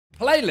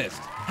Playlist.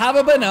 Have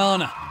a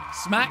banana.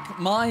 Smack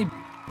my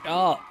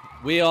up.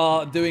 We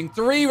are doing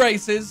 3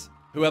 races.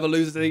 Whoever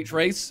loses at each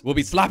race will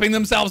be slapping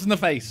themselves in the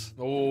face.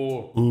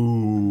 Oh.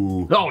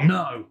 Ooh. Oh,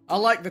 no. I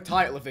like the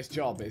title of this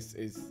job is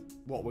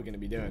what we're going to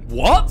be doing.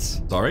 What?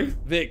 Sorry?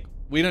 Vic,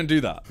 we don't do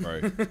that, bro. I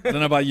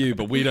don't know about you,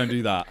 but we don't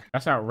do that.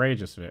 That's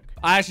outrageous, Vic.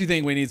 I actually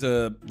think we need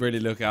to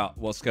really look at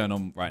what's going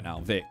on right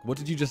now. Vic, what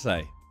did you just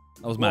say?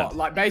 I was mad. What?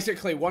 Like,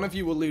 basically, one of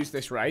you will lose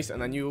this race, and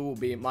then you will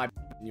be my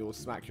and you will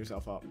smack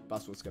yourself up.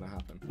 That's what's going to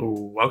happen.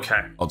 Oh,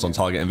 okay. Odds on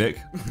targeting Vic.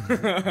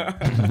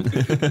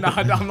 No,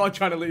 I'm not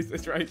trying to lose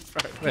this race,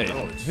 bro. Wait,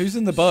 who's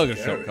in the burger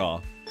shop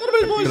car? Got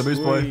a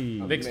boost, boy.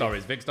 Vicstar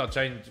is. Vicstar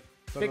changed.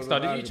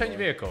 Vicstar, did you change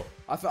vehicle?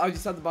 I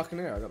just had the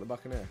Buccaneer. I got the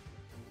Buccaneer.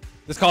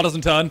 This car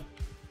doesn't turn.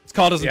 This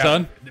car doesn't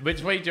turn.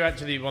 Which way do you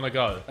actually want to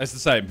go? It's the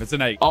same. It's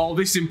an 8. Oh,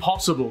 this is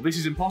impossible. This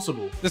is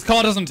impossible. This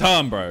car doesn't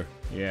turn, bro.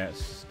 Yeah, it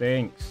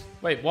stinks.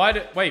 Wait, why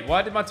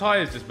did my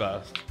tires just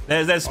burst?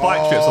 There's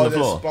spike strips on the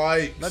floor.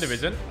 Spikes. No, there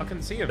isn't. I can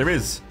see them. There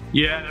is.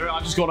 Yeah, I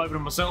just got over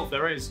them myself.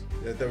 There is.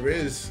 Yeah, there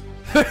is.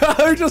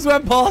 Who just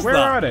went past Where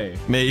that? are they?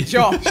 Me.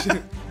 Josh.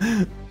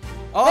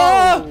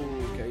 Ah!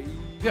 Okay.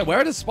 Yeah, where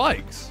are the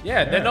spikes?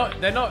 Yeah,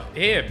 they're not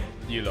here,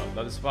 you lot.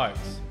 They're the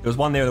spikes. There was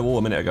one near the wall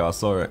a minute ago. I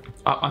saw it.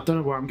 I don't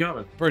know where I'm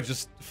going. Bro,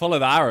 just follow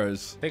the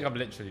arrows. I think I'm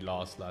literally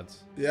last,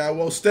 lads. Yeah,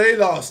 well, stay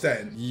last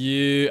then.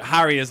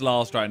 Harry is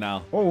last right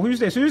now. Oh, who's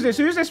this? Who's this?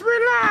 Who's this?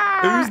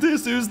 Relax! Who's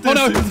this? Who's this? Oh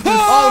no! Who's this?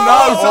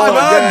 Oh no,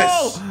 Simon!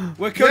 Yes.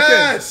 We're cooking.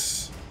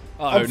 Yes.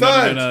 Oh, I'm no,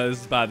 third. no,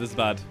 this is bad. This is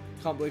bad.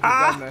 Can't believe we've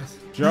done this.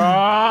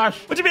 Josh!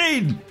 What do you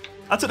mean?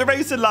 I took the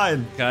racing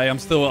line. Okay, I'm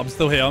still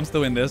here. I'm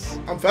still in this.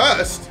 I'm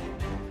first.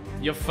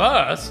 You're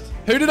first?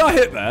 Who did I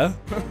hit there?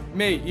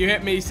 Me. You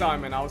hit me,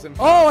 Simon. I was in.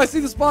 Oh, I see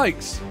the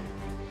spikes.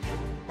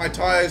 My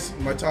tires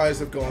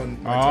have gone.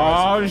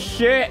 Oh,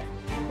 shit!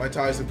 My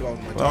tires have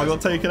gone. Oh, I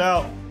got taken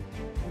out.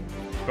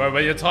 Bro,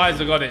 when your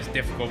tires are gone, it's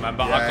difficult, man.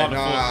 But I can't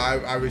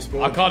afford. I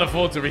respawned. I can't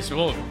afford to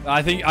respawn.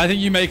 I think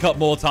you make up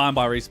more time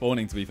by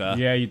respawning. To be fair.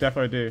 Yeah, you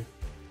definitely do.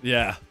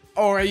 Yeah.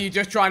 Or are you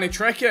just trying to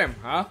trick him,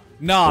 huh?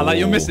 Nah, like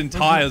you're missing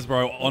tires,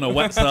 bro, on a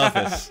wet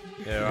surface.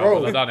 Yeah, Bro.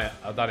 right, I've done it.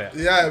 I've done it.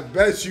 Yeah,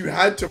 best you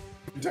had to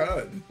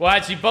turn. Well,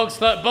 actually, Bog's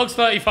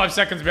 35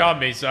 seconds behind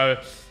me, so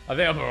I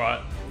think I'm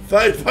alright.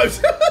 35.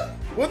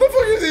 What the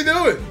fuck is he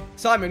doing?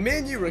 Simon, me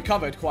and you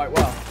recovered quite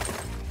well.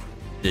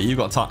 Yeah, you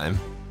got time.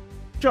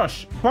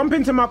 Josh, bump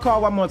into my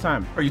car one more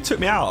time. Bro, you took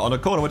me out on a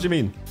corner. What do you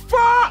mean?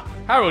 Fuck!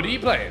 Harold, are you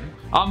playing?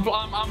 I'm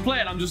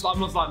playing. I'm just like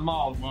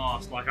miles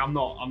past. Like I'm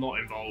not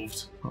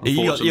involved.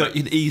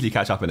 You'd easily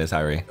catch up in this,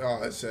 Harry.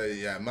 Oh, I'd say,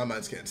 yeah, my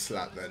man's getting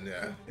slapped then,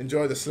 yeah.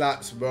 Enjoy the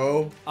slaps,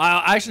 bro.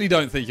 I actually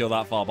don't think you're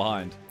that far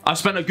behind. I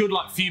spent a good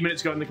few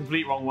minutes going the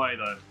complete wrong way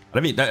though. I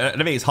don't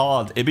think it's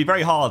hard. It'd be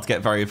very hard to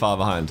get very far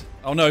behind.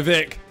 Oh no,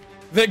 Vic.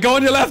 Vic, go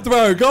on your left,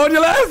 bro. Go on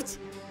your left.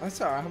 That's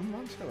alright.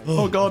 I'm chilling.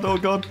 Oh god, oh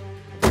god.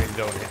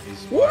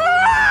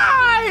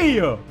 Why?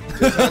 Well,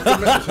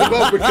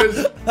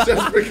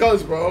 just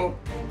because, bro.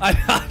 I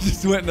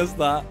just witnessed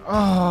that.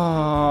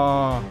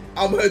 Oh.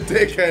 I'm a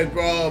dickhead,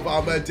 bro.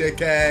 I'm a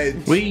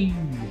dickhead. Wee.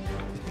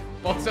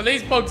 Box, at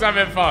least Bog's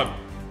having fun.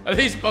 At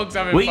least Bog's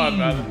having fun,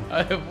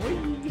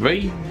 man.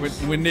 Wee.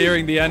 We're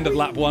nearing the end of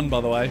lap 1,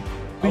 by the way.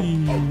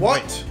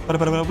 What?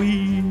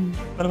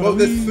 Well,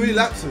 there's 3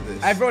 laps of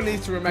this. Everyone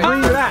needs to remain.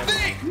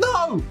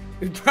 No!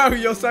 Bro,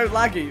 you're so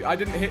laggy. I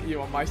didn't hit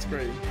you on my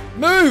screen.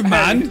 Move,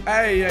 man.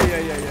 Hey, yeah.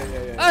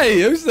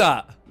 Hey, who's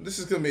that? This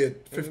is going to be a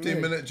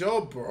 15-minute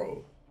job,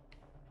 bro.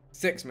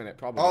 6 minute,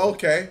 probably. Oh,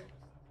 okay.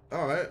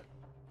 All right.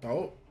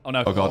 Oh. Oh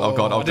no. Oh god, oh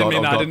god, oh I didn't god, mean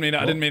oh that. god. I didn't mean it.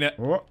 I didn't mean it.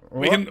 What?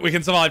 We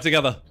can survive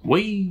together.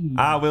 Wee.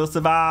 I will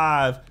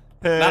survive.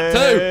 Lap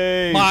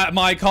Hey. 2.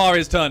 My car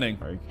is turning.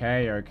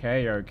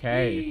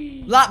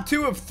 Okay. Lap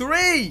 2 of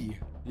 3.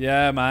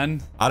 Yeah,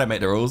 man. I don't make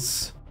the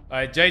rules.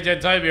 Alright, JJ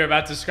and Toby are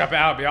about to scrap it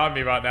out behind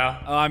me right now.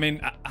 I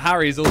mean,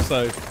 Harry's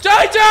also.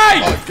 JJ!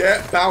 Oh,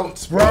 get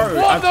bounced, bro.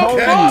 What the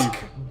Get fuck?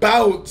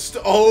 bounced.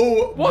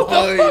 Oh, What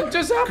my the fuck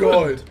just happened?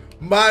 God.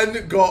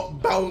 Man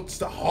got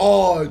bounced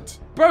hard.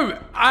 Bro,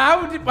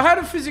 how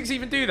did physics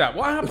even do that?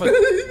 What happened?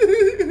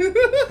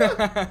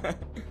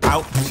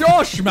 Ouch.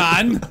 Josh,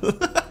 man.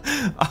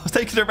 I was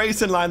taking a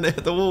racing line that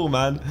hit the wall,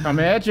 man. Come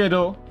here,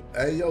 Jiddle.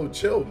 Hey, yo,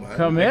 chill, man.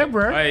 Come here,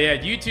 bro. Oh yeah,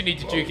 you two need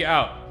to duke it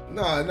out.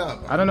 Nah, man.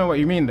 I don't know what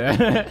you mean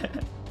there.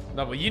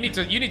 No, but you need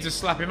to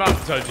slap him up,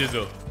 Toe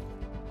Jizzle.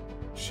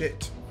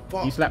 Shit.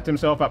 Fuck. He slapped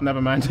himself up,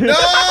 never mind.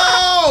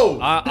 No!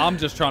 I'm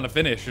just trying to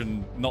finish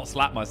and not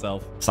slap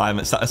myself.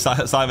 Simon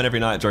every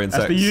night during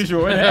That's sex. the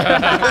usual, isn't it?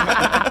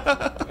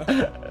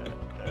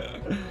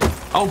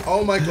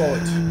 Oh my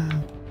God.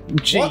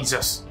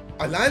 Jesus.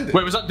 I landed.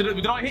 Wait,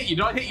 did I hit you?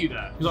 Did I hit you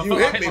there? You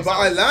hit me, but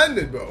I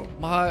landed, bro.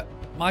 My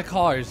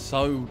car is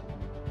so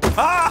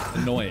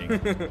annoying.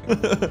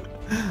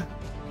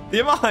 Do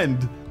you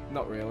mind?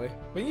 Not really.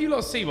 When you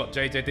lot see what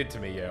JJ did to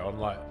me, yeah, on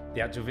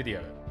the actual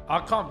video,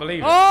 I can't believe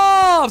it.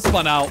 Oh, I've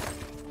spun out.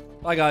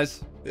 Bye,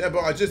 guys. Yeah,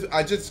 but I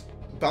just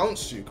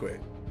bounced you quick.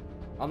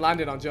 I'm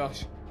landing on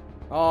Josh.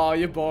 Oh,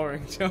 you're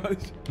boring, Josh.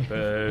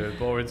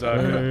 Boring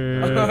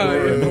Zaka.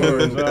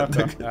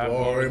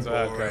 Boring.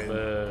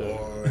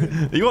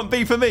 You want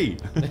beef for me?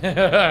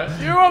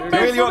 You want You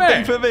really want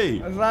beef for me?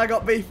 Has I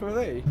got beef for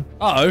thee?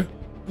 Uh-oh.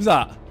 Who's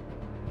that?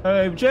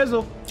 Hey,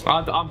 Jizzle.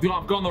 I've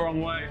gone the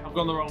wrong way. I've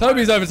gone the wrong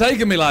Toby's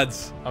overtaken me,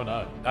 lads. Oh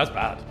no, that's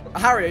bad.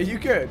 Harry, are you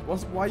good?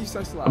 Why are you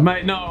so slow? way.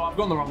 Mate, no, I've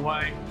gone the wrong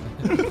way.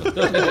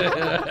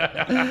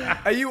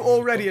 Are you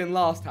already in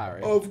last,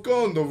 Harry? I've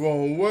gone the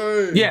wrong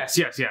way. Yes.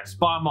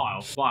 By a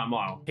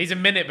mile. He's a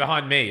minute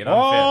behind me, and I'm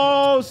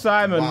Oh,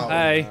 Simon. Wow.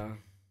 Hey.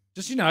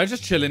 Just,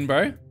 just chilling,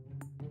 bro.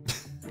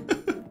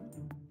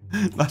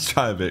 Let's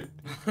try a bit.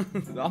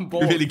 I'm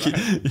bored.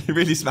 You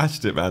really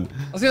smashed it, man.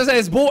 I was going to say,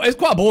 it's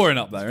quite boring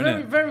up there, fit.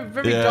 isn't Very, it?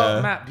 very Yeah.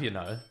 dark map, you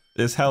know.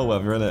 It's hell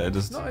weather, isn't it? It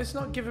just... No, it's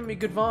not giving me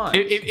good vibes.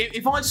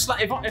 If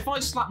I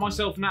slap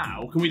myself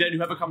now, can we then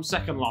whoever comes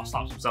second last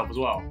slaps himself as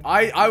well?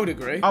 I would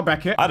agree. I'll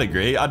back it. I'd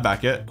agree. I'd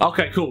back it.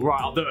 Okay, cool. Right,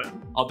 I'll do it.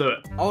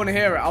 I want to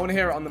hear it. I want to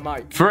hear it on the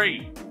mic.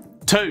 3,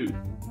 2,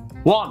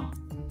 1.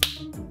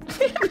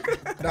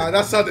 Nah,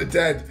 that sounded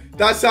dead.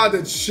 That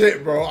sounded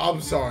shit, bro.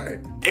 I'm sorry.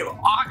 It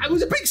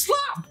was a big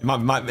slap. I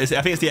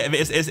think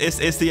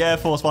it's the Air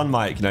Force One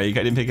mic. You know, you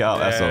didn't pick it up.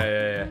 That's all.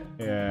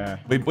 Yeah.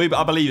 I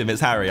believe him.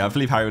 It's Harry. I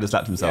believe Harry would have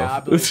slapped himself. Yeah, I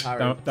believe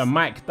Harry. The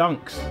mic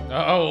dunks.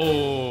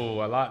 Oh,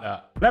 I like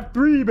that. Left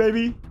 3,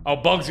 baby. Oh,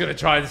 Bog's gonna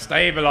try and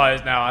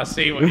stabilize now. I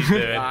see what he's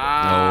doing.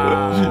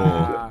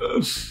 Ah.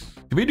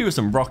 Could we do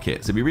some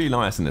rockets? It'd be really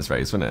nice in this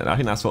race, wouldn't it? I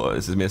think that's what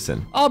this is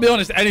missing. I'll be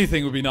honest,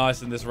 anything would be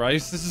nice in this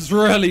race. This is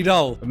really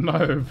dull.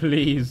 No,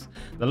 please.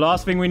 The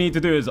last thing we need to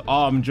do is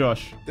arm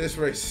Josh. This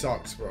race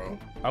sucks, bro.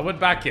 I would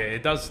back it.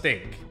 It does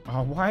stink.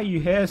 Oh, why are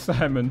you here,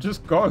 Simon?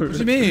 Just go. What do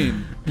you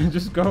mean?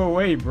 Just go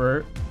away,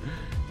 bro.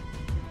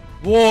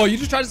 Whoa, you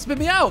just tried to spin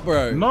me out,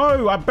 bro.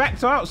 No, I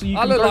backed out so you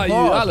I can look go like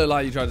fast. I look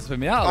like you tried to spin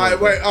me out. All right,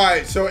 wait. All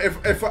right. So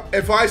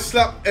if I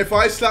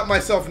slap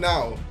myself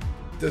now,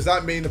 does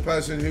that mean the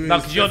person who No,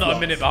 is because you're fifth not a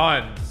last? minute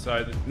behind.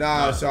 So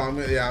Nah, so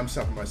I'm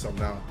slapping myself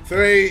now.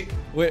 3,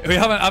 We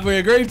haven't, have we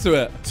agreed to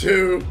it?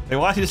 2, Hey,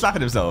 why is he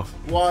slapping himself?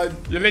 1.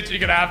 you're literally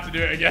gonna have to do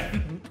it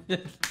again.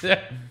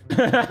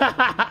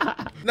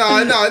 No,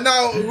 I'm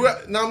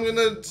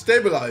gonna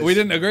stabilize. We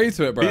didn't agree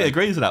to it, bro. You didn't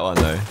agree to that one,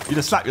 though. You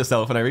just slapped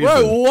yourself for no reason.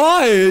 Bro,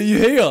 why are you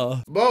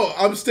here? Bro,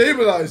 I'm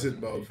stabilizing,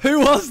 bro. Who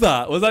was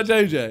that? Was that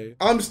JJ?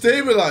 I'm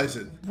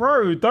stabilizing.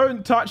 Bro,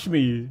 don't touch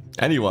me.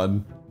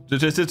 Anyone.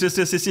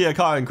 Just see a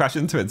car and crash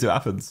into it and see what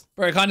happens.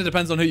 Bro, it kind of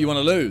depends on who you want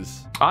to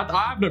lose. I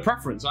have no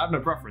preference.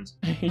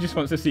 He just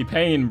wants to see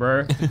pain,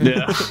 bro.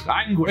 Yeah. Wait,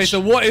 Anguish.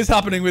 so what is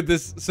happening with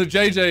this? So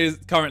JJ is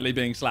currently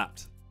being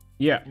slapped.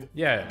 Yeah.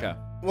 Yeah. Okay.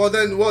 Well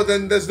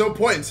then there's no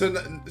point. So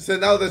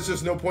now there's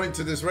just no point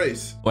to this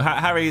race. Well,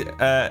 Harry,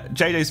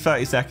 JJ's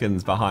 30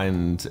 seconds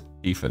behind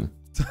Ethan.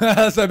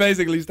 So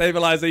basically,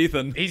 stabilize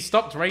Ethan. He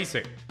stopped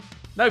racing.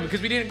 No,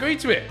 because we didn't agree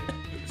to it.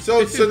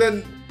 So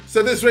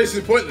this race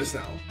is pointless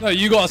now. No,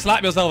 you got to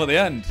slap yourself at the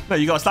end. No,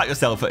 you got to slap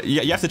yourself.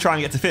 You have to try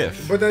and get to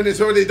 5th. But then it's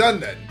already done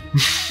then.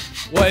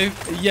 What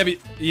if? Yeah, but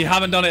you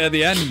haven't done it at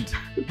the end.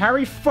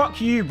 Harry, fuck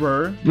you,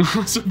 bro.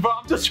 But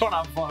I'm just trying to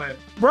have fun here.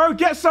 Bro,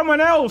 get someone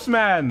else,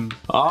 man.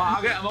 Oh,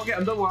 I'll get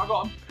him. Don't worry, I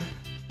got him.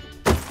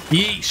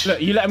 Yeesh.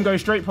 Look, you let him go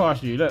straight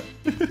past you. Look.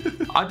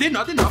 I didn't.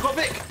 I got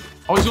Vic.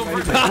 Oh, he's all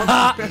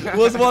right.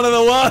 Was one of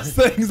the worst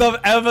things I've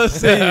ever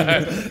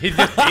seen.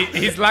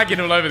 He's lagging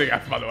all over the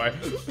gap, by the way.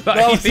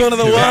 That was one of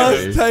the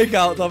worst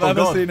takeouts I've ever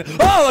God. seen.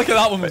 Oh, look at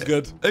that one was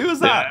good. Who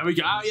was Yeah, that? there we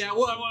go. Yeah,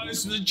 well,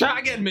 chat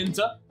again,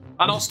 Minter.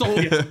 And I'll stop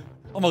you.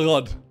 Oh my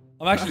god,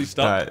 I'm actually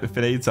stuck. All right,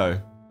 finito.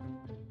 Well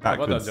done,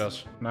 Backwards.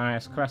 Josh.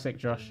 Nice, classic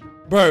Josh.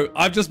 Bro,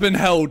 I've just been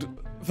held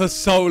for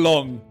so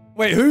long.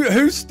 Wait,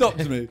 who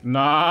stopped me?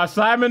 Nah,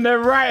 Simon, they're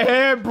right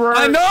here, bro.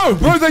 I know,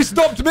 bro, they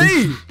stopped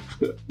me.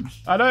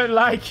 I don't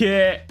like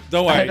it.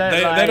 Don't worry,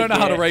 I they don't know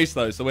how to it. race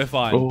though, so we're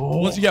fine. Oh.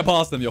 Once you get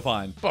past them, you're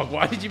fine. Bog,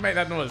 why did you make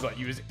that noise like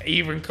you was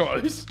even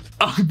close?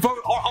 Bro,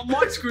 on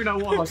my screen I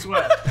won, I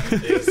swear.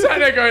 You sat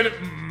there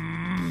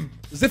going,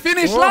 The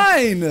finish Whoa.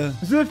 line.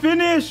 The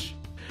finish.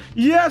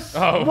 Yes.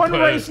 Oh, One boo.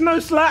 race, no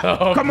slap.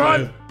 Oh, Come boo.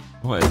 on.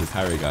 What is this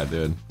Harry guy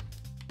doing?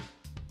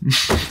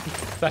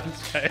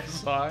 Thanks,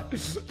 KSI.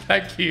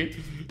 Thank you.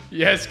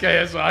 Yes,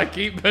 KSI,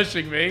 keep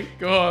pushing me.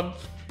 Go on.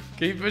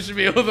 Keep pushing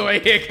me all the way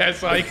here,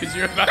 KSI, because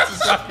you're about to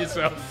slap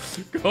yourself.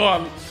 Go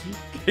on.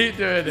 Keep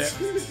doing it.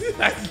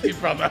 Thank you,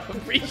 brother.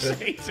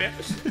 Appreciate it.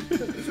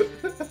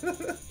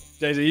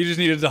 JJ, you just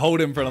needed to hold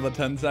him for another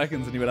 10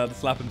 seconds and he would have to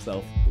slap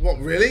himself. What,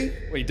 really?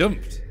 Well, he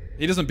dumped.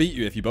 He doesn't beat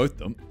you if you both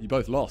dump. You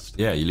both lost.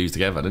 Yeah, you lose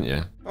together, didn't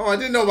you? Oh, I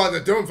didn't know about the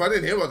dump. I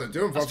didn't hear about the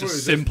dump. That's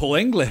just simple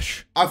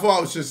English. I thought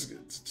I was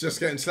just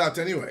getting slapped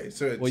anyway.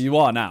 So it's... Well, you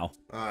are now.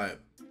 Alright.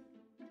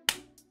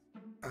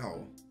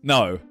 Ow.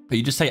 No. But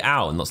you just say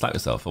ow and not slap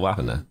yourself. What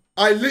happened there?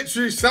 I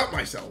literally slapped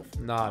myself.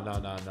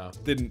 No.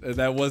 Didn't.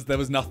 There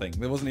was nothing.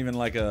 There wasn't even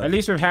like a... At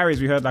least with Harry's,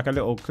 we heard like a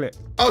little clip.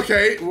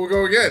 Okay, we'll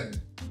go again.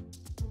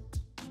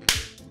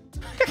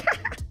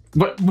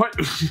 What?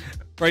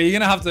 Bro, you're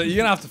gonna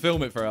have to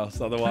film it for us,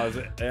 otherwise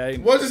it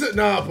ain't. What is it?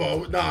 Nah,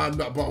 bro. Nah,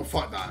 bro.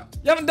 Fuck that.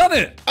 You haven't done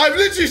it. I've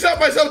literally slapped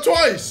myself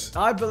twice.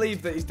 I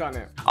believe that he's done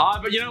it.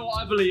 But you know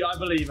what? I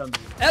believe him.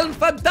 El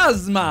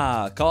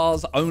Fantasma.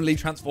 Cars only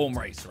transform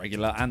race,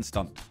 regular and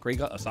stunt.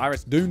 Krieger,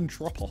 Osiris, Dune,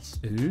 Tropos.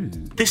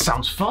 This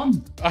sounds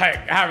fun. Alright,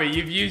 Harry,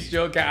 you've used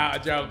your get out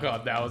of jail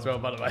card now as well,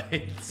 by the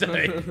way.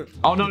 Sorry.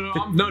 Oh no,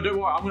 don't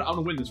worry. I'm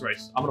gonna win this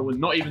race. I'm gonna win.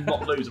 Not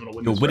lose. I'm gonna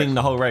win. You're this winning race.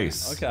 the whole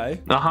race. Okay.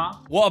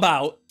 What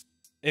about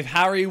if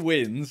Harry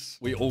wins,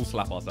 we all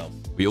slap ourselves?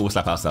 We all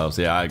slap ourselves.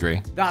 Yeah, I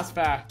agree. That's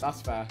fair.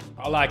 That's fair.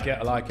 I like it.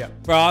 I like it.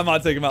 Bro, I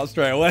might take him out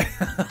straight away.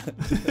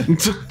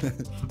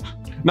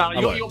 No,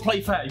 you gotta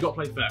play fair. You gotta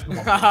play fair. Come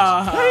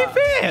on. Play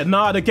fair.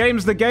 Nah, the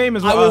game's the game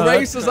is I what will heard.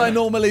 race as I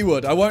normally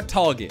would. I won't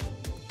target.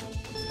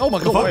 Oh my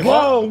god, wait,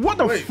 Whoa, what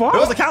the fuck? It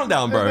was a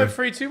countdown, bro.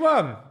 3, 2,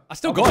 1. I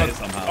still got it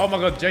somehow. Oh my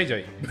god,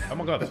 JJ. Oh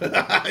my god.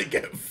 I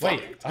get fucked.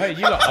 Wait, hey,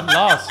 you lot, I'm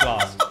last.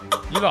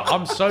 You lot,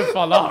 I'm so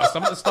far last.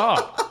 I'm at the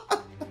start.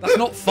 That's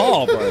not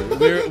far,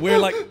 bro. We're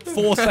like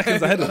 4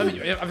 seconds ahead of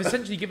you. I've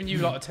essentially given you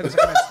like a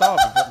 10-second head start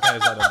before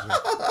players add onto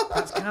it.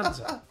 That's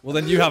cancer. Well,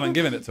 then you haven't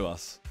given it to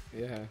us.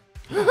 Yeah.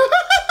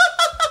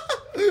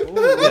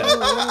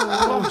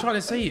 What I'm trying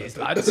to say is,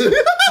 lads,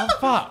 I'm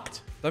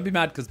fucked. Don't be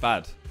mad because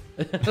bad.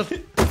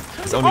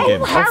 It's only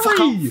him.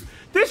 Harry!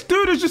 This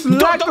dude has just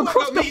lagged don't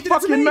across look the at me, you did it to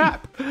fucking me.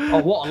 map. Oh,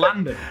 what a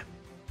landing.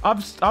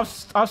 I've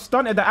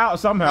stunted that out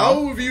somehow.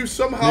 How have you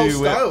somehow Knew it.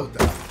 styled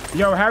that?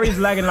 Yo, Harry's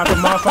lagging like a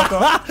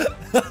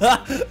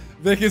motherfucker.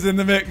 Vic is in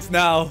the mix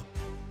now.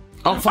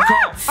 Oh, fuck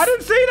off. I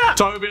didn't see that.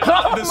 Toby,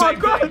 Oh the my same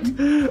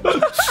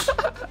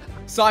god.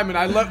 Simon,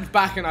 I looked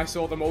back and I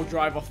saw them all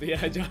drive off the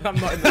edge. I'm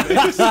not in the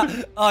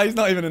mix. Oh, he's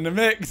not even in the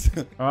mix.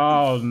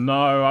 Oh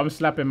no, I'm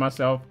slapping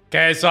myself.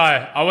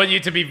 KSI, I want you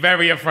to be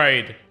very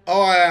afraid.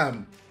 Oh, I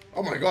am.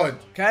 Oh my god.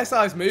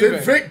 KSI's moving.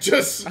 Did Vic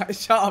just...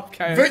 Shut up,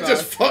 KSI. Vic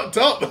just fucked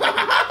up. Don't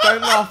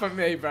laugh at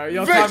me, bro.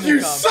 Your Vic, time will you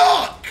come.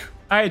 suck.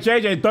 Hey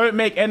JJ, don't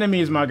make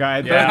enemies, my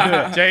guy. Don't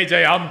Yeah, do it.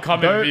 JJ, I'm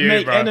coming for Don't you,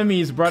 make bro.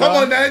 enemies, brother. Come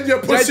on, then, you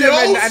pussy JJ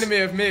made holes. an enemy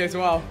of me as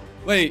well.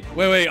 Wait.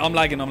 I'm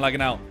lagging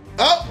out.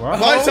 Oh, What?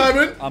 bye,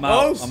 Simon. I'm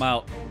out. Oh. I'm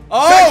out.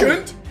 Oh!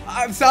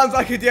 Second. Sounds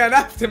like a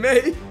DNF to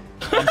me.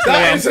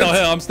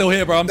 That I'm still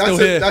here, bro. I'm that's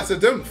still here. That's a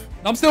dump.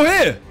 I'm still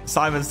here.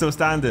 Simon's still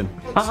standing.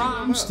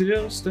 I'm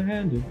still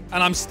standing.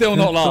 And I'm still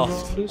not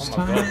last.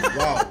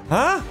 Wow.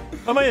 Huh?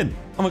 Am I in?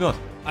 Oh my god.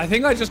 I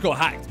think I just got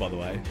hacked, by the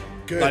way.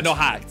 Good. Like, not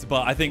hacked,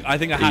 but I think a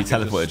He hacker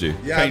teleported just you.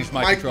 Yeah, changed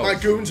my my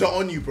controls. goons are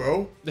on you,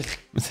 bro.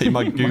 See,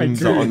 my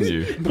goons are on you.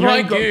 You My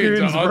ain't got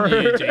goons are on bro.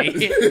 you, G.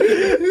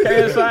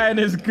 KSI and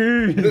his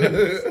goons.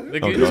 The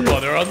goons God.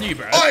 squad are on you,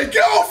 bro. Hey,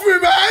 get off me,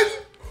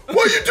 man!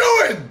 What are you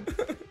doing?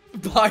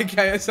 Bye,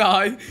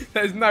 KSI.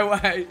 There's no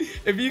way.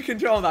 If you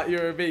control that,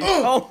 you're a beast.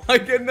 Oh. Oh my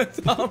goodness.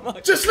 Oh my.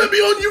 Just let me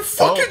on, you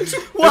fucking...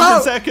 Wow.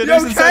 Who's in second? Yo,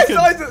 Who's in second?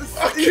 KSI's at...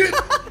 Fucking...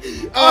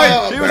 He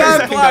Oh, was man. in Fair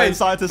second play. going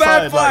side to Fair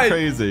side like play.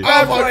 crazy. Fair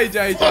Oh my play,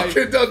 JJ.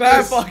 fucking done Fair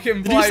this. fucking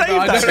you play, save bro.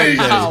 I that, don't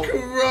know JJ? how.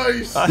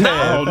 Christ.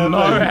 Oh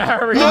no,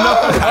 Harry. No.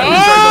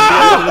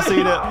 I've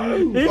seen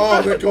it.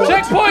 Oh, my God.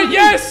 Checkpoint,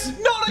 yes!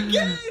 Not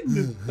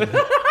again!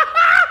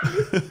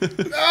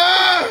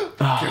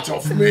 Ah! Get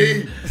off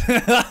me.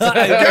 Get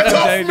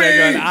off me!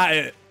 Going at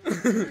it.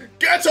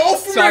 Get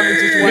off me.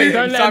 Simon's just waiting.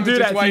 Don't let him do Simon's that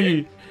just to waiting.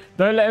 you.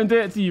 Don't let him do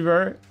it to you,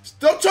 bro.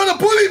 Stop trying to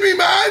bully me,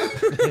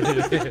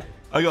 man.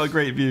 I got a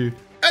great view.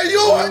 Hey,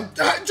 yo,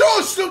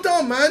 Josh, slow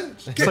down, man.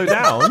 Slow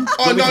down.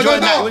 Oh, no, no,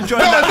 no. We'll No, join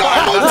no, that.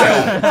 I'm on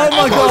tail. Oh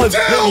my I'm god. on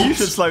tail. You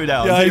should slow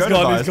down. Yeah, Do he's your own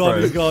gone,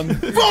 advice, he's bro. gone,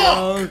 he's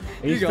gone.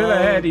 Fuck. He's still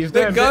ahead. He's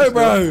there. Go,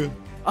 bro.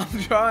 I'm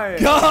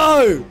trying.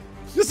 Go.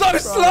 You're so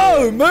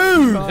slow.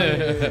 Move.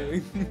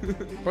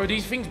 Bro,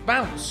 these things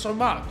bounce so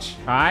much.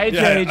 Hi,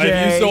 Yeah, JJ.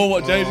 if you saw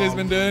what JJ's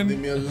been Leave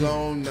doing. me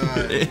alone,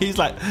 man. He's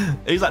like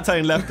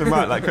turning left and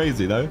right like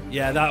crazy though.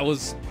 Yeah, that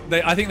was...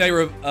 I think they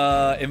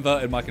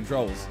inverted my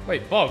controls.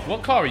 Wait, Bog,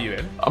 what car are you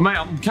in? Oh, mate,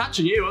 I'm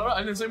catching you.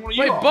 I didn't say one of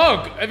you. Wait, are.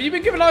 Bog, have you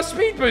been given our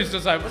speed boost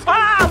or something? What's going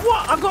on? Ah,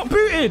 what? I got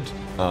booted.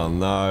 Oh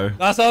no.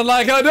 That sounds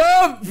like a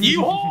dump.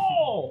 You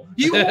whore!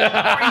 You whore!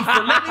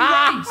 Ethan, let me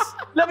race!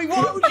 Let me,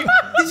 why would you?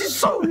 This is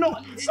so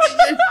not... Just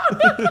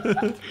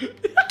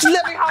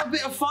let me have a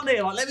bit of fun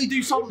here. Like, let me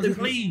do something,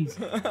 please.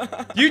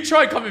 You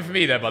tried coming for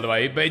me there, by the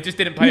way, but it just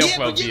didn't pay off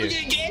well but for you.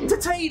 get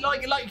entertained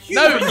like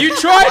No, human. you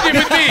tried it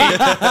with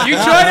me. You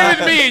tried it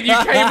with me and you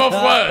came off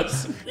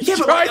worse. You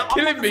but tried I'm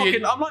killing like me.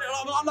 fucking,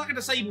 I'm like a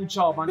disabled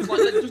child, man.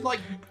 Just like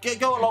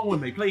go along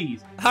with me,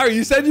 please. Harry,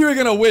 you said you were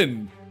going to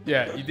win.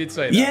 Yeah, you did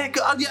say that. Yeah,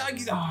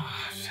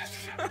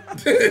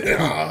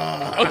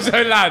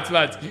 Also,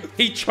 lads,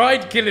 he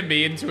tried killing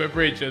me into a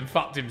bridge and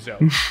fucked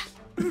himself.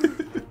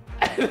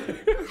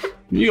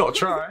 you gotta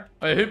try.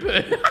 Wait, who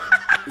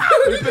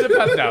put the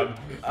pad down?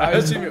 I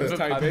assume it was Who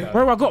put the Toby. pad down?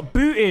 Bro, I got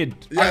booted.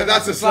 Yeah,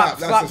 that's a slap.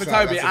 Slap That's a for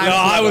slap. Toby That's a and-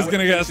 Yeah, slap. I was going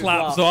to get a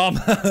slap, so I'm...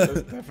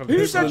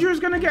 Who said you was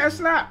gonna get a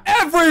slap?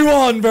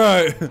 Everyone,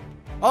 bro.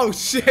 Oh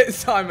shit,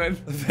 Simon.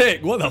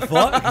 Vic, what the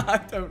fuck? I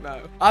don't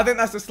know. I think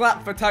that's a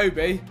slap for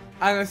Toby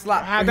and a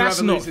slap for That's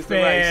whoever not loses the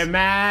fair, race.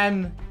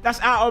 man. That's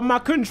out of my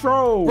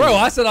control. Bro,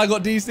 I said I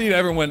got DC'd.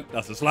 Everyone went,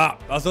 that's a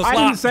slap. That's a slap.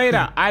 I didn't say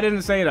that. I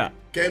didn't say that.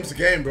 Game's a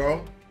game,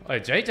 bro. Oh,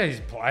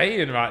 JJ's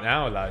playing right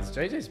now, lads.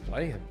 JJ's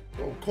playing.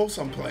 Bro, of course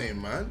I'm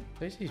playing, man.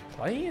 JJ's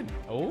playing.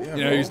 Oh. Yeah,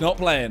 You know bro. who's not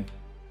playing?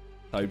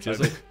 Toby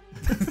Chisel.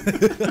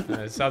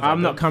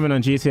 I'm not coming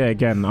on GTA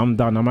again. I'm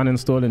done. I'm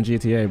uninstalling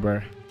GTA,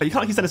 bro. But you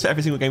can't keep saying this for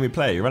every single game we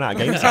play. You run out of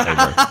games today, bro.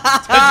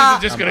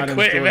 JJ's just going to I'm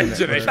quit uninstalling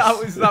it,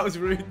 eventually. That was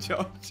rude,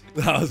 Josh.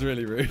 That was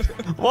really rude.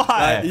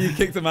 Why? You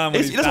kicked a man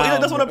when He he's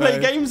doesn't want to play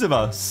bro. games with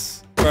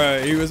us.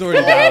 Bro, he was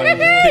already down. You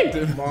just kicked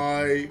him.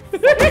 My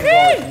fucking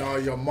God, no,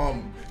 your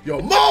mum.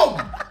 Your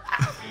mum!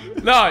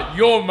 No,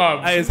 your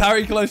mum. Hey, is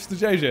Harry close to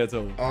JJ at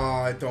all?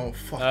 I don't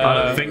fucking I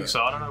don't believe think it.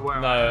 so. I don't know where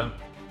I No. am.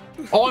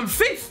 Oh, I'm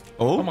 5th.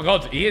 Oh my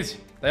God, he is.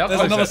 They are There's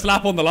closer. another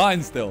slap on the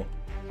line still.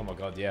 Oh my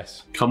God,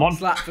 yes. Come on.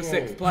 Slap for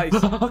 6th place.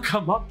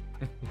 Come on.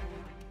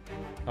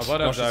 Oh, well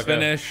done, Josh is Joker.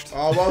 finished.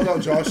 Oh, well done,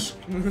 Josh.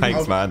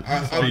 Thanks, man.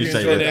 I'll Appreciate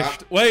enjoy it. that.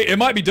 Finished. Wait, it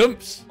might be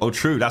Dumps. Oh,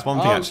 true. That's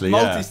one thing, actually.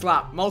 Yeah.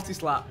 Multi-slap.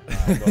 Multi-slap.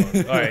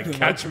 Alright,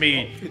 catch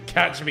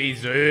me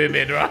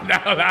zooming right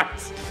now,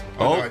 lads.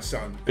 Oh, Oh. no, it's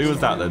done. Who was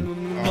that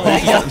then? Oh,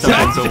 He set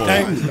himself into a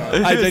wall. it's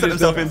done. Who set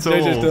himself into a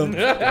JJ's wall?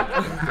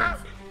 done.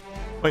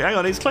 Wait, hang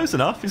on. He's close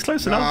enough. He's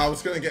close Nah, enough. I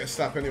was gonna get a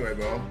slap anyway,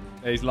 bro.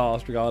 He's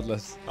last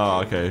regardless.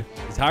 Oh, okay.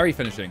 Is Harry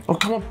finishing? Oh,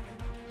 come on.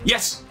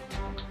 Yes.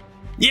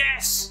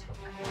 Yes.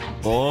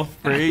 4,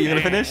 3. You're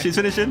gonna finish? He's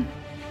finishing.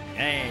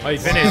 Oh, he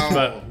finished,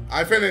 Wow.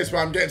 I finished, but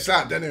I'm getting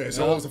slapped anyway,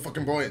 so what was the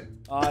fucking point?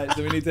 Alright,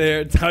 so we need to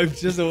hear Toby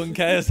Chisel and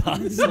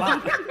KSI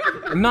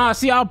slap. Nah,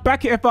 see, I'll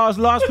back it if I was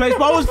last place,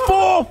 but I was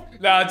 4th.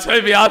 but... Nah,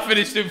 Toby, I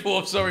finished in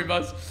 4th. Sorry,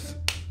 buzz.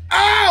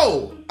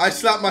 Ow! I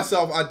slapped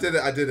myself. I did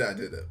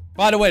it.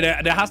 By the way, there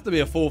has to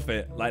be a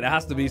forfeit. Like, there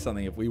has to be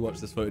something if we watch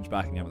this footage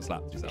back and you haven't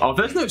slapped yourself. Oh,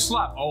 there's no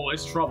slap. Oh,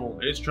 it's trouble.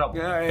 It's trouble.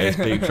 It's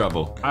big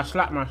trouble. I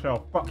slapped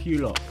myself. Fuck you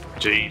lot.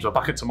 Jeez, we're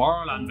back at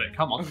Tomorrowland, Vic.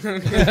 Come on.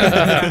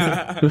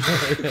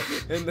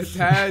 In the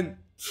tent.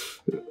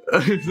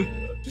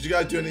 Did you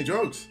guys do any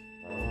drugs?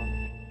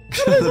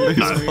 Well,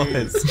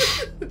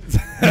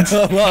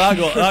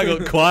 that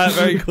got quiet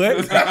very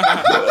quick.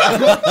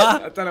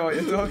 I don't know what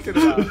you're talking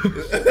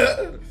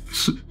about.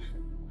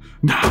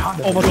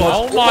 Oh my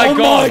god. Oh my God.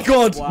 my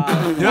god. Wow.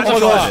 Oh my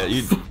god.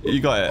 You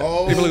got it.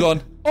 Oh, People are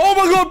gone. Oh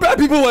my god, bad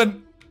people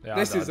went. Yeah,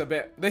 This I'm is done. a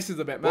bit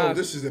Bro, mad.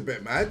 this is a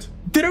bit mad.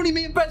 Did only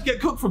me and Ben get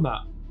cooked from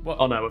that? What?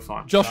 Oh, no, we're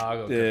fine. Josh I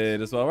got did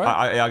as well,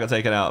 right? I got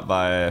taken out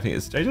by, I think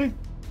it's JJ?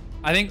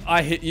 I think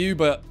I hit you,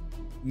 but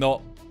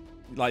not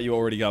like you were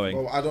already going.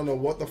 Bro, I don't know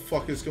what the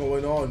fuck is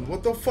going on.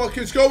 What the fuck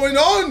is going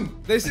on?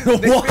 This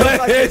What feels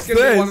like it's is going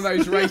to be this? one of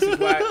those races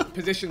where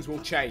positions will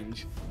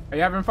change. Are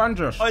you having fun,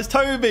 Josh? Oh, it's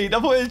Toby. I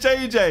thought it was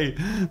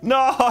JJ.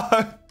 No.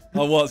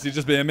 Oh, what? So you're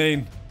just being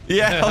mean?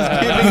 Yeah, I was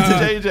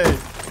giving to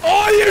JJ.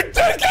 Oh, you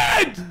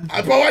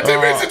dickhead! Bro, I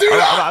didn't mean to do I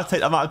that.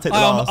 might have taken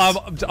the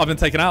last. I've been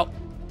taken out.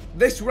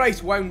 This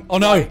race won't. Oh,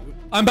 no. like,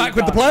 I'm back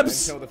with the be done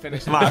plebs. Until the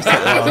finish. I might have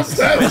taken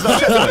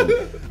the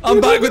last.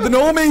 I'm back with the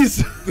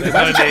normies.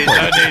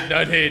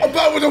 No need. I'm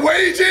back with the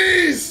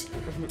wages.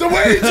 The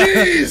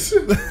wages.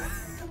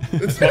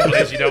 What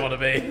place you don't want to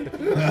be.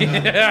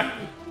 Yeah.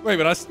 Wait,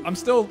 but I'm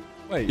still.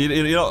 Wait.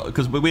 You're not,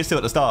 because we're still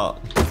at the start.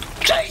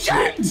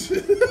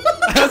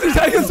 Has he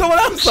taken someone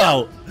else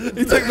out?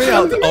 He took me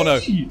out. Oh no.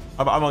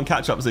 I'm on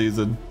catch-up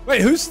season.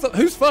 Wait, who's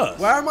first?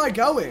 Where am I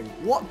going?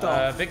 What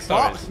the Big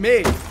fuck stories.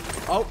 me?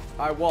 Oh,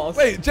 I was.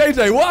 Wait,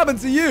 JJ, what happened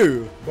to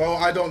you? Well,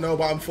 I don't know,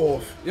 but I'm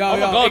fourth. Yo, Oh my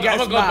yo, God. it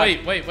gets Oh my God.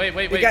 mad.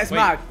 Wait. It gets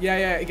mad.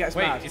 Yeah, it gets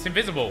Wait, mad. it's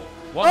invisible.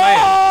 What am I in?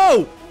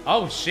 Oh!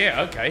 Oh shit.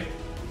 Okay.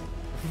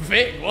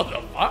 Vic, what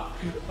the fuck?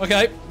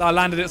 Okay, I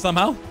landed it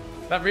somehow.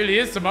 That really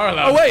is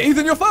Tomorrowland. Oh wait,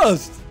 Ethan, you're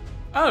first.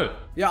 Oh.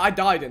 Yeah, I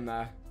died in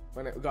there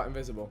when it got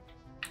invisible.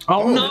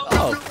 Oh, no.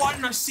 oh. Why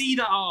didn't I see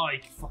that? Oh, I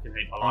fucking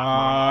hate my life.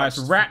 Ah, it's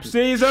rap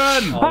season.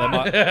 Oh, they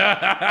might...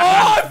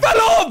 oh, I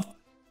fell off!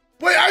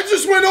 Wait, I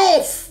just went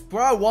off.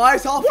 Bro, why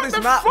is half this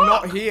map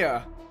not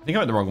here? I think I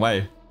went the wrong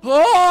way.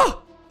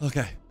 Oh!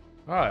 Okay.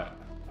 Alright.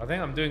 I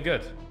think I'm doing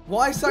good.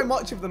 Why is so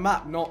much of the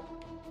map not?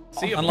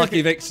 See,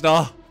 Unlucky Vic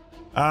Star.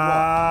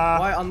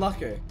 Why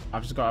unlucky?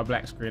 I've just got a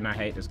black screen. I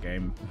hate this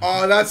game.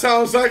 Oh, that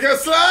sounds like a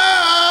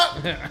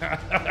slap.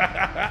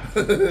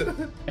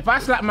 If I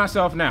slap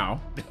myself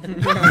now, You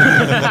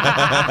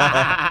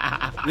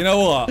know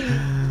what?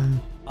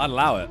 I'd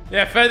allow it.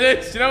 Yeah, fair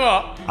dues. You know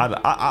what?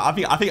 I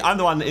think I'm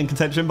the one in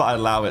contention, but I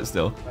allow it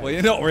still. Well,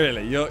 you're not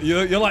really.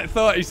 You're like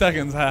 30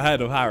 seconds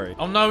ahead of Harry.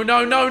 Oh no.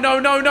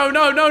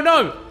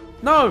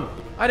 No.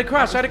 I had a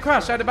crash.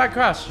 I had a bad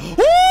crash.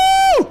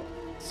 Woo!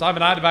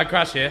 Simon, I had a bad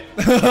crash here.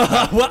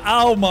 What?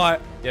 Oh my!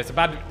 Yeah, it's a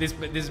bad. This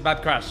is a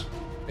bad crash.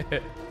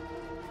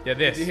 Yeah,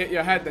 this. You hit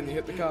your head, then you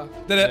hit the car.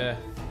 Did it? Yeah.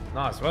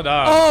 Nice. Well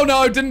done. Oh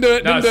no! Didn't do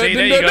it. no, Didn't do see, it.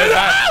 there Didn't you do go. it.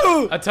 Bad.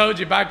 No! I told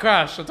you, bad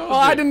crash. I told you. Oh,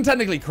 I didn't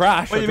technically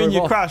crash. What do you mean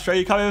you crashed? Are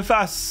you coming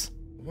fast?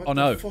 What Oh,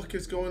 no. the fuck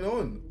is going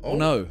on? Oh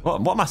no!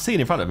 What am I seeing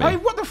in front of me? hey,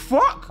 what the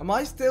fuck? Am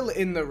I still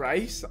in the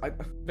race?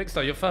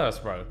 Victor, you're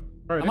first, bro.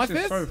 Bro, Am I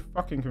this is fifth? so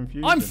fucking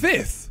confusing. I'm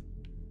 5th.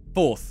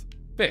 4th.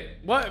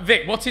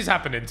 Vic, what is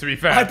happening, to be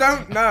fair? I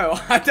don't know.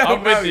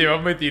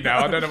 I'm with you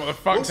now. I don't know what the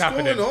fuck's What's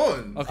happening.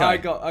 going on? Okay. I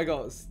got.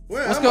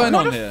 Where What's am going I?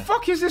 on What the here?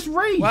 fuck is this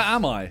race? Where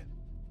am I?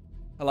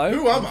 Hello?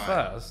 Who am I?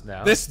 First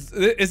now.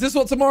 Is this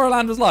what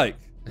Tomorrowland was like?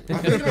 I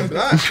think I'm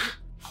black.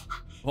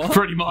 What?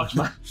 Pretty much,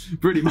 man.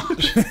 Pretty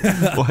much.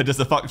 What, just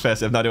a fuck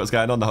fest? You have no idea what's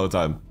going on the whole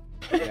time.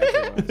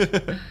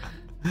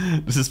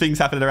 This is things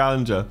happening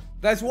around you.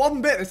 There's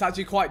one bit that's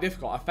actually quite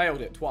difficult. I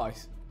failed it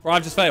twice. Or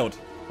I've just failed.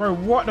 Bro,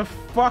 what the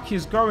fuck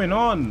is going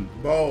on?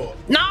 Bro.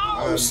 No,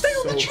 I'm stay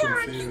on the so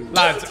track. confused.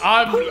 Lads,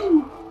 I'm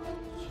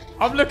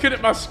looking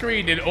at my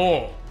screen in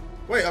awe.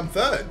 Wait, I'm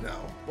third now.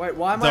 Wait,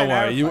 why am I? Don't an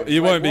worry, you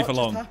aeroplane? won't be what for just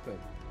long. happened?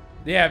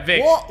 Yeah,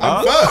 Vic. What?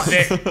 I'm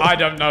first. Vic, I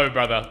don't know,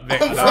 brother.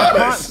 Vic, I'm I I don't know.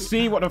 can't first.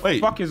 see what the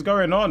Wait. fuck is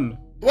going on.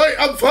 Wait,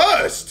 I'm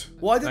first.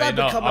 Why did No, I you're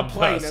not. become a I'm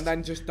plane first. and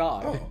then just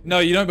die? No,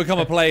 you don't become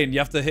a plane. You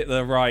have to hit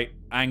the right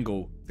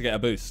angle to get a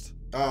boost.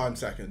 Oh, I'm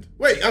second.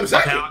 Wait, I'm Okay,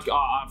 second. I've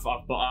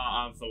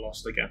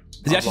lost again.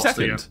 Is he I've actually lost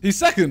again. second? He's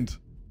second.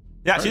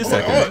 Yeah, actually, is Oh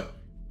my second. God.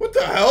 What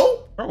the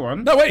hell? Go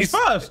on. No, wait, he's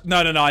first. No,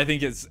 I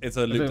think it's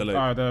a loop to loop.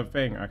 Oh, the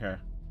thing. Okay.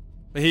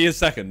 But he is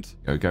second.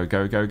 Go, go,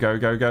 go, go, go,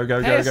 go, go,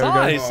 go, Hey, go, go,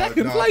 SI. go.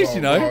 Second nah, place, bro,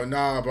 you know. Bro,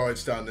 nah, bro,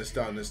 it's done.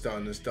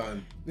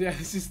 Yeah,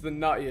 this is the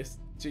nuttiest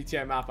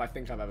GTA map I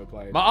think I've ever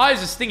played. My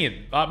eyes are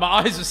stinging. My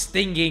eyes are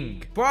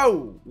stinging.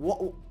 Bro,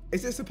 what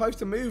is it supposed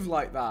to move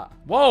like that?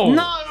 Whoa.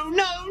 No.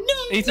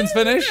 Ethan's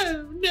finished.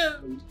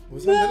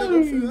 Was I gonna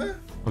go through there?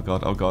 Oh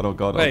god, oh god, oh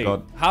god, Wait, oh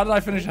god. how did I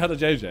finish ahead of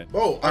JJ?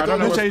 Bro, I I don't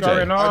know what's JJ.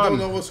 going on. I don't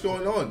know what's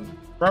going on.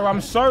 Bro, I'm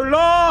so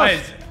lost.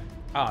 Wait.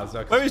 Ah, it's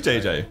okay. Where is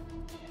JJ?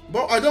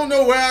 Bro, I don't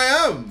know where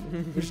I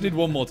am. We just need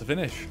one more to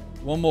finish.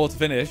 One more to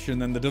finish, and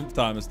then the dump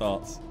timer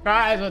starts.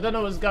 Guys, I don't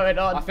know what's going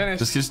on. I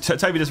finished. Just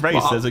Toby just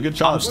raced. There's a good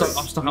chance.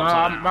 I'm stuck No,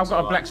 upside down. I've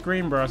got a black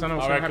screen, bro. I don't know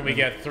what's I reckon happening. we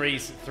get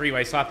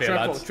three-way slap here,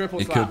 lads. Triple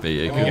It slap. could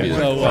be. It could be.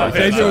 So, Yeah.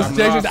 JJ's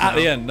I'm at the lost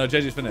end. No,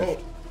 JJ's finished. Oh,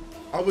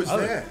 I was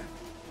there.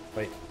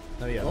 Wait.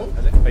 No, yeah. Oh.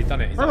 Wait,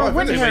 done it. He's Bro, done I it.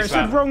 went here. Two-way It's the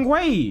slap. wrong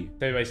way.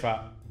 Two-way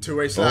slap.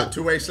 Two-way slap.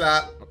 Two-way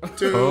slap.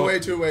 Two-way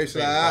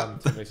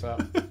slap. Two-way slap.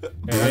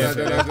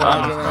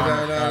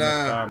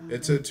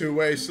 It's a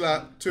two-way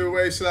slap.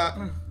 Two-way slap.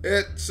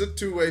 It's a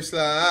two-way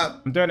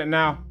slap. I'm doing it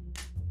now.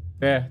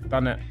 Yeah,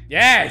 done it.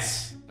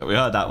 Yes! We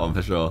heard that one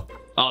for sure.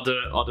 I'll do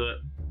it.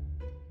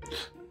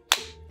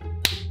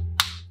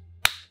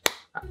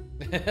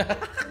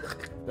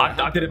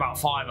 I did about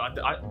 5.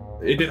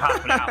 It did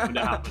happen. It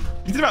happened.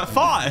 You did about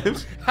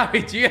 5?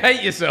 Harry, do you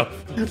hate yourself?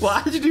 Well,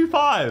 how did you do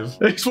 5?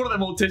 It's one of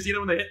them autists, you know,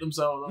 when they hit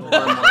themselves.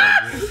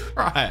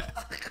 Right.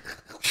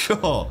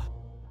 Sure.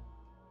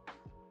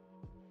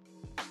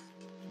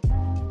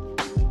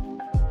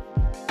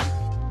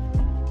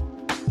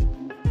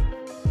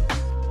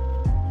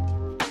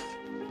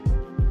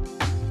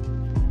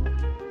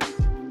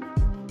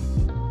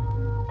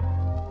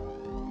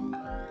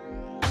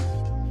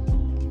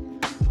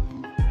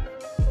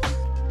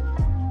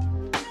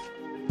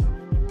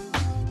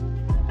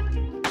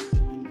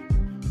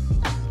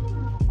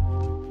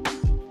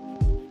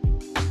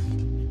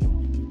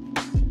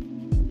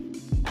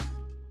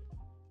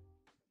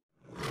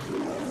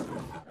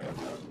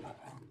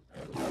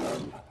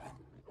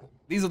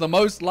 These are the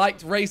most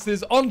liked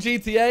races on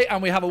GTA,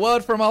 and we have a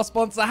word from our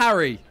sponsor,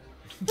 Harry.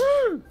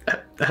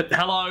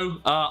 Hello,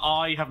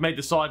 I have made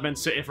the Sidemen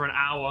sit here for an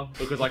hour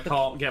because I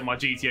can't get my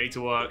GTA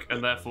to work,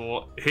 and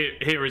therefore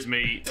here is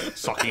me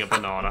sucking a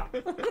banana.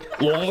 There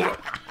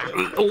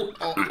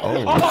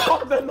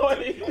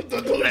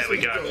we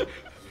go.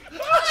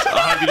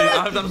 I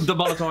hope that doesn't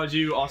demonetize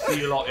you. I'll see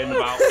you lot in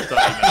about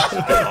 30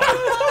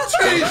 minutes.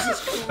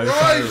 Jesus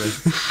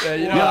Christ! Yeah,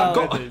 you know Yeah,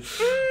 how it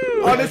is.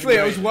 Honestly,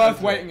 it was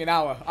worth waiting an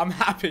hour. I'm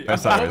happy.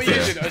 That's What how were it you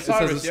is, using? It says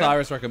Osiris, yeah?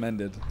 Osiris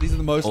recommended. These are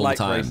the most All the liked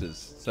time.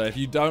 races. So if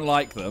you don't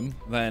like them,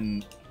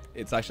 then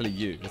it's actually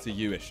you. It's a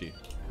you issue.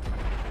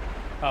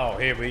 Oh,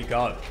 here we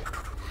go.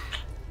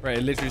 Right,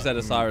 it literally said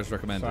Osiris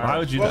recommended. Why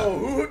would you Bro, know?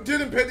 who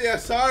didn't pick the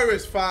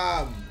Osiris,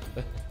 fam?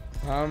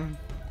 Yeah.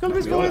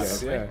 Boy.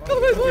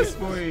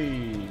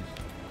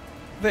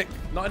 Vic,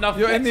 Not enough.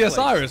 you're in the flex plates.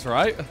 Osiris,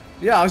 right?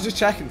 Yeah, I was just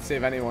checking to see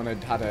if anyone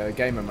had a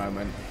gamer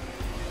moment.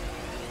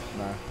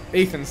 No.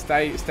 Ethan,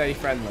 stay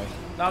friendly.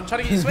 No, I'm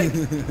trying to get you sweet.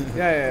 Get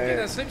Yeah.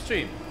 that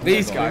slipstream.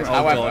 These guys,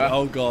 however.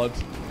 Oh god.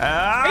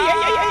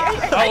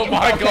 Oh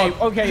my god.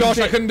 Okay, Josh,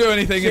 I sick, couldn't do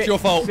anything. It's your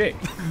fault. sick.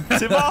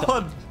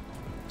 Simon!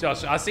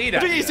 Josh, I see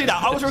that. Did you see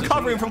that? I was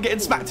recovering from getting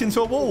smacked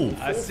into a wall.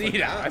 I see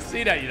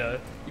that, you know.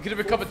 You could have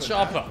become a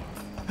chopper.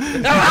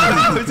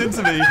 It's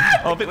into me.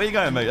 Oh, Vic, where you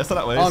going, mate? That's not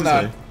that way. Oh, It's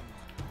no. this way.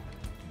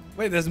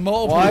 Wait, there's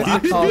multiple. Why? I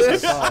can't.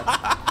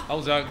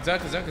 Oh,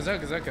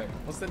 Zerka.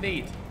 What's the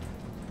need?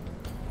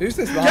 Who's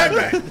this behind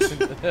me?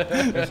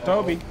 It's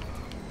Toby.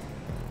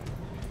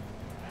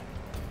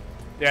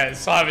 Yeah,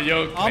 Simon,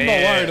 you're clear. I'm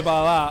not worried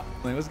about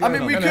that. What's I going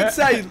mean, we on? could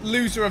say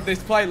loser of this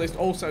playlist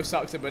also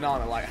sucks a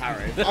banana like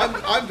Harry.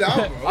 I'm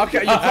down, bro.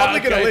 Okay, you're probably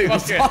gonna Okay,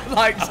 lose. fuck it.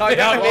 Like, so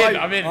Yeah, like,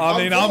 I'm in. I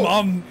mean,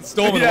 I'm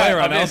storming Yeah, away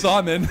right I'm now, in. so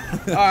I'm in.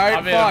 all right,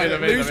 I'm in, fine.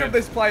 I'm in. Loser of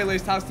this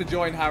playlist has to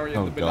join Harry in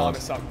Oh, the banana God.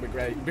 suck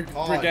brigade.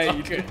 Oh,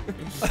 Brigade. Wait,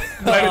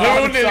 we're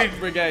all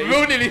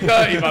nearly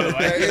 30, by the Yeah,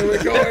 way. here we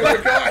go, here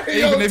we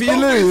go. Even if you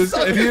lose,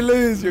 your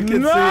kid's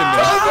seeing this.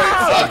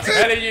 I'm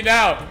telling you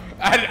now.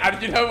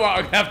 And you know what?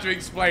 I'm going to have to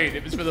explain.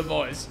 It was for the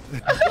boys.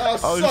 Oh,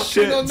 Oh, sucking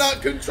shit. on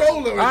that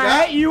controller, is I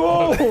that? hate you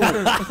all.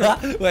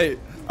 Wait.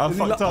 I is he fucked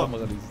lo- up. Oh my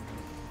God, he's-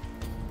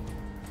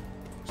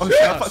 Oh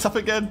shit, I fucked up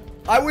again.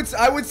 I would say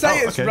Oh, it's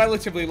okay.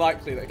 relatively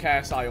likely that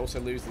KSI also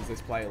loses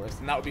this playlist,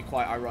 and that would be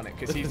quite ironic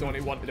because he's the one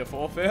who wanted a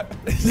forfeit.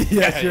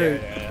 yeah,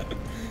 true.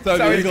 So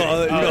So you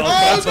got Oh,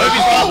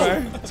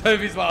 no!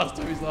 Toby's last.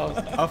 Toby's last.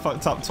 I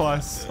fucked up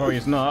twice. Oh,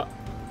 he's not.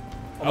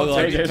 Oh my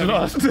God, JJ's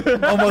lost. oh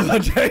my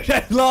God,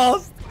 JJ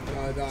lost.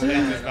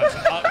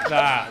 Fuck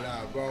that.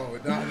 Nah, bro.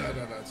 No.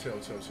 Chill.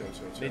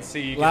 Let's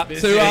see you Lap get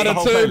 2 busy. out The of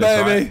whole 2,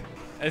 playlist, baby.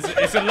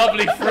 It's a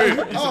lovely fruit.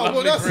 It's a Oh,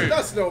 well, lovely fruit.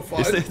 that's no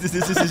fun. This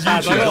is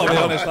I gotta be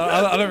YouTube. honest,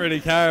 I don't really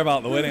care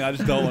about the winning, I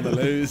just don't want to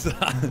lose.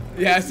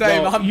 Yeah,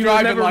 same. Well, I'm you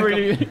driving never like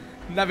really-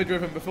 I've never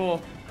driven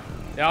before.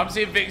 Yeah, I'm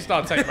seeing Vic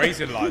Star take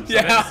racing lines.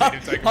 Yeah, I've never seen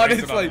him take a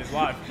racing line honestly, in his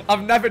life.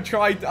 I've never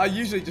tried. I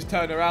usually just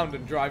turn around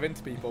and drive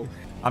into people.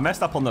 I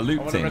messed up on the I loop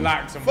want to thing.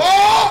 relax and Fuck!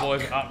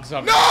 watch the boys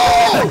up. No!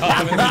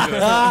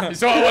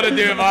 It's what I want to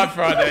do on my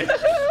Friday.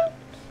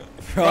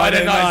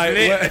 Friday night's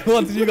lit. night.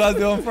 What did you guys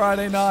do on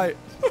Friday night?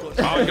 Oh,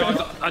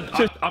 God,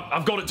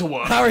 I've got it to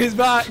work. Harry's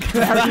back.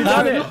 Have you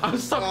done it? I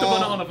sucked a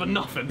banana for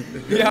nothing.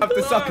 You have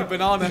to suck a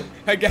banana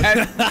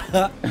again.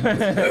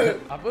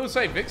 I will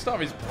say Vic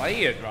Star is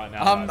playing right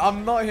now.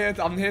 I'm not here.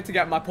 I'm here to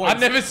get my points. I've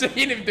never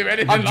seen him do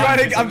anything. I'm like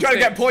this. trying to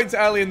get points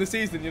early in the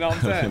season. You know what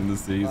I'm saying? In the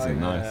season,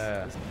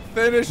 nice.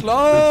 Finish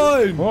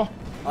line. No,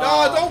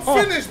 don't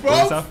finish, bro.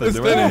 What's happened? It's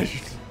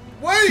finished.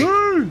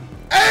 Wait.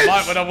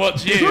 Like when I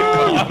watch you.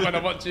 Like when I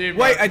watch you.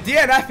 Wait, a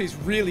DNF is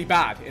really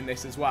bad in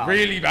this as well.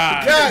 Really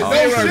bad. Yeah, no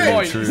Zero shit.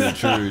 points.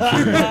 True.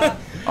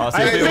 I see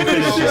Hey, people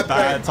finish finishing it.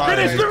 bad times.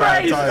 Finish the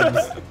Bad race.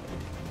 times.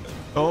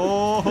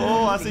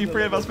 Oh, I see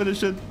 3 of us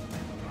finishing.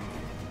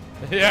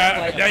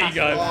 Yeah, there you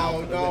go.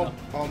 Oh no!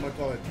 Oh my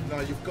God! No,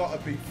 you've got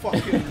to be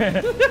fucking.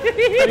 That's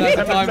a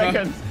 7 timer.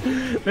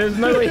 seconds. There's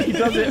no way he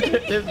does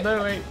it. There's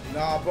no way.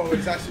 Nah, bro,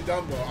 it's actually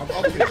done, bro. I'm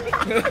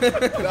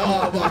fucking.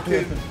 Nah, I'm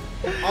fucking.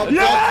 I'm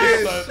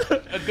Yes! fucking.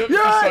 A duck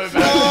is so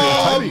bad.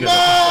 Oh Oh,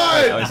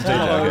 man! it's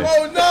JJ.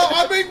 Oh no!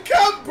 I'm in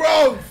camp,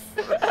 bro.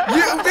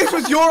 This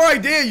was your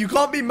idea. You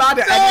can't be mad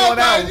at No, anyone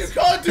man, you else.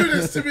 can't do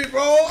this to me,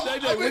 bro.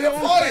 I'm in a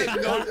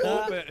fight.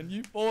 Orbit, and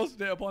you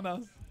forced it upon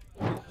us.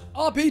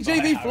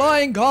 RPGV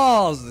Flying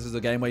Cars. This is a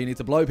game where you need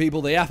to blow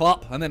people the F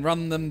up and then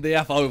run them the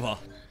F over.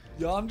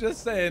 Yeah, I'm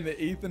just saying that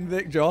Ethan,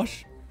 Vic,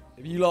 Josh,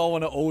 if you lot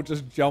want to all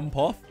just jump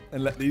off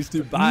and let these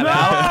two bat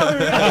out.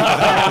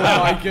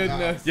 Oh my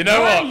goodness. You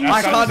know what? You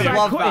I so kind of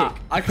love psychotic.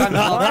 that. I kind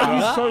of love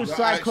that. So You're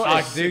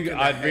psychotic. actually-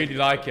 I'd really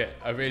like it.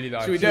 I really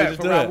like Should we it. do it just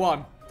for do round it?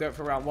 one? Do it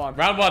for round one.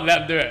 Round 1, let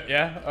them do it,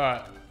 yeah?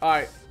 Alright. All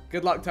right.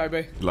 Good luck,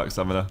 Toby. Good luck,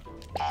 Summoner.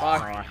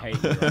 Bye. I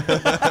hate you. What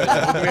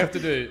do we have to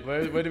do?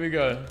 Where do we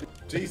go?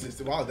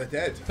 Jesus, wow, they're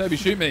dead. Toby,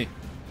 shoot me.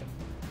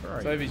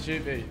 Toby,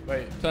 shoot me.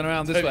 Wait. Turn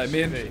around this Toby, way.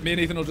 Me shoot and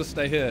Ethan will just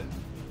stay here.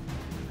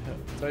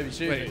 Toby,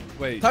 shoot Wait, me.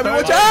 wait. Toby,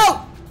 watch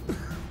out!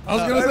 I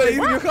was gonna say,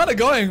 Ethan, you're kind of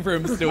going for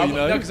him still, you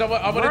know. No, because I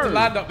wanted to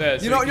land up there.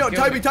 So You know, he can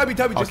kill Toby, me.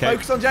 Toby, just Okay.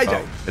 focus on JJ.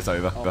 Oh, it's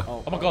over.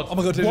 Oh my god. Oh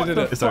my God, JJ did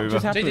it. It's over.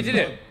 JJ did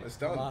it. It's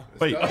done.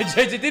 It's Wait. done.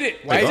 JJ did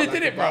it. Wait. JJ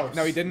did it, bro.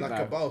 No, he didn't, Like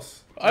though. a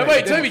boss. Oh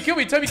wait, Toby, kill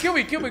me. Toby, kill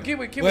me. Kill me.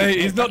 Wait,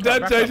 he's not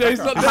dead, JJ. He's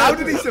not dead. How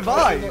did he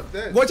survive? Not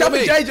dead. Watch out for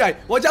Toby. JJ.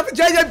 Watch out for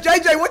JJ.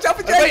 JJ, watch out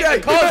for JJ.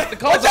 Wait, the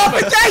car's Watch out for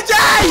armored. JJ!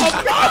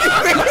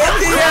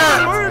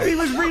 You idiot! He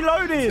was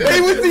reloaded.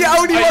 He was the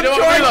only Hey, one you know what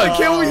trying I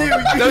to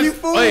realised? kill you. You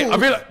fool! Wait, I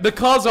realized the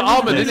cars are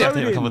armored, Yeah, isn't you have to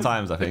it? hit him a couple of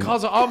times, I think. The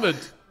cars are armored.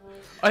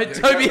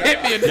 Toby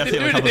hit me and You have to hit didn't do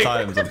him a couple of anything.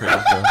 times, I'm pretty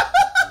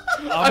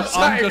sure. I'm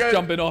sorry, just go-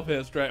 jumping off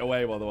here straight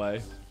away, by the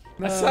way.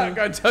 I sat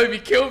going, Toby,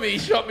 kill me. He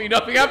shot me.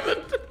 Nothing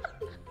happened.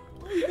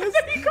 You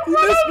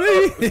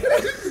missed me.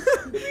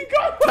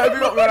 Toby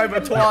got run over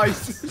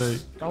twice.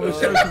 I was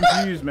so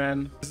confused,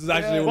 man. This is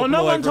actually all Well, no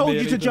the one way from told me you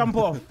and to Ethan. jump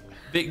off.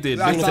 Vic did.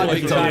 That's Vic said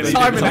he told me.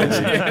 Simon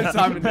actually. Yeah,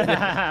 Simon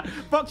did.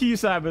 Fuck you,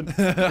 Simon.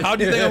 How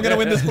do you think I'm gonna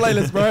win this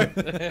playlist, bro?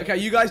 Okay,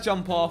 you guys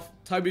jump off.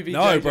 Toby v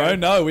No, JJ. bro,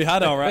 no. We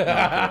had our right. No,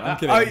 I'm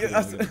kidding. Oh, I'm yeah, kidding.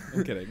 that's-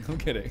 I'm kidding. I'm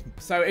kidding.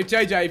 So if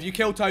JJ, if you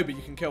kill Toby,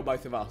 you can kill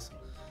both of us.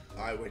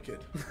 Aye, wicked.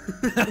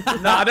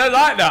 Nah, I don't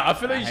like that. I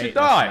feel like you should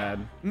die.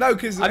 No,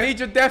 because I need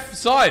your death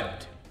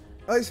signed.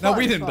 Oh, it's No, fine,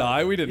 we it's didn't fine.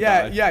 die. We didn't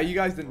Yeah, die. yeah, you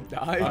guys didn't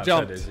die.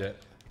 jumped.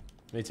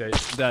 Me too.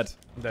 Dead.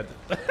 I'm dead.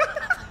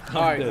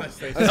 Alright, dead. let's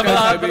go, I'm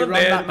Toby. dead. Run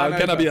that How man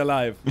can I over. be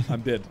alive?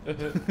 I'm dead.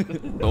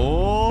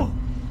 Oh.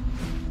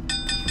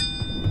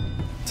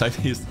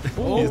 Toby's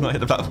he's not hit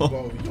the platform.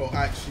 Bro, you're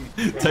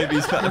actually.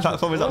 Toby's the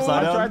platform is Oh,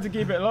 upside I tried down. to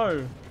keep it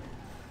low.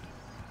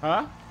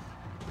 Huh?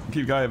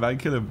 Keep going, man.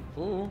 Kill him.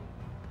 Ooh.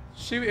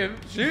 Shoot him.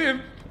 Shoot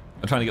him.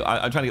 I'm trying to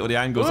get all the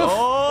angles. Oof.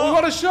 Oh,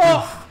 what a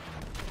shot!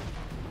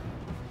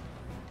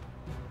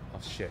 Oh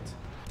shit!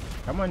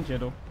 Come on,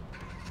 Jiddle.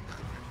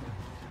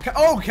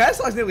 Oh,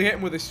 KSI's nearly hit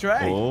him with a stray.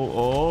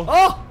 Oh.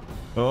 Oh!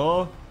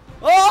 Oh.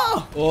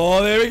 Oh!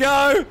 Oh, there we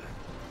go.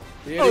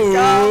 Here it comes.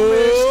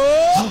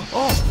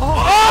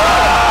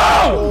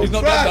 Oh, He's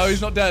not trash. dead though.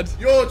 He's not dead.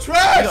 You're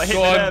trash. Got hit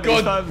Go on, there,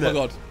 go but on. he timed Oh it.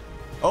 god.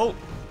 Oh.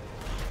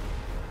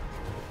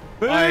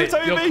 Hey,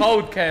 Toby. you're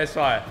cold,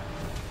 KSI.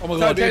 Oh my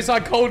god.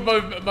 KSI cold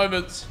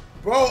moments.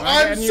 Bro,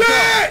 I'm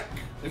sick.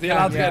 Is he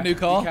allowed to get a new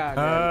car? You can,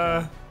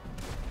 yeah.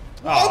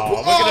 Oh,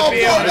 we're gonna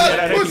be bro, able to that's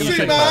get a pussy,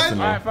 second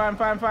man.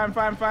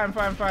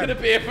 person. Fine. Gonna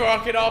be here for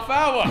like an half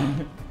hour.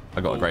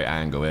 I got a great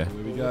angle here.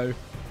 Here we go.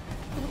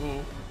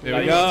 Here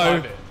we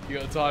go. You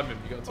gotta time him.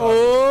 You gotta time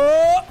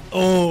him.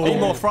 Oh. Need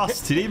more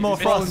thrust. You need more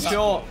thrust.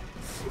 Short.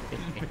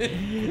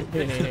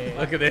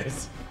 Look at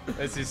this.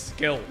 This is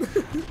skill.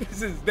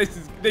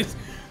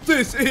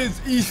 This is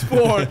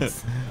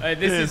esports. Hey,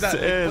 this is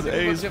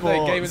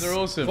gamers are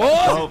awesome.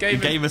 Oh,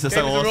 gamers are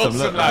so awesome.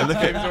 Look, lads. look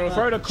at- Gamers are awesome.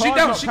 Bro, the She car's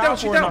down, not she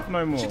powerful down. enough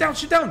no more. She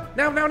down.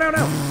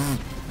 Now.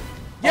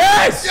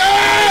 Yes!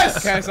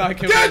 Yes. KSI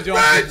can Get win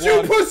back, Johnson you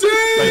one. pussy.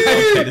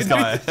 Okay, this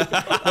guy.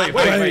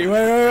 Wait.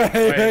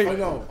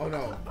 Oh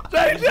no.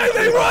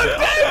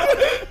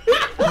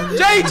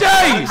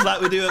 JJ! It's like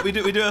we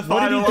do a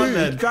final one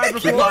then. Drive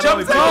before Final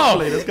jumped one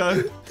properly, off. Let's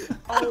go.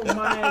 Oh my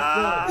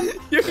god.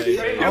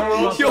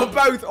 You're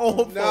both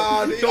awful.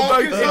 Nah, the You're both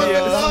Arkansas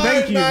idiots. line,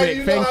 Thank you, man, Vic.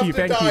 you Thank lot you, have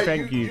to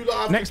thank die. you. lot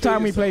have Next to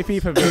time we kill play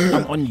FIFA, Vic,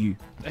 I'm on you.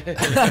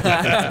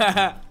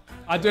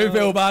 I do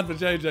feel bad for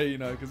JJ, you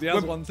know, because he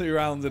has won 2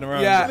 rounds in a row.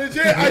 Yeah.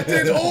 Legit, I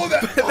did all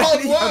that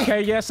hard work.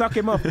 Okay, yeah, suck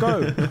him off. Go.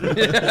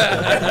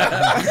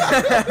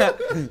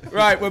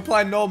 Right, we're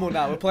playing normal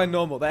now. We're playing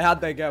normal. They had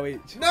their go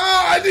each. No,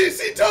 I didn't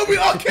see Toby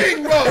or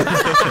King, bro.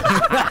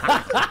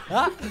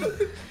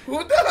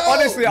 What the hell?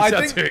 Honestly, I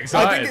sound too think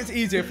excited. it's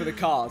easier for the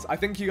cars. I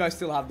think you guys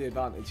still have the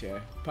advantage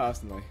here,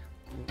 personally.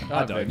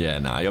 I don't. Yeah,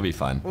 nah, you'll be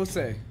fine. We'll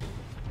see.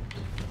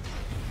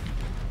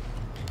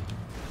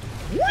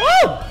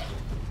 Woo!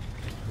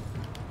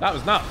 That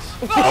was nuts.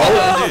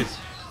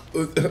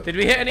 Oh, did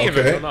we hit any of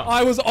it or not?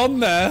 I was on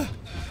there.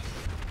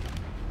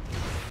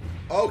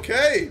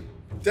 Okay.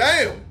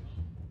 Damn.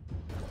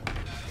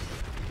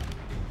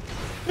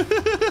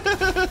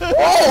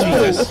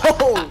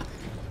 Oh!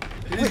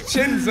 His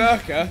chin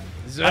Zerka.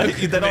 Zerk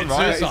You're dead on,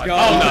 right? suicide.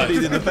 gone. Oh, no.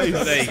 He's in the face.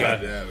 There you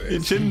go. You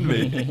chinned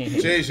me.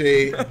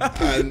 GG.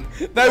 And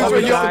Those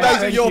are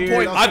Thank your you.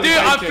 points.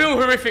 I feel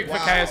horrific for Wow.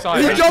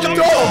 KSI. He jumped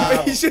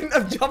off. He shouldn't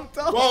have jumped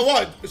off. well,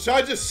 what? Should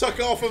I just suck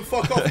it off and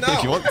fuck off now?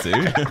 If you want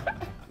to.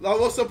 Like,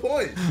 what's the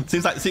point?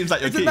 Seems like you're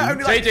Isn't keen. that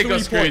only like JJ got 3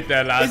 screwed points?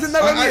 there, lads. Isn't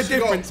there I only a actually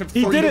got- difference of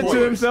He 3 did it points?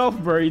 to himself,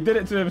 bro. He did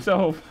it to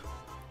himself.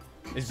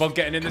 Is Bob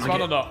getting in this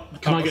one or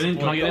not? Can I get in?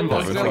 Can I get in? Yeah,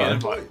 Bob? we're Can I get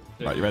in? fine.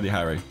 Right, you ready,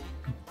 Harry?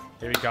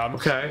 Here he comes.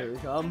 Okay. Here he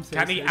comes.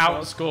 Can he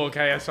outscore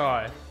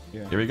KSI?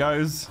 Here he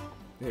goes.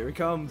 Here he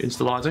comes.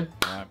 Instalising.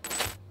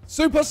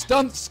 Super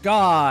Stunt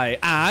Sky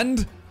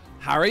and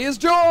Harry is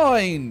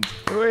joined.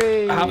 No,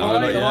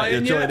 not yet.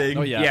 You're joining.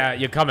 Oh yeah. Yeah,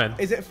 you're coming.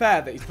 Is it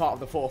fair that he's part of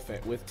the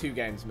forfeit with 2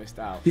 games missed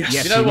out? Yes,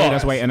 You know he made what?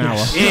 us wait an hour.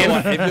 If you're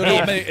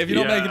not, if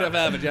you're not Yeah. making it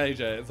fair for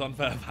JJ, it's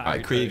unfair for Harry.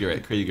 Alright, Krieger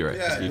it.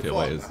 Yeah, Just keep it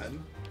what it is.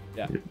 man.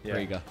 Yeah.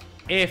 Krieger.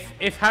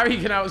 If Harry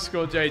can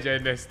outscore JJ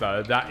in this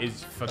though, that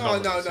is Oh,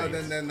 phenomenal.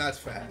 no, then that's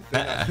fair.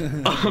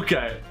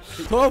 Okay.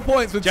 12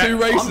 points with 2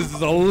 races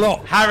is a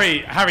lot.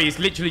 Harry is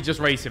literally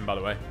just racing, by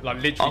the way.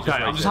 Like literally Okay.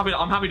 just I'm just racing.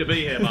 happy. I'm happy to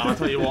be here, man. I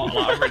tell you what,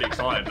 like, I'm really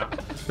excited.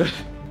 Got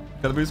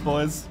the boost,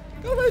 boys.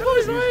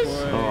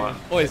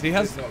 Alright. Boys, he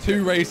has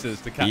 2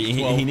 races to catch 12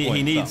 points.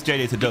 He needs up.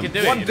 JJ to dump. Can do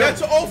it. you know?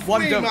 Get off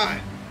One me, dunk. man.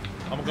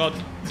 Oh my god.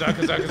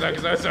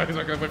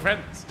 Zerka, we're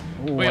friends.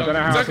 Ooh, We I are- don't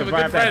know how to Zerka, we're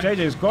survive good that. friends.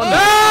 JJ's gone.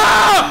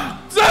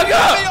 Ah! Zerka!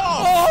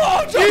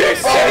 Oh, You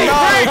silly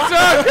freak,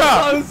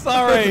 Zerka! I'm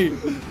sorry.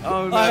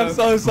 Oh no. I am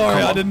so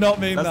sorry. I did not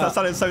mean That that.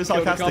 sounded so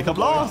sarcastic. I'm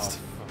lost.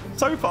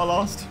 So far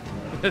lost.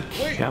 Wait,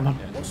 Yeah, man.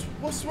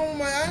 what's wrong with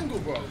my angle,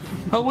 bro?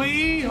 Are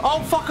we?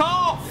 Oh, fuck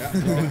off! Yeah,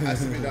 bro, it has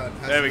to be done.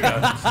 There we go.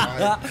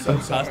 Right, so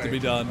Has to be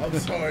done. I'm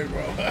sorry,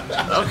 bro.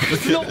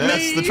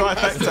 Yes, the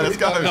trifecta. Let's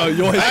go. No,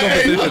 you're his Hey,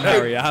 competition, look.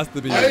 Harry. It has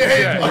to be I you.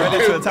 hate Yeah, you,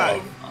 ready to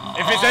attack. bro.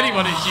 If it's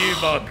anyone, it's you,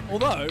 Bug.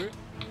 Although,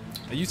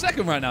 are you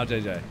second right now,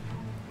 JJ?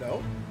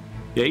 No.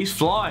 Yeah, he's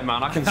flying,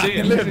 man. I can I see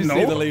can him. literally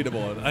see the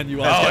leaderboard, and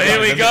you are. Oh, here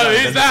we go.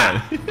 Who's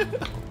that?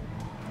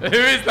 Who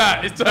is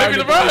that? It's Toby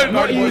Lerone.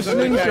 Not you,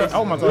 slingshot.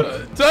 Oh my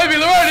god. Toby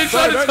Lerone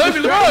inside of Toby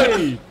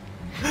Lerone.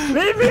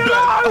 Leave me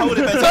alone! Hold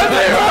it, Toby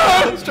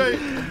better. Lerone. Straight.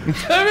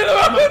 Toby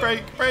Lerone.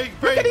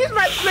 Break. He's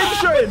my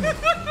slingshotting!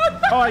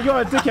 Oh,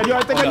 you're a dickhead, you're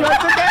a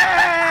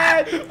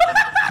dickhead!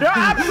 You're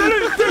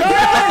absolute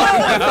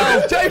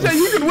dickhead! JJ,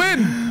 you can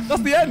win.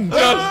 That's the end.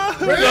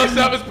 Josh,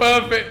 that was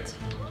perfect.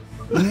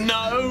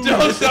 No!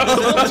 Josh, that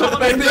was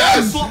perfect.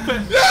 Yes! Flop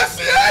it! Yes,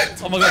 the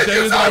end! Oh my god, Thank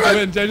you, JJ's about to Simon.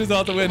 win. JJ's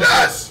about to win.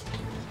 Yes!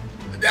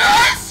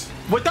 Yes!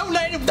 Well, don't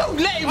let him win! Come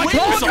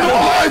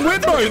on,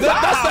 win, bro.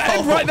 That's the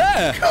end right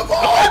there. Come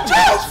on,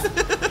 Josh!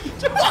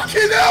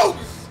 Fucking hell!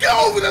 Get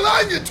over the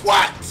line, you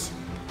twat!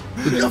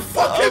 You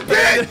fucking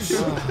bitch!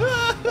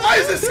 Why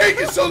is this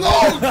taking so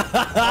long?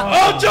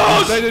 Oh,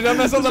 Josh! They don't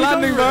mess up the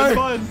landing,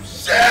 bro.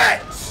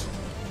 Shit!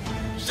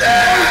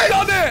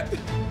 Done it!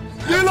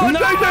 You lot,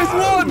 JJ's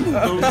won!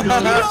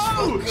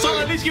 So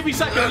at least give me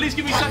second. At least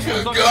give me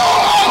second. Go!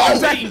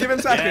 Give him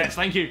second. Yes,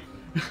 thank you.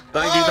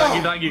 Thank you.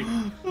 Thank you.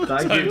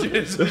 Thank you.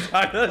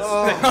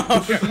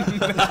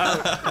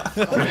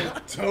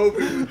 Toby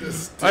with the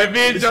stick. I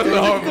mean, just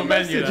a horrible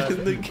menu.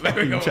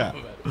 Very chat.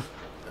 horrible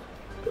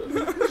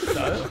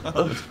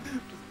menu.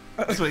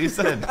 That's what you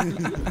said.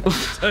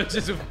 So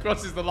just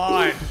crosses the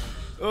line.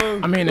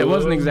 I mean, it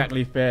wasn't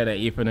exactly fair that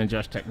Ethan and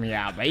Josh took me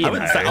out, but you know.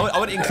 I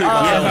wouldn't include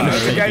myself in it's a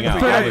taking game out.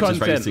 for I the was just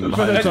content, racing for the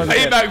behind. content.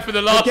 Payback for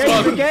the last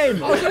Game's the one. game.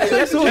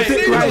 Let's all JJ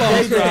sit the right,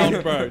 last JJ.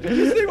 round, bro. Did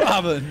you see what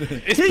happened?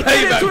 It's He did it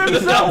payback to for the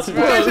himself, last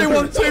bro. round. JJ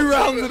won 2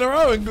 rounds in a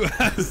row and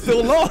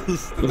still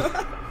lost.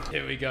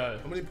 Here we go.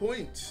 How many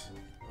points?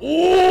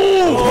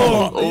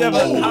 Yeah,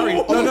 but Harry.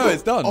 No,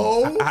 it's done.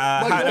 Oh, my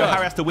Harry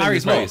God. has to win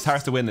Harry's this race. lost. Harry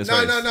has to win this No,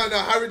 race. no.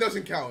 Harry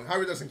doesn't count.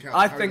 Harry doesn't count.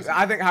 I Harry think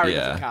doesn't Harry Yeah.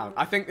 doesn't count.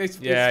 I think it's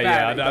Yeah, fair.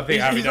 yeah, I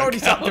think Harry he's don't already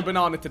sucked a count.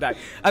 banana today,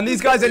 and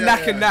these guys are Yeah,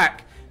 neck and yeah.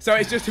 neck. So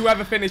it's just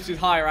whoever finishes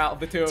higher out of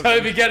the two of them.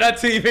 Toby, get that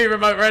TV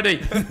remote ready.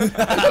 Go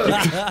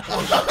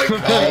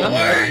I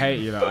away. hate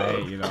you lot, I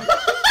hate you lot.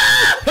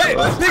 Hey,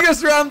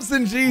 biggest ramps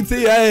in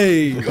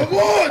GTA. Come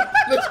on.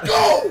 Let's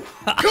go.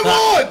 Come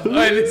on.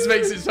 Hey, this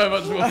makes it so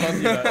much more fun.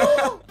 You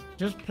know?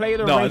 Just play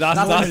the No, race.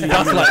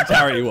 that's like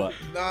charity work.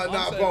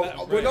 Nah,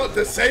 bro. We're not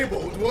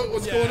disabled.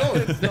 What's going on?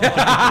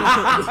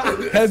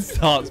 Head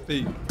starts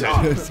peak.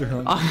 Gotta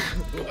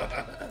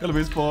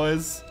boost,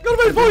 boys.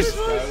 Gotta be boys.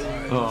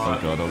 Oh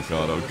god, oh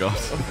god, oh god.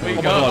 We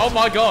go. Oh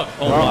my god.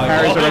 Oh Well, my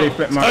Harry's god. already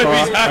flipped my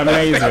Toby's car. happy.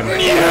 Amazing.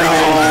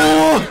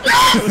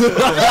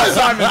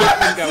 Simon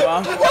didn't go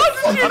well. Why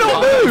did you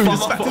not move? You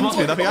just smacked into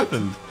me, nothing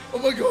happened. Oh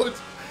my God.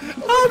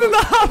 How did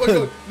that Oh my happen?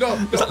 God. No.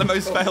 It's like the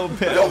most failed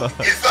pit ever.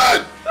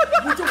 Ethan.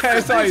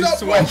 KSI is up,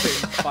 bro.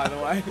 sweating, by the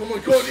way. Oh my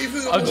God.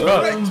 Ethan.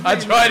 I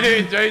tried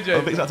doing I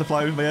JJ. think that's to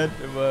fly over my head.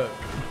 It worked.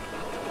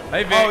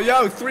 Hey, Vic. Oh,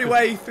 yo,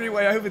 three-way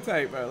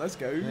overtake, bro. Let's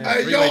go.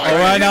 Hey, yo. All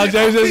right, now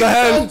James is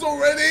ahead. Sounds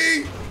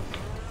already.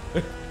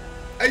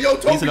 Hey, yo,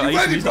 Toby, He's you not,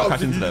 ready, he's bro? not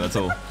crashing today at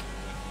all.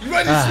 You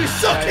ready to be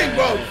sucking,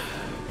 bro?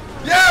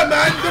 Yeah,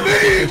 man. The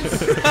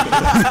memes.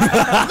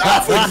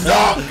 Nothing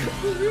suck.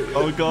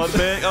 Oh god,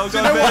 Vic. Oh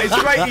You know what? god, It's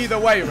Vic. great either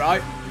way,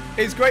 right?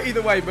 It's great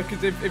either way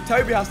because if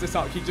Toby has to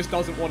suck, he just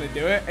doesn't want to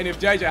do it. And if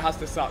JJ has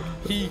to suck,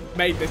 he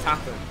made this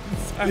happen.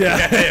 So-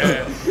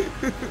 Yeah.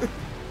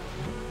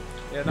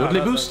 Yeah,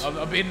 Woodley boost?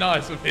 I'm being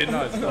nice. I'm being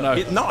nice. Oh, no.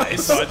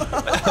 Nice.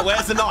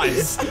 Where's the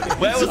nice?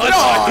 Where was the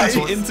Nice.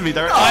 nice? Into me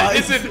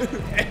directly.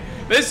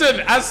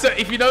 Listen.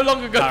 If you no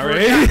longer go for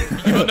Harry? a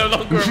gap, you are no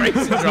longer a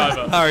racing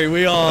driver. Harry,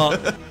 we are.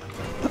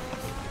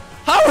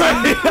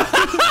 Harry!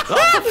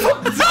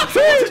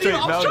 Straight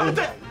mountain.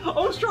 I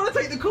was trying to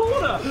take the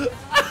corner.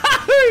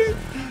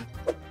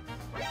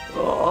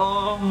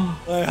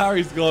 Hey,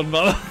 Harry's gone,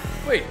 brother.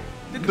 Wait,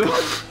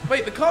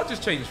 the car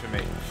just changed for me.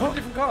 It's a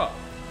different car.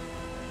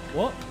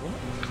 What?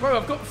 Bro,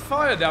 I've got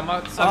fire down my.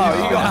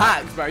 Oh, you got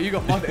hacked, bro. You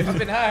got I've modded.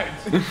 been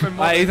hacked.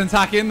 Hey, Ethan's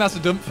hacking. That's a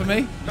dump for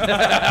me.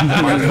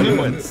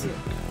 Points.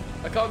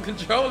 I can't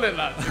control it,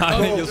 lad. I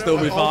think you'll still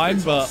be fine,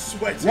 but.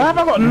 Sweating. Why have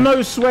I got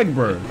no swag,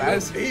 bro?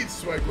 There's heat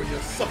sweat when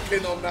you're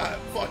sucking on that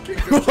fucking.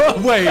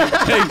 Wait,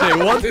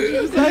 JJ, what did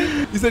you say?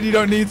 You said you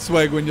don't need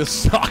swag when you're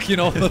sucking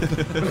off the.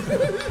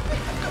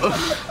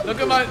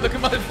 Look at my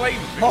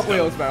flames. Hot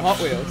Wheels, bro. Hot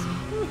Wheels.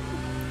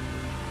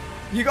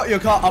 You got your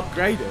car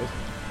upgraded.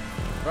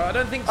 Bro, I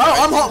don't think.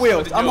 Oh, I'm Hot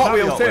Wheels. I'm Hot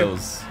Wheels Hot too.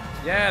 Wheels.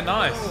 Yeah,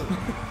 nice.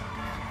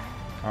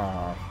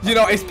 You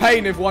know, it's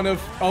pain if one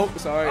of. Oh,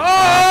 sorry.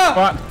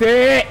 Fucked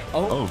it!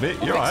 Oh, Vic,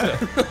 you're right.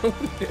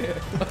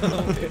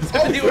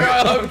 You were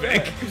at home,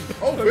 Vic.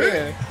 Oh,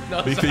 Vic.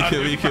 No, We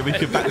sorry.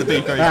 could back the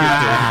beat very quickly.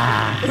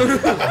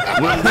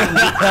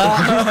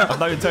 I've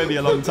known Toby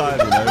a long time,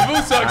 you know. We've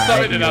all so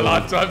excited in our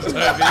lifetimes, Toby.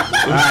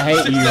 I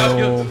hate you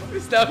all.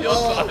 It's now your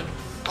time.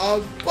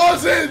 I'm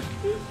buzzing,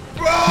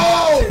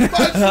 bro.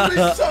 Man's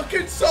been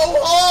sucking so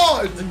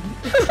hard.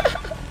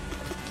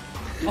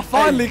 I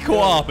finally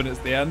caught up and it's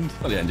the end.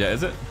 Not the end yet,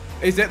 is it?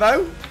 Is it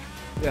though?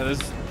 Yeah,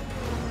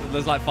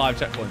 there's like 5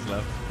 checkpoints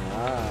left.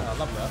 I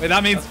love that. Wait,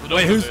 that means.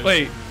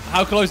 Wait,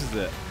 how close is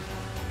it?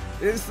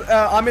 It's.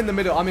 I'm in the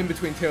middle. I'm in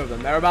between two of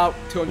them. They're about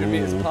 200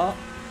 meters apart.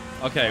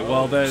 Okay,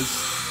 well, there's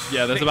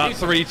about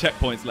 3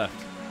 checkpoints left.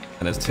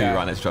 And there's 2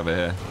 right next to each other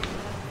here.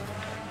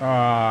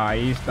 Ah,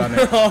 he's done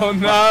it. Oh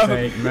no!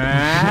 Take,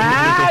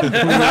 man.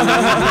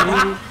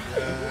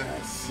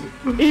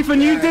 Ethan,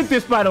 you did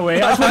this, by the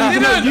way. I just wanted to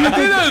know, you did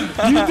this,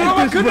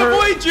 I couldn't bro.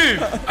 avoid you.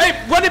 Hey,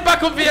 run it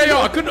back on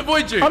VAR. I couldn't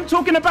avoid you. I'm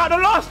talking about the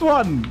last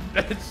one.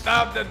 The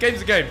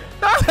game's a game.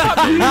 That's not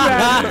you,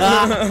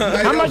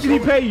 man. How much did he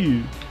pay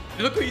you?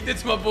 Look what you did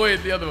to my boy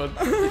in the other one.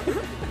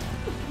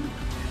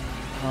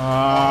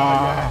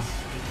 Ah.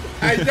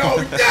 Hey, yo,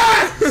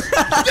 yes!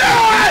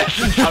 Yes!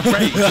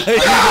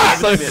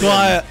 So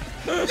quiet.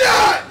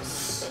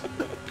 Yes!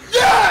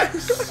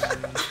 Yes!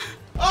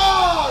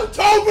 Oh,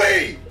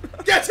 Toby!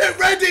 Get it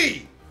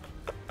ready!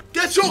 Get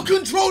Get your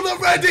controller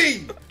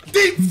ready!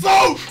 Deep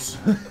throat!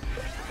 Deep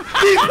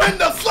in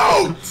the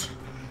throat!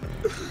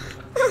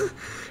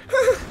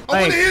 I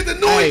want to hear the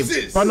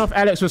noises! Run off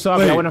Alex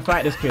Wasabi. I want to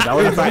fight this kid. I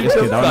want to fight this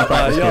kid. I want to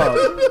fight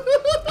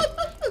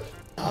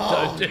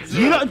this kid.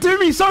 You lot do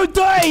me so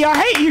dirty. I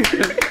hate you.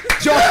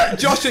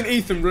 Josh and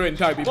Ethan ruined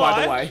Toby,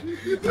 by the way.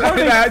 Bro,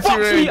 they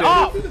fucked me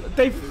up.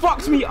 They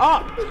fucked me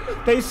up.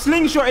 They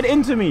slingshotted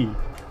into me.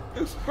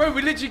 Bro,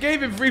 we literally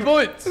gave him 3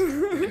 points.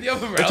 In the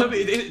other round.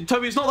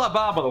 Toby, it's not that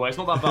bad, by the way. It's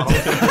not that bad.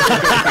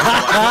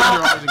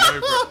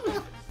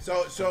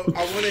 So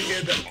I want to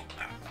hear that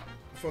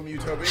from you,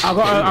 Toby. I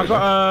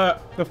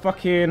got the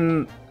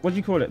fucking, what do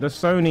you call it? The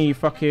Sony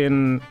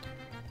fucking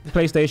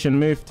PlayStation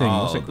Move thing.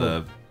 What's it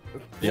called?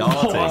 The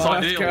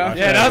art.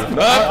 Yeah, that's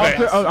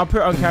perfect. I'll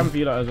put it on cam for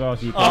you lot as well.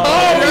 So you can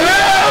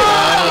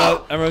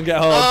Everyone get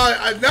home.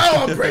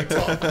 Now I'm breaked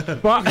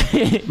up. But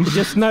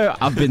just know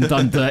I've been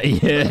done dirty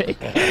here.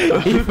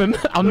 Ethan,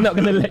 I'm not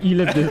gonna let you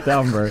live this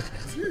down, bro.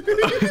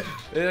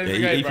 Yeah,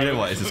 you know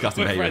what? It's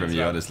disgusting behaviour from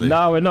you, honestly.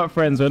 No, we're not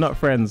friends. We're not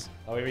friends.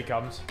 Oh, here he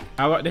comes.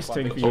 I got this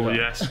thing for you. Oh, lot.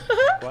 yes.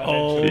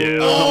 Oh, yeah.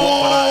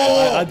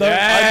 I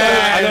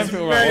don't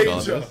feel right.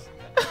 No,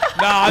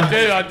 I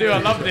do. I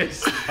love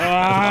this.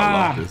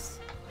 I love this.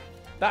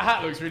 That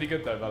hat looks really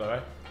good, though, by the way.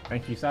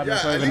 Thank you, Yeah, at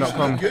least you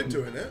Sidemen.com. look good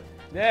doing it.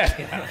 Yeah.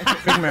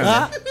 Big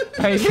man.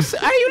 Hey, listen.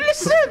 Hey,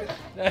 listen.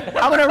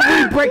 I'm gonna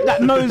re-break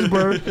that nose,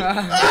 bro.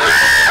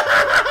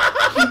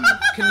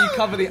 Can you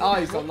cover the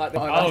eyes on like the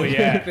Oh,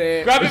 yeah.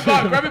 Grab it by the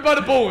balls. Grab it by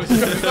the balls. Grab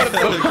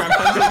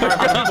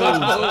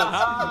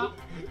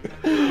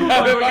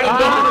it by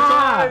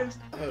the balls.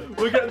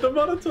 We're getting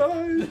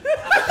demonetized.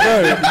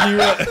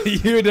 Bro,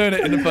 you were doing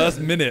it in the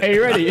first minute. Are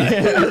you ready?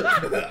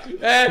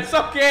 Yeah,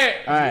 suck it.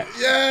 All right.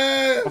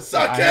 Yeah,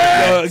 suck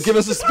it! Give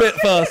us a spit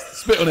first.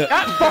 Spit on it.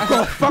 Fuck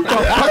off. Fuck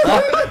off. Fuck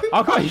off.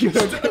 I got you.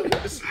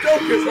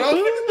 Stroke it,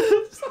 bro.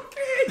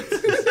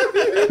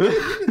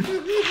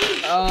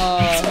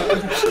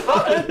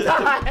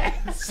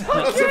 That's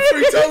some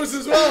 3 toes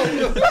as well.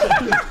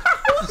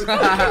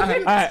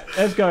 Alright,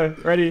 let's go.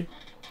 Ready?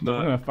 No.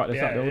 I'm gonna fuck this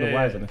up. There are all the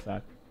wires on the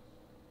side.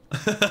 Oh,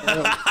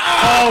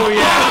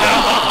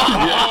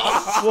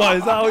 yeah. What,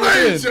 is that how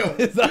you're doing?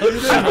 Is that how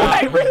you're doing?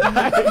 Wait,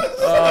 relax.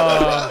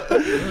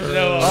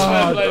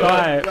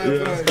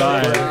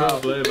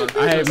 I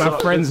hate my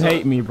friends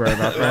hate me, bro.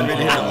 My friends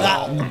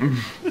hate me.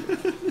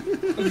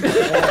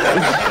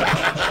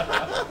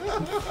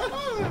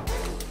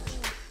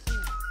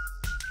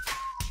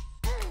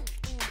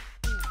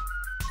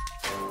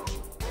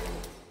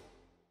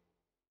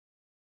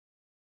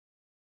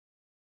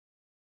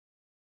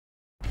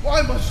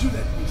 Why must you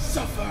let me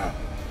suffer?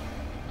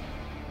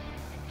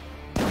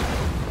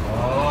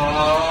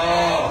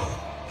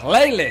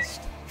 Playlist.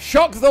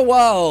 Shock the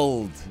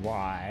world.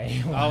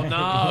 Why? Oh,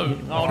 no.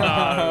 Oh, no.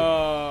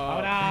 Oh,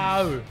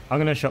 no. I'm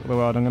gonna shock the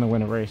world. I'm gonna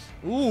win a race.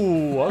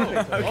 Ooh,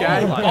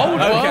 Okay.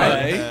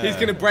 Okay. He's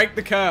gonna break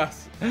the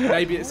curse.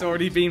 Maybe it's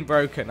already been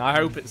broken. I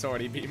hope it's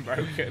already been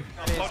broken.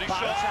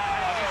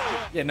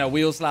 Yeah, no,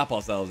 we'll slap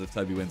ourselves if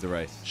Toby wins a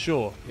race.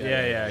 Sure.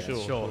 Yeah,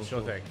 sure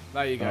thing.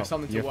 There you go. Oh,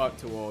 Something to you're- work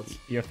towards.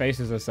 Your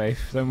faces are safe.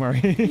 Don't worry.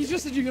 You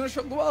just said you're going to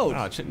shock the world.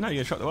 No, no, you're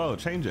gonna shock the world.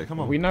 Change it. Come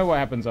on. We know what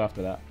happens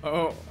after that.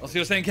 Oh, So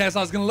you're saying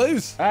KSI's going to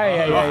lose?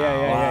 Hey,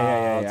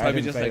 yeah. I Toby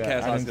didn't just say said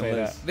that. I KSI's didn't going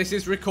to say lose. this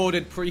is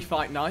recorded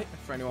pre-fight night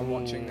for anyone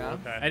watching now.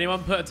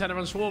 Anyone put a tenner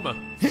on Swarmer?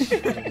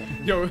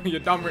 You're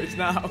done rich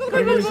now. I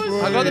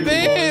got the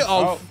beat.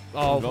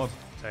 Oh, God.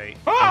 Take.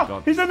 Ah,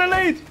 God. he's in the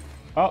lead.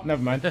 Oh,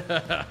 never mind.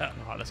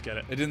 Alright, let's get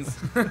it. It didn't.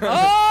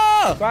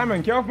 Ah!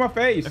 Simon, get off my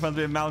face. Everyone's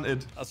being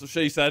mounted. That's what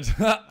she said.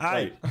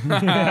 Hey.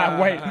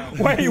 Wait.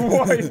 Hey,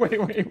 what?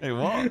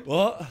 What?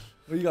 What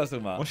are you guys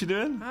talking about? What's she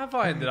doing? How have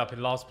I ended up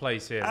in last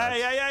place here?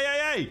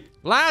 Hey.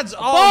 Lads,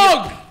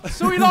 oh,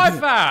 saw your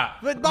life at.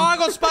 But I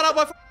got spat out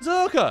by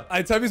Zerka.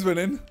 Hey, Toby's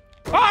winning.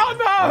 Oh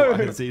I no!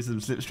 can see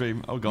some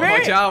slipstream. Oh, God.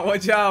 Watch out,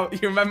 watch out.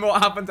 You remember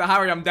what happened to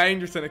Harry? I'm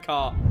dangerous in a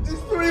car. It's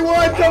 3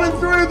 wide coming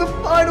through the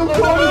final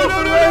corner of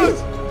the race.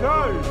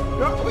 Go!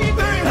 What are you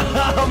doing?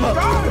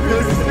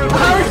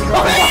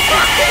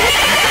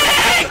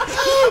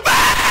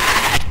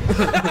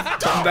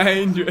 I'm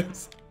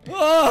dangerous.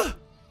 Ah!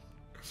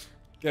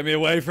 Get me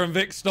away from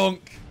Vic Stonk.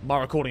 My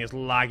recording is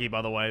laggy,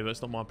 by the way, but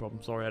it's not my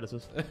problem. Sorry,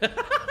 editors.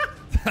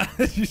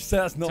 You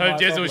said that's not my Toe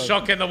Jizzle problem.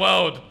 shocking the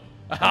world.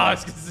 Ah,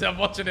 it's 'cause I'm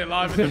watching it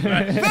live in the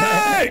flesh.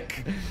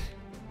 Vic!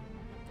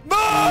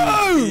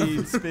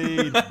 Move!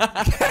 Speed.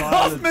 Get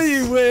off me,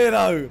 you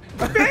weirdo!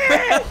 I'm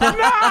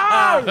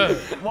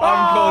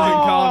causing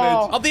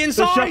carnage. Up the The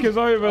inside. shock is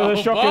over.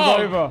 The shock is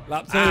over.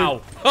 Lap 2.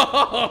 Ow.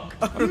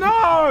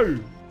 No!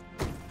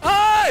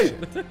 Hey!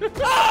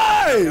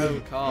 Hey!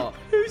 Oh, car.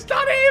 Who's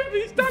done him?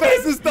 He's done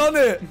Fez him. has done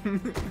it!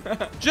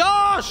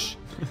 Josh!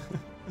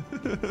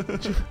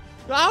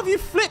 How have you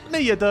flipped me,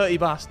 you dirty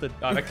bastard?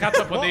 No, the catch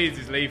up on these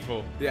is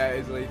lethal. Yeah, it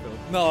is lethal.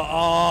 No,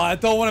 oh, I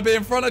don't want to be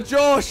in front of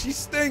Josh. He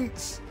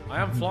stinks.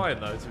 I am flying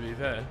though, to be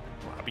fair.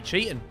 I'll be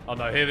cheating. Oh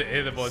no,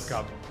 here the boys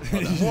come.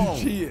 You're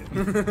cheating.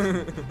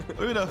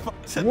 Who the fuck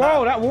said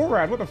Whoa, that wall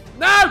ride. What the?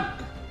 No! I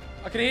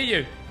can hear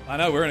you. I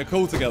know, we're in a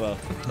call together.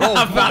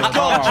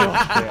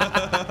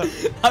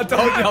 I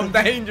told you I'm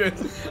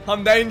dangerous.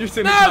 I'm dangerous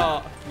in the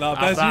cart. No,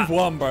 Bez, you've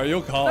won, bro.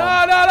 You're calm.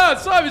 No,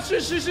 Simon,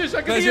 shush. I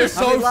can Bez, hear you're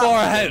so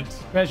far ahead.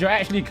 Bez, you're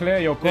actually clear.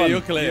 You're Yeah, gone.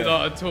 you're clear. You're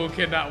not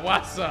talking that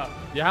wassa.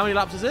 Yeah, how many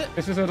laps is it?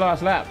 This is the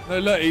last lap. No,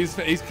 look, he's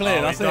clear.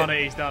 Oh, That's he's done it.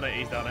 it. He's done it.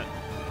 He's done it.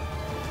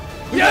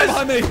 Who's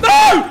behind me?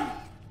 No!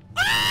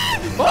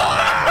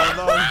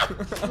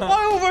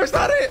 I almost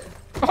had it.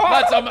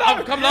 Lads,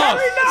 I've come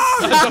last.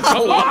 I've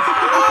come last.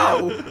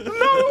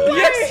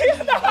 Yes!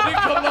 I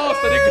didn't come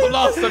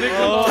last. Toby,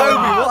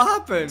 what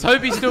happened?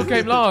 Toby still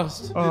came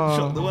last.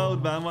 Shock the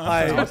world, man. What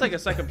happened? I'll take a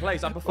second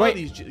place. I prefer Wait,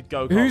 these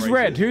go-kart Who's races.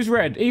 red? Who's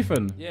red?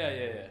 Ethan.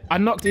 Yeah. I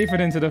knocked Ethan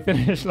into the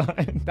finish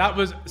line. That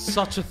was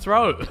such a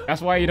throw.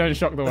 That's why you don't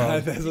shock the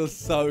world. This was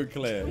so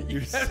clear. You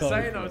kept so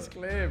saying I clear. was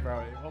clear,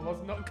 bro. I was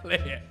not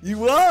clear. You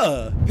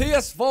were.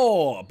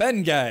 PS4,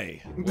 Ben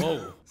Gay.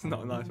 Whoa. It's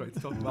not a nice way to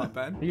talk about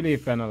Ben. You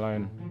leave Ben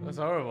alone. That's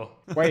horrible.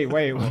 Wait.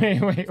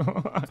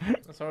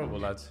 That's horrible,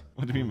 lads.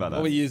 What do you mean by What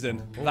are we that?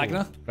 using?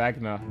 Wagner?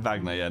 Wagner.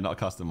 Wagner, yeah, not a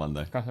custom one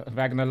though.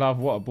 Wagner Love,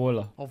 what a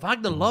baller. Oh,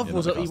 Wagner Love Yeah,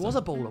 was not he custom. was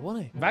a baller,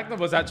 wasn't he? Wagner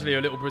was actually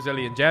a little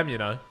Brazilian gem, you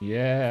know.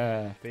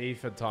 Yeah.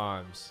 FIFA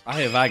times. I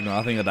hear Wagner.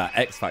 I think of that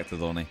X Factor,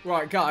 Donny.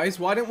 Right, guys,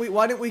 why don't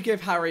we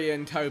give Harry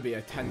and Toby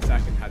a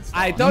 10-second head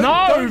start? Hey,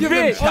 don't give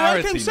them Vic.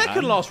 charity, I came second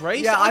man. last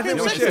race. Yeah, I came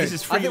think we second. should. This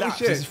is I free think we laps.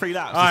 should. This is free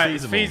laps. All right,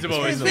 It's it's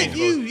feasible. feasible. Vic,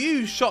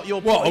 you shot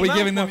your. What, are we potty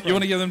giving mouth, them? my You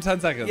want to friend. give them 10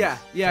 seconds? Yeah.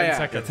 10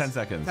 seconds. Yeah, 10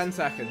 seconds. 10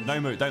 seconds.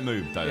 Don't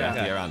move, though. Yeah. They have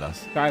to get around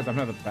us. Guys, I'm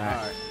at the back.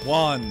 All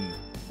right. 1.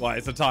 Well,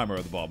 it's a timer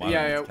at the bottom. I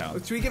don't need to Yeah.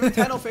 count. Should we give them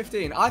 10 or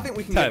 15? I think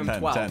we can 10, give them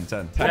 12.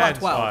 10. What about 10's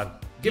 12? fine.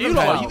 Give You them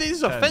lot, 12. this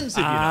is offensive,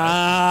 you know.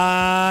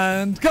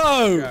 And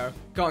go.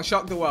 Go on,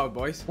 shock the world,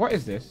 boys. What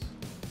is this?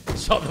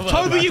 Shot the world,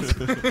 Toby,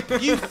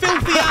 lads. you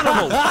filthy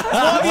animal! Why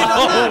have you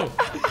done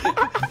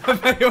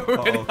that? They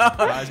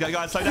already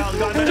Guys, slow down,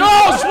 guys.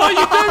 Josh, what are you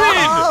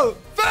doing? Oh!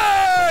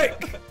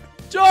 Vic!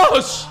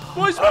 Josh,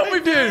 what's wrong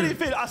with you?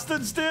 Anything, I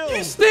stood still.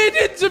 You steered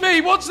into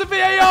me. What's the VAR?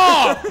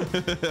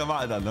 I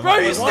might have done. Bro,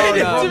 you steered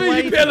no. into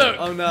me, you pillow.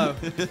 Oh no.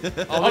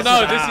 Oh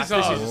no, this is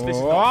hard. This is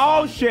not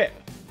Oh, shit.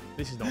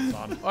 This is not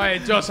fun.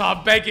 Wait, Josh,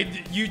 I'm begging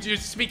you,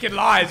 just speaking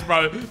lies,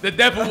 bro. The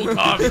devil will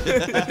come.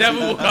 The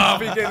devil will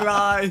come. Speaking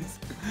lies.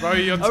 Bro,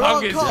 your Oh,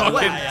 tongue is God,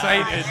 fucking wait.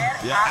 tainted.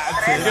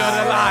 Yeah,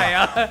 You're a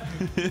liar.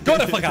 Go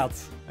the fuck out.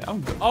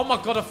 I'm Oh my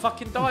god, I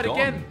fucking died gone.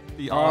 again.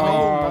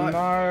 Oh,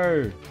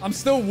 no. I'm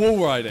still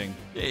wall riding.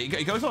 Yeah,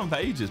 it goes on for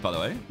ages, by the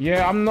way.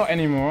 Yeah, I'm not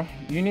anymore.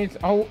 You need...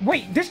 Oh,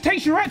 wait. This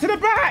takes you right to the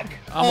back.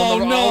 Oh,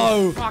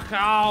 no. Fuck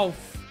off.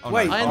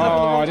 Wait. I ended up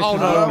Oh, on this the is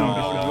no. long.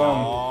 This is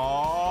long.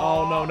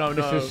 Oh, no.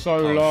 This is so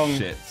long.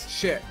 Shit.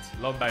 Shit.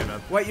 Long day,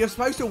 man. Wait, you're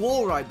supposed to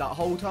wall ride that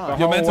whole time.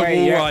 You're meant to way,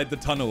 wall yeah. ride the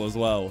tunnel as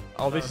well.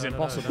 Oh, this is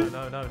impossible.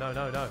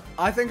 No.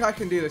 I think I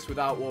can do this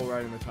without wall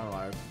riding the tunnel.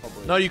 I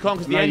probably. No, you can't,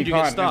 because No, the end you you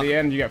get can't. stuck. At the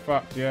end, you get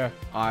fucked, yeah.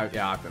 I've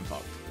been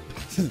fucked.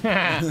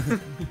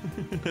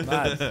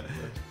 Mad.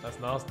 That's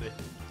nasty.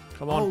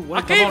 Come Oh, on. wait,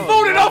 I come keep on,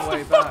 falling all off the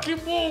way back.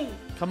 fucking wall.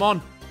 Come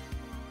on.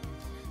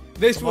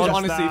 This was on,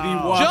 honestly the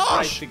now. worst Josh!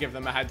 race to give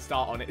them a head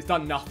start on. It's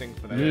done nothing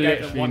for them. It gave them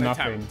Literally one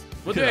nothing. attempt.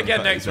 We'll do it again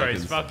 30 next race.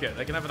 seconds. Fuck it.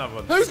 They can have another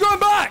one. Who's going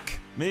back?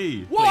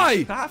 Me. Why?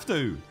 Please. I have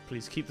to.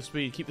 Please, keep the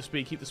speed,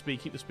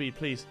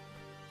 please.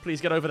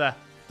 Please get over there.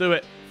 Do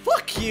it.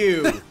 Fuck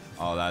you!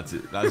 Oh, that's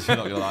it. You're not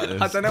gonna like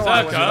this. I don't know why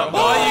I went Turker, that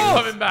why are you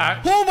Oh! coming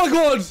back? Oh my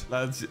god!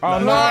 That's, Oh, that's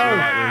no. not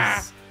like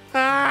this.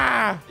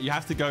 Ah! You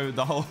have to go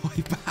the whole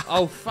way back.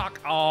 Oh, fuck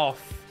off.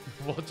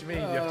 What do you mean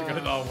you have to go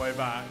the whole way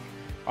back?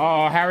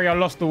 Oh, Harry, I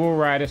lost the wall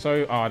rider,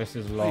 so... Oh, this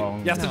is long.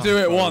 You have to do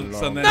it So once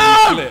long. and then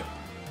No! you flip.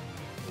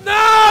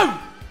 No!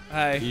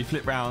 Hey. You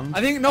flip round.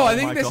 I think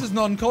my this God. is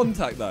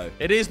non-contact though.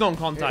 It is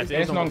non-contact.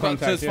 It's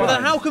non-contact, So yeah. But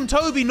then how come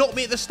Toby knocked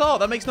me at the start?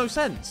 That makes no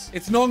sense.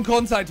 It's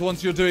non-contact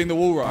once you're doing the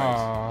wall ride.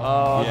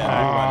 Oh.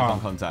 Yeah, wall ride is on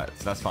contact.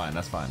 That's fine.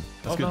 That's good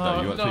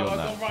though. You No, want I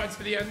that. got right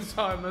to the end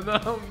time.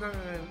 No.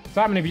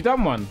 Simon, have you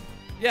done one?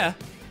 Yeah.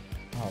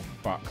 Oh,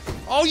 fuck.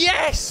 Oh,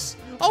 yes!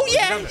 Oh,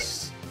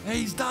 yes!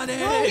 He's done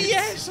it. Oh,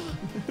 yes!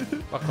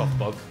 Fuck off,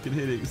 Bob. You can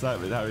hear the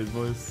excitement in Harry's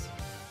voice.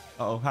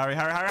 Uh oh, Harry.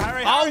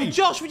 Oh,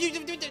 Josh, would you...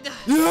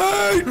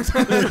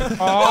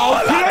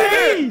 Oh,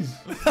 please!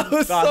 That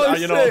was so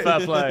You're not sick. fair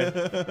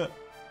play.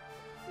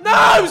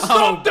 No!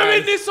 Stop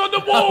doing this on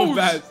the Oh, walls!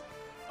 Bez.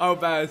 Oh,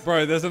 Bez.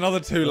 Bro, there's another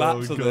 2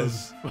 laps of God.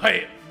 this.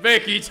 Wait,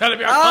 Vic, are you telling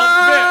me I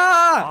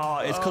Ah!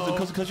 Oh, it's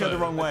because you're the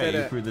wrong I did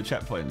way it. through the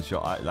checkpoints.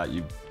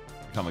 You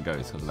come and go.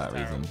 It's because of that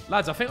reason. can't fit?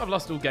 Lads, I think I've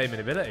lost all gaming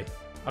ability.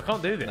 I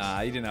can't do this. Nah,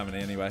 you didn't have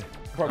any anyway.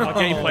 Bro, my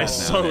gameplay is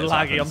so No, it laggy.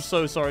 happens. I'm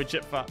so sorry,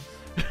 Chipfat.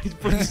 He's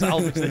pretty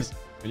salvage this.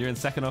 When you're in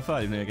second or third,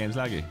 even though your game's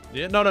laggy.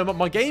 Yeah, no,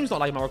 my game's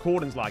not laggy. My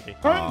recording's laggy.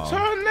 Don't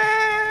turn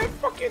there!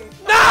 Fucking...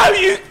 No,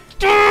 you...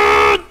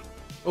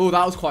 Oh,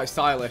 that was quite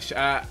stylish.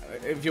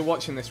 If you're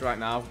watching this right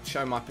now,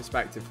 show my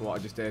perspective for what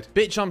I just did.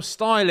 Bitch, I'm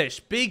stylish.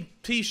 Big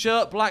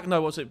t-shirt, black.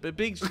 No, what's it?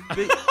 Big.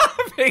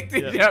 Big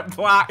t-shirt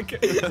black.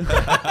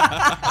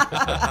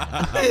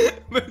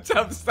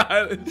 Matchup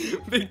silent.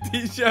 Big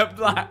t-shirt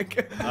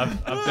black.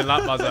 I've been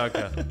like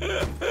Berserker.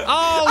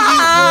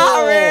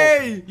 Oh,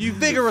 Harry! you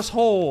vigorous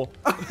whore.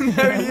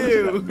 No,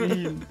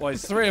 you.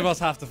 Boys, 3 of us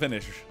have to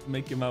finish.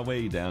 Making my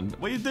way down.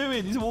 What are you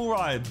doing? He's a wall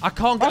ride. I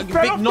can't get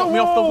fell Vic off knocked the me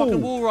off the wall.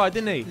 fucking wall ride,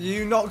 didn't he?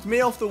 You knocked me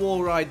off the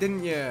wall ride,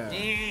 didn't you?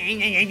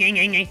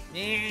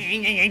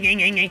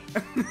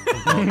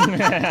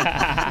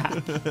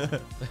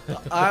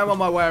 I am on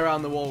my way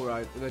around the wall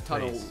ride, the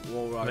tunnel Please.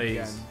 wall ride Please.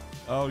 again.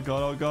 Oh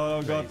god, oh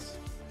god, oh god.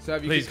 So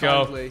if you Please could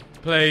go. kindly...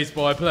 Please,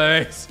 boy,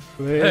 please.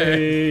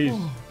 Please.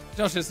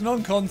 Josh, it's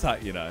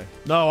non-contact, you know.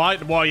 No,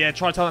 well, yeah,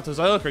 try telling that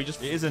to Zerker.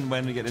 Just It isn't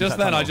when we get into Just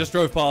that then, I tunnel. just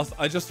drove past.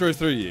 I just drove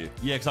through you.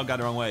 Yeah, because I'm going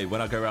the wrong way.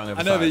 When I go around the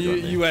other I know, side, but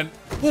you went.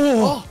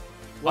 Oh,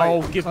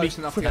 Wait, give me close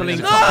enough to crippling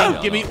get No!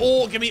 fucking,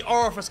 give me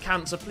orifice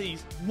cancer,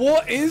 please.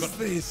 what is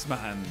this,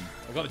 man?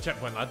 I've got the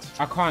checkpoint, lads.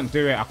 I can't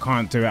do it. I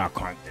can't do it. I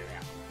can't do it.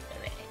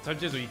 Don't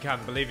jizzle, you can.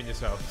 Believe in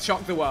yourself.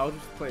 Shock the world,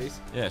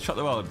 please. Yeah, shock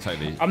the world,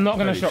 Toby. I'm not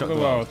gonna Toby, shock the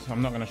world.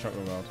 I'm not gonna shock the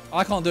world.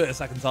 I can't do it a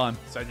second time.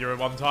 Said you're a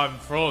one-time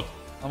fraud.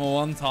 I'm a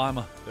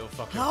one-timer. Little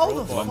fucking How fraud,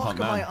 the boy. One fuck pump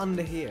am I man.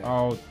 under here?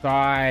 Oh,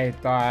 die,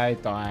 die,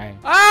 die.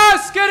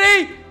 Ah,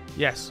 Skitty!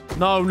 Yes.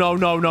 No, no,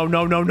 no, no,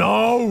 no, no,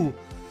 no.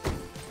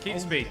 Keep the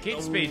speed. Keep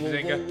the speed,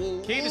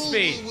 Bazinga. Keep the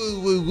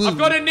speed. I've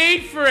got a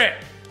need for it.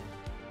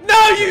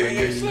 No, you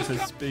useless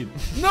cunt. Speed.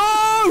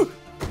 No!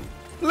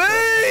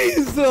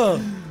 Please!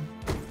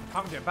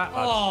 Can't get back,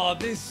 lads. Oh,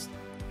 this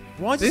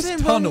Why is this this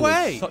in wrong tunnel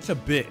way? is such a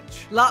bitch.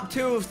 Lap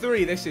 2 of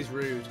 3, this is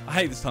rude. I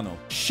hate this tunnel.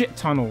 Shit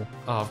tunnel.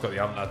 Oh, I've got the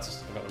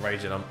lads. I've got the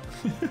raging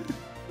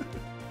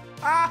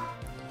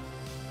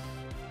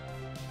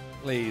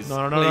Please.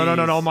 No, no, no, no, no,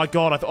 no, no, oh my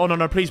god. Oh, no,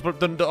 no, please.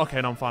 But,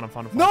 okay, no, I'm fine, I'm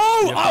fine, I'm fine. No!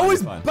 You're I fine,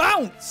 always you're fine.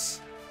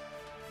 bounce!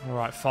 All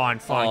right, fine,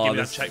 fine. Oh, Give me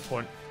this- that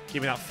checkpoint.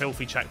 Give me that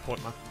filthy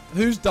checkpoint, man.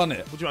 Who's done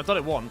it? What do you mean? I've done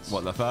it once.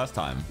 What, the first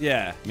time?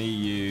 Yeah. Me,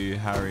 you,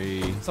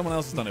 Harry. Someone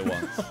else has done it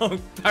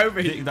once.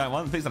 Toby. Vic done it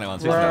once. Vic's done it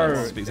once. Vic's done it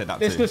Bro, once. Vic said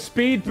that it's too. the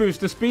speed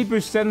boost. The speed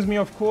boost sends me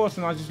off course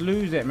and I just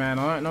lose it, man.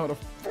 I don't know what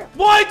the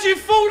Why'd you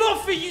fall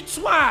off it, you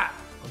twat?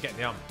 I'm getting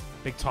the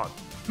big time.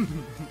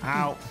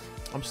 Ow.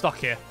 I'm stuck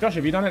here. Josh,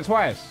 have you done it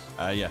twice?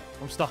 Yeah.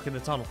 I'm stuck in the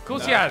tunnel. Of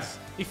course he has.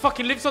 He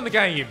fucking lives on the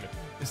game.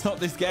 It's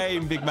not this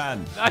game, big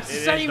man. That's the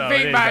It same is, though,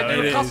 thing, it is, man. though.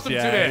 You're It is, accustomed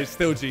yeah. to it. It's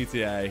still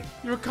GTA.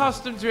 You're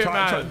accustomed to it,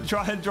 Try man.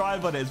 and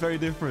drive on it. It's very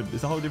different.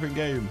 It's a whole different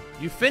game.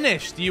 You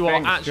finished. You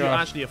Thanks, are Josh.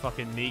 actually a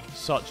fucking neek.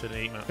 Such a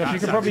neek, man. Josh, you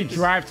could probably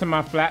drive to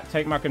my flat,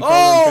 take my controller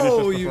and finish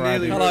Oh, this you before I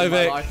nearly do. Hello, ruined my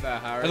Vic. life there,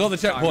 Harry. I got the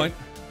checkpoint.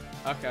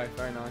 Okay,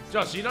 very nice.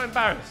 Josh, you're not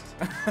embarrassed?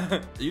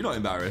 Are you not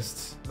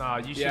embarrassed? Nah,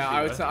 you should Yeah, be.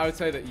 I would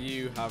say that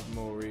you have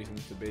more reason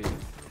to be.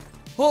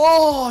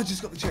 Oh, I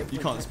just got the checkpoint. You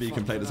can't speak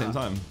and play at the same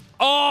time.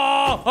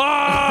 Oh!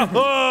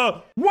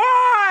 Ah!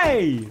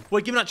 Why?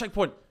 Wait, give me that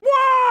checkpoint.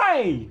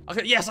 Why?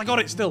 Okay, yes, I got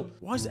it still.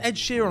 Why is Ed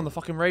Sheeran on the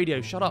fucking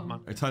radio? Shut up, man.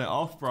 Oh, turn it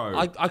off, bro.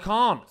 I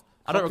can't.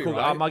 I don't record.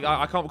 Copyright.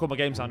 I can't record my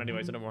game sound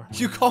anyway, so don't worry.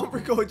 You can't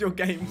record your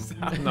game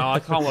sound. No, I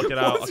can't work it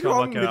out. What's I can't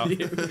wrong work it out.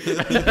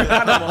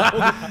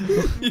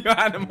 with you? You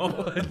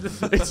animal.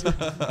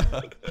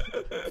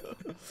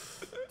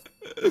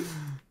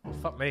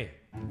 Fuck me.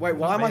 Wait,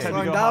 why am I Maybe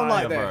slowing go down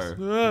higher, like this?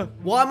 bro.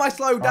 Why am I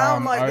slowed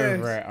down like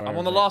this? I'm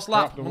on the last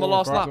lap. I'm on the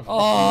last lap.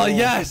 Oh,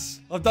 yes!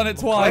 I've done it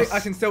twice. Wait, I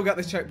can still get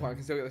this checkpoint. I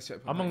can still get this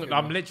checkpoint.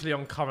 I'm literally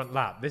on current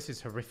lap. This is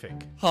horrific.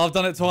 Oh, I've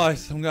done it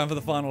twice. I'm going for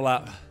the final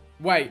lap.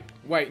 Wait,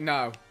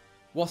 no.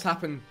 What's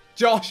happened?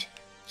 Josh,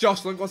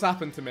 look what's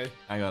happened to me.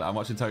 Hang on, I'm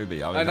watching Toby.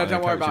 No,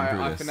 don't worry about it.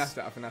 I finessed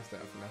it.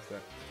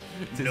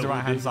 It's the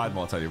right hand side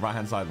more, Toby. Right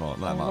hand side more.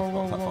 No, that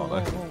far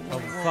though. Oh,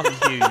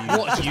 fuck you.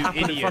 What You just happened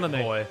in idiot front of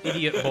me? boy.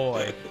 Idiot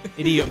boy.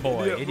 Idiot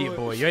boy. Idiot Idiot boy.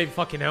 boy. You ain't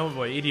fucking hell,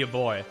 boy. Idiot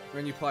boy.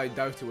 When you play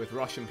Dota with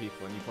Russian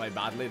people and you play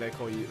badly, they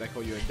call you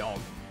a dog.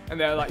 And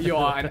they're like, you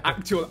are an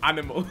actual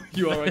animal.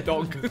 You are a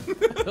dog.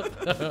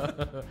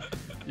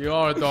 You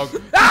are a dog.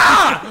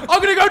 Ah! I'm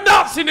gonna go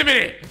nuts in a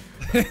minute.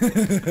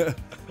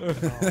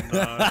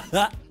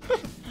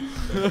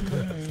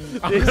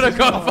 I'm gonna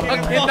go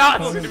fucking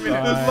nuts in a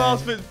minute.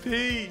 last bit's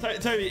pee.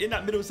 Toby, in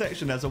that middle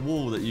section, there's a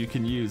wall that you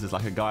can use as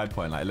like a guide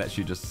point. Like, it lets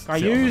you just. I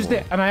sit on the used wall.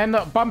 it and I end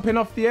up bumping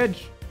off the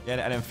edge. Yeah,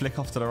 and then flick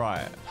off to the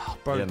right.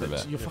 Bro, The end of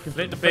it. you're fucking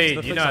Flick the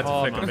bean. You know how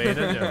to flick the bean,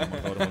 don't you?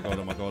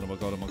 Oh my god, oh my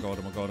god, oh my god, oh my god,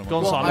 oh my god, oh my Go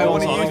on, god. Simon. I Go on,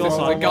 want to Simon. use Go this on, as a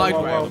Simon. guide Go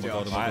on, rail, Simon.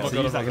 Josh. Alright,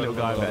 so use that little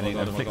guide bit and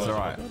then flick to the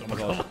right. Oh my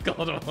god,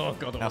 oh my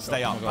god. Now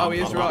stay up. Oh, he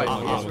is right. Up,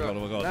 He up, is up. right. oh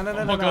my god. No,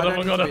 Oh my god, oh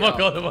my god, oh my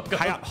god, oh my god.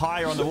 High up,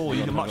 higher on the wall.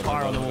 You can much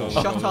higher on the wall.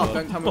 Shut up,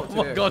 don't tell me what to Oh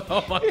my do. god,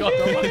 oh my god,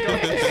 oh my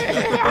god.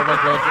 Oh my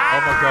god,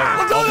 oh my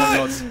god. Oh my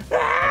god.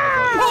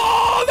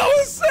 Oh, that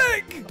was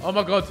sick! Oh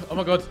my god, oh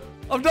my god.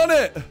 I've done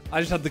it! I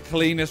just had the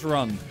cleanest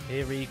run.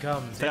 Here he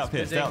comes. Stay up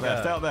here. Stay up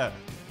there. Stay up there.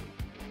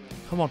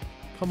 Come on.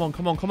 Come on,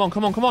 come on, come on,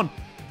 come on, come on.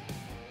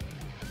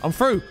 I'm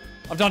through.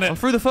 I've done I'm it.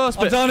 through the first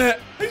I've bit. done it.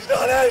 He's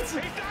done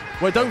it.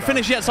 Wait, don't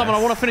finish yet, Simon. I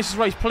want to finish this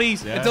race,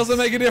 please. Yes. It doesn't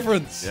make a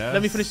difference. Yes.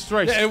 Let me finish this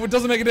race. Yeah, it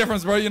doesn't make a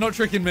difference, bro. You're not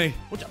tricking me.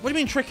 What do you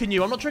mean tricking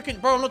you? I'm not tricking,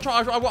 bro. I'm not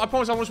trying. I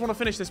promise I just want to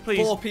finish this,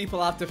 please. 4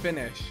 people have to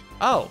finish.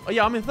 Oh,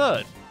 yeah, I'm in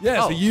third.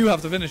 Yeah, so you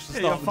have to finish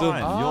the Yeah, you're start of the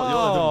fine. dun. You're the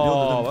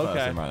dun okay.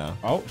 person right now.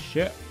 Oh,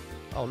 shit.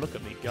 Oh, look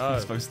at me You're go.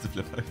 supposed to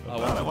flip over. I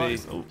want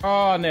to be.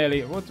 Oh, Oh,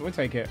 nearly. We'll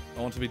take it.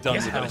 I want to be done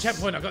Yes, I with got the this.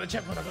 checkpoint. I got the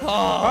checkpoint. I got the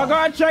I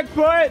got a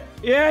checkpoint.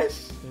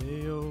 Yes.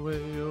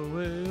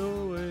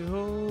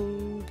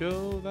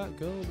 Girl, that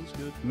girl is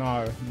good.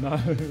 No, no.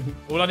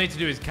 All I need to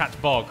do is catch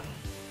Bog,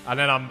 and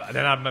then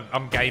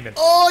I'm gaming.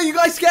 Oh, you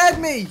guys scared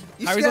me.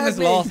 You Harry's on scared his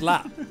me. last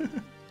lap.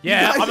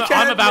 Yeah, You guys I'm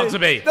scared about me. to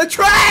be. The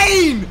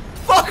train!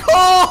 Fuck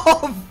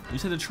off! you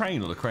said the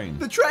train or the crane?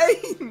 The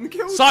train!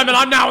 Killed Simon,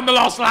 I'm now on the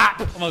last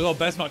lap. Oh my god,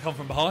 Bess might come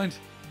from behind.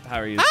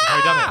 Harry is.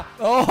 Harry done it.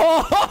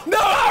 Oh no,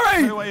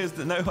 Harry! No way is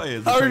the Harry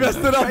train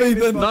messed there. it up,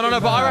 Ethan. No,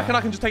 but I reckon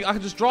I can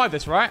just drive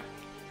this, right?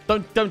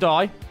 Don't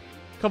die.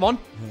 Come on.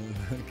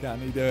 Can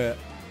he do it?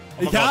 Oh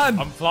He my God, can.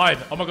 I'm flying.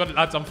 Oh my god,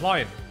 lads, I'm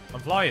flying. I'm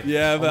flying.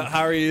 Yeah, but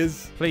Harry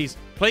is. Please.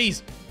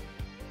 Please.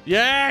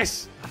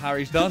 Yes.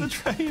 Harry's done. The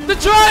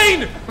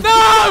train!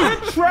 No!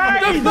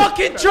 Train! The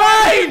fucking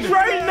train!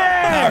 Train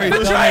there!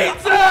 The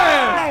train's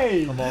there!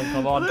 Hey! Come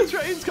on. The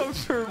train's come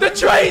through. The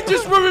train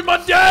just ruined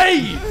my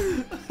day!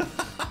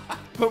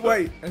 But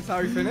wait, has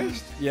Harry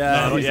finished?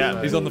 Yeah, No, he's, not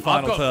yet. he's on the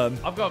final turn.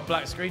 I've got a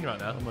black screen right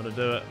now. I'm gonna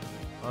do it.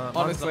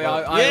 Honestly,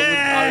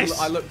 Yes!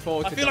 I look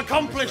forward to I feel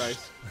dumping this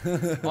accomplished.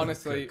 race.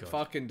 Honestly,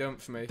 fucking dump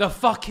for me. The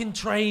fucking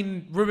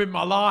train ruined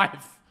my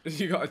life.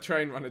 You got a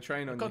train on you.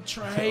 Got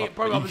train,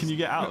 bro. Can you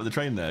get out of the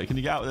train there? Can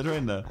you get out of the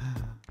train there?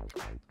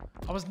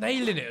 I was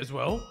nailing it as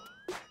well.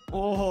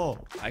 Oh.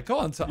 I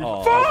can't.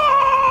 Oh.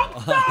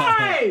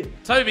 Die!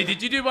 Toby,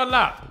 did you do one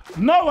lap?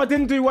 No, I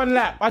didn't do one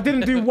lap. I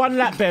didn't do one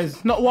lap,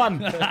 Bez. Not one.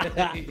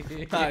 That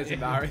is I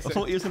embarrassing.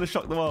 thought he was going to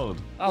shock the world.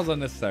 That was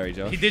unnecessary,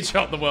 Josh. He did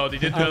shock the world. He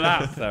did do a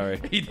lap. Sorry.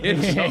 He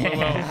did shock the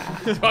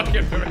world.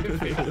 Fucking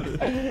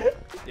horrific.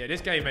 Yeah,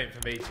 this game ain't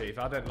for me, Chief.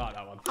 I don't like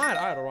that one. I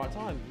had a right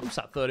time. I'm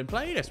sat third in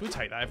playlist. We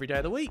take that every day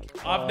of the week.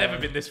 I've never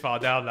been this far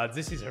down, lads.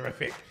 This is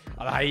horrific.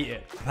 I hate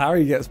it.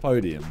 Harry gets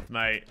podium.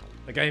 Mate,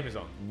 the game is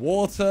on.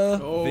 Water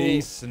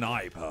v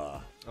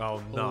sniper.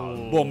 Oh,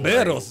 no.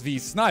 Bomberos v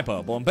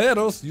sniper.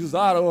 Bomberos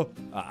usaram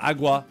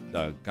agua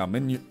da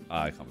caminho.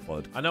 I can't be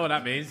bothered. I know what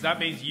that means. That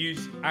means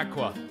use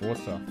aqua.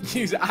 Water.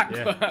 Use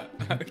aqua.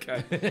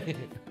 Okay.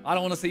 I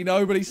don't want to see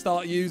nobody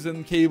start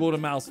using keyboard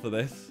and mouse for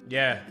this.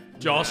 Yeah.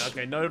 Josh.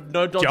 Okay, no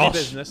dodgy Josh.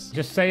 business.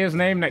 Just say his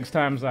name next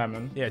time,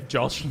 Simon. Yeah,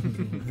 Josh.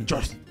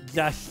 Josh.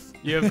 Yes.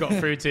 You have got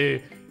through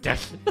to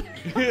Josh.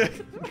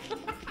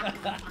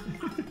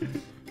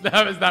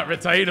 That was that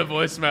retainer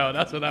voicemail.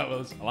 That's what that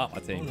was. I like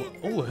my team.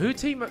 Oh, who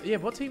team? Yeah,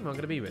 what team am I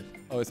going to be with?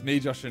 Oh, it's me,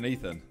 Josh, and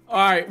Ethan. All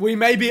right, we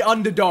may be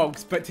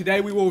underdogs, but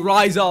today we will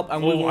rise up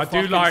and we will I do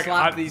fucking like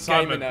slap these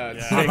Simon. gamer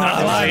nerds. Yeah.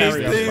 I like this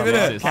Scary team, us,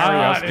 innit? Carry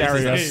us, this carry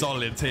is us. it.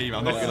 Solid team,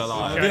 I'm not going to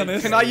lie. I'll be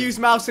honest. Can I use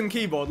mouse and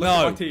keyboard? Look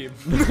No. at my team.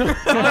 Look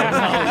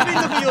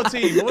at your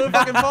team. We're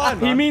fucking fine,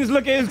 He man. means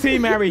look at his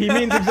team, Harry. He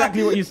means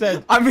exactly what you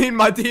said. I mean,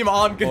 my team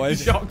aren't going to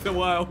Boys. shock the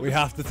world. We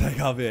have to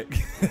take our Vic.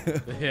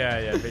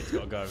 Yeah, Vic's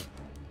got to go.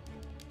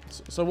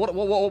 So what am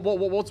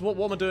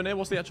I doing here?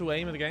 What's the actual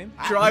aim of the game?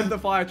 Drive the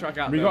fire truck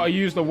out We there. got to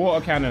use the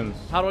water cannons.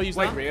 How do I use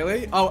Wait, that?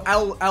 really? Oh,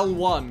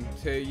 L1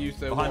 to use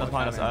the Behind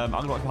water us. cannon. I'm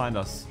going to watch behind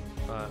us.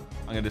 I'm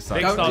going to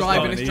decide. Don't starts drive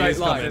in going, a he straight is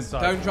coming line.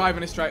 inside. Don't drive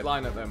in a straight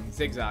line at them.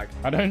 Zigzag.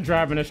 I don't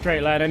drive in a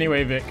straight line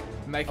anyway, Vic.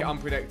 Make it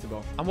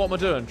unpredictable. And what am I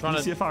doing? Trying Can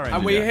you see a to... fire engine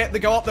And we yet?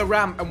 go up the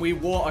ramp and we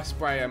water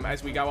spray them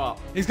as we go up.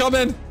 He's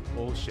coming.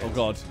 Oh, shit. Oh,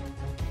 God.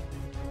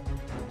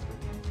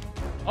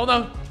 Oh,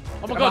 no.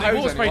 Oh, my Did God, I he hose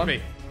water sprayed me.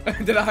 anyone?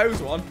 Did I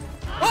hose one?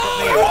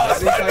 Oh, he water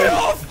sprayed me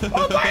off.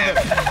 Oh,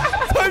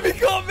 Toby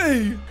got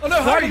me. Oh, no,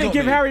 Why Harry did they got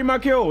give me. Harry my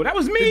kill? That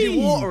was me. Did you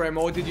water him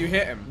or did you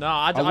hit him? No,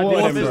 I watered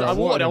watered him, bro. I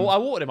watered him. I I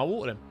watered him. I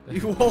watered him.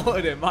 You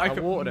watered him. I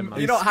watered him,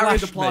 man. You know, He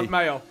Harry's a splashed plant me.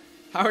 male.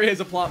 Harry is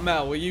a plant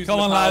male. We're using Come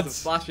the on, powers lads. of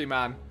Splashy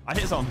Man. I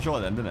hit someone for sure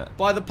then, didn't it?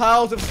 By the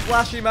powers of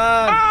Splashy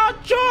Man. Ah,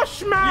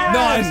 Josh, man.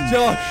 Nice,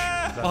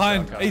 Josh.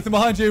 Behind. Ethan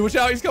behind you. Watch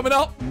out. He's coming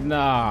up.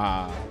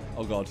 Nah.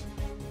 Oh, God.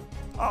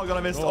 Oh, God,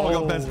 I missed. Oh, my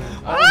God, Bez.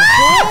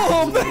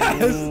 Oh,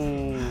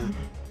 Bez.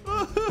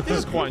 This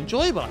is quite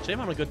enjoyable, actually. I'm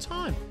having a good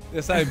time.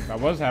 The same. I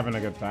was having a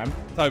good time.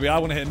 Toby, I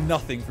want to hear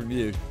nothing from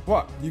you.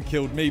 What? You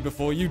killed me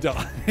before you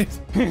died.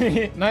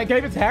 No, I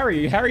gave it to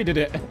Harry. Harry did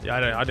it.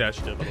 Yeah, I did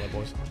actually do it, by the way,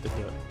 boys. Did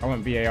do it. I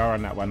went VAR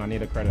on that one. I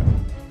need a credit.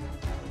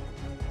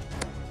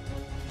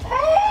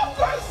 Oh,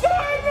 that's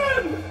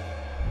Simon!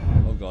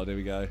 Oh, God. Here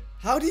we go.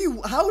 How do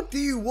you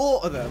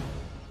water them?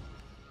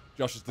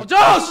 Josh is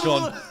Josh!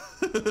 gone.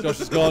 Josh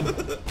is gone.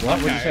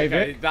 What would you say,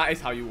 Okay, Vic? that is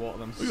how you water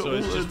them. So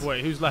it's just,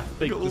 wait, who's left?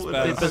 Big, Got all the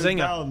big Bez Bazinga.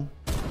 down.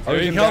 Here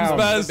he him comes, down.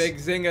 Bez. Big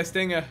zinger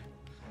stinger.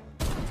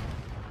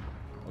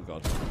 Oh,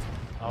 God.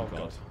 Oh,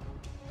 God.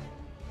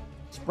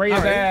 Spray his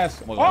Harry.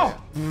 ass. Oh, my God.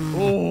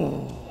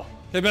 Oh!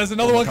 Okay, Bez,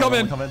 another one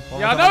coming.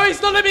 Yeah, I know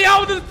he's not letting me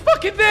out of the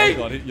fucking Oh, thing.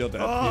 God. You're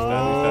dead. He's dead.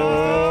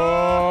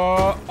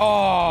 Oh!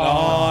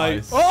 Oh!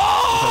 He's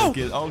dead. He's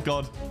dead. Nice. Oh! Oh,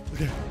 God.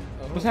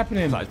 What's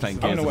happening? Like playing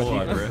I don't Gears know of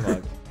what War he over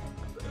it.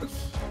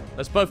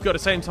 Let's both go at the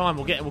same time.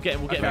 We'll get him. Okay,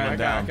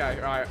 down. okay,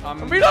 right.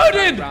 I'm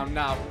reloading! Round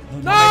now.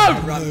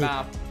 No! Run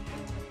now.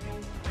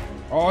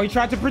 Oh, he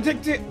tried to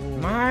predict it.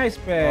 Nice,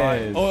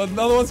 Bez. Oh,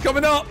 another one's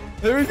coming up.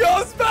 Here we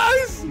go,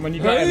 Space. When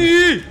you get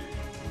him.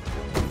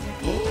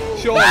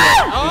 Surely.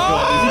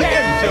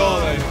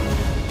 Surely.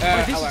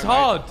 Wait, this is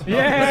hard.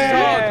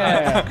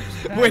 Yeah.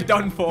 We're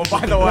done for,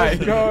 by the way.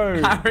 Let's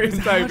go. Harry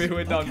and Toby,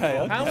 we're done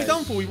for. How are we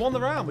done for? We won the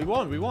round. We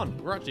won.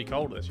 We're actually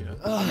coldest, you know.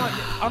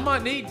 I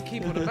might need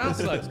keyboard and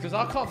mouse loads because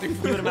I can't do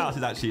Keyboard and mouse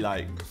is actually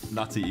like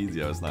nutty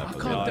easier as sniper.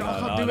 I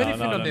can't do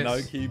anything on this. No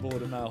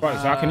keyboard and mouse.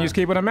 Right, so I can use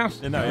keyboard and mouse?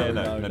 No,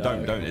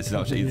 don't. It's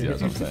actually easier,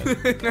 as I'm saying.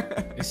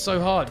 It's so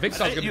hard. Vic's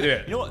not gonna do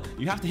it. You know what?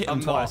 You have to hit him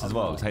twice as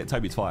well. Hit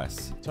Toby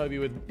twice. Toby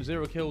with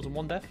 0 kills and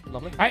 1 death.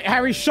 Lovely. Hey,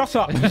 Harry, shut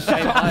up.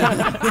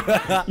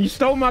 You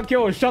stole my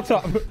kill. Shut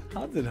up.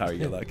 How did Harry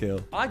get that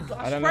kill? I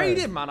sprayed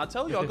him, man. I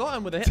tell you, I got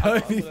him with a hit.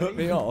 Toby put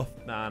me off.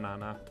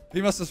 Nah.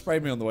 He must have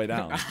sprayed me on the way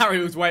down. Harry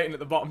was waiting at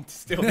the bottom to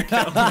steal the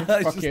kill.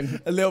 It's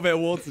just a little bit of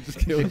water just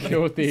killed me.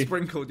 Killed the...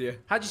 Sprinkled you.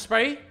 How'd you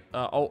spray?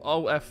 Alt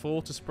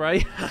F4 to spray.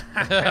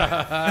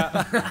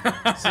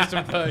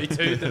 System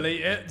 32,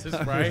 delete it to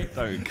spray.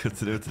 Don't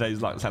consider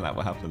today's luck. Tell that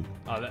what happened.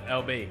 Oh,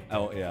 LB.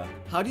 Oh, yeah.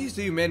 How do you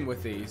zoom in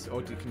with these,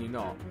 or can you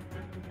not?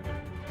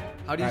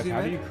 How do you Guys, zoom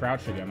how do in? you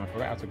crouch again? I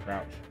forgot how to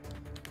crouch.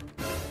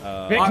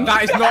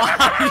 That is not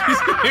how you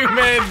zoom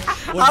in.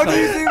 How do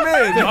you zoom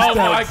in? Oh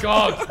my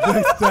god.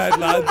 It's dead,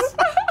 lads.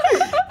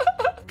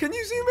 Can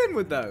you zoom in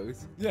with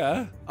those?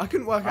 Yeah. I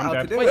couldn't work out how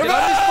dead. to do Wait, it. did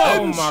I miss Oh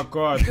Bones? my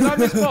god. Did I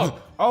miss Bog?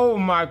 Oh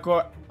my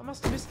god. I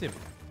must have missed him.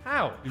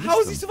 How? How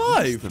has he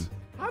survived?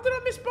 How did I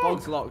miss Bog?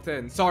 Bog's locked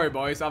in. Sorry,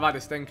 boys. I've had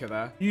a stinker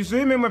there. You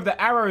zoom in with the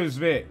arrows,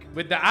 Vic.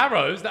 With the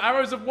arrows? The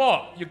arrows of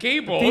what? Your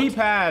keyboard?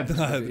 D-pad.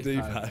 The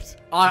D-pad.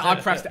 I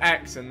pressed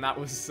X and that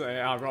was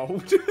I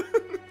rolled.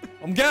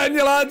 I'm getting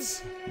you,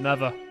 lads.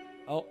 Never.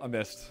 Oh, I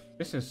missed.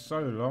 This is so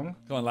long.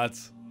 Come on,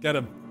 lads. Get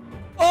him.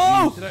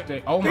 Oh!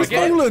 Oh my He's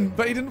god. fallen,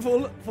 but he didn't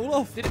fall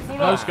off. Did it fall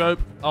No off? scope.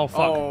 Oh, fuck.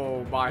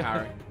 Oh, bye,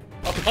 Harry.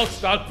 Oh,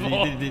 Bog's done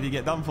for. Did he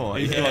get done for?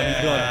 He's gone.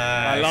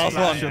 Last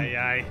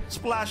one.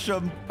 Splash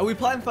him. Are we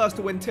playing first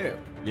to win too?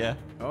 Yeah.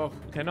 Oh,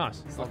 Okay,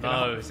 nice.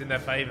 No, it's in their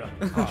favour.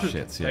 Oh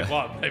shit. They've Yeah.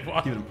 won. They've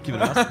won. Give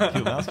it a mouse. Give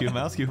it a mouse. Give it a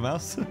mouse. Give it a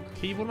mouse.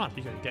 Keyboard knife.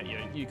 You can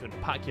get you can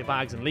pack your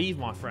bags and leave,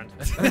 my friend.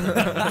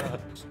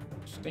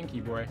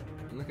 Stinky boy.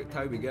 look at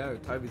Toby go.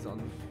 Toby's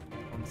on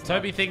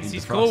Toby thinks In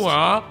he's the cool,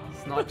 frost.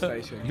 huh? snipe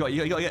station. You got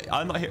to get.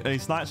 I'm not hitting any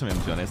snipes from him,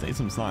 to be honest. I need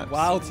some snipes.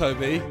 Wow,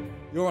 Toby.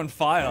 You're on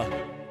fire.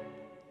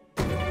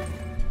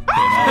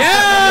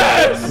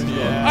 Yes!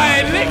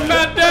 Hey, lick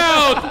that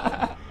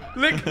down!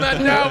 Lick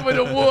that down with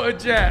a water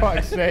jet.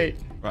 Fuck's sake.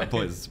 Right,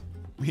 boys.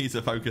 We need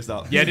to focus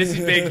up. Yeah, this is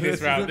big this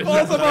round. This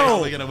I don't know how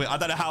Impossible. we're gonna win. I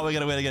don't know how we're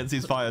gonna win against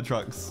these fire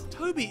trucks.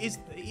 Toby is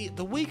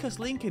the weakest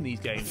link in these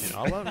games, you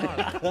know. I won't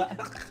lie.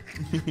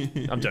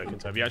 I'm joking,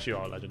 Toby. You actually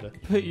are a legend.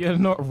 But you're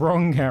not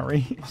wrong,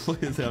 Harry. I was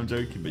gonna say I'm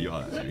joking, but you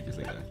are actually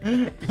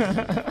because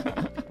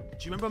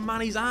Do you remember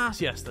Manny's ass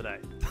yesterday?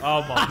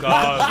 Oh my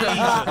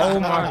god. Oh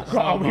my god,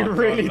 are we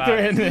really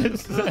doing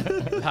this?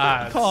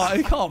 Lads.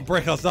 He can't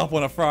brick us up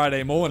on a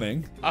Friday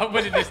morning. I'm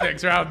winning this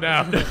next round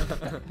now.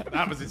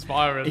 That was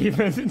inspiring.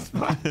 Even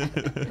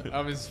inspired.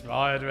 I'm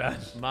inspired, man.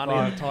 Manny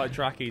in the tight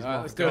trackies. Alright,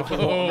 man. let's do it for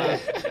Oh.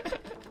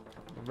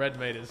 Red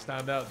made it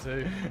stand out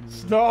too.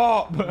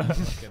 Stop.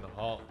 Fucking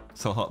hot.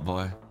 so hot,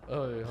 boy.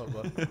 Oh, hot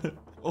boy.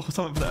 Oh,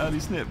 something for the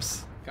early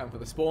snips. Going for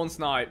the spawn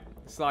snipe.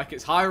 It's like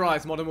it's high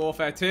rise Modern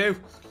Warfare 2.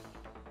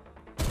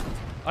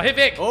 I hit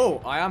Vic.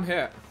 Oh, I am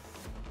hit.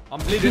 I'm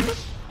bleeding.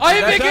 I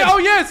hit Vic. dead. Oh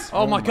yes.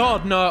 Oh my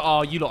god, no.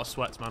 Oh, you lot are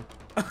sweats, man.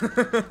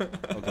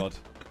 Oh, God.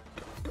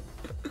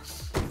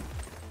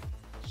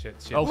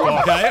 Shit. Oh,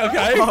 god.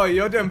 Okay. Oh,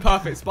 you're doing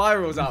perfect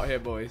spirals out here,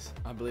 boys.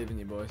 I believe in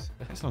you, boys.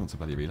 It's long to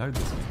bloody reload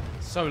this thing.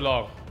 So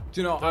long.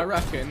 Do you know what? I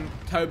reckon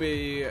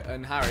Toby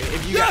and Harry,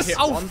 if you Yes! get hit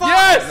Oh, once, fuck!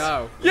 Yes!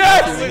 no.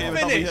 Yes.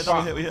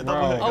 We hit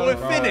double hit. Oh,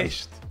 we're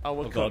finished. Oh,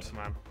 we're Oh, God. cooked,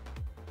 man.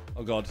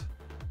 Oh, God.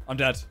 I'm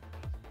dead.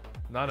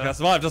 No. I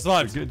survived. I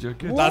survived. You're good, you're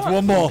good. That's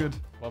one more. Good.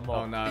 One more.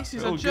 Oh no. This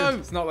is Oh, a good. joke.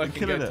 It's not looking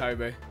killing good, it.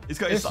 Toby. He's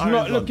got his It's irons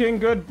not on. looking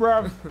good,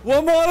 bruv.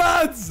 One more,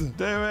 lads.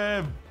 Do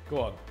him.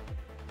 Go on.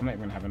 I'm not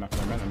even gonna have enough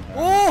momentum. Here.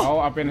 Oh! Oh,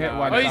 I've been hit No.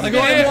 once. Oh, he's I'm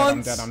got dead, him I'm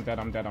once. dead, I'm dead,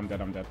 I'm dead, I'm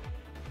dead, I'm dead.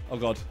 Oh,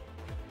 God.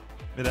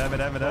 Mid air. No,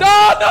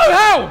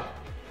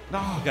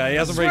 how? Okay, he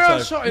hasn't Swear reached I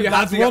though. shot him. You have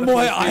That's to get one the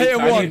more full hit. I speed. hit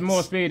him I once. need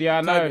more speed, yeah,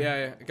 I know. Toby,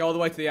 yeah. Go all the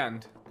way to the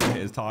end. Hit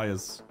his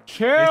tyres.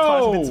 Chill. His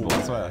tyres invincible,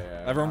 I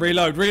swear. Everyone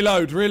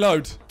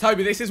reload.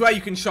 Toby, this is where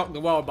you can shock the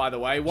world, by the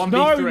way. 1v3.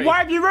 No, why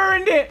have you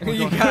ruined it?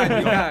 You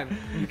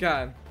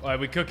can. Alright,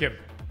 we cook him.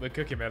 We're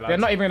cooking him, lads. They're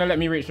not even gonna let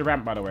me reach the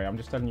ramp, by the way. I'm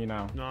just telling you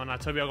now. No,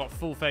 Toby, I've got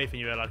full faith in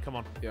you, lad. Come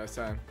on. Yeah,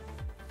 same.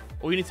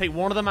 Or you need to take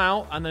one of them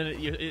out, and then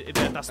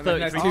that's And then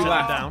there's 33% two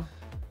left. down.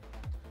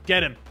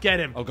 Get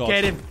him. Oh, God.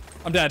 Get him.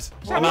 I'm dead.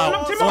 on, I'm out.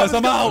 knocked him Boys, off.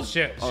 I'm out.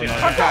 Shit. Okay.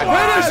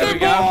 Finish it,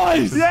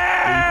 boys.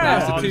 Yeah!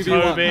 Now it's a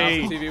 2v1. Toby. Now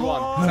it's a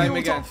 2v1. Same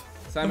again.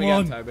 Same Come again,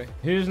 on. Toby.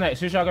 Who's next?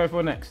 Who shall I go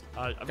for next?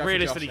 for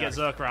Realistically, Josh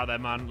get Zerker out there,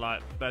 man.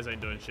 Like, Bez ain't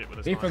doing shit with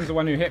us. Ethan's the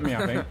one who hit me,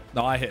 I think.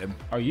 No, I hit him.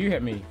 Oh, you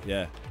hit me.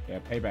 Yeah. Yeah,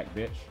 payback,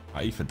 bitch.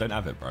 Ethan, don't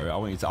have it, bro. I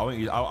want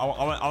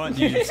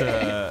you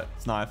to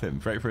snipe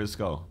him straight for his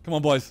skull. Come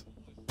on, boys.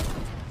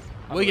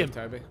 Wig him,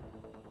 Toby.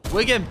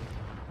 Wig him.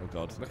 Oh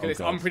god. Look at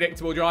this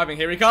unpredictable driving.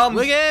 Here he comes.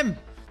 Wig him.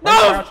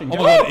 No! Oh my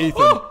god,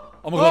 Ethan.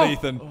 Oh my god,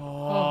 Ethan.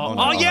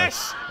 Oh,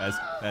 yes. There's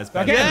Yes.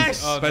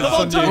 Bez, Come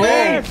on, it's on you.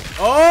 Toby.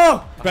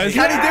 Oh! Bez,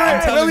 Can he do I'm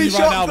it? telling Will he you right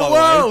shock now, the by the way,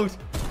 world?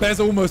 Bez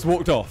almost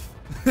walked off.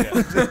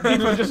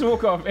 Ethan, just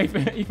walk off.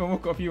 Ethan,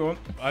 walk off. You want?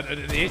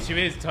 The issue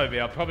is, Toby,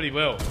 I probably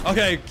will.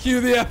 Okay,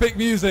 cue the epic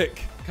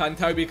music. Can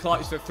Toby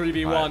clutch the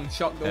 3v1?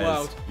 Shock the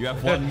world. You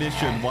have one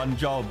mission, one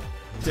job.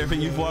 It's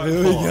everything you've worked Here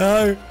we for.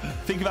 go.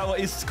 Think about what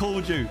he's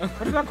called you.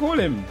 What did I call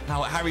him?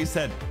 How Harry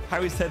said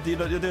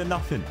you're doing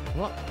nothing.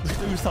 What?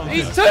 Do something.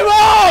 He's too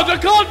hard! I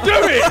can't do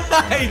it!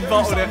 He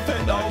bottled it.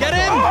 Get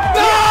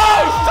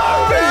him.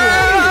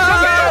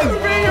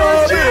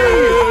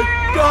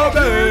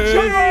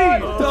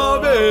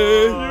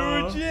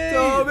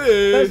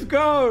 Let's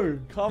go.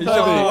 Come Toby,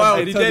 on.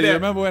 hey, He Toby, did you it.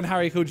 remember when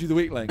Harry called you the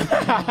weakling?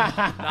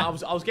 I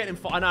was getting.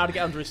 I know how to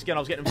get under his skin. I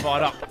was getting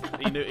fired up.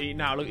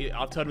 Now look,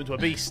 I've turned him into a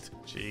beast.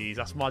 Jeez,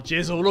 that's my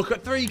jizzle. Look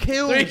at 3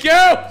 kills. 3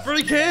 kills!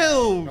 3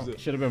 kills.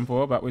 Should have been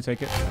 4, but we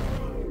take it.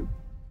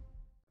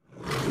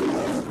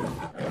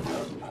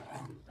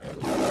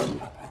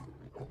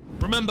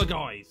 Remember,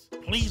 guys,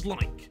 please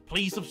like,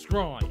 please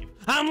subscribe,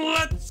 and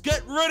let's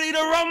get ready to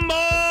rumble!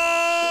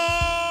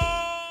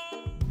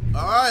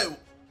 Alright,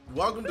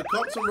 welcome to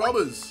Cops and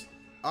Robbers.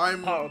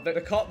 Oh,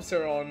 the cops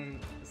are on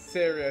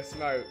serious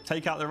mode.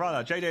 Take out the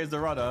rudder. JJ is the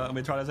rudder, and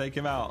we're trying to take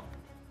him out.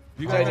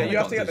 JJ, you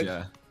have to get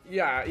the...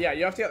 Yeah,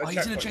 you have to get the Oh,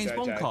 he's in a checkpoint, James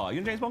Bond JJ. car.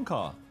 You're in a James Bond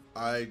car.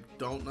 I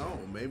don't know,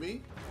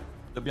 maybe?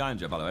 Look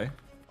behind you, by the way.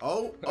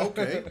 Oh,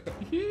 okay.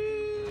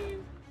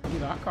 You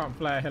know, I can't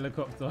fly a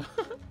helicopter.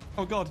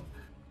 Oh god,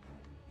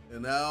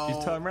 And now...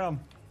 he's turned around.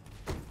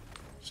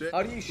 Shit.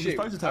 How do you You're shoot?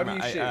 supposed to How turn do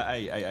around. you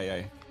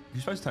shoot?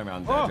 You're supposed to turn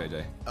around, Oh.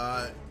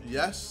 JJ.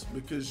 Yes,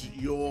 because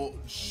you're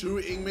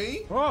shooting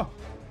me? Oh!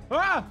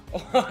 Ah!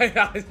 Oh,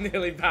 that was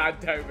nearly bad,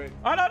 Toby.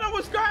 I don't know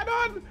what's going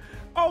on!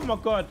 Oh my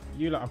god.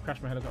 You lot, I've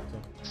crashed my helicopter.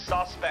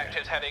 Suspect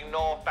is heading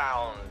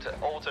northbound,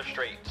 Alta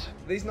Street.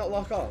 These not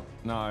lock on?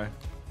 No.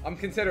 I'm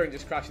considering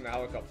just crashing the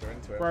helicopter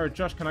into it. Bro,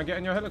 Josh, can I get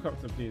in your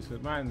helicopter, please?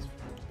 Because mine's...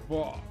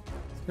 What?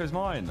 Here's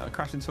mine. I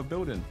crashed into a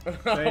building. Oh,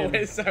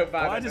 it's so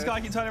bad. Why does this guy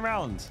keep turning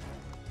around?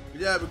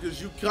 Yeah,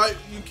 because you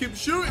keep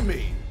shooting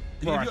me.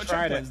 Bro, I You've got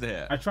tried checkpoints it. to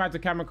hit. I tried to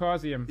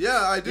kamikaze him. Yeah,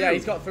 I do. Yeah,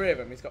 he's got 3 of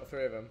them. He's got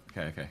 3 of them.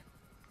 Okay.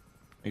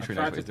 Make I sure he knows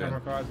tried what to he's doing.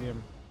 kamikaze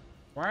him.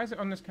 Why is it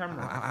on this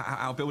camera?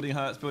 Ow, building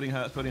hurts, building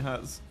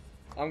hurts.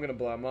 I'm going to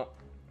blow him up.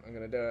 I'm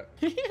going to do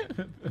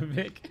it.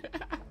 Vic.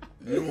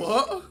 You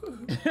what?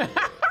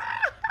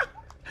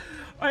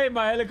 I hate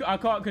my helicopter. I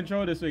can't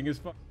control this thing. It's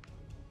fun.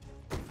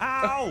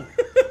 Ow!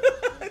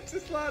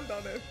 Just land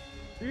on him.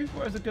 Who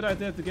thought it was a good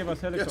idea to give us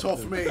helicopters? Get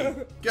off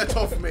me. Get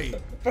off me.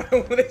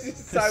 Bro, this is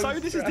so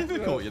This is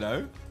difficult, you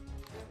know?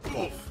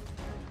 Off.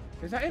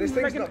 Is that This him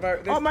thing's making... not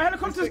very... Oh, my this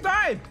helicopter's thing-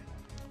 died!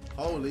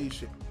 Holy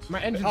shit. My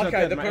engines are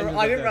Okay, dead. My engines I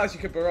are didn't dead. realize you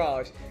could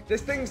barrage.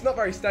 This thing's not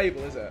very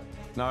stable, is it?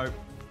 No.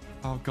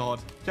 Oh god.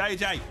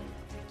 JJ!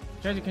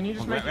 JJ, can you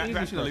just make it easy We're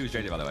actually for gonna us?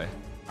 lose JJ, by the way.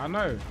 I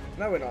know.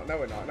 No, we're not. No,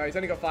 we're not. No, he's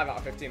only got 5 out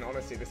of 15.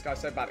 Honestly, this guy's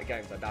so bad at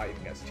games, I doubt he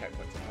even gets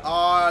checkpoints.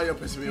 Ah, you're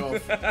pissing me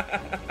off.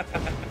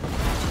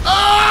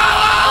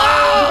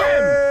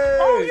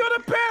 Oh, you're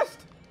the best!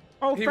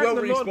 Oh, He thank will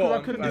the Lord, 'cause I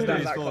respawn. couldn't That's do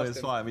that this. cost It's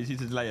him. fine. We just need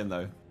to delay him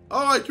though.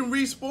 Oh, I can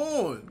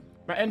respawn.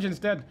 My engine's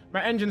dead.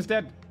 My engine's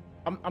dead.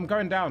 I'm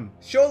going down.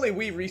 Surely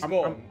we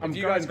respawn. I'm if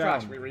you guys going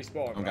crash, down. we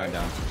respawn. I'm right? going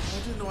down. I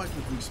didn't know I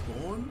could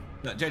respawn.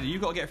 No, JJ,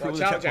 you've got to get through all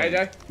Watch the out, checkpoints.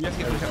 JJ. You have to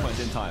get through the checkpoints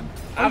in time.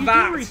 Oh, And you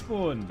that. do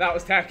respawn. That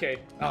was tacky.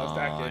 That was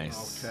tacky.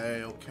 Nice.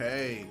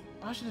 Okay.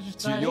 I should have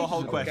just So died. your whole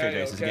ages quest, ago. Okay,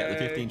 JJ, is to get the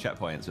okay. 15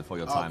 checkpoints before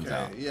your time's Okay.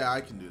 out. Yeah,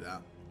 I can do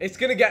that. It's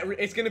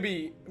gonna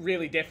be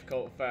really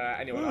difficult for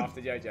anyone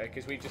after JJ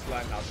because we've just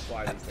learned how to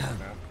fly these things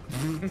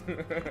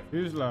now.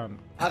 Who's learned?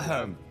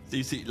 So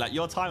you see, like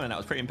your timing that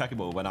was pretty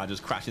impeccable when I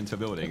just crashed into a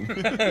building.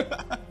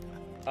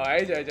 Oh,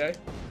 hey JJ.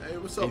 Hey,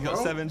 what's up, He's got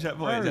bro? 7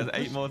 checkpoints. There's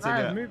 8 more to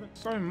get. Moving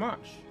so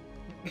much.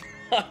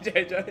 Hi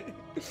JJ.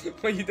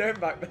 What are you doing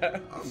back there?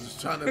 I'm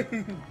just trying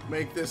to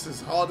make this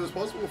as hard as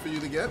possible for you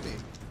to get me.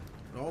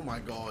 Oh my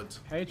god.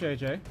 Hey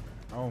JJ.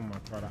 Oh my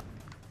god.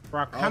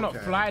 Bro, I cannot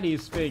Okay. fly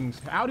these things.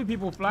 How do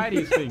people fly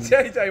these things?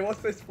 JJ, what's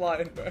this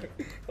flying, bro?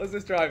 What's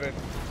this driving?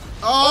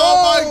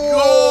 Oh, my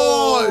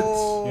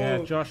god!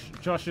 Yeah,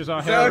 Josh is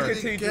our hero. Circuit-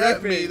 You too get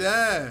me drippy.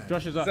 there.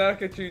 Josh is our...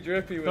 Circa too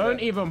drippy with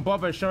Don't it. even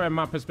bother showing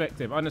my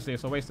perspective. Honestly,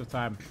 it's a waste of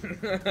time.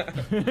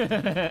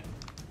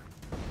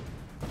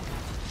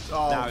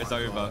 Oh, Now my it's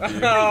over. God. for you. Oh,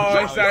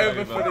 Now it's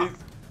over for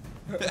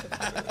these.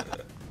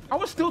 I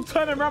was still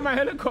turning around my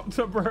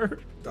helicopter, bro.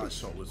 That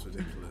shot was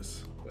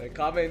ridiculous. We're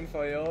coming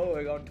for you.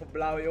 We're going to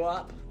blow you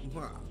up.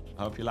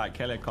 I hope you like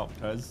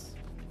helicopters.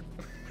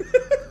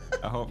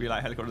 I hope you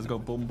like helicopters go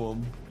boom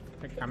boom.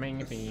 They're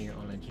coming for you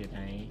on a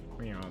today.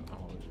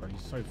 Oh, bro,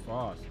 he's so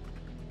fast.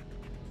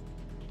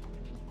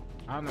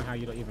 I don't know how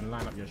you don't even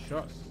line up your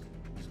shots.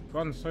 It's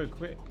gone so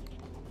quick.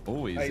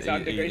 Oh, he's, He's he-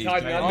 hiding he's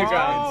underground. playing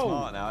Oh!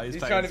 smart now. He's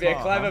playing trying to be a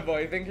smart, clever huh?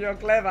 boy. You think you're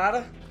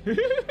clever?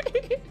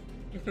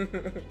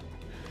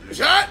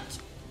 Shot!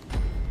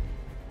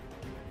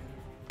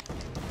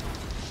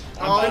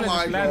 Oh gonna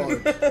my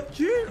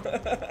just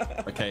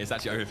god. Okay, it's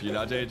actually over for you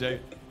now, JJ.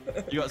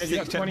 You got 6 You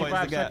got checkpoints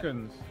 25 to get.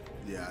 seconds.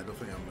 Yeah, I don't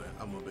think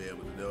I'm gonna be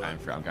able to do it. I'm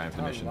going for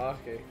the mission.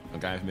 Unlucky. I'm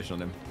going for the mission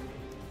on him.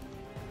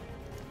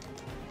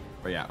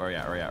 Where you at? Where you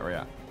at? Where you at? Where you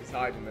at? He's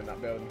hiding in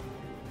that building.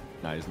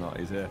 No, he's not.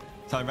 He's here.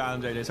 Turn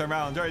around, JJ. Turn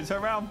around. JJ,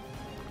 turn around.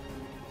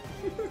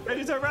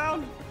 JJ, turn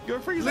around. You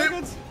got 3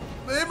 seconds.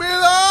 Leave me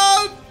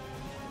alone!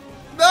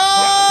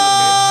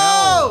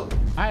 No!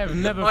 I have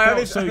never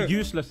felt so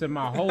useless in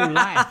my whole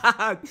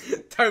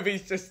life.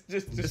 Toby's just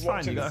It's fine.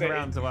 watching You the got a city.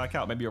 round to work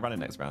out. Maybe you're running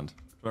next round.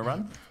 Do you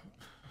want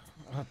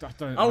to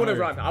run? I want to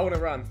run. I want to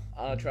run.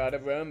 I'll try to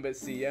run, but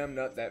see, I'm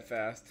not that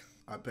fast.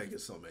 I beg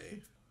it's on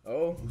me. Oh.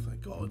 Oh,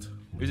 thank God.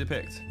 Who's it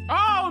picked?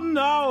 Oh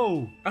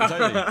no!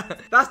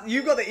 That's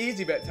you got the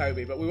easy bit,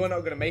 Toby, but we were not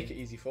going to make it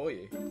easy for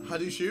you. How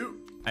do you shoot?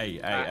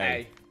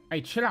 Hey.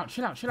 Hey, chill out.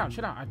 I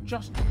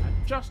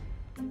just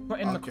got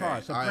in the car.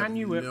 It's a brand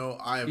new whip.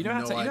 I have You don't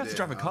no have to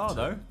drive a car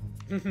though.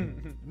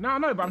 No,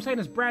 but I'm saying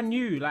it's brand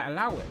new. Like,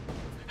 allow it.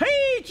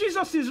 Hey,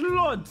 Jesus is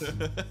Lord!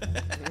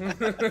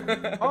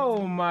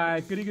 Oh my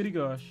goody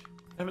gosh.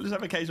 Just have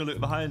an occasional look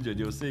behind you and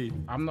you'll see.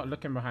 I'm not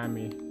looking behind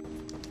me.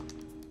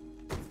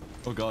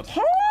 Oh God.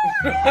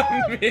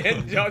 Me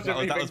and Josh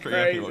are That was pretty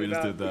crazy epic what we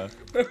just did there.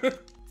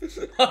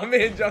 Oh,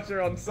 me and Josh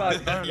are on site.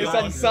 It's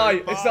on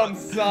site. It's on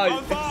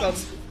site. It's on.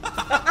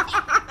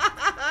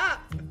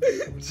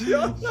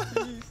 Josh,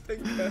 you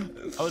stinker.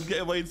 I was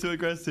getting way too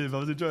aggressive. I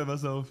was enjoying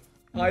myself.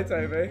 Hi,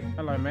 Toby.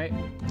 Hello, mate.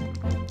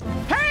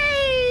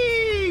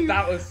 Hey!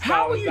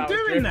 How are you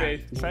doing that?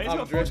 He's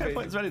got 4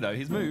 checkpoints ready though.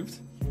 He's moved.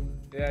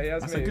 Yeah, he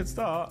has That's moved. a good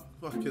start.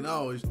 Fucking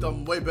hell, he's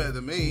done way better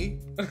than me.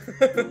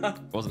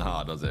 Wasn't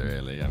hard, was it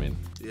really? I mean.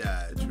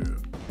 Yeah, true.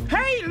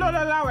 Hey! No,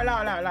 allow it.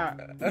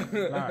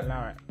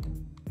 Allow it.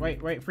 Wait,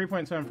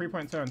 3-point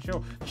turn,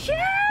 chill. Chill!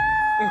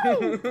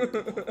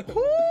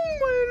 Oh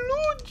my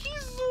Lord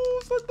Jesus!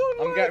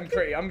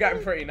 I'm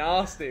getting pretty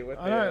nasty with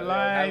it. I don't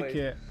like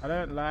it.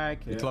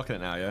 You're clocking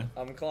it now, yeah?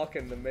 I'm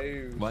clocking the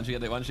move. Once you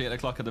get the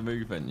clock of the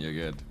movement, you're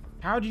good.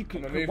 How do you?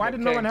 movement Why did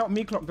no king. one help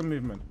me clock the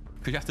movement?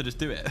 Because you have to just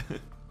do it.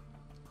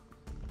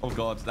 Oh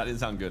God, that didn't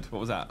sound good. What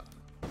was that?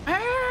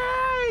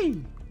 Hey!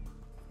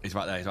 He's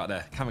right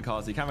there.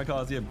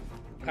 Kamikaze him.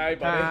 Hey,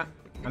 buddy.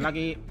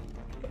 Unlucky.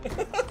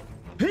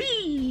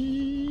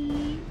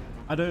 Hey!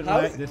 I don't How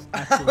like this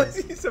at How all. has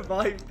he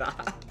survived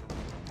that?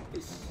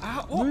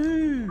 What?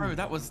 Woo. Bro,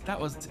 that was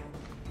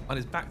on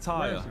his back Where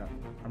tire. is that?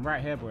 I'm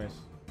right here, boys.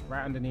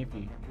 Right underneath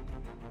you.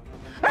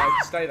 Oh,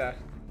 stay there.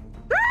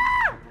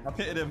 I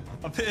pitted him.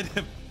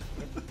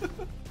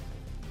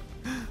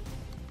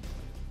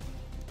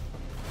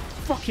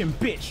 Fucking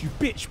bitch, you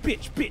bitch.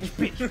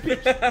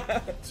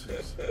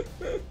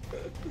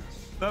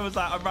 That was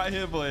like, I'm right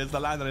here, boys. I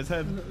land on his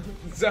head.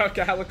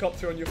 Zerka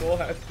helicopter on your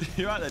forehead.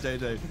 You're right there,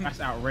 JJ. That's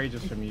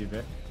outrageous from you,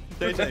 Vic.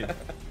 JJ,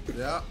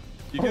 Yeah.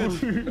 you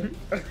good?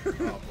 Oh,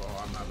 bro,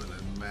 I'm having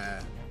a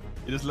mare.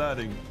 You're just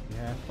learning.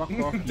 Yeah, fuck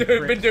off. you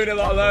Been prick. doing a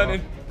lot of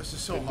learning. This is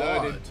so Been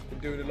hard.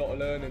 doing a lot of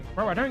learning.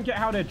 Bro, I don't get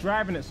how they're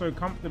driving it so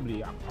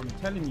comfortably. I'm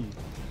telling you.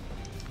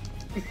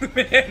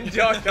 Me and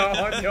Josh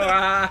are on your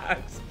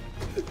ass.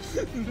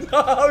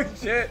 No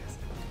shit.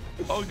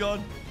 Oh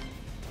God.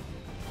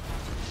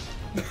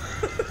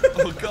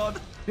 Oh God.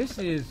 This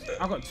is.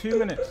 I got 2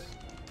 minutes.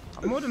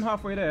 I'm more than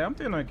halfway there. I'm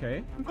doing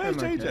okay. Where's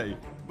JJ?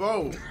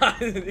 Bro,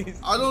 He's-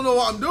 I don't know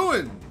what I'm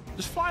doing.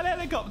 Just fly an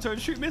helicopter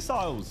and shoot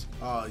missiles.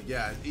 Oh,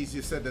 yeah,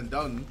 easier said than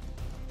done.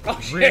 oh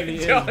shit, Really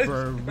is, Josh.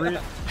 bro.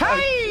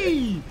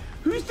 Hey!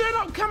 Who's doing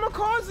up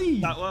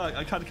kamikaze? That worked.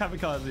 I tried to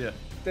kamikaze it.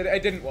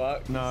 It didn't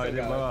work. No, Still it didn't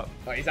going. blow up.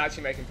 Oh, he's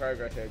actually making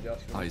progress here, Josh.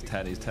 Oh, he's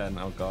 10.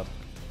 Oh God.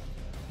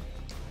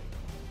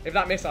 If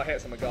that missile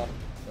hits, I'm a god.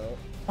 So.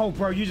 Oh,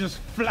 bro, you just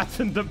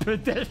flattened the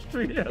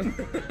pedestrian.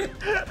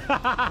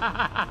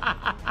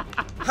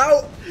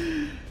 How?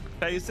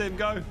 Chase him,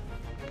 go.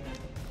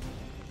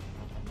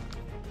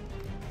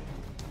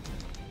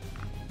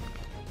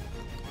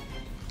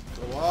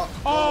 What?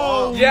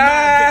 Oh, Yes!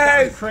 man,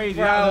 that was crazy.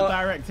 That was Well-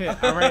 a direct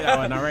hit. I rate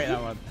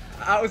that one.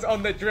 I was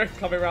on the drift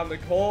coming around the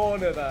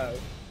corner though.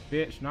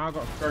 Bitch, now I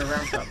got to throw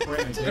around that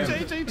point again.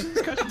 JJ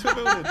just crashed into a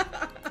building.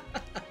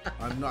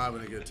 I'm not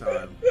having a good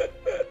time.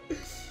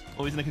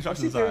 Oh, he's in a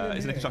construction What's he doing site. in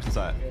He's in a here? construction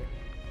site.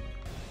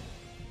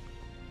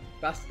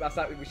 That's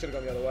that. We should have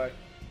gone the other way.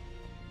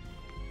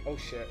 Oh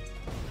shit.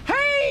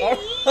 Hey!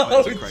 Oh, Oh,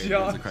 it's a crane.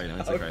 Josh. It's a crane.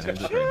 Oh,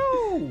 Josh.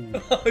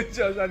 Ew. Oh,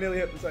 Josh, I nearly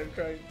hit the same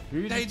crane.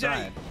 Who just JJ,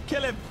 died?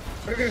 kill him.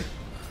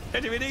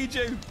 JJ, we need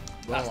you.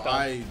 Bro, That's done.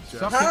 I just...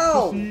 Suck it,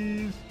 How?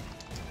 pussies.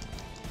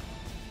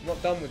 I'm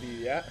not done with you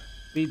yet.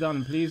 Be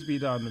done, please be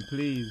done,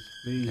 please.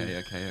 Okay.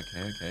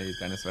 He's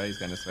going this way.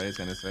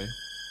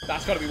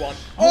 That's got to be one.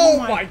 Oh,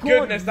 my God,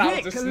 goodness, that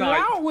Vic, was a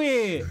snipe. allow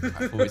it.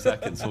 40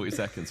 seconds. Oh, Get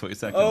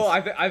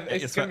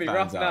your it's gonna be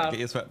rough sweatbands out. now. Get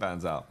your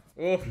sweatbands out.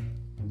 Oof.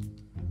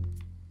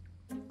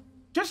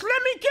 Just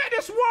let me get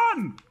this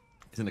one.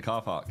 He's in the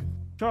car park.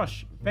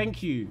 Josh,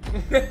 thank you.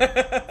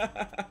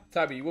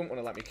 Toby, you wouldn't want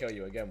to let me kill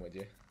you again, would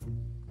you?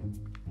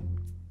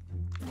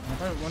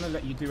 I don't want to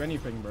let you do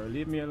anything, bro.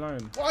 Leave me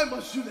alone. Why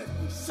must you let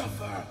me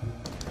suffer?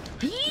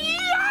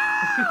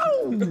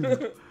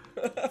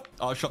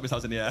 Oh, shot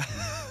missiles in the air.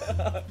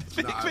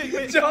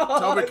 Quick.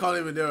 Toby can't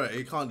even do it.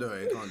 He can't do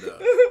it.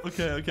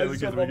 Okay, we're There's good.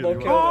 someone more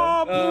We're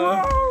killed good.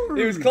 Oh, bro!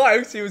 He was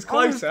close. He was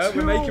closer.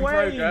 We're making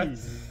away.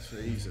 progress.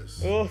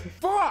 Jesus. Oh,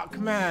 Fuck,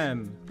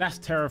 man. That's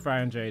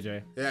terrifying,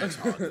 JJ. Yeah, it's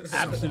hard. It's so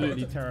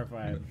Absolutely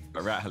terrifying.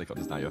 We're at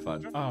helicopters now, you're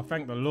fine. Oh,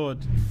 thank the Lord.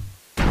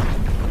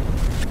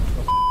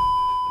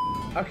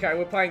 okay,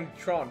 we're playing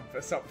Tron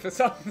for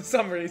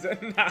some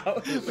reason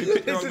now. We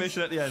picked the wrong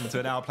mission at the end, so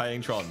we're now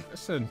playing Tron.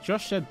 Listen,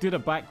 Josh said do the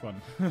back one.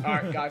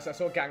 Alright, guys,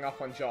 let's all gang up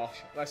on Josh.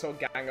 Let's all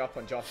gang up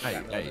on Josh. Hey,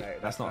 and get hey,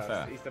 eliminated. that's not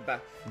fair. He's the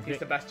best. He's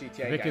the best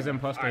GTA Vic is gamer.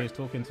 imposter, Alright. he's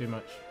talking too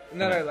much.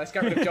 No, let's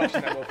get rid of Josh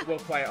and then we'll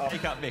play it off.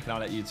 Take out Vic and I'll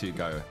let you two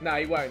go. No,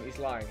 he won't. He's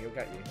lying. He'll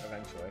get you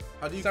eventually.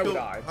 How do you So kill? would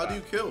I, How do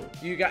you kill?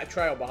 You get a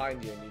trail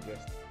behind you and you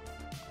just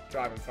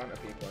drive in front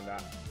of people and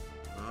that.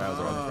 Trails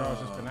are on. I was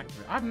just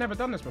inactive. I've never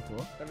done this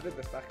before. Never did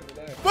this back in the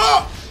day.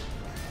 Fuck!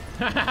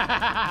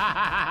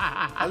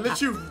 I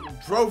literally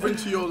drove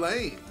into your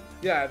lane.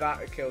 Yeah,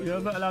 that killed You're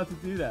you. not allowed to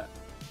do that.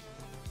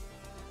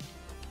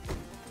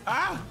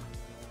 Ah!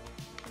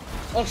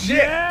 Oh shit!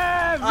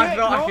 Yeah, Vic, I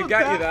thought I hold could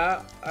get you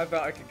that. I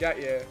thought I could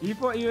get you. You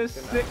thought you were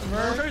sick,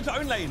 We're bro. going to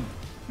own lane.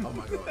 Oh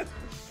my god.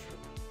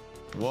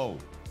 Whoa.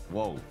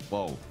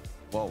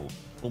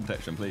 Form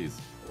protection, please.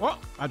 What?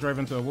 I drove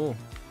into a wall.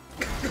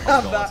 Oh,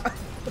 God.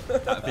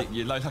 That Vic,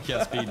 you're lucky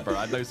at speed, bro.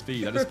 I had no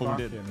speed. I just spawned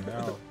in. Fucking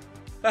hell.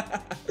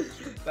 That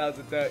was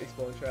a dirty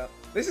spawn trap.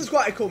 This is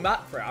quite a cool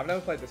map for it. I've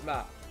never played this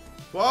map.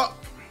 Fuck!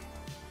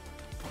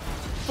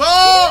 Fuck!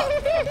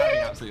 I'm having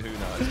absolute who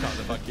now. It's kind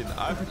of fucking.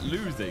 I'm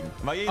losing.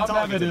 Am I getting I'm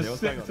having targeted? a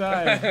What's going sick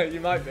on? time. You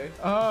might be.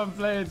 Oh, I'm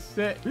playing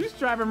sick. Who's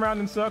driving around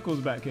in circles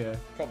back here?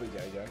 Probably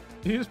JJ.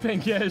 Who's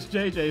playing? Yeah, it's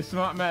JJ,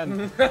 smart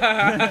man.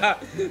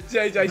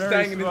 JJ Very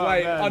staying in his smart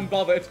lane, man.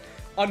 unbothered.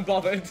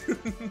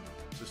 Unbothered.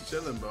 Just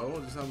chilling, bro.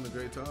 Just having a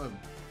great time.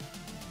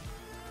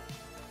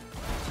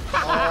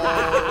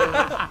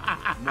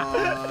 Oh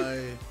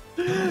my.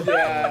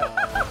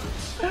 Yeah.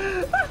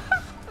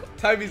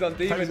 Toby's on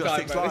demon Toby's got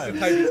time, 6 man. lives.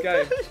 This is Toby's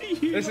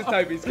game. This is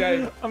Toby's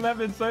game. I'm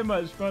having so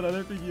much fun. I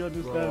don't think you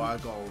understand. Bro, I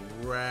got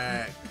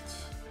wrecked.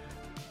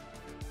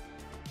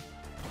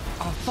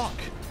 Oh, fuck.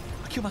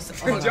 I killed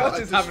myself. Oh, Josh I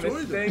is having a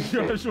destroyed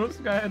sting. Josh, what's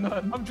going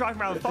on? I'm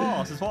driving around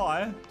fast, that's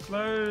why.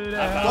 Slow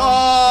down.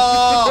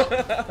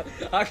 Oh!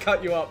 I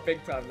cut you up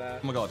big time there.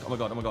 Oh my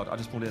god. I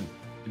just spawned in.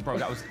 Bro,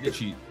 that was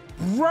literally.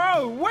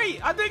 Bro,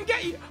 wait, I didn't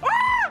get you.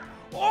 Ah!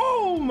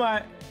 Oh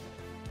my.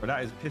 Bro,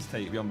 that is piss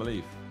take beyond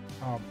belief.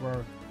 Oh,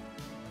 bro.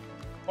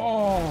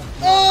 Oh.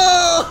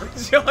 Oh!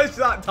 Josh,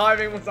 that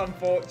timing was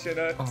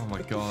unfortunate. Oh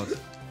my god.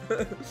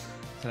 Say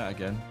that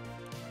again.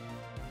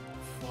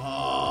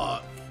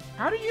 Fuck.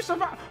 How did you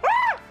survive?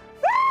 Ah!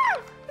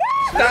 Ah!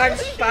 Ah! Bang,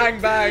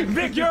 bang, bang.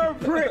 Vic, you're a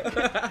prick.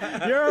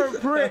 You're a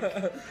prick.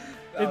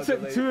 It was took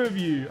elite. 2 of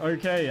you.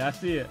 Okay, I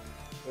see it.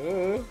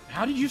 Ooh.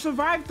 How did you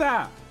survive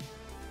that?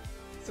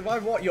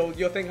 Survive what? Your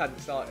thing hadn't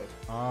started.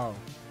 Oh.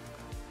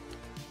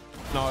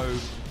 No.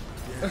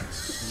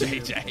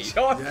 JJ.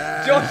 Josh,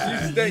 Yeah. Josh, you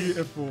stink.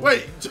 Beautiful.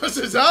 Wait, just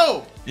as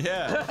hell.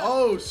 Yeah.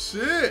 Oh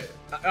shit.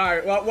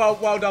 Alright,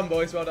 well done,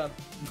 boys. Well done.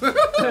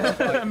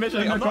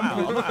 Mission I'm not out.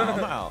 accomplished.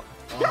 I'm out.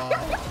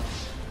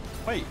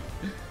 Wait.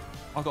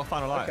 I've got a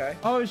final life. Okay.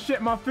 Oh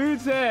shit, my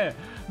food's here.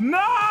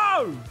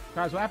 No!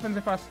 Guys, what happens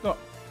if I stop?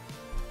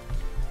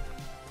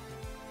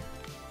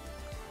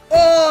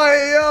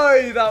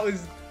 Oi, that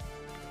was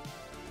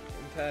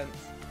intense.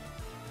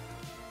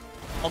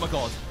 Oh my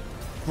god.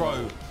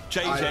 Bro,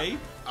 JJ.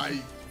 I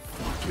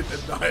fucking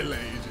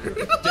annihilated you.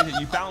 JJ,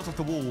 you bounced off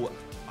the wall.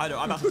 I know,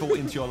 I'm about to fall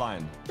into your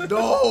line.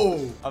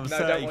 No. I'm No,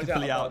 certain don't you watch can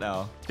fully out, out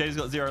now. JJ's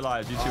got 0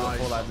 lives. You two got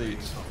 4 lives each.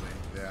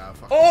 Yeah,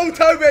 fuck. Oh,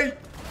 Toby!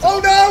 Oh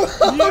no!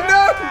 Oh Yeah,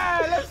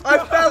 no! let's I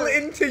go. fell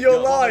into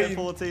your Got 1 minute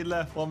line. 14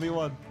 left.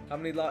 1v1. How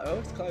many lives? Oh,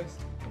 it's close.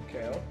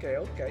 Okay.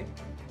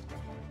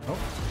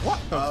 What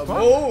the fuck?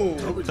 Oh!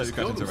 Toby So just you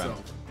cut killed into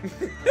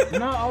himself.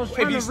 No, I was If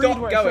trying you to stop read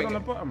what it said going- on the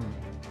bottom.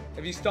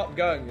 If you stop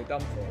going, you're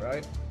done for,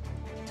 right?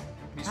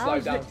 You How slow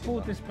has down it too pulled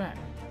much. this back?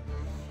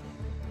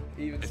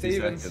 Even 50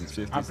 Stevens. seconds.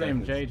 50 I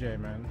blame seconds. JJ,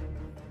 man.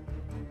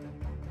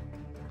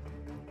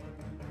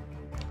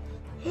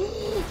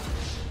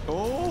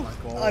 Oh.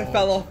 I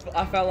fell off.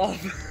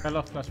 Fell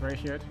off plus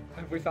ratioed.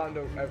 We found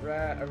a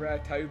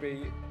rare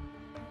Toby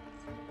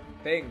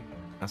thing.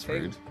 That's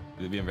Thing. rude.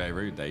 You're being very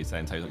rude there. You're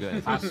saying Toby's not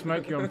good. I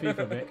smoke you on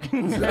FIFA, Vic.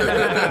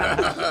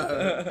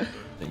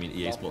 They mean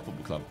EA Sport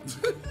Football Club.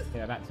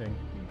 Yeah, that thing.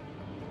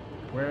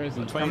 Where is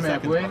he? 20 Come here,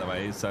 seconds, boy. by the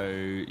way, so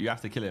you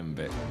have to kill him,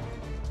 Vic.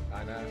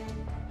 I know.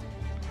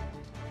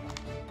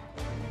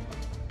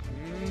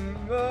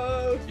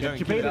 No. You don't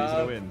you kill him, beat he's him.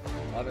 gonna win.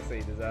 Honestly,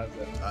 he deserves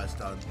it. That's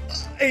done.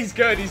 He's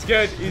good. He's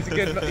a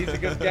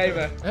good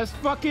gamer. Let's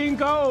fucking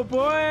go,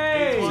 boy!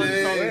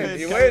 Jeez.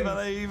 He Can't wins.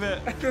 believe it.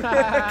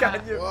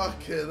 Can you?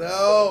 Fucking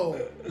hell.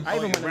 I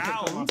even went and round.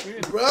 took some of my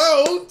food.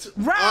 Round?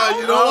 Round?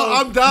 You know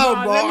what? I'm down,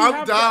 Nah, bro. let me I'm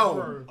have that, down.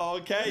 bro. bro.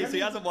 Okay, so he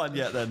hasn't won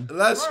yet then.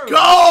 Let's Bro.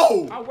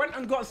 go! I went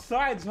and got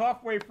sides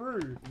halfway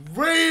through.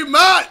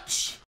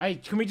 Rematch! Hey,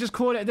 can we just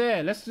call it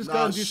there? Let's just go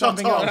Nah, and do shut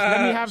something up. else.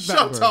 Let me have that,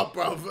 Shut bro. up,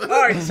 bro. All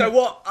right, so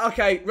what?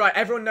 Okay, right.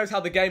 Everyone knows how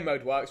the game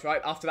mode works,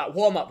 right? After that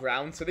warm-up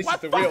round, so this is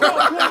the real one.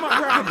 I'm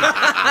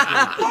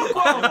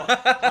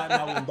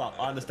now warmed up.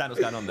 I understand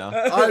what's going on now.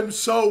 I'm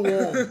so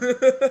warm.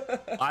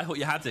 I thought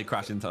you had to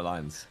crash into the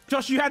lines.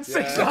 Josh, you had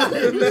 6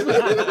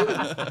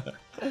 I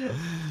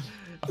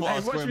thought I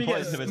was watch scoring me get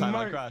points every time I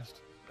smoked.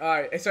 crashed. All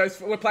right, so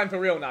we're playing for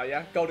real now,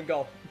 yeah? Golden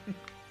goal.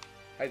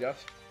 Hey, Josh.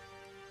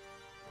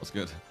 What's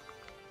good?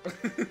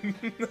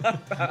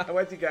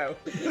 Where'd you go?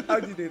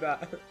 How'd you do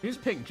that? Who's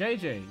picked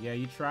JJ? Yeah,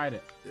 you tried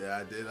it.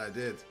 Yeah, I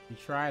did. You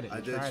tried it. You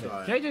I did tried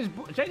try it.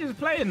 JJ's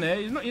playing there.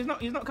 He's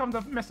not come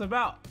to mess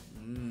about.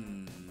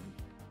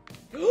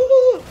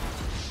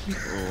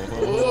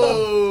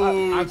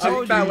 Oh, I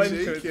told fell you. into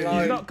his cheeky. line.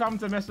 He's not come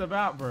to mess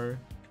about, bro.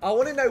 I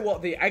want to know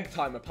what the egg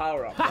timer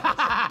power up.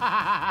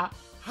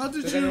 How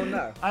did Does you? anyone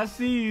know? I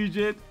see you,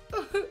 Jid.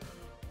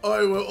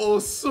 Oh, we're all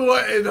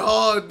sweating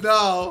hard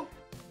now.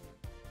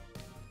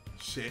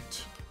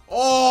 Shit. You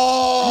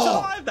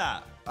Oh! survived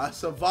that! I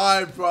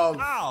survived, bro.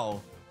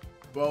 Ow!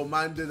 Bro,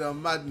 man did a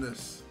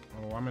madness.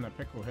 Oh, I'm in a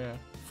pickle here.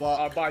 Oh,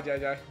 Fuck. bye,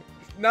 JJ.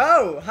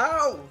 No,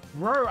 how?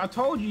 Bro, I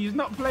told you, he's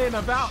not playing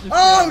about this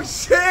Oh, game.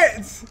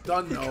 shit!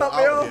 Done You now, cut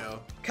me out off. here.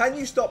 Can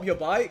you stop your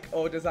bike,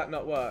 or does that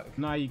not work?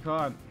 No, you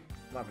can't.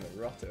 I'm having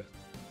a rotter.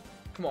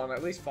 Come on,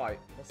 at least fight.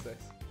 What's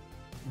this?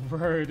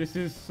 Bro, this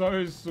is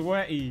so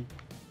sweaty.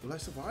 Will I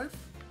survive?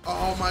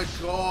 Oh my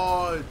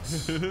god.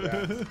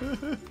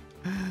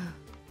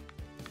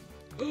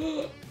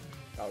 That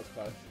was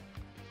close.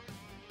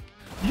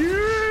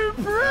 You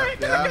prick!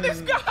 Yeah. Look at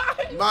this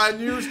guy! Man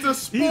used to He's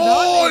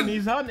spawn.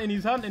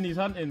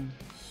 hunting.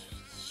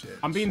 Shit.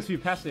 I'm being too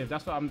passive.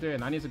 That's what I'm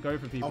doing. I need to go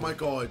for people. Oh my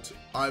god.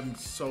 I'm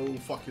so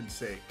fucking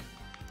sick.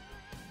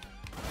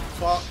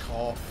 Fuck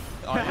off.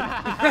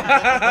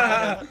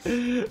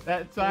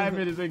 That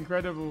timing is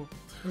incredible.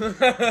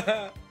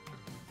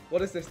 What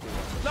does this do?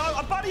 No,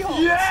 a bunny hop!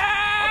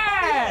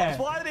 Yeah!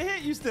 Why did it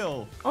hit you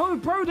still? Oh,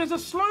 bro, there's a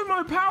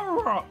slow-mo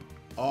power-up.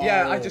 Oh,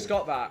 Yeah, I just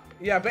got that.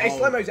 Yeah, but it's Oh.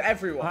 slow-mo to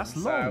everyone. That's so,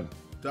 long.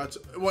 That's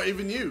what,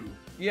 even you?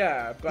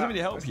 Yeah, but Doesn't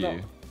really help it's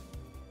you.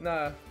 Not,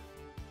 no.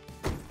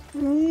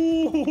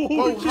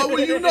 Oh, how are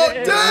you not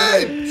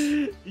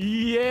dead?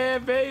 Yeah,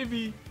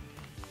 baby.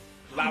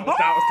 That was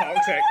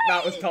toxic.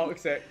 That was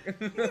toxic.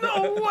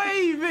 No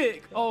way,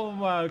 Vic. Oh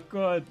my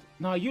god.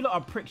 No, you lot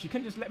are pricks. You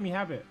couldn't just let me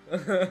have it.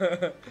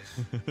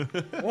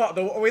 What?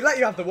 We let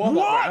you have the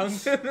warm-up What? round.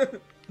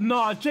 No,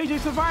 JJ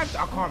survived.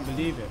 I can't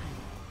believe it.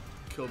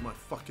 Killed my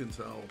fucking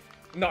self.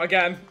 Not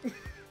again.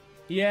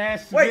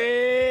 Yes,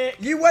 Wait.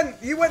 Vic. You went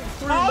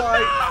through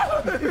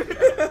my. Oh,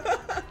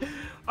 no!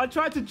 I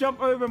tried to jump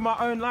over my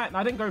own line.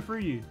 I didn't go through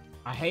you.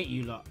 I hate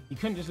you lot. You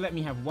couldn't just let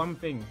me have one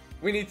thing.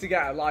 We need to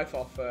get a life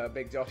off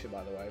Big Joshua,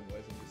 by the way,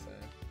 boys.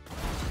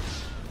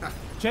 I'm just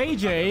saying.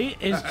 JJ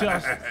is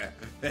just.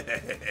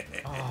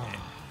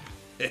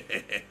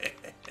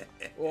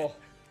 Oh.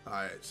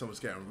 Alright, someone's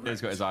getting He's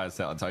wrecked. got his eyes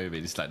set on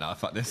Toby. He's like, nah,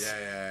 fuck this.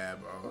 Yeah,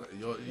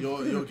 bro.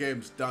 Your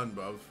game's done,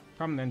 bro.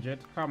 Come then, Jid.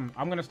 Come.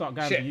 I'm gonna start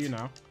going Shit. for you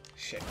now.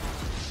 Shit.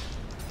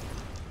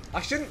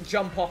 I shouldn't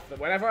jump off the.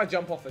 Whenever I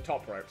jump off the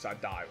top ropes, I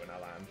die when I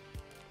land.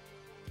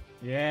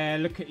 Yeah,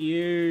 look at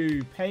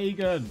you,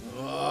 pagan.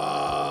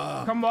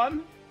 Come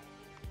on.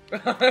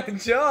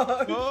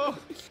 Josh! Oh.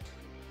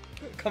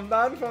 Come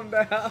down from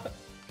there.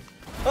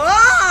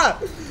 Ah!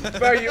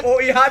 Bro,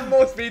 you had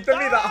more speed than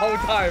me that whole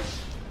time.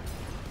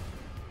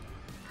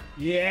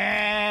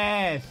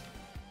 Yes.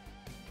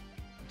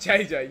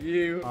 JJ,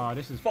 you Oh,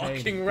 this is fucking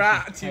pagan.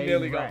 rat. This is You pagan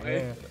nearly got rat, me.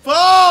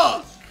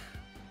 yeah.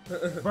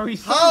 Fuck! Bro,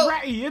 he's so How?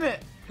 ratty, innit?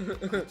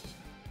 I'm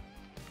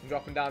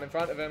dropping down in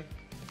front of him.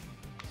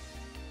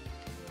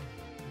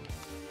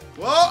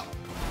 What?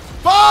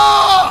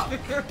 Fuck!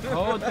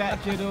 Hold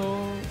that,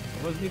 Jiddle.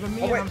 It wasn't even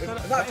me. Oh and wait, I'm is still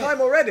that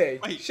time already?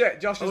 Wait. Shit,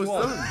 Josh I has was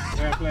won. done.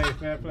 Fair play,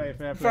 fair play,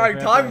 fair play. Bro, fair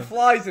time play.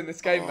 flies in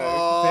this game mode.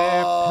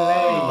 Fair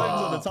play.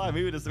 Most of the time,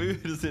 we were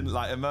just in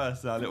like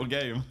immersed in our little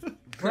game.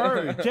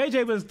 Bro,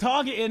 JJ was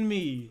targeting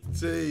me.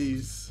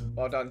 Jeez.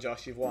 Well done,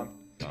 Josh. You've won.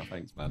 Oh,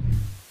 thanks, man.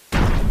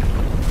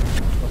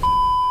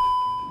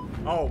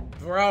 Oh,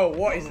 bro,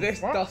 what is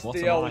this What? dusty What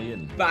am I old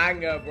in?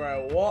 banger,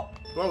 bro? What?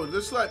 Bro,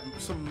 this is like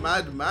some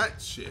Mad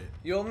Max shit.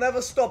 You'll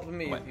never stop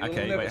me. Wait, You'll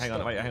okay, never wait, hang stop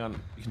on, wait, me. hang on.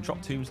 You can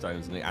drop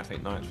tombstones and they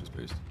activate nitrous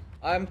boost.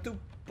 I am too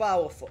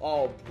powerful.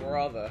 Oh,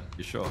 brother.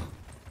 You sure?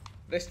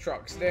 This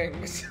truck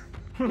stinks.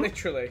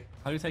 Literally.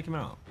 How do you take him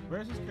out?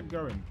 Where's this kid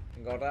going?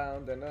 Go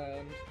down and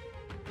end.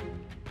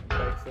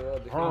 Break through all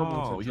the- Horrible to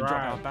Oh, you can drop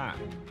drive. out back.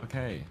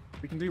 Okay.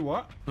 We can do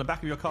what? On the back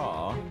of your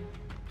car,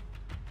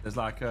 there's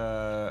like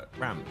a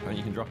ramp and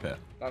you can drop it.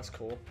 That's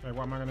cool. Wait,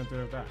 what am I gonna do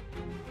with that?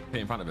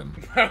 Hit in front of him.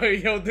 Bro,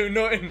 you'll do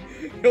nothing.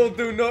 You'll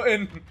do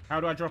nothing. How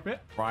do I drop it?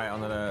 Right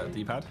on the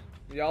D-pad.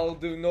 Y'all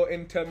do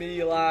nothing to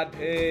me, lad.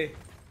 Hey.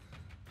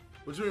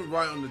 What do you mean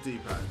right on the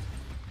D-pad?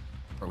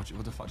 Bro,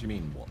 what the fuck do you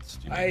mean? What do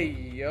you mean? Hey,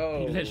 yo.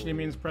 He literally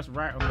means press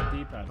right on the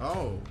D-pad.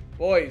 Oh.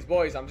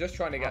 Boys, I'm just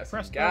trying to get some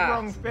Press the gas.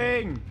 wrong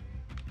thing.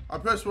 I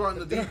pressed right on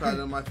the D-pad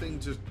and my thing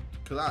just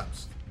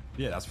collapsed.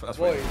 Yeah, that's Boys.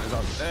 right.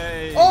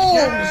 Hey!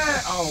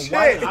 Oh, Oh, shit.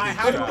 why?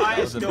 How do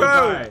I still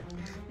die?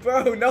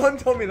 Bro, no one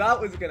told me that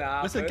was gonna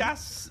happen. It's a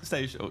gas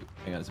station. Oh,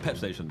 hang on, it's a pep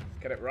station.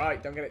 Get it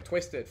right. Don't get it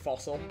twisted,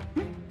 fossil.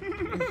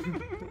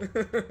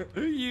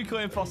 Who are you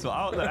calling fossil?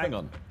 Oh, no, hang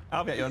on.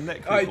 I'll get your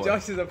neck, Alright, boy.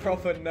 Josh is a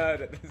proper nerd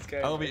at this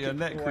game. I'll be your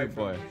neck, Keep him away creep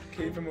boy.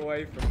 Keep him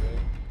away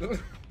from me.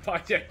 Bye,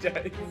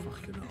 JJ.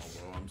 Fucking hell,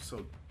 bro. I'm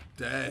so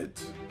dead.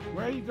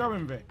 Where are you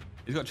going, Vic?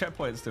 He's got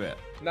checkpoints to it.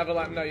 Never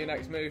let him know your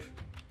next move.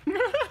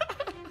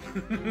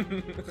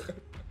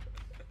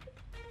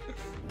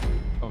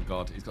 Oh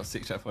god, he's got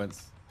 6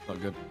 checkpoints.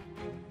 Not good.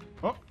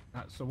 Oh,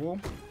 that's the wall.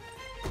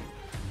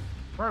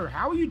 Bro,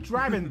 how are you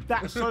driving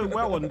that so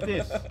well on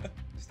this?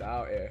 Just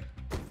out here.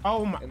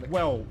 Oh my,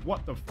 well,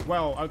 what the,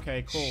 well,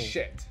 okay, cool.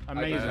 Shit.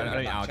 Amazing. I don't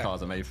think that our check.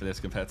 cars are made for this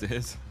compared to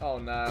his. Oh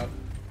no.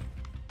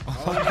 My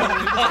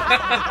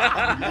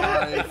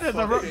There's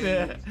a rock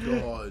there. fucking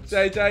God.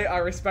 JJ, I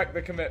respect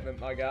the commitment,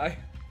 my guy.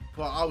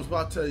 But I was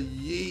about to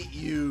yeet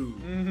you.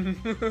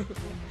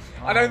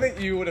 I don't think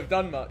you would have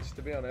done much,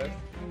 to be honest.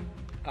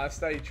 I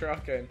stayed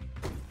trucking.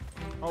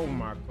 Oh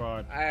my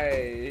god.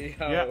 Hey,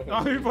 yo. Yeah.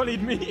 Oh, who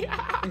bullied me?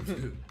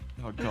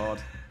 Oh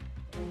god.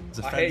 There's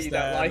a I hear fence you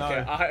don't there,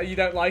 like no. it. You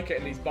don't like it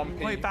and he's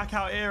bumpy. Wait, back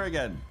out here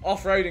again.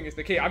 Off-roading is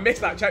the key. I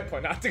missed that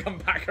checkpoint. I had to come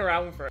back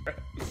around for it.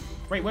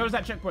 Wait, where was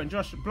that checkpoint?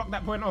 Josh, block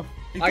that point off.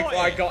 You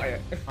I got it.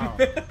 Oh.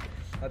 I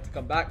had to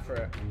come back for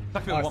it.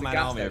 Like a Oh, it's the one-man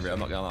gas army over here, I'm station.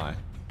 not gonna lie.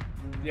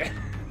 Yeah,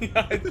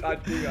 I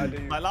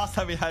do. Like last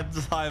time we had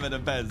Simon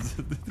and Bez.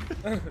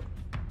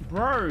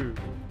 Bro.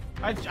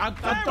 I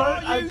Where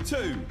don't. are you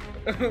two?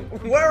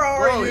 Where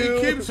are Bro, you?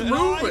 he keeps I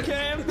moving.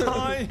 can't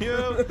find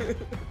you.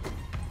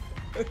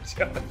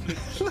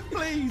 Josh,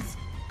 Please.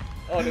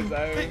 on his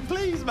own.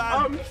 Please,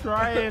 man. I'm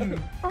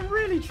trying. I'm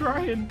really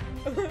trying.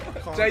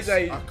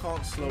 JJ I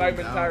can't slow him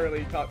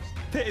momentarily touched.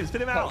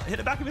 Spin him out. Hit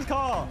the back of his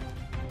car.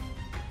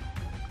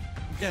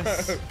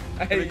 Yes.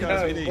 Hey, Here it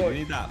goes. yo, We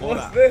need that. More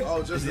What's that. this? down.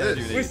 Oh, just Yeah, this.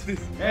 dude. What's this?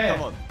 Yeah.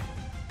 Come on.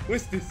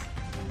 What's this?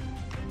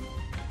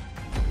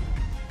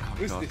 Oh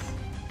What's god. this?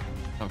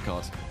 Oh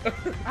god.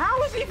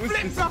 How has he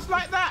flipped us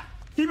like that?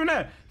 Keep him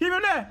there. Keep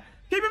him there.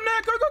 Keep him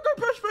there. Go, go, go.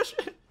 Push, push.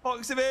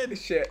 Box him in.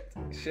 Shit.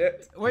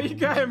 Where you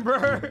going,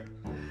 bro?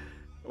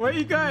 Where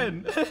you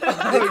going? He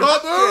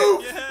can't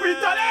move. We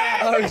done it.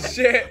 Oh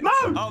shit. No.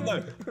 Oh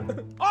no.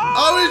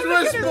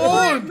 Oh, he's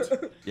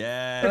respawned.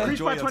 Yeah. Increase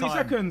Enjoy by your 20 time.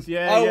 seconds.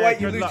 Yeah. Oh yeah, wait,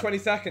 you good lose luck. 20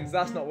 seconds.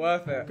 That's not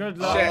worth it. Good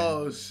luck. Shit.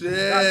 Oh shit.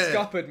 That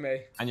scuppered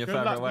me. And you're Good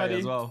further luck, away buddy.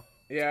 as well.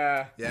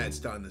 Yeah. Yeah, it's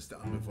done. It's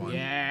done. We've won.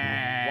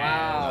 Yeah.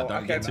 Wow. Don't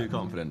okay, get too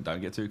confident. Don't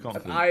get too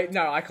confident.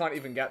 I can't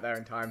even get there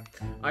in time.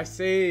 I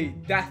see.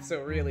 Deaths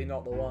are really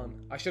not the one.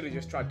 I should have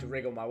just tried to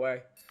wriggle my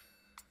way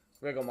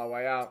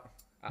out.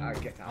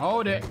 Get out.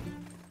 Hold it.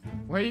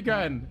 Where you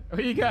going?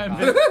 Where you going?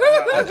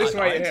 I'll just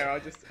wait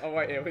here. I'll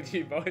wait here with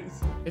you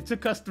boys. It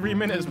took us 3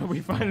 minutes, but we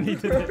finally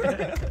did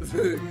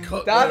it.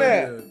 Cut Damn that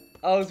it! in.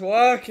 I was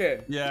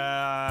working.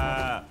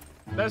 Yeah.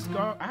 Let's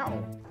go.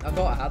 Ow. I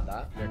thought I had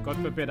that. Yeah, God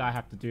forbid I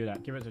have to do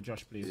that. Give it to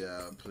Josh, please.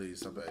 Yeah,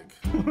 please, I beg.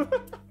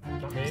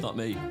 Not me. It's not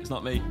me. It's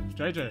not me. It's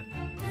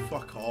JJ.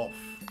 Fuck off.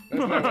 There's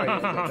no way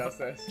JJ does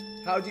this.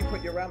 How do you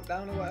put your ramp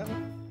down or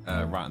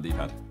whatever? Right on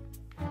D-pad.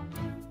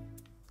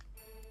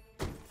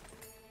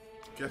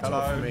 Get Hello.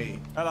 off me.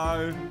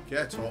 Hello.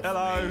 Get off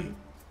Hello. me.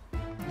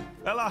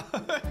 Hello.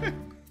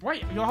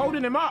 Wait, you're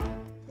holding him up.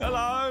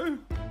 Hello.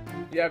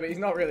 Yeah, but he's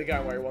not really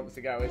going where he wants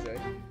to go, is he?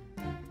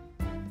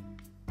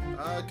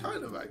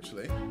 Kind of,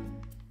 actually.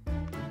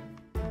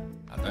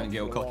 Don't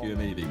get all cocky with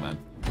me, big man.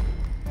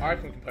 I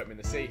reckon we can put him in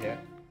the sea here.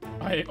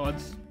 I hate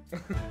odds.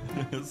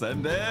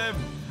 Send him.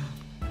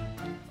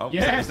 Oh,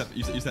 Yes.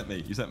 you sent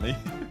me. You sent me.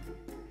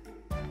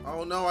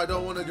 Oh no, I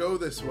don't want to go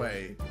this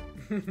way.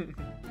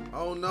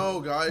 Oh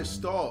no, guys,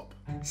 stop.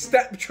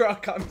 Step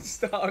truck, I'm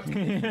stuck.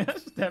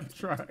 Step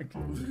truck.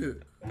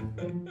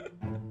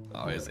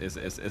 Oh, it's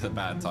a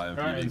bad time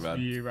for That you, big is for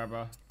man. you,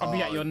 brother. I'll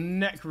be at your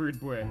neck, rude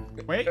boy.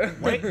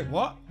 Wait,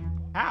 what?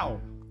 How?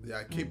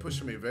 Yeah, keep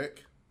pushing me,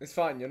 Vic. It's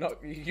fine. You're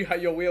not.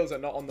 Your wheels are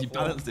not on the You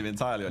floor. balanced him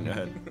entirely on your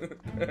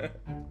head.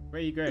 Where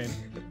are you going?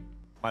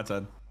 My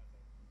turn.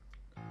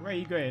 Where are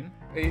you going?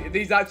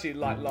 He's actually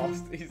like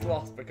lost. He's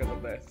lost because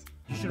of this.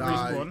 You should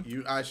Nah, respawn.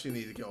 you actually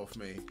need to get off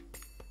me.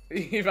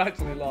 You've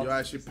actually lost. You're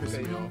actually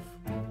pissing me off.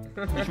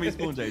 You can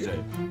respawn,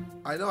 JJ.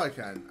 I know I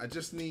can. I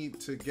just need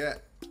to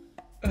get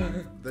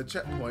the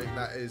checkpoint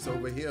that is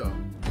over here.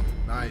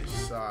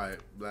 Nice. Alright,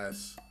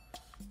 bless.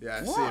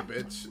 Yeah, see you,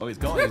 bitch. Oh, he's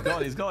gone. He's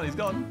gone. He's gone. He's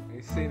gone.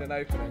 He's seen an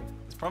opening.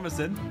 It's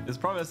promising. It's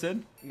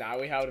promising. Nah,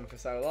 we held him for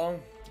so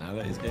long. Now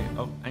that he's getting.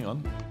 Oh, hang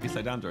on. He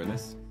slowed down during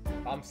this.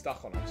 I'm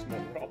stuck on a small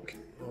rock.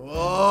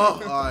 Oh,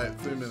 alright,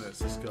 3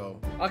 minutes. Let's go.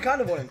 I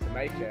kind of want him to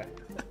make it.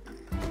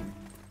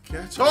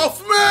 Get off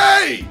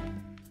me!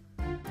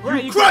 Where are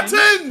you going?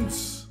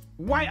 Cretins!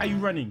 Why are you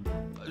running?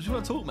 I just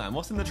want to talk, man.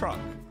 What's in the truck?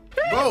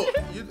 Bro,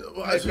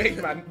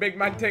 Hey, big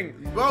man thing.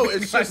 Bro,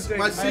 it's just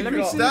my Hey, let me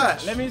secret see that.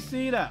 stash. Let me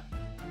see that.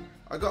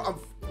 I've got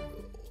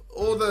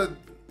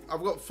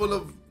full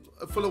of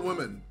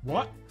women.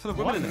 What? Full of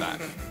women in the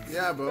back.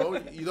 Yeah, bro,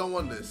 you don't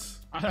want this.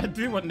 I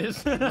do want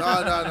this. No.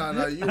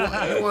 You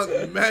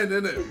want men,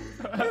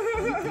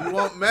 innit? You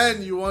want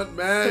men. You want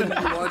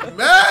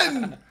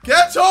men.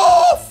 Get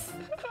off!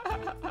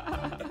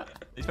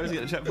 You're supposed to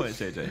get the checkpoint,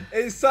 JJ.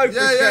 It's so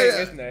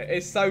frustrating, isn't it?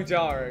 It's so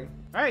jarring.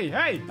 Hey.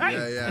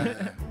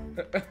 Yeah.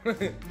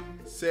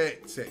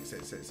 Sick.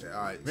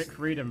 All right. Vic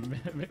Freedom.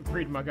 Vic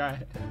Freed my guy.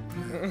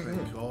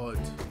 Thank God.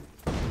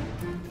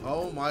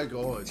 Oh my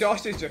God.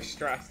 Josh is just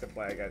stressed to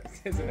play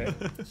against, isn't it?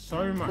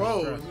 So much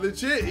Bro, stress.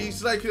 legit,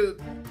 he's like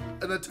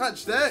an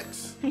attached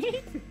ex.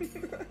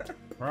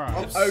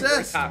 Right.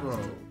 Obsessed, Overattached. bro.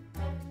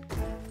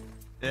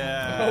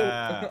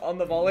 Yeah. On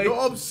the volley.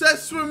 You're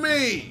obsessed with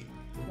me.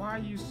 Why are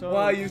you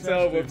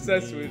so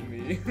obsessed with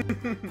me?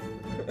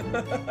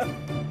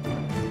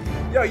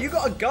 Yo, you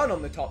got a gun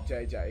on the top,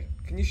 JJ.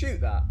 Can you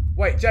shoot that?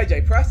 Wait,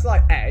 JJ, press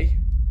like A.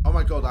 Oh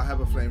my God, I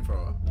have a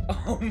flamethrower.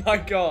 Oh my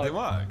God. Does it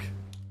work?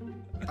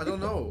 I don't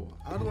know.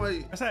 How do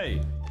I? I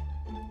say.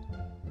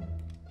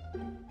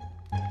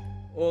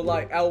 Or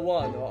like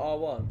L1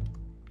 or R1.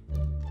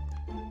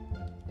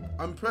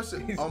 I'm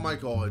pressing. Oh my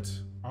God.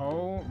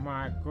 Oh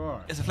my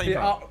God. It's a flamethrower.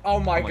 Yeah, oh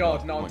my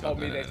God, no Oh one my told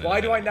God, me no, this. no, Why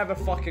no, do I no. never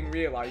fucking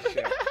realise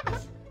shit?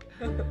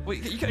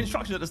 Wait, you get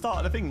instructions at the start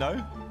of the thing, no?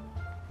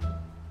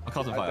 My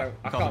car's on fire.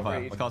 I My car's on can't fire.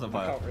 read. My car's on I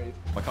fire. can't read.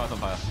 My car's on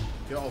fire.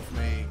 Get off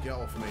me. Get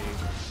off me.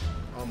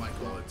 Oh my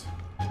God.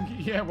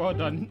 Yeah, well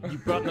done. You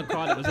burnt the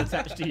car that was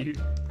attached to you.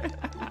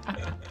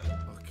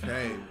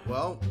 Okay.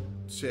 Well,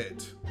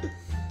 shit.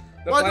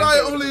 The Why do I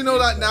flamethrower- only know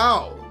that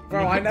now?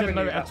 Bro, I never didn't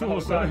knew know it that at the all.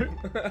 whole So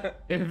time.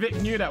 if Vic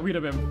knew that, we'd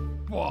have been.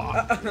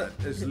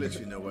 There's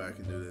literally no way I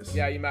can do this.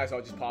 Yeah, you may as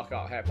well just park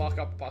up. Here, park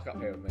up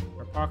here with me.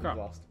 Park up.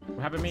 Lost.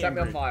 We're having me. Set me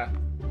on fire.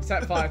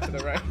 Set fire to the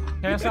ring.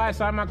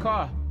 Inside my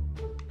car.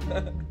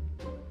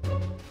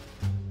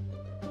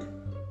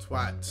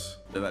 Twat.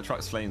 Yeah, that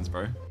truck's flames,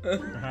 bro.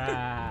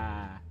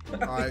 Ah.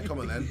 Alright, come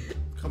on then.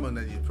 Come on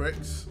then, you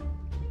pricks.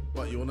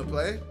 What, you wanna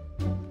play?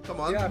 Come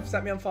on. Yeah,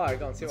 set me on fire.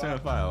 Go on, see what Turn on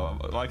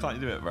happens. fire. Why can't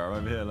you do it, bro? I'm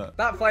over here, look.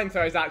 That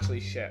flamethrower is actually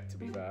shit, to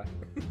be fair.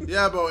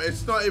 Yeah, bro,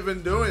 it's not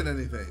even doing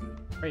anything.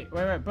 Wait.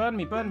 Burn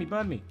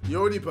me. You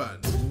already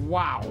burned.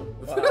 Wow.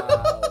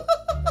 Wow.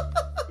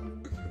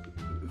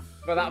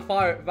 But that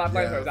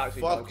flamethrower is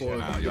actually fuck dog shit. all.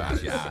 Wow, you're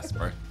actually ass,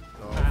 bro.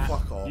 Oh,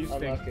 fuck off. You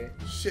stink. Unlucky.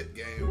 Shit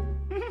game.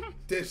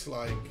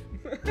 Dislike.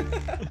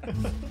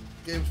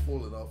 Game's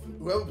falling off.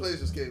 Whoever plays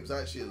this game is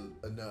actually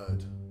a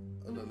nerd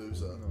and a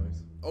loser.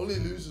 Nice. Only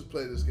losers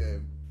play this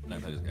game. No,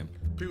 play this game.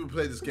 People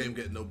play this game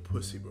get no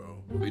pussy,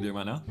 bro. What are you doing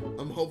right now?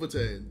 I'm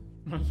hovitating.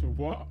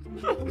 What?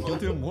 You're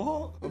doing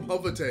what? I'm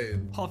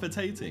hovitating.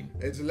 Hovitating.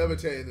 It's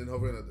levitating and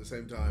hovering at the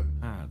same time.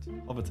 Mad.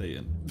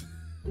 Hovitating.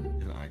 You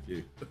don't like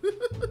you.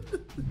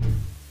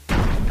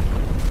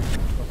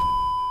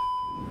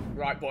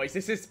 Right, boys,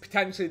 this is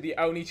potentially the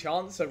only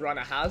chance a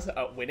runner has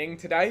at winning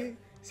today,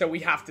 so we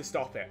have to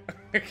stop it.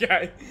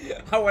 Okay?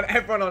 I want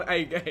everyone on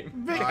A game.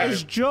 Vic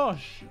is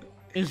Josh.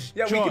 Is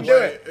Yeah, Josh. we can do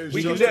it. It's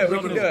We can just do a it. We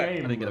can do criminal it. I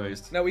didn't get a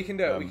boost. No, we can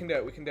do it. We can do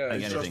it. We can do Hey, it.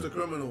 It's yeah. just a Anything.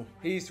 criminal.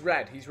 He's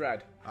red. He's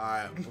red.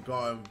 Alright, I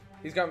got him.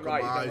 He's going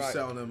right. Got my He's going eyes right.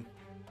 set on him.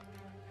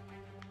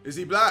 Is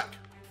he black?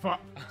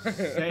 Fuck's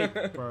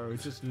sake, bro.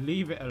 Just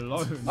leave it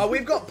alone. Oh,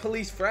 we've got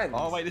police friends.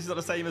 Oh, wait, this is not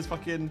the same as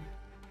fucking...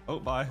 Oh,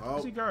 bye. Oh,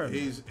 Where's he going?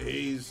 He's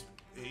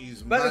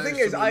But the thing managed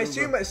is, to I maneuver.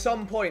 assume at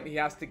some point he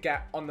has to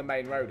get on the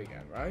main road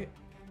again, right?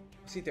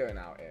 What's he doing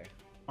out here?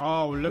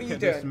 Oh, look What you at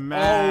this doing?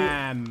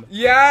 man.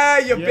 Yeah,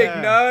 you big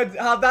Yeah. nerd.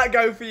 How'd that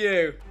go for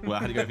you? Well,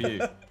 how'd it go for you? He's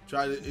Shut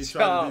trying to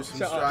up, do some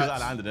shut up. Because I strats.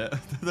 landed it.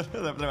 I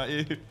don't know about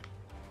you.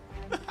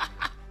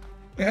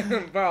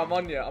 Bro, I'm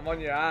on you. I'm on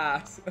your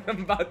ass.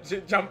 I'm about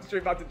to jump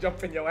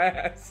in your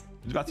ass.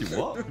 You're about to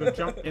what? Gonna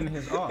jump in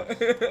his ass.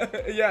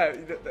 Yeah,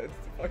 that's the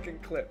fucking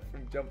clip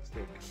from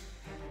Jumpstick.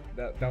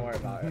 No, don't worry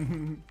about it.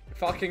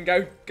 Fucking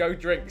go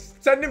drinks.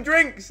 Send him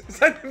drinks.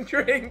 Send him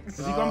drinks.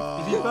 Is he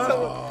gone? Is he done?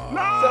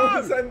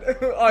 Someone send.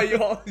 Oh,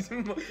 you're.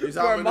 He's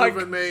bro,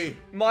 outmaneuvering me.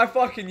 my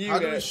fucking How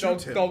do we unit.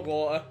 shoot him? Dog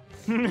water.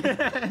 We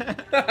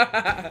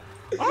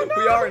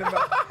are in a.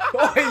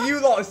 Oh, you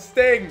lot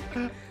stink.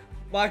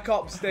 My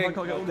cops I stink.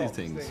 can't get all My these cops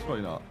things. stink.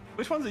 Probably not.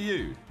 Which ones are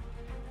you?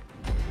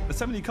 There's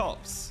so many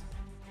cops.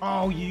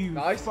 Oh, you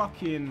Nice.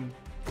 fucking.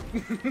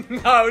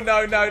 No.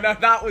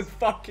 That was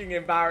fucking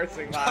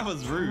embarrassing, That man.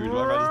 was rude.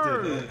 Whatever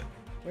I just did.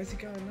 Where's he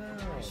going now?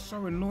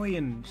 So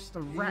annoying. Just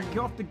a rat. Get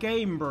off the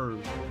game, bro.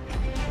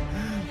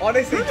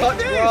 Honestly, Look at touch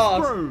this, grass.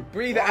 bro.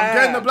 Breathe I'm air.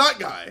 getting the black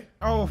guy.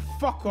 Oh,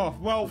 fuck off.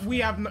 Well, we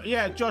have no.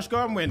 Yeah, Josh,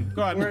 go and win.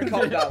 Go on. We're a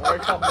cop down. We're a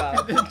cop down.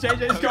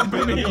 JJ's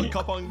company.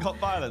 Cop on cop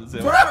violence.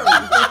 Here. Bro!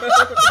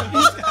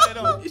 What's going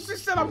on? He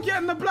just said I'm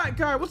getting the black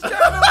guy. What's going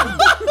on?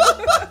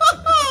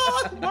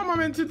 What am I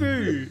meant to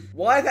do?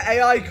 Why are the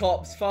AI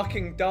cops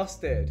fucking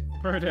dusted?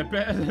 Bro, they're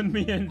better than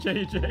me and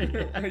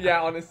JJ.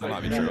 Yeah, honestly.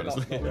 That might be true,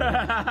 honestly.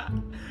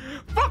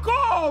 Fuck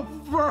off,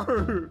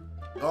 bro!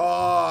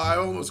 Oh, I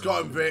almost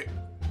got him, Vic.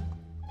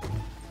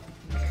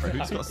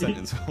 Who's got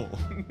sentence for?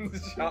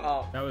 Shut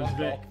up. That was Fuck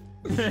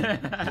Vic.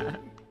 off.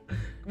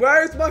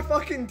 Where's my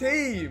fucking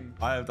team?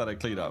 I have done a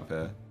clean up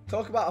here.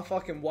 Talk about a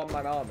fucking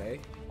one-man army.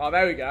 Oh,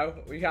 there we go.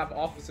 We have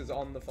officers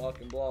on the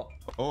fucking block.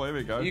 Oh, here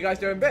we go. Are you guys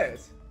doing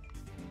bits?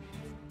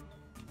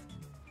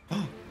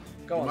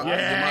 Go on.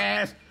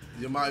 Yes.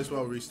 You might as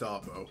well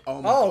restart, bro.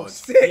 Oh my Oh, god.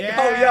 sick.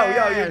 Oh,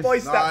 yo, your boy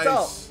stepped up.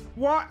 Nice.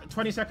 What?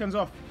 20 seconds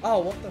off. Oh,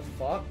 what the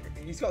fuck?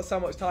 He's got so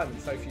much time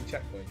and so few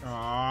checkpoints.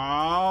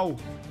 Oh.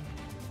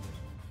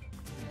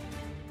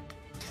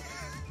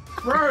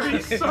 Bro,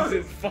 he's This so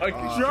is fucking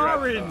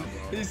jarring.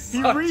 He's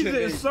He such reads an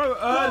it idiot. so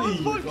early.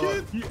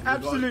 fucking- You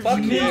absolute Fuck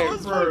you. nit, That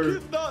was bro.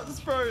 fucking nuts,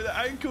 bro. The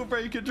ankle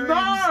breaker dreams.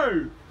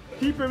 No!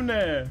 Keep him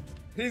there.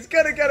 He's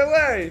gonna get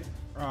away.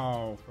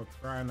 Oh, for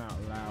crying out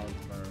loud,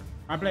 bro.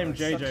 I blame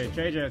JJ.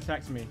 JJ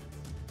attacked me.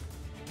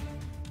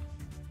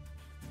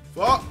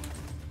 Fuck.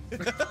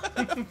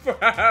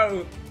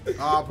 Bro.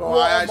 Ah, bro,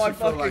 What I are my actually feel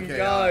fucking like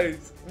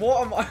guys?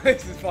 What am I?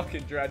 This is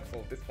fucking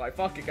dreadful. This fight.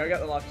 Fuck it. Go get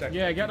the last checkpoint.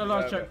 Yeah, get the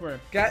last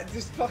checkpoint. Get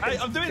just fucking. Hey,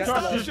 I'm doing get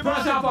stuff. the- Just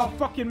burst out of our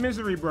fucking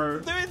misery, bro.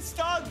 Doing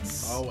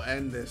stunts. Oh,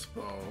 end this,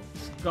 bro.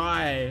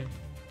 Guy,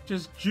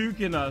 just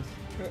juking us.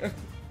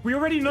 We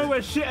already know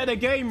we're shit at the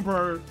game,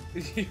 bro.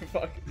 you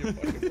fucking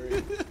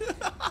rude.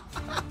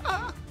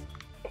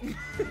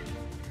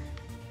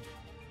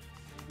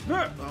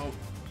 Look. Oh,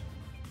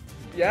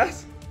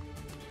 Yes.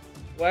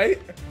 Wait.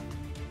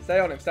 Stay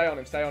on him. Stay on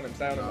him. Stay on him.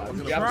 Stay on him. no, lads.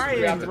 we're We gonna have to-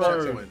 we have to bro.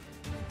 box him.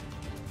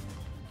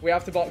 We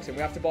have to box him.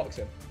 We have to box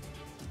him.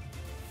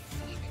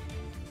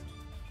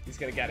 He's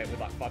gonna get it with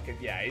like fucking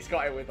he's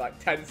got it with like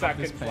 10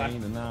 seconds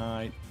left.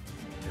 tonight.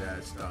 yeah,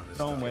 it's done. It's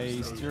Don't done, it's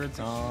waste done. your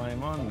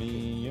time on me.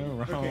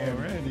 You're at him.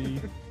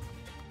 already.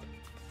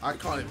 I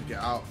can't even get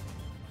out.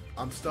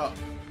 I'm stuck.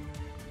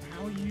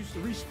 How are you used to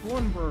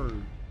respawn, bro?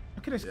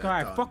 Look at this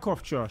guy. done. Fuck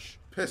off, Josh.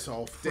 Piss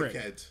off, Frick.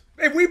 dickhead.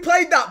 If we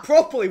played that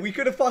properly, we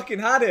could have fucking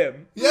had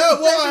him. Yeah,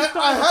 well,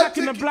 Start I had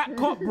attacking to. the black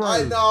cop, bro.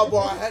 I know, but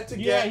I had to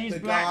Yeah, get he's the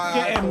black. guy.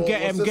 Get him, I thought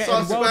get him, was the get him.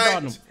 Well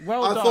suspect. done.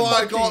 Well I done. thought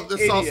I got the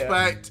Fucking idiot.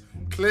 suspect.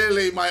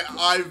 Clearly, my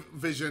eye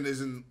vision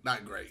isn't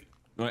that great.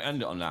 You want to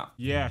end it on that?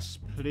 Yes,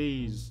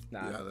 please.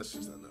 Nah, Yeah, let's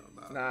just end it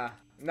on that. nah,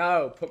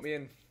 no. Put me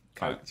in,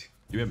 coach.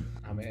 You in?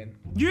 I'm in.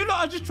 You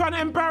lot are just trying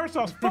to embarrass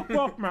us. Fuck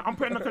off, man. I'm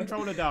putting the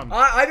controller down.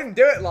 I didn't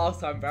do it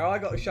last time, bro. I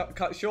got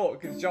cut short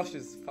because Josh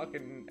is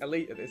fucking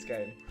elite at this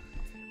game.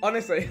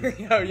 Honestly,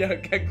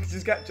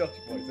 just get Josh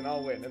points and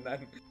I'll win, and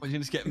then. Well, you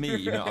can just get me,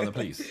 you know, on the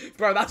police.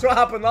 Bro, that's what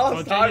happened last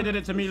Well, JJ time. did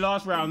it to me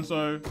last round,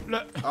 so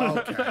look.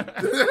 Okay.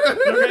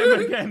 Look at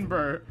him again,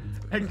 bro.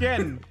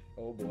 Again.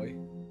 Oh boy.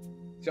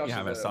 Josh You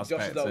have a is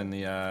suspect Josh is in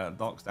the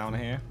docks down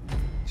here.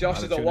 Josh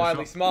is a tuna wily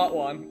shop. smart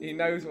one. He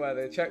knows where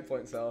the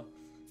checkpoints are.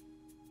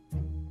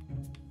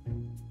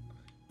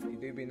 You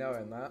do be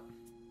knowing that.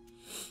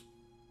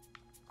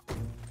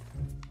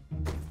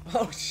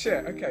 Oh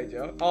shit, okay,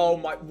 Joe. Oh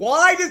my,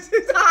 why does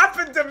this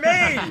happen to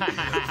me?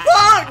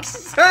 Fuck's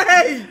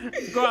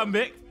sake! Go on,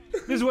 Vic.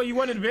 This is what you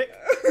wanted, Vic.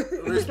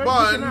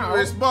 Respawn, out.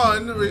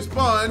 respawn,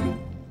 respawn,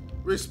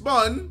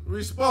 respawn,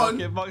 respawn,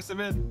 Okay, box him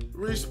in.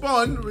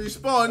 respawn,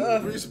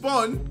 respawn,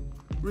 respawn,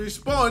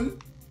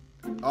 respawn.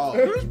 Oh,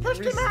 Who's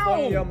pushed him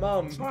Respawn your out?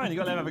 mum. Fine, you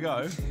got to let him have a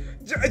go.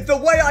 The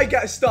way I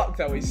get stuck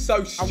though is so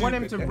I stupid. want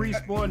him to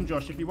respawn,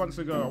 Josh, if he wants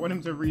to go. I want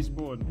him to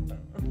respawn.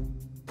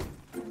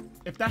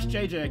 If that's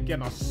JJ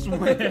again, I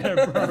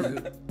swear, bro.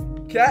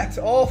 Get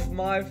off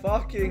my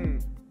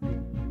fucking...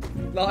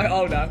 Like,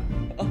 oh no.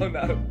 Oh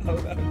no. Oh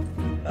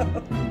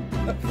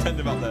no. Send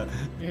him up there.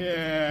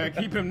 Yeah,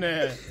 keep him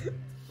there.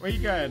 Where you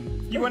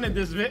going? You wanted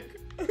this, Vic?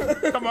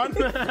 Come on.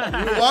 what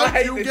I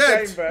hate you this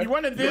get? game, bro. You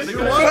wanted this? You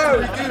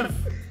want to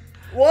give?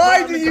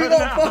 Why What do have you we not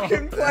done now?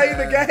 fucking play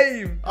the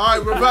game? All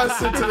right, reverse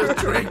into the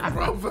drink,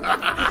 bro. But...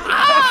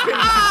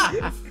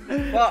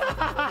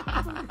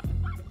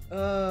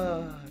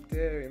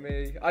 dearie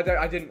me. I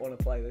didn't want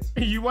to play this.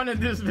 You wanted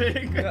this,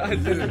 Vic? I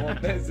didn't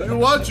want this. You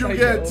what you Take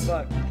get. it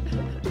all back.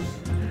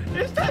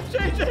 Is that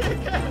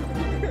JJ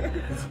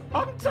again?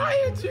 I'm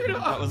tired, you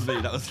lot. That was me,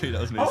 that was me,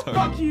 that was me. Oh, Sorry.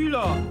 fuck you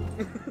lot.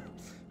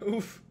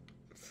 Oof.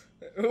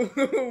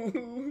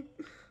 Ooh.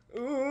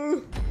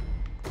 Ooh.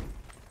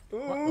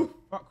 What Ooh. the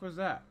fuck was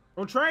that?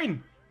 Oh,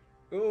 train.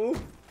 Ooh.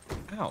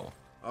 Ow.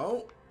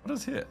 Oh, What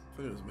does hit?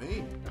 I think it was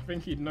me. I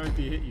think he'd know if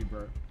he hit you,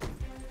 bro.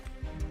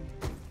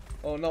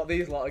 Oh, not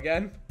these lot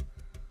again.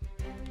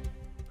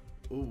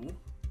 Ooh.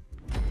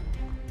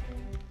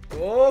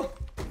 Oh.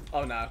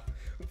 Oh no.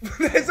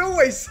 There's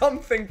always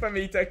something for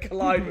me to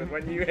collide with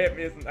when you hit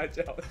me, isn't there,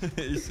 Josh?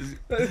 It's just,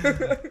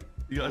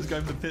 you guys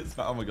going for the pits,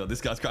 but oh my god,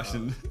 this guy's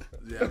crashing.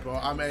 Yeah, bro,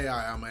 I'm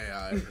AI, I'm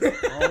AI.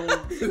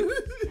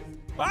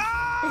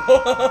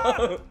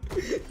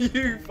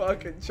 You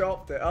fucking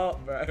chopped it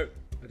up, bro.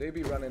 I do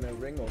be running a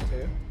ring or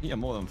two. You're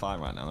more than 5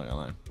 right now, not gonna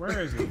lie. Where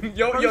is he?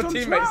 Your Bro, he's on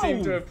teammates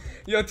seem 12.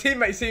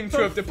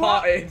 to have The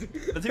fuck? departed.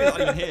 The team is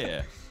not even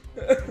here.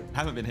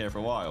 Haven't been here for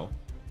a while.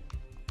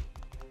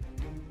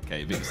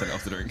 Okay, Vic sent it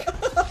off the drink.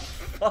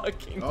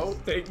 Fucking Oh.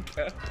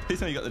 stinker. Please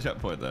tell me you got the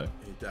checkpoint though.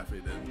 He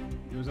definitely did.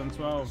 He was on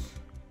 12.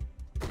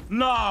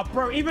 Nah,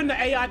 bro. Even the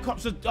AI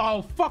cops are.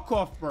 Oh, fuck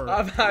off, bro.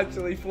 I've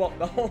actually flopped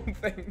the whole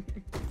thing.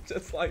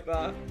 Just like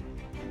that.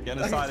 Get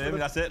on the side of him.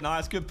 That's it.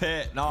 Nice. Good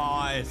pit.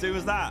 Nice. Who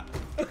was that?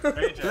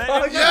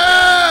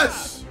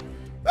 Yes!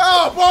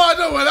 Oh, boy, I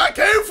know where that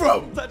came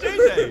from. Is that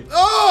JJ?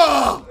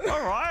 Oh!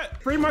 All right.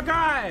 Free my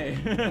guy.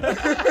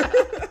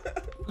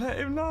 Let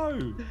him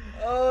know.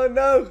 Oh,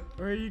 no.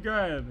 Where are you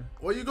going?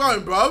 Where you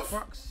going, bruv?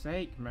 Fuck's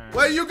sake, man.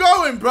 Where you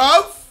going,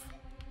 bruv?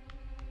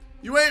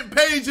 You ain't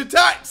paid your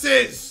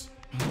taxes.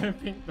 I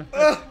think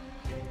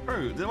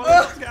Bro, did I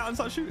not get out and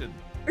start shooting?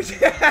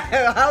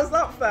 Yeah, how's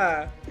that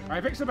fair?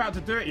 Vic's about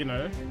to do it, you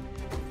know.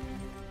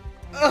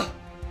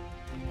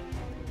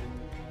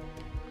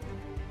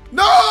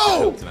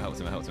 No! Helps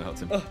him.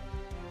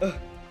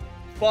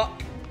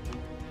 Fuck.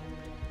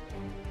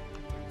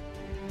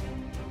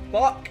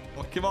 Fuck.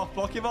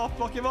 Block him off.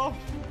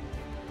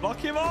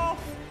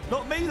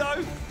 Not me,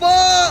 though.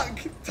 Fuck!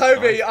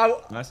 Toby,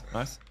 Nice.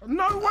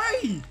 No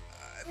way.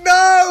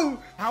 No!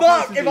 How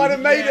Fuck! close If is I'd he? have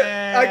made it.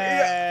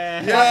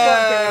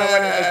 Yeah. I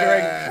went in a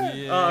drink.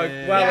 Yeah. Oh,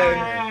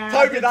 well.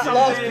 Toby, that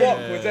last block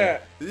was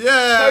it.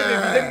 Yeah. Toby,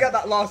 if you didn't get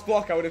that last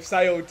block, I would have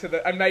sailed to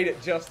the and made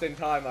it just in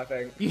time, I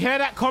think. You hear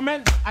that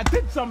comment? I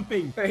did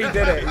something. He did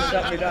it. He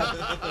shut me down.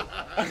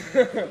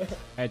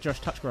 Hey, Josh,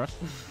 touch grass.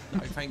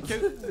 Thank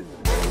you.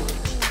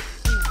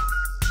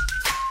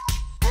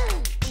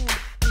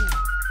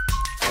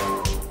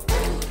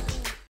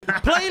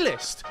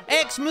 Playlist.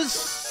 Xmas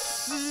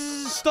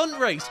stunt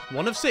race.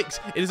 1 of 6.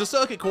 It is a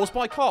circuit course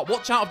by kart.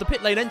 Watch out of the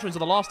pit lane entrance of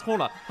the last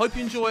corner. Hope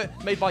you enjoy it.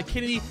 Made by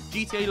Kinney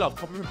GTA Love.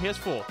 Copy from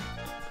PS4.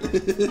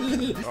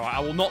 Alright, I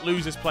will not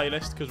lose this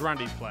playlist because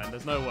Randy's playing.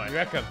 There's no way. You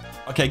reckon?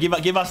 Okay, give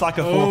us like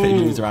a forfeit if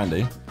you lose to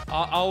Randy.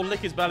 I'll lick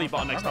his belly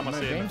button next time I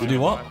see him. You do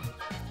what?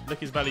 Lick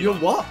his belly You're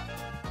button. what?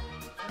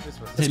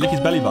 Hey, lick his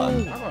belly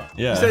button.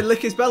 Yeah. You said lick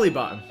his belly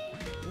button.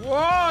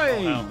 Why?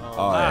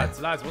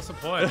 Lads, what's the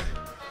point?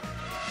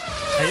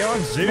 Hey,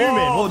 I'm zooming.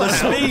 Whoa, the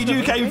speed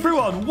you came through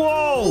on.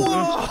 Whoa.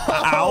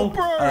 Ow.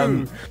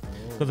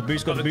 Got the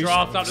boost, Got the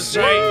draft up the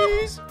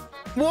straight.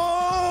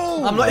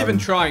 Whoa! I'm not even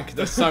trying because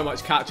there's so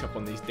much catch up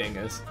on these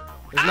dingers.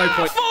 There's no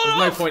point. There's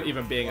no point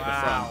even being at the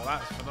Wow, front.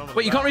 that's phenomenal.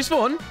 Wait, you can't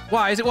respawn?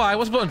 Why? Is it why?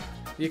 What's the button?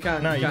 You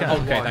can. No, you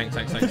can. can't. Okay,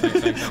 thanks.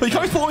 Well, you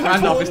can't fall.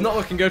 Hand off. It's not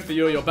looking good for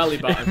you or your belly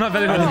button. My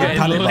belly button getting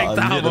Panic licked button.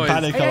 out, The boys.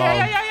 panic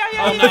alarm.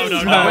 Oh,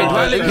 no. Wait,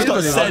 Why lick his got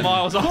belly sent. button?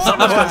 Miles off.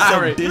 Someone's got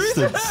Harry. some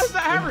distance. Who's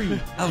that,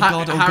 Harry? Oh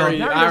god,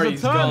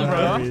 Harry's gone.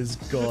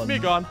 Harry's Me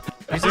gone.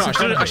 I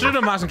should have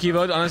done mouse and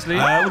keyboard, honestly.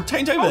 Well,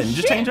 change over then.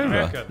 Just change over.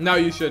 Reckon. No,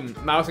 you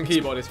shouldn't. Mouse and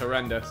keyboard is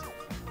horrendous.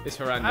 It's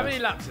horrendous. How many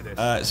laps is this?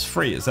 It's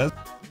free, it says.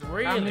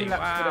 Really?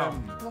 Wow.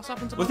 What's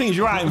happened to Well, the thing is,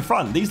 you're out in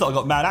front. These lot have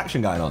got mad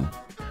action going on.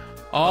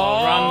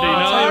 Oh, Randy, no.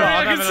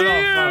 I I'm can see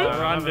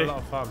having you. a lot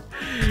of fun.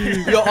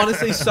 You're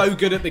honestly so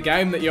good at the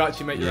game that you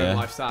actually make your Yeah. own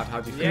life sad. How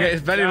do you feel? Yeah,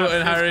 it's belly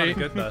button, it feels Harry.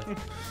 kinda good, though.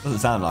 Doesn't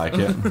sound like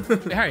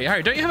it.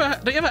 Harry, don't you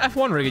have an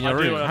F1 rig in your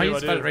I do, room? I How do, you I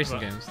spell do, it racing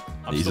but- games?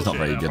 I'm He's still just not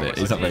very shooting good that at it.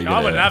 He's not very good I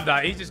wouldn't at have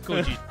that. He just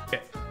called you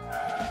shit.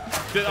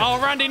 Oh,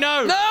 Randy,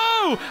 no!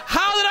 No!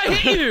 How did I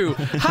hit you?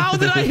 How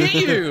did I hit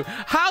you?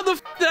 How the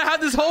f did I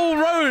have this whole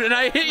road and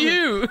I hit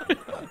you? it.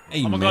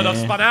 Hey, Oh my god, I've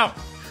spun out.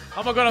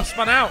 Oh my god, I've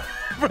spun out.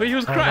 Bro, he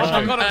was crashed.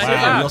 my God, I'm so Wow,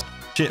 bad. you're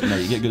shit,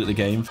 mate. You get good at the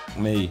game.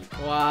 Me.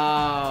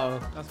 Wow.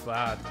 That's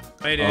bad.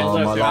 Made it. Oh,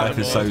 my let's life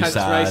go. is so Intense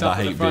sad. race I up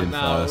to the hate front being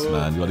now. first, Ooh.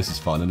 man. God, this is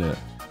fun, isn't it?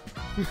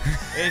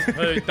 It's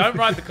poo. Don't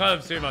ride the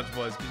curves too much,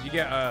 boys, because you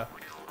get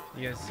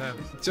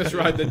Just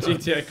ride the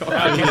GTA car.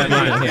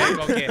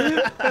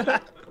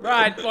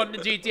 Ride on the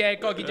GTA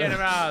Cocky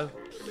General.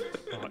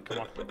 Alright, come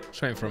on.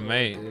 Straight from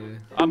me.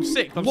 I'm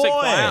sick. I'm Boy! sick.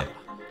 I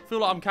feel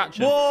like I'm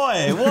catching.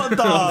 Boy, what the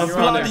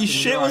bloody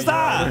shit was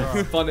that?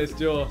 Funnest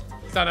jaw.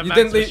 Sounded You Max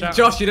didn't for leave, shout.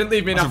 Josh. You didn't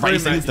leave me That's a enough room,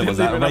 racing mate. instant, You was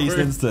didn't that? A leave me enough racing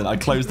room. instant. I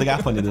closed the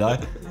gap on you, did I?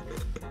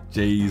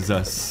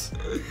 Jesus.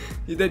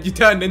 You did. You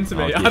turned into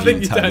me. I'll I give think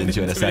you you turn turned into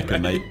you in a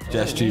second, mate.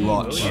 Just you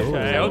watch.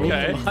 Okay,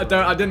 okay.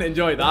 I didn't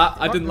enjoy that.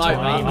 I didn't like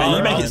that. Hey,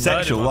 you make Alright, it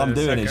sexual. murdered What I'm in a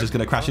doing second. is just going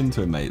to crash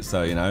into him, mate.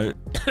 So, you know.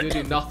 You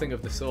do nothing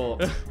of the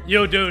sort.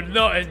 You do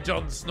nothing,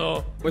 Jon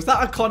Snow. Was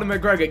that a Conor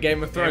McGregor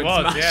Game of Thrones It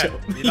was, smash yeah.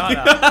 up? You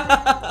like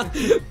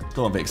that?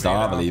 Go on, Big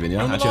Star. I believe in you.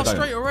 I'm Actually, I last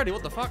straight don't. already.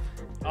 What the fuck?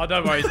 Oh,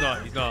 don't worry, he's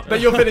not. He's not. But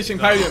you're finishing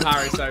podium,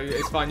 Harry, so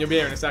it's fine. You'll be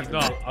here in a second.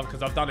 Not,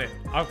 because I've done it.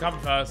 I've come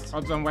first.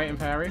 Odds on waiting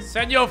for Harry.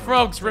 Send your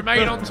frogs,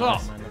 remain on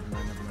top.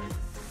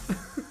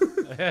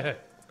 Yeah,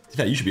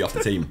 you should be off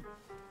the team.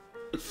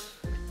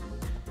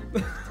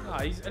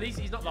 At least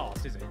he's not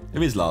last, is he?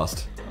 Who is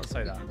last? I'll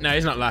say that. No,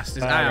 he's not last.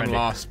 I am Randy.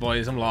 last,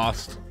 boys. I'm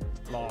last.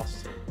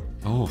 Last.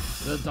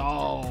 Oof. The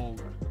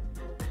dog.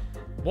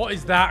 What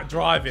is that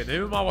driving?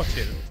 Who am I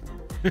watching?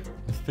 I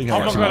think Oh I'm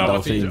my watching god, that I'm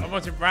watching, team. I'm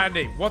watching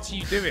Randy. What are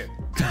you doing?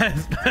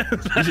 This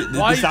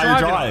Why are is you how he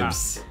driving like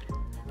drives.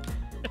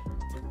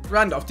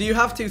 Randolph, do you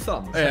have 2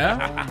 thumbs?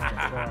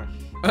 Yeah.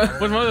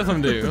 What's my other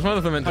thumb do? What's my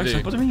other thumb meant to do?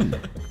 What do you mean?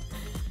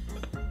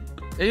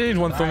 You need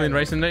one thumb in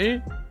racing, don't you?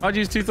 Why'd you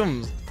use 2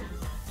 thumbs?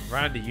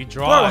 Randy, you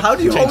Bro, drive. how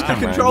do you Change hold the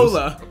camera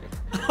controller?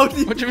 How do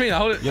you, What do you mean? I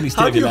hold it. You only steer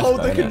how with do you your hold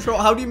left, the though, innit? control?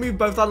 How do you move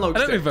both analog I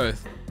don't sticks? move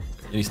both.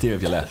 You only steer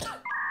with your left.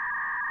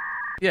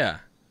 Yeah.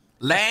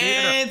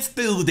 Let's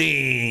do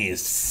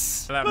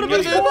this.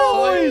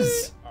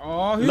 Boys!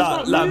 Oh, who's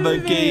not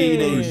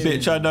Lamborghini, moving?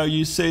 bitch, I know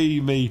you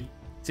see me.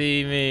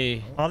 See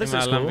me. Oh, this in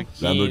is my cool.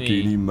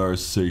 Lamborghini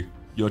Mercy.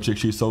 Your chick,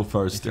 she's so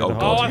thirsty. Oh, Oh,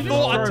 God. I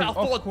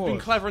thought I'd been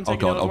clever and Oh,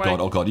 taken God, the oh, other God,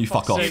 way. oh, God. You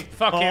fuck off.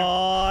 Fuck him.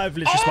 Oh, I've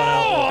literally spun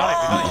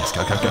out. Yes,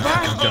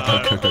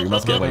 go. You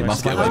must get away, you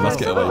must get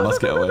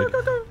away.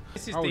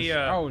 This is Oh, the.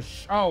 fuck.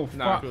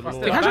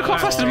 How's your car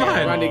faster than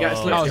mine? Randy gets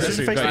Oh, slipped. this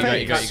is Face to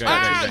face.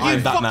 Ah, you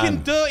I'm fucking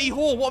Batman. dirty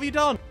whore. What have you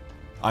done?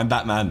 I'm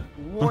Batman.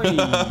 Oh,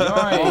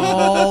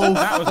 Oh,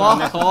 was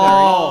fuck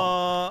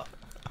off.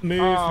 Move,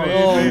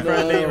 no.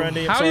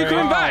 Randy. How are you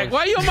coming back?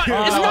 Why are you on my...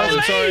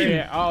 It's my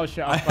lane! Oh,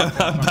 shit.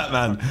 I'm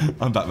Batman.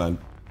 I'm Batman.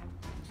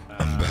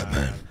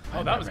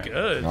 Oh, that was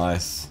good.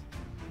 Nice.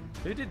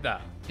 Who did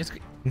that?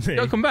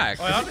 Don't come back.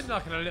 Oh, I've been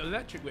knocking a little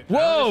electric whip.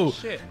 Whoa!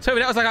 Shit. Toby,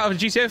 that was like out of a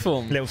GTA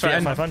film. Little Sorry,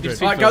 Fiat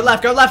 500. Alright,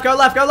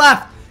 go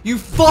left. You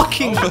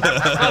fucking.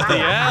 Bloody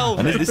hell.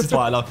 And this is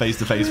why I love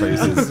face-to-face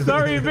races.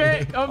 Sorry,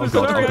 Vic. I'm Oh,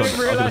 God, sorry. oh, God, I didn't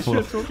realize I'm you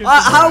were gonna talking.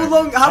 How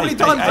many times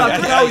do I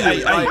have to tell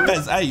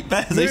you?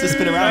 Bez, I used to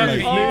spin around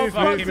me. Oh,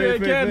 fuck Move, it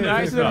again.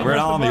 Accident. We're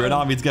an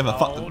army together.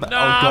 Fuck the... no. Oh,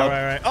 God.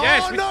 Right.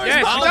 Yes, we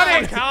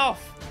done it.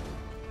 Off.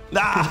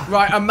 Nah.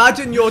 Right,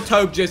 imagine you're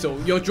Tobe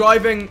Jizzle. You're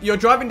driving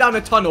down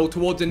a tunnel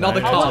towards another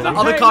car. The wasn't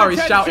other paying car is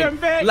attention, shouting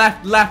Vic.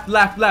 left.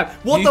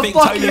 What You the think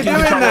fuck are Tony you can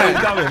doing control where there?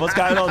 he's going? What's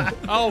going on?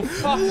 Oh,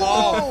 fuck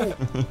off.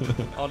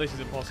 Oh, this is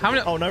impossible. How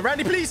many... Oh, no,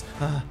 Randy, please.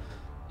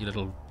 You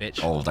little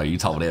bitch. Oh, no, you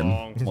told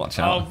him. Watch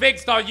Oh, out.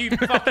 Victor, you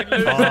fucking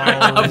loser.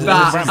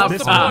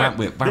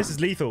 This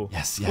is lethal.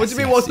 Yes. What do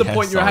you mean, what's the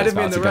point? You're ahead of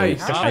me in the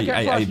race.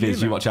 Hey,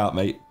 Viz, you watch out,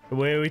 mate.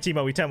 We team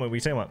up.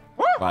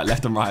 Right,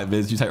 left and right,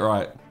 Viz. You take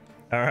right.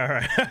 All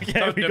right.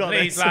 Okay, we got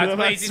Please, this. lads,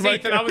 please. It's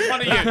Ethan. I was one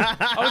of you.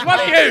 I was one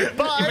of you.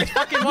 Bye.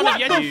 Fucking one of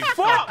you. You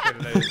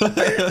fucking losers.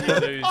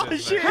 Oh,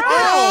 shit.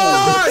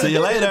 See you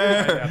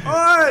later.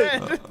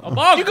 I'm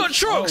on. You got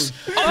trucks!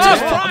 Oh, I'm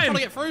trying to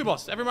get through,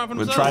 boss. Every man for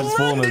With himself.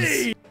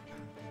 Transformers.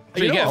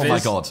 Oh my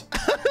god.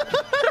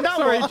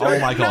 Oh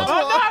my god.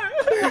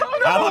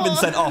 How have I been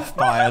sent off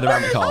by the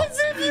ramp car?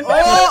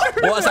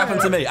 What has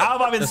happened to me? How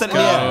have I been sent in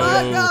the air?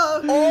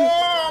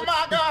 Oh,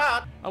 my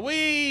God. Are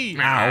we?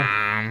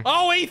 Ow.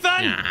 Oh,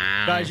 Ethan!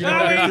 Guys, you don't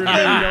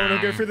want to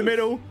go through the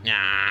middle.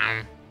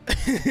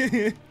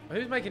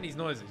 Who's making these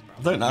noises, bro?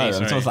 I don't know. I'm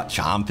someone's like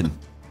champing.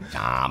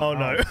 Champ. Oh,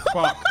 no.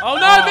 Fuck. Oh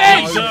no,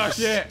 bitch! Oh,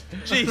 shit.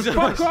 Jesus.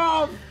 Fuck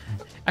off.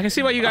 I can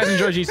see why you guys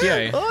enjoy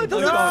GTA. Oh, it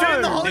doesn't fit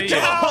in the hole. Do you?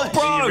 Get out,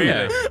 bro!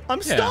 Yeah.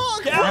 I'm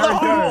stuck. Get out the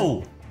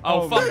hole!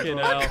 Oh, fucking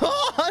hell.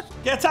 God.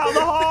 Get out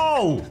the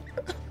hole!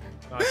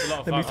 It's a lot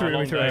of Let me fun. through,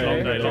 Long let me day, through.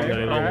 long day, long day,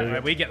 Okay, long okay. day.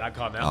 We get that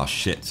car now. Oh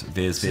shit.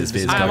 Viz, go, I'm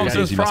Viz,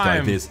 Optimus you must go.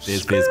 Prime. Viz, go,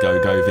 Viz,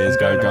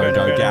 go,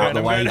 get out of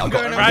the way. I've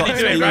got Randy, do it,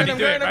 speed. Randy,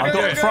 do it. I've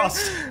got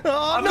thrust. Oh,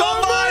 I've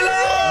got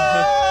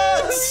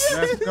violence!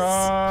 Let's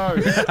go.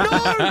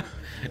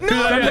 Who did I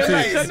do that to?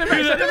 Send him back.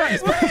 Who did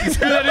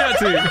I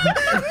do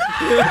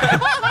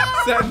that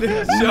Send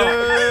him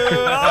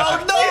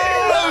Oh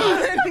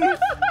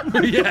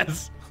no! to?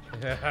 Yes.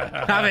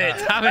 Have it.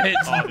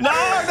 No!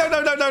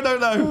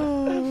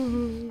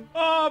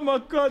 Oh my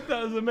god,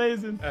 that was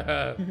amazing.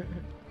 Let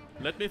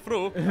me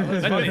through.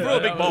 Let me through,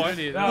 big boy.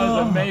 That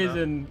was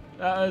amazing.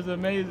 That was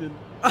amazing.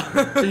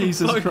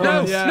 Jesus No,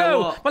 Christ.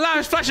 no, my light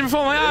was flashing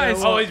before my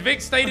eyes. Oh, is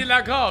Vic stayed in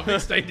that car? Vic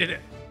stayed in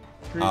it.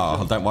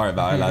 Oh, don't worry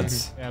about it,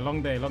 lads. Yeah,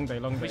 long day.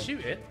 We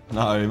shoot it.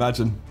 No,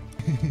 imagine.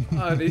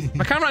 My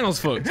camera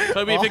angle's fucked.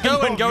 Toby, if you're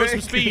going, go at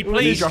some speed,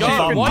 please. Drop Go. a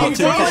thumb, Why are you pop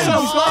two going so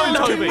thumbs. slow,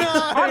 Toby?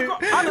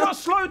 I got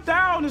slowed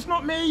down. It's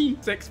not me.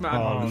 6 man.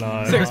 Oh,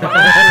 no. 6 man.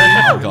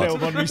 Oh Little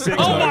god. 1v6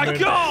 Oh my moment.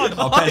 god!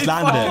 Oh, Bez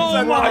landed it.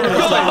 Oh my Bez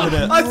god! landed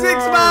it. I'm 6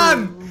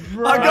 man.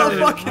 I got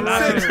fucking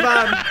 6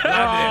 man.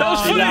 That was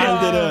He funny.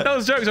 landed it. That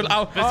was jokes.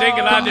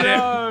 Bazinga landed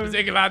no. it.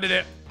 Bazinga landed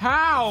it.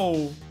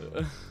 How?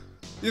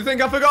 You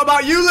think I forgot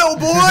about you, little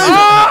boy?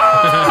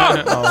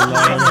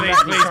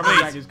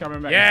 Please. He's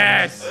coming back.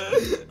 Yes.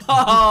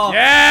 Oh,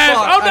 Yes.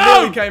 fuck, Oh I no.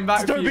 nearly came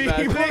back for you,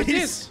 Bez.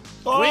 Please.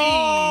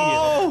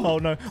 Oh. Oh,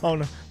 no. Oh,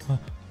 no.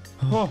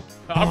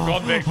 I'm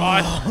gone, Vic.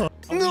 Bye.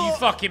 Oh, you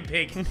fucking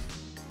pig. You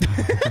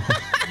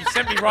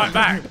sent me right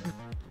back.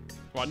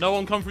 Right, no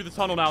one come through the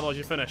tunnel now, though.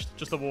 You're finished.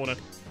 Just a warning.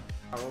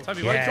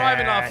 Toby, why are you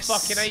driving like a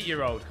fucking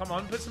 8-year-old? Come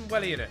on, put some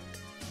welly in it.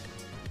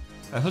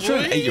 I'm sure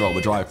an 8-year-old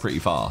would drive pretty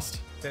fast.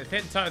 I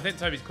think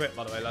Toby's quit,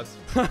 by the way, lads.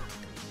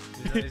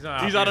 He's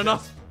not He's happy had with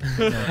enough.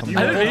 You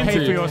will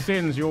pay for your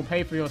sins. You'll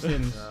pay for your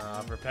sins. this.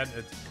 I've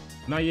repented.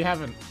 No, you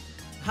haven't.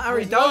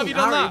 Harry, Why don't. have you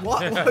done Harry, that?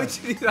 why would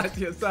you do that to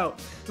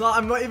yourself? Like,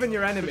 I'm not even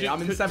your enemy. I'm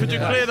in 7th Could you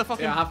place. clear the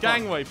fucking Yeah, have fun.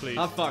 gangway, please?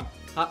 Have fun.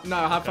 No,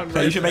 have fun.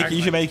 You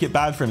should make it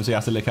bad for him so you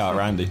have to lick out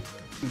Randy.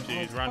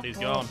 Jeez, Randy's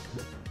gone.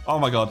 Oh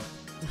my god.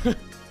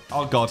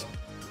 Oh god.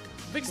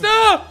 Big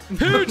Star!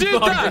 Who did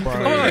that? Bro.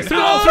 Oh, through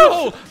the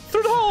hole!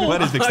 Through the hole!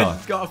 Where is Big Star?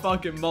 He's got a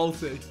fucking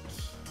multi.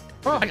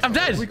 I'm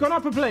dead. We gone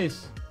up a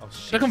place.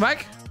 Should I come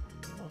back?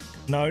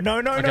 No. come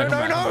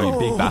back. You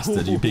big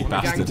bastard, you big Gang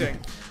bastard. ting.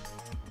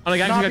 On a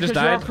gang, I just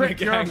because you're a died. prick,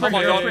 you're a Oh my prick,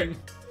 god. you're a prick.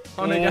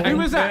 Who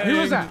was that? Who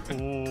was that?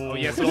 Oh,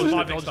 yes,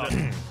 surviving stuff.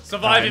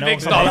 Surviving big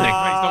stuff.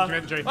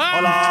 Documentary.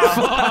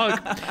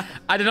 Fuck!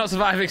 I did not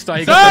survive Vic Star.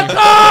 He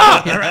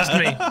arrested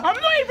me. I'm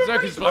not even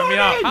Zerka's blowing me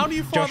up. How do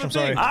you fly Josh, the I'm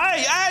sorry. thing?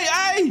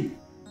 Hey!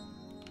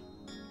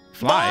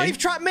 Fly? You've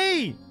trapped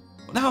me!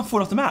 Now I'm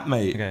falling off the map,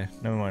 mate. Okay,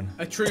 never mind.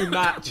 A true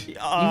match. Here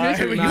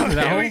we go.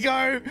 Here we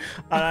go.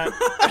 No!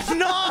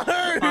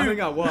 I think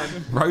I won.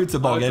 Road to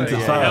bog into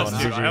yeah, first.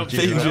 I helped you.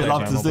 Things you'd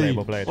love to Well see. played,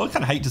 well played. Well, I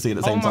kind of hate to see at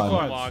the same time.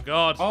 Oh my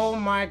god. Oh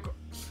my god.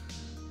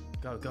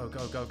 Go, go,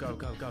 go, go, go,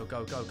 go, go,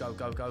 go, go, go,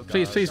 go, go.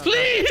 Please, please,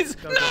 please!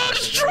 No,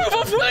 Struve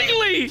off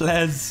Whaley!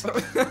 Les.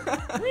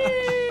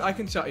 I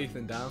can shut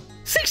Ethan down.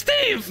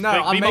 16th! No,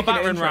 Vic, I'm be my making it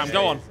battering ram. interesting.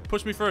 Go on,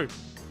 push me through.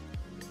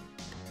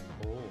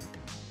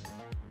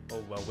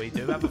 Oh, well, we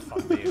do have a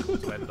fun vehicle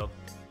to end on.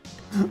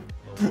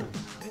 Oh,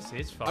 this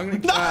is fun. I'm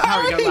gonna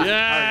Harry, go back.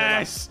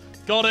 Yes!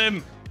 Got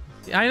him!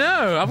 I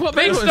know, I've got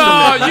big ones.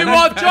 Star, you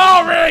are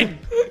jarring!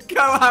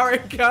 Go, Harry,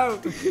 go.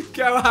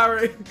 Go,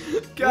 Harry.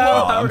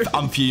 Go, Harry.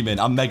 I'm fuming.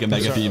 I'm mega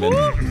fuming.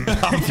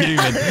 I'm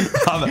fuming.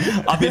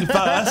 I've been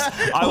first.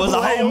 I was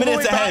a whole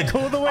minute ahead.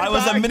 I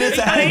was a minute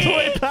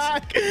ahead. How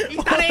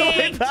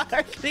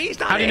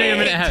do you know you're a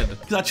minute ahead?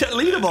 Because I checked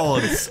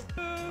leaderboards.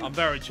 I'm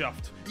very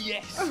chuffed.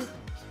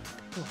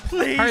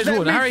 Please Harry's let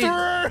won. me Harry,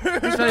 through.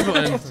 who's very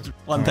button?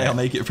 One day I'll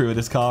make it through with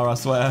this car, I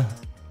swear.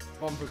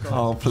 One for God.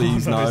 Oh,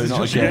 please, no, not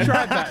Who again.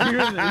 tried that? Who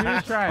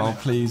was trying Oh, it?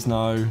 please,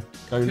 no.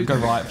 Go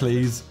right,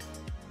 please.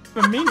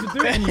 For me to do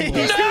it anymore. He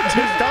just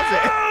does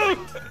it.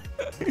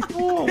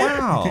 Oh,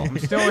 wow. I'm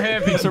still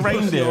here. It's a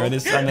reindeer and a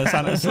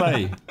Santa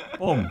sleigh.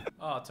 Boom.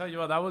 Oh, I'll tell you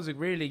what, that was a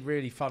really,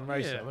 really fun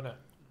race, though, wasn't it?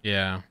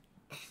 Yeah.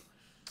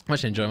 I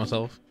actually enjoy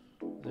myself.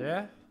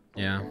 Yeah?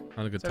 Yeah,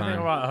 had a good Is everything time.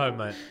 alright at home,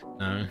 mate?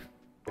 No.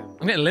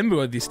 I'm getting limber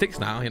with these sticks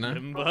now, you know?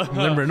 Limber. I'm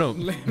limbering up.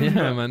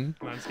 Yeah, man.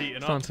 Man's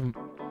heating Starting up. to...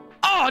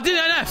 Oh, I did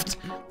it left!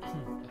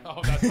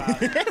 Oh, that's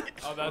bad.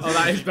 Oh, that's Oh,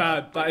 that is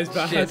bad. That is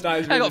bad. Shit. That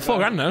is I really got 4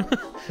 bad. grand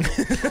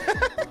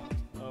now.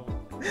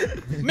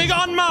 Me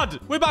gone mad!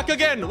 We're back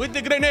again with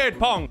the grenade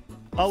pong.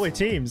 Oh, we're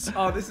teams.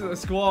 Oh, this is a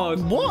squad.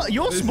 What?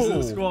 You're This small.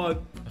 is a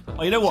squad.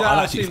 Oh, you know what?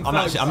 Shout I'm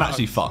out Team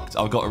actually fucked.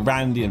 I've got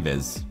Randy and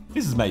Viz.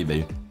 This is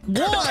maybe.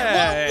 What?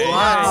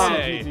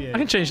 I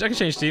can change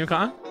team,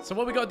 can't I? So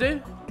what we got to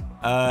do?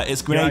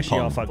 It's You grenade actually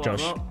are pong. fucked,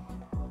 Josh.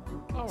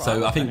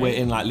 So I think we're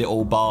in like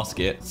little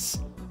baskets,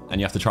 and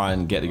you have to try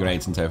and get the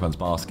grenades into everyone's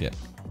basket.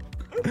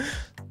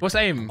 What's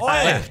aim? Oh,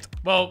 Left.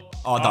 Well,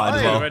 Oh, I died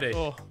as well. already.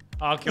 Oh.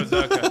 I'll kill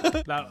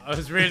Zerka. That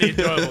was really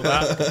enjoyable,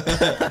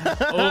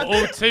 that.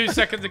 all 2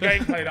 seconds of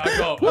gameplay that I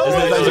got.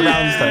 There's loads of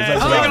rounds though.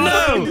 There's loads of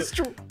rounds.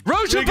 No!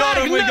 Roach we got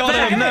him, we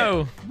got him!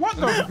 No! What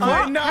the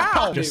fuck?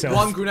 How? Just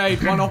One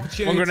grenade, one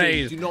opportunity. One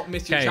grenade. Do not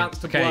miss your Okay, chance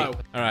to okay. blow.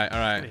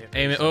 Alright.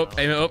 Aim it up,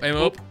 aim it up, aim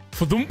it up.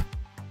 Fadump.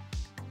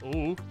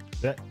 Ooh.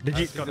 Did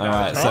you?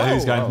 Alright, so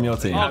who's going from your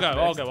team? I'll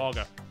go.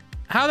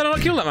 How did I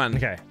not kill that man?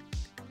 Okay.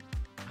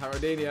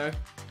 Haradinho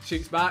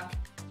shoots back.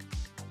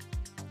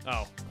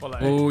 Oh,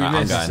 quality. Oh, you Right, I'm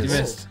missed. going. You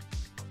missed.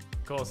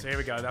 Of course, here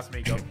we go. That's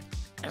me gone.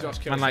 Josh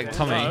kills Man like him.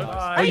 Tommy.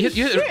 Oh, Oh, you hit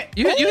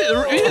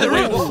the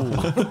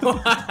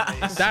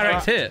roof.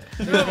 Direct hit.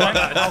 I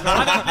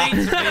don't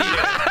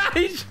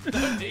need to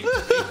be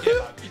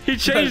here. He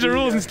changed the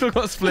rules and still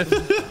got split.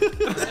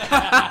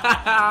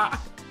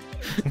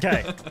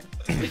 Okay.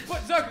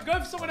 What, Zerka, go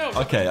for someone else.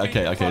 Okay.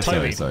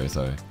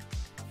 Sorry.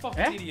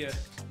 Fucking idiot.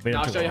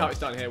 Now, I'll show you how it's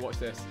done here. Watch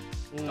this.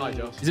 Die,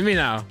 Josh. Is it me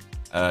now?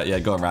 Yeah,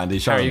 go on, Randy.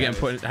 Show Harry, him.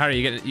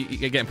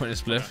 you're getting put in a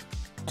spliff.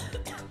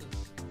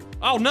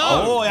 Oh no!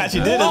 Oh, he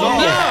actually did as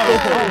well.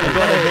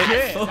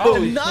 Oh,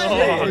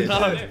 no.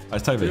 no.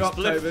 That's Toby. You're up,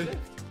 Toby.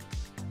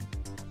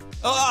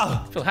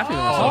 Ah! I feel happy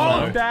with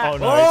myself now. Oh,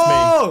 no, it's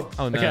me.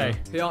 Oh no. Okay.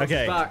 He answers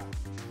Okay. back.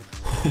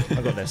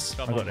 I got this.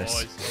 I got this.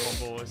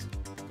 Come on, boys.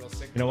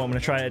 You know what? I'm gonna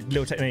try a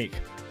little technique.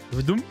 Oh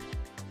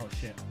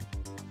shit.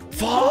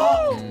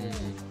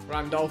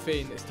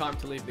 Randolphine, it's time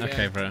to leave the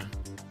Okay, game. bro.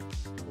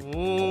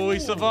 Ooh, he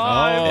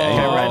survived.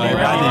 Oh,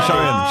 Randy,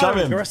 show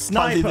him. You're a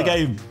sniper. The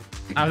game.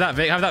 Have that,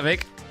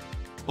 Vic.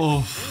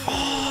 Oof.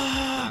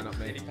 Nah, not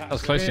me. That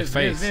was close to your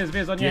face.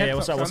 Viz, on your Yeah, head.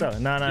 what's up?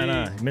 No.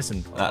 You're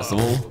missing. That's the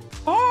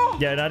wall.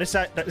 Yeah, no, this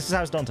is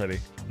how it's done, Toby.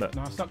 Look.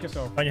 No, suck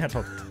yourself. On your head,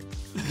 Toby.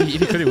 He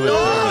could have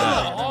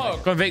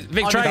worked. Go on, Vic.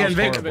 Vic, try again,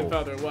 Vic. A bit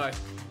further away.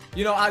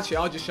 You know, actually,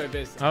 I'll just show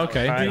Viz.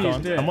 Okay. Alright, go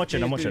on. do it. I'm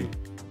watching.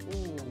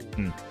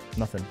 Please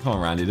Nothing. Come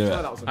on, Randy, do Oh,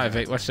 it. that was a Alright,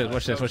 Vic. Watch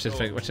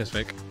this,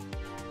 Vic.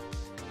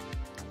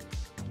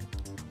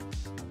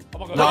 Oh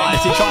my God.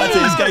 Nice, he tried to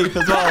escape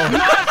as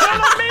well.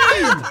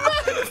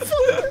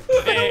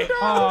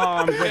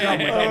 Oh,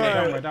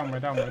 we're done. I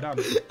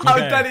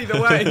was dead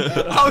either way.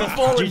 I was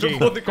falling GG.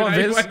 before the Go on,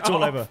 grenade Viz. went It's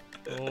all off. over.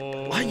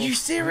 Are you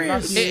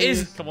serious? It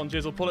is. Come on,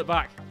 Jizzle, pull it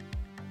back.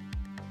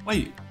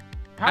 Wait,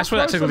 I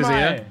swear that tickled his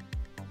ear.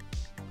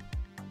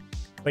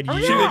 Wait, Oh,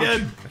 you yeah.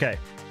 again. Okay.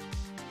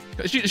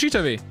 Shoot,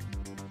 Toby.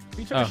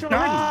 You took a shot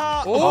already.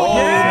 Oh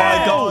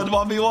my god,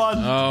 1v1.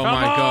 Oh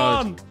my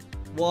god.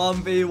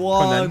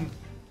 1v1.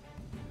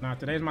 Nah,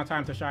 today's my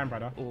time to shine,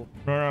 brother.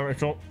 No,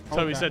 it's not.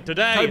 Toby said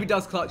today. Toby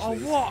does clutch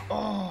these.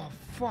 Oh,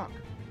 fuck.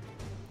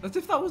 As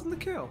if that wasn't the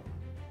kill.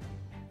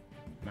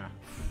 Nah.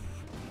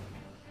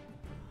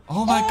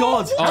 Oh my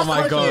god. Oh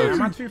my god.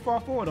 Am I too far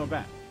forward or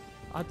back?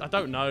 I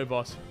don't know,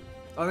 boss.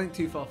 I think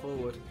too far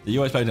forward. You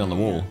always played it on the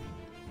wall.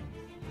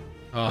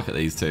 Oh. Look at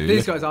these two.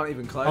 These guys aren't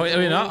even close. Oh,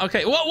 wait, no?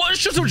 Okay. What?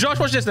 Shut up, Josh.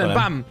 Watch this then.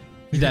 Bam.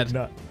 You're dead.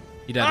 No.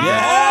 You're dead.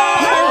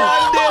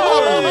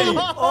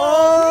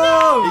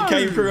 He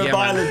came through with Yeah,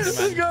 violence.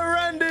 man. Let's go,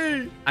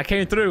 Randy! I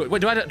came through.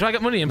 Wait, do I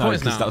get money and No,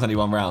 points because that now? was only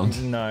one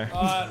round. No.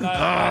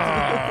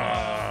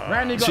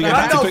 Randy got Should we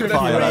that. go back to quick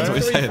fire? That's what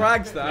we're Three saying.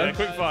 frags though.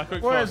 Quick fire.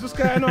 Quick Boys, what's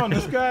going on?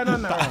 What's going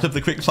on now? Battle of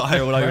the quick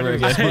fire all over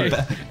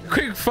again.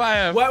 Quick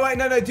fire. Wait,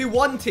 no. Do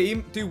one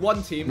team. Do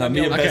one team. No, then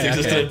me and the Bez other are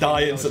team. just going to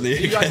die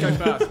instantly. You guys go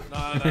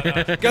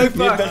first. Go first.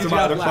 Me and Bez are you right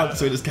at have the front, left.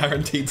 so we're just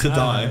guaranteed to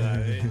die.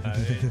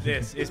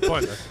 This is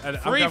pointless. And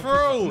I'm Free going for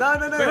all. No.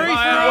 Quick Do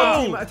fire.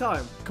 one team at a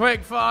time.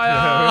 Quick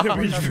fire!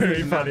 It's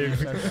very funny.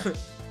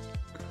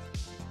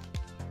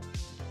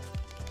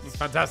 It's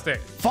fantastic.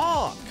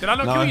 Fuck. Did I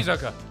not No. kill you,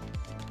 Zucker?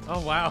 Oh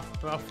wow.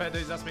 Well, fair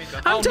dues, that's me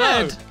done. I'm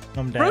dead.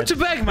 I'm Road dead. to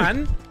beg,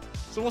 man.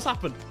 So what's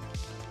happened?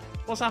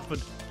 What's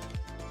happened?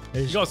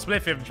 You gotta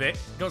spliff him, Vic.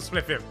 You gotta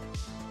spliff him.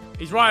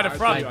 He's right at the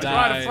front. He's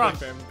right at the front.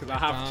 Because I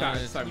have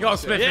chatted so much. You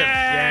gotta spliff him.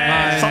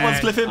 Yeah. Someone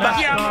split him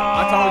back.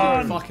 I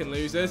told you, we're fucking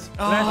losers.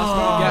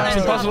 It's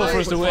impossible for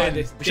us to win.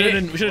 We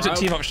should have took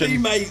team option.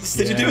 Teammates,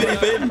 did you do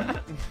anything?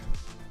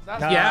 Nah,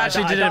 Yeah,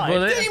 actually did it, died.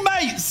 bullet.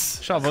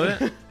 Teammates! Shut up,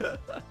 bullet.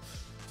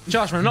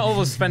 Josh, man, not all of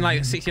us spend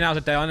like 16 hours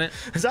a day on it.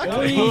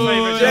 Exactly. You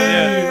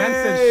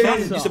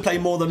used to play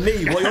more than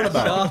me. What are you on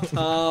about? Shut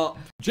up.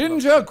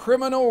 Ginger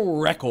Criminal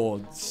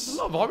Records. There's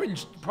a lot of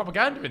orange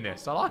propaganda in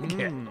this. I like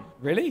it.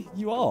 Really?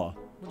 You are?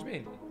 What do you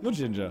mean? You're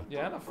Ginger.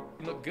 Yeah, that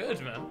fucking look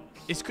good, man.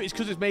 It's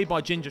because it's made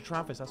by Ginger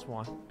Travis, that's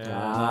why.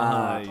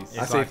 Nice.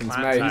 That's like Ethan's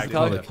clan mate. tag. He's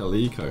Called a covered.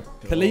 Calico.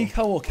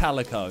 Calico or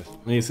Calico?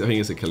 I think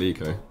it's a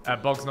Calico.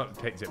 Bog's not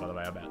picked it, by the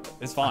way, I bet.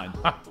 It's fine.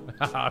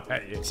 I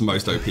bet you. It's the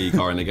most OP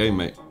car in the game,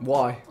 mate.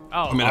 Why?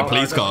 Oh, I'm in a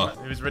police car.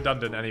 It was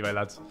redundant anyway,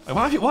 lads.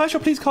 Why is your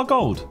police car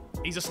gold?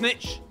 He's a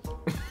snitch.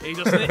 He's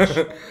a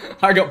snitch.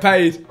 I got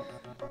paid.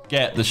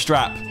 Get the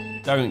strap.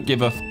 Don't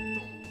give a f.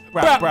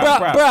 Brap, brap,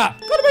 brap.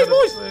 Gotta make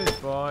noise.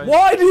 Boy.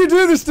 Why do you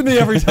do this to me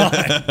every time?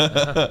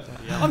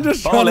 I'm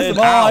just trying to Bowling.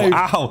 survive.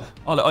 Ow, ow.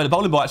 Oh, the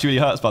bowling ball actually really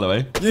hurts, by the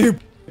way.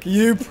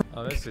 You.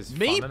 Oh, this is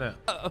Me? fun, isn't it?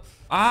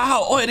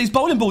 Ow. Oh, these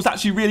bowling balls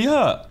actually really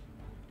hurt.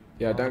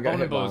 Yeah, don't get Bowling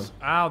hit by balls. them.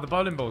 Ow, the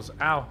bowling balls.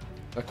 Ow.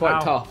 They're quite Ow.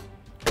 tough.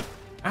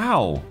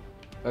 Ow.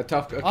 They're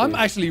tough cookies. I'm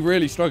actually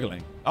really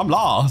struggling. I'm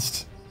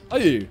last. Are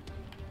you?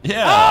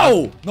 Yeah.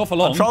 Ow! Not for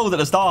long. I trolled at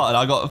the start and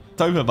I got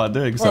over by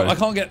doing so. Bro, I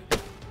can't get.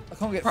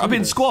 Bro, through I've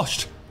been this.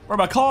 squashed. Bro,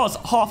 my car's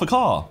half a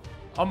car.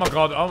 Oh my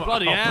god. Oh my,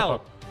 Bloody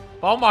hell.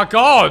 Oh my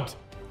god.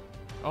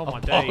 Oh my Oh,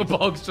 days.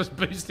 Bog's just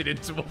boosted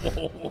into a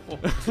wall.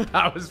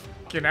 That was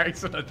fucking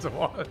excellent to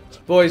watch.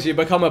 Boys, you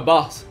become a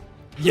bus.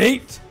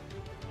 Yeet.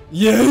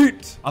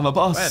 Yeet. I'm a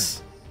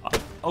bus.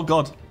 Oh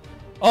god.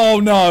 Oh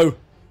no.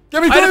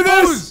 Get me Hey, through the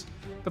this. balls!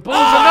 The balls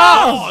are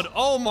nuts! God,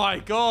 oh my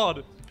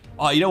god.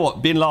 Oh, you know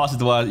what? Being last is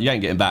the worst. You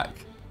ain't getting back.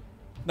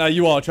 No,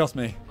 you are. Trust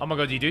me. Oh my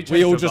god, you do change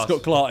We all to a just bus.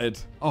 got clarted.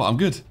 Oh, I'm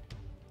good.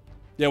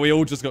 Yeah, we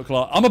all just got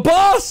clarted. I'm a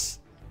boss.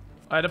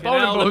 Hey, the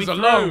hell, bowling balls let are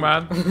me long, through.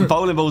 man. The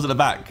bowling balls at the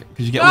back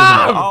because you get all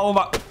of them. Oh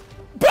my.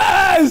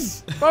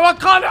 Bez. Bro, I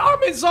can't.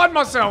 I'm inside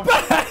myself.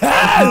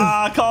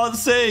 Ah, I can't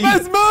see.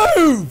 Bez,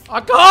 move.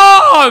 I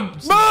can't.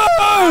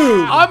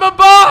 Move. I'm a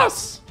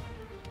bus.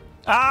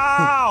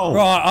 Ow.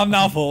 Right, I'm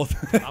now fourth.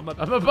 I'm a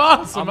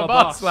bus. I'm a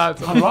bus,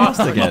 lads. I'm last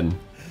again.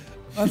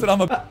 I said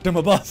I'm a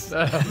bus.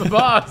 I'm a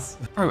bus.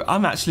 Bro,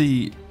 I'm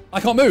actually.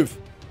 I can't move.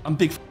 I'm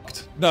big f***ed.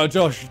 No,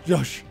 Josh. No,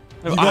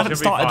 I haven't Should be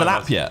started the fine, lap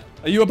lads. yet.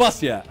 Are you a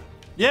bus yet?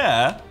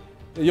 Yeah.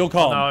 You're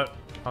calm. No.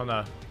 Oh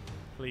no.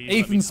 Please, let me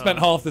Ethan spent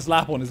turn. half this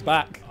lap on his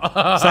back.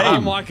 Oh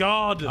Same. my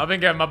god. I've been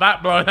getting my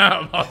back blown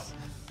out, boss.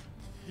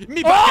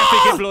 Me back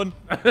at get blown.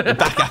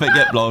 Back up and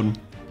get blown.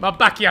 My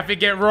backy, I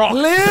think get rocked.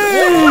 Please.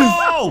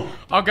 Oh!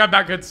 I'll go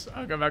backwards.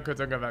 I'll go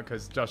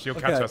backwards. Josh, you'll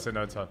catch Okay. us in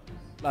no time.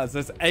 Lads,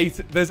 there's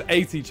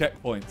 80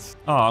 checkpoints.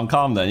 Oh, I'm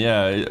calm then.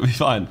 Yeah, it'll be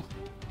fine.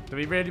 Do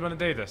we really want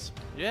to do this?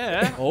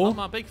 Yeah, Oh. I'm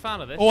a big fan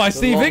of this. Oh, I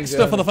see long Victor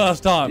journey. for the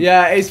first time.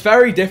 Yeah, it's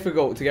very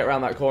difficult to get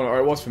around that corner, or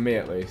it was for me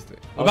at least. I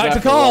We're was back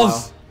there to for a while.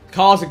 cars.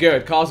 Cars are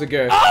good. Cars are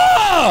good.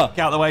 Ah!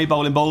 Get out the way,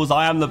 bowling balls.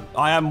 I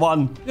am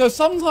one. Yo,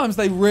 sometimes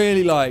they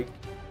really like.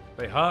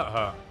 They hurt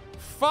her.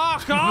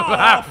 Fuck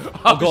off!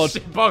 Oh, God.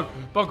 shit, Bog,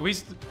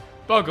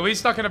 are we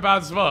stuck in a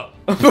bad spot?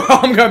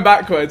 I'm going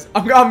backwards.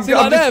 I'm See,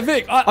 like just- there,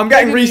 Vic. I'm they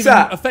getting didn't even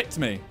reset. affect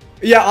me.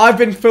 Yeah, I've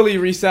been fully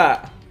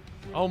reset.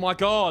 Oh my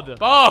god.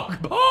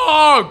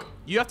 Bog!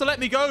 You have to let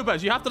me go,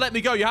 Bez. You have to let me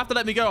go. You have to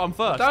let me go. I'm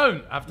first.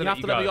 Don't have to You let have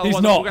you to let me go. go. He's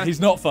Otherwise, not. we're gonna- He's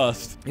not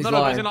first. He's No,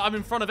 lying. but I'm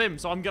in front of him,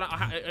 so I'm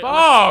gonna.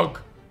 Bog!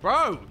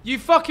 Bro, You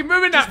fucking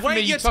ruined that just for me,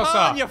 wait you your tosser.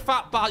 turn, you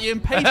fat bat, you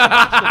impatient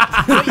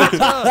bastard. Wait your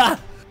turn.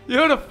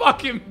 You're the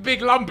fucking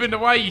big lump in the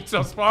way, you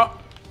tosser.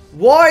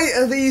 Why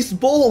are these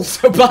balls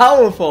so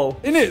powerful?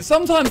 In it,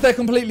 sometimes they're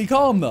completely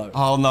calm though.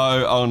 Oh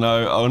no! Oh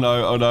no! Oh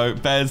no! Oh no!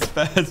 Bez!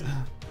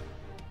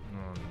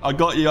 I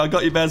got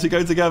you, Bez. We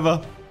go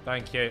together.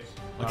 Thank you.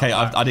 Okay,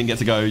 I didn't get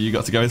to go. You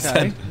got to go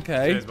instead.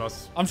 Okay. Cheers,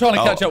 boss. I'm trying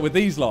to catch up with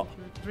these lot.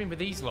 What do you mean with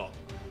these lot?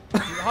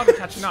 You're hardly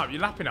catching up.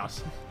 You're lapping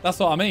us. That's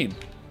what I mean.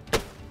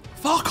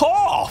 Fuck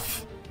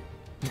off!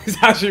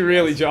 It's actually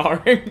really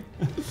jarring.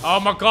 Oh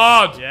my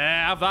god!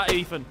 Yeah, have that,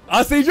 Ethan.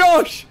 I see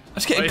Josh. I'm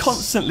just getting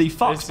constantly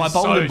fucked by is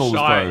bowling so balls,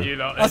 shy, bro. you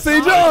lot. I It's see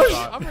so Josh.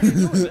 shy. I'm really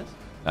enjoying this.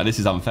 Now, this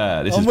is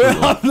unfair. This is And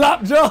brutal. I've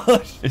lapped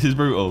Josh. This is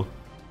brutal.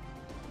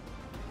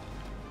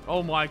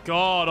 Oh my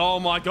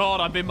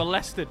god, I've been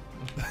molested.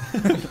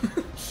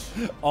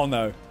 Oh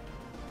no. You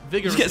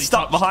Vigorously just get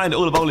stuck touched. behind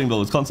all the bowling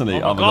balls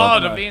constantly. Oh my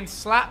god, no. I'm being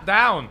slapped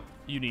down.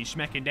 You need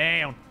smacking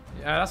down.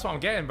 Yeah, that's what I'm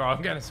getting, bro.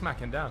 I'm getting a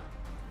smacking down.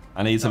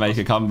 I need to make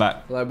a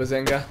comeback. Hello,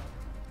 Bazinga.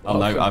 Oh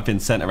no, I've been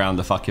sent around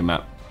the fucking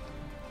map.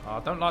 Oh, I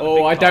don't like the Oh,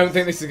 big I don't cars.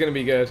 think this is going to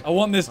be good. I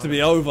want this to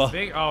be over.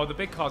 The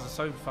big cars are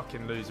so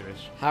fucking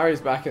loserish. Harry's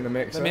back in the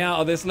mix. Let me out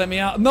of this. Let me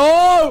out.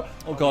 No!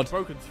 Oh god.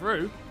 Broken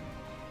through.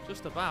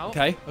 Just about.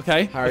 Okay.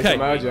 Okay. Harry's okay.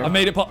 emerging. I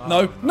made it pop.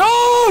 No.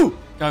 No!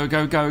 Go,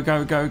 go, go,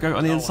 go, go, go.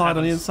 On the inside, on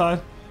the heavens.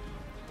 inside.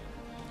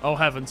 Oh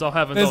heavens, oh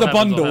heavens. There's oh a heavens, oh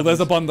bundle. heavens. There's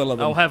a bundle of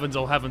them. Oh heavens,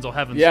 oh heavens, oh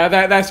heavens. Yeah,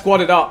 they're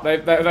squatted up.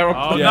 They're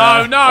Oh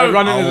Yeah. no, They're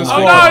running as a Oh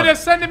squad. no, they're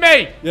sending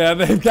me! Yeah,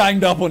 they've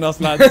ganged up on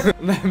us, lads.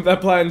 They're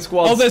playing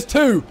squads. Oh, there's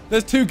two.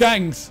 There's two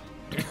gangs.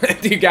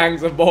 two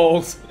gangs of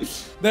balls.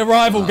 They're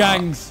rival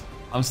gangs.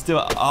 I'm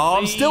still. Oh,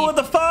 I'm still with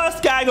the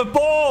first gang of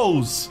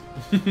balls.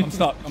 I'm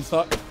stuck. I'm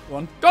stuck.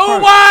 One. Go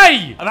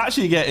away! I'm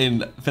actually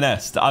getting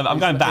finessed. I'm going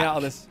Let me out back.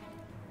 of this.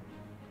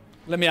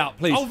 Let me out,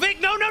 please. Oh Vic,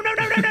 no, no, no,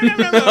 no, no, no,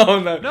 no, no, Oh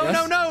no. no,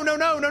 no, no, no,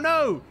 no, no, no.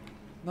 No.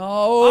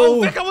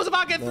 Oh Vic, I was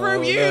about to get No,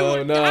 through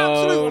you. no,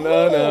 Absolute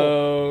no,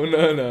 whore. no,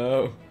 no,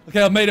 no.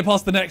 Okay, I've made it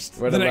past the next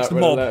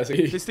mob.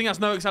 This thing has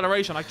no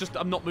acceleration.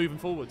 I'm not moving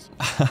forwards.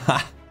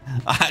 I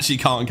actually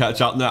can't catch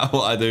up now.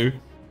 What I do.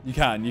 You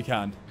can. You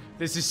can.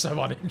 This is so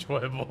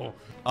unenjoyable.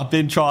 I've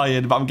been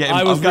trying, but I'm getting.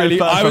 I was I'm going really,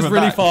 further I was from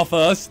really back. far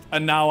first,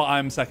 and now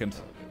I'm second.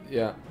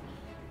 Yeah.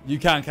 You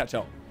can catch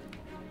up.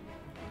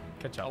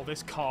 Catch up. Oh,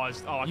 this car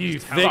is. Oh, I can You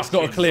just tell Vic's got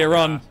a fucking clear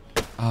run.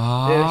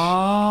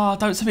 Ah,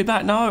 don't send me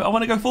back. No, I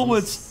want to go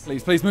forwards.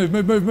 Please, please move,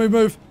 move, move, move,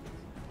 move.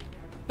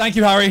 Thank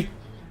you, Harry.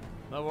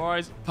 No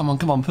worries. Come on,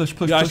 push,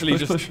 push, You push, actually push,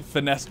 just push.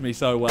 finessed me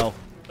so well.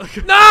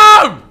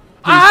 No!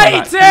 I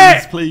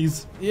hate it!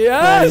 Please,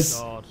 Yes.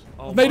 God.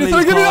 Oh, Made it please,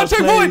 through. Give me that cars,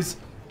 checkpoint. please.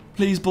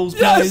 Please, balls,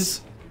 Yes!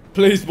 please.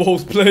 Please,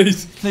 balls,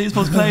 please. Please,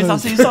 balls, please. I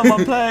see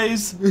someone,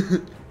 please.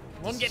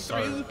 one get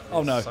through.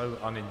 Oh no. So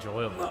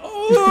unenjoyable.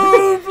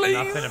 Oh, please.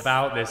 Nothing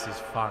about this is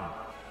fun.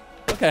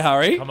 Okay,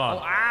 Harry. Come on.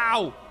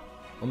 Ow!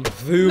 I'm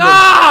zooming. No!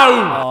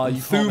 Oh,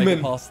 you can't make it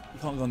Zooming. past. You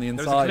can't go on the There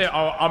was a clear. inside.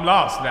 Oh, I'm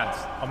last, lads.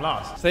 I'm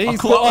last. See, I he's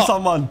caught up with caught up.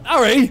 someone.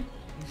 Harry.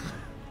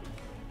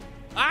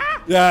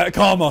 Ah! Yeah,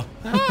 karma.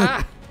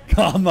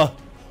 Karma.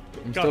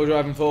 I'm still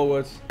driving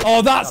forwards.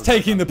 Oh, that's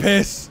taking the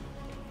piss.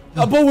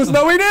 That ball was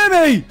nowhere near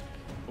me.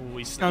 Oh,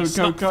 he Go,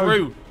 snuck go.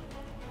 through.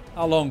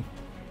 How long?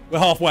 We're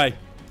halfway.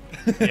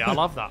 Yeah, I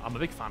love that. I'm a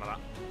big fan of that.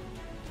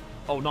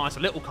 Oh, nice. A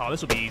little car. This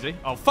will be easy.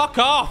 Oh, fuck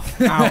off!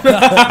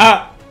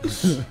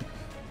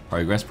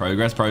 Progress,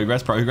 progress,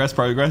 progress, progress,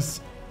 progress.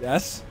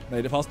 Yes,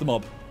 made it past the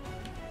mob.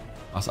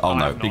 Oh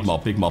no, have big not.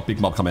 mob, big mob, big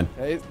mob coming.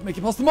 Okay, make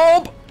it past the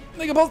mob.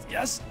 Make it past.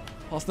 Yes.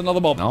 Past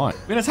another mob. All right,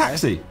 we're in a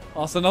taxi.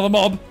 Past another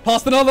mob.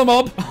 Past another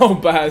mob. Oh,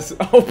 Baz.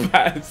 Oh,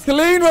 Baz.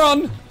 Clean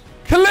run.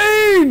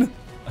 Clean.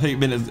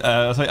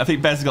 I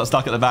think Bez got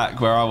stuck at the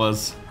back where I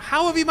was.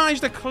 How have you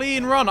managed a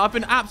clean run? I've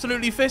been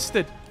absolutely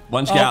fisted.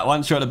 Once you get,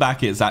 once you're at the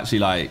back, it's actually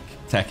like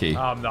techie.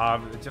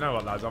 No, do you know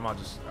what, lads? I might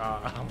just.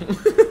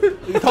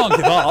 You can't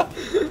give up.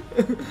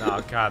 No,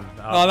 I can.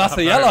 Oh, that's I a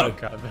very yellow. well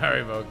can,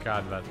 very well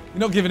can, man. You're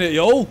not giving it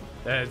your all.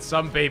 There's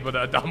some people that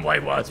have done way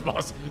worse,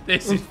 boss.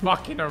 This is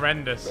fucking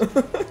horrendous.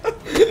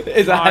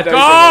 It's a My headache.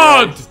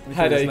 God! Of a race.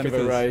 Headache Let me of a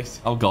finish.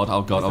 race. Oh god,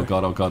 oh god, oh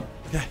god, oh god.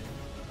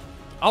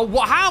 Oh,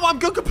 what? How? I'm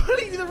going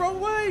completely the wrong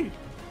way.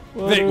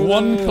 Vic,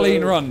 one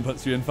clean run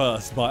puts you in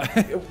first, but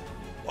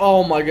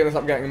Oh my goodness,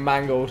 I'm getting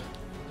mangled.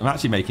 I'm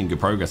actually making good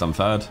progress. I'm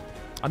third.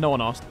 No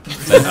one asked.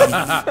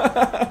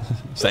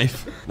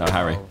 Safe. No,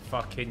 Harry. Oh,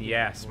 fucking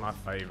yes, my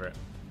favourite.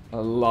 I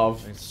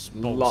love.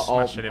 Balls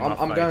smashing in my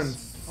I'm going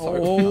face. so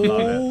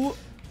oh,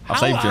 I've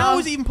saved you. How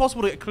is it even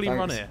possible to get a clean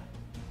run Thanks. here?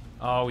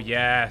 Oh,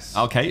 yes.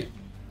 Okay.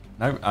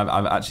 No,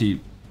 I'm actually.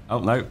 Oh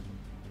no,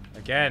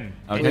 Again.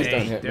 Okay. Please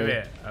don't hit do me.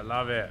 it. I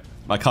love it.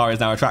 my car is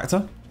now a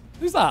tractor.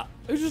 who's that?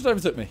 Who just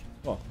overtook me?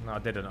 Oh, No, I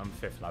didn't. I'm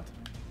fifth, lad.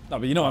 no,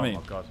 but you know Oh, what I mean.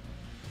 my God.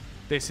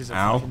 This is a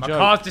Ow. fucking My joke.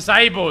 car's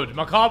disabled.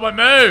 My car won't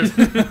move.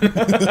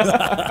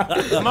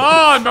 Come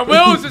on, my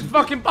wheels is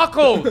fucking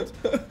buckled.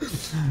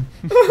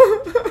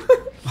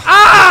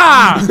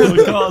 Ah!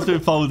 The car's been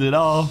folded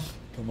off.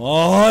 Come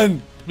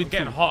on. I'm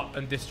getting hot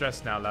and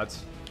distressed now,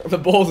 lads. The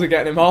balls are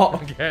getting him hot.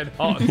 I'm getting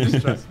hot and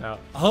distressed now.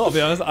 I'll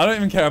be honest. I don't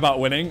even care about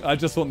winning. I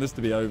just want this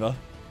to be over.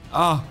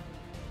 Ah,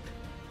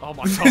 Oh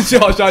my god.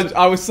 Josh,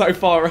 I was so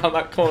far around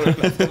that corner and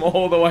left him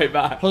all the way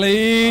back.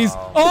 Please.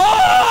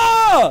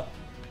 Oh!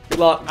 Good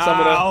luck,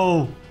 Summoner.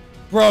 ow.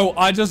 Bro,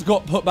 I just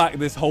got put back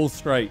this whole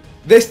straight.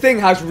 This thing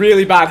has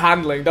really bad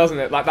handling, doesn't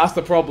it? Like, that's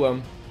the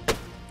problem.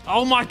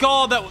 Oh my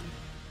god. That.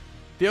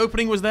 The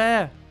opening was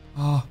there.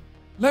 Oh.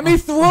 Let me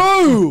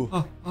through!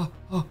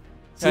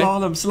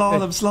 Slalom,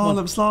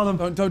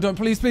 slalom. Don't,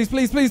 please. Please.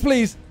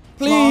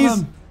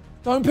 Slalom.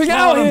 Don't pick it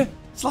out here.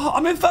 Slalom.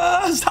 I'm in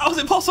first. How is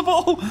it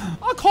possible?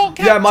 I can't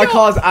catch up. Yeah, my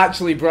car's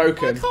actually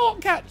broken. I can't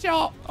catch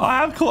up. I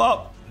have caught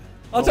up.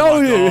 I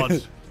told you.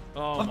 God.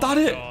 Oh I've done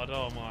it.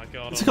 Oh my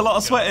god. It took a lot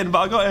of sweating, but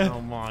I got here. Oh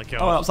my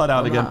god. I went upside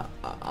down again.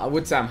 I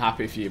would say I'm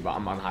happy for you, but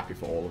I'm unhappy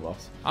for all of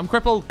us. I'm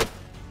crippled.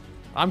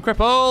 I'm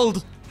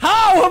crippled.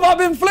 How have I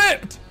been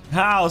flipped?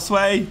 How,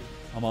 Sway?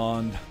 Come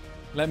on.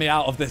 Let me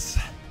out of this.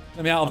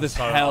 Let me out of this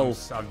hell.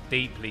 I'm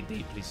deeply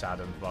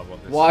saddened by what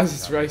this Why is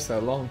this race so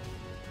long?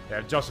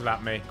 Yeah, Josh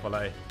lapped me,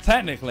 quality.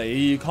 Technically,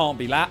 you can't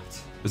be lapped.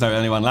 There's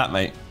only one lap,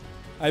 mate.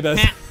 Hey, Bez.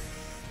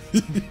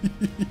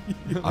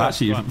 I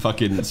actually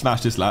fucking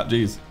smashed this lap,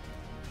 jeez.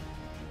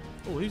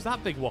 Oh, who's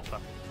that big whopper?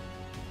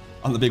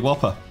 I'm the big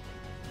whopper.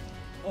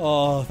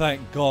 Oh,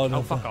 thank God.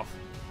 Oh, fuck off.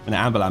 An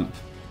amber lamp.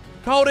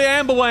 Call the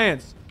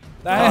ambulance.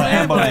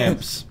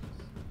 Ambulance.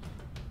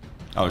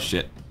 Oh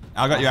shit!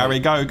 I got you, Harry.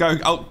 Go.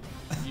 Oh.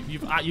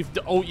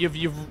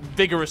 You've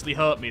vigorously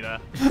hurt me there.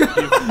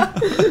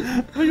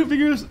 I got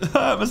vigorous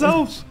hurt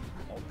myself.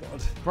 Oh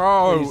God.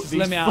 Bro, Please, these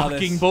let me out of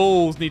fucking this.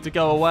 balls need to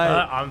go away.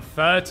 I'm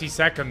 30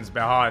 seconds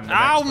behind the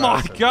Oh next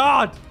my person.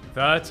 god!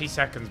 30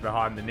 seconds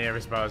behind the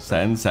nearest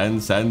person.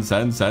 Send.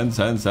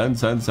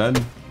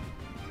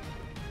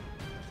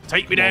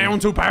 Take me down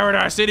to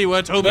Paradise City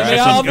where Toby Let me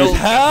out of this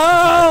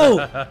hell!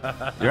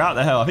 You're out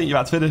the hell. I think you're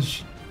about to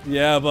finish.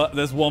 Yeah, but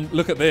there's one.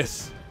 Look at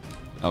this.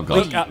 Oh god.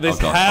 Look at this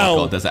oh, god. hell.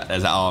 Oh god. There's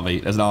an army.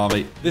 There's an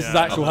army. This is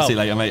actual hell. See you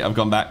later, mate. I've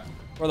gone back.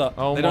 Brother,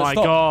 Oh they don't my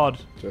stop. god.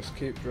 Just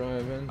keep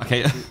driving.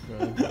 Okay. Keep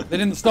driving. They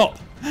didn't stop.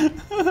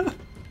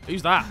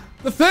 Who's that?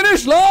 The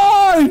finish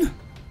line!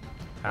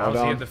 How's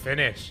Well he done. at the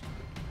finish?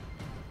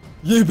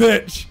 You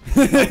bitch.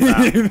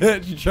 You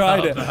bitch. You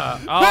tried it. Oh,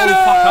 fuck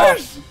off.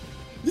 Finish!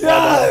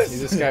 Yes!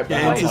 He's escaped the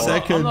Get into hell.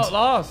 second. I'm not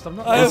last. I'm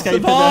not I have last.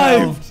 Escape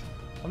survived.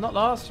 I'm not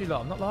last, you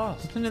lot. I'm not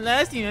last.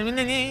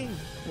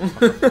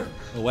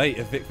 Oh, wait,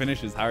 if Vic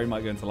finishes, Harry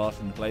might go into last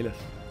in the playlist.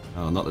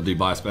 Oh, not the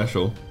Dubai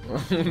special.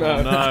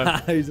 No.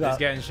 He's He's about,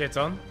 getting shit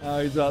on.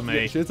 he's about to Me.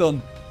 get shit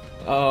on.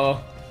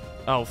 Oh,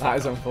 Oh, that fuck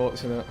is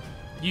unfortunate.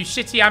 You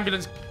shitty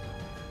ambulance.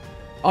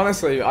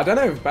 Honestly, I don't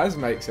know if Bez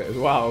makes it as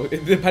well,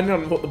 depending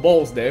on what the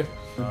balls do.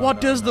 What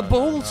does the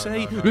ball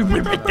say?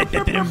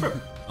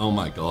 Oh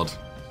my god.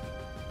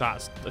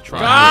 That's the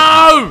try.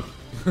 No!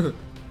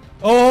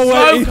 Oh,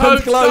 wait, Go, Ethan's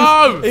Coach, close.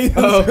 go!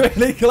 Ethan's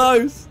really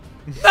close.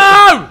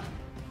 No!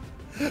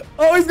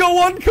 Oh, he's got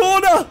one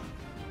corner.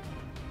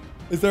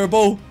 Is there a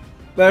ball?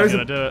 There I'm is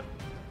gonna a... do it.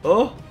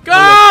 Oh.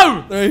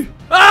 Go! 3.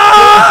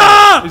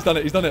 Ah! He's done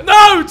it. He's done it.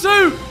 No!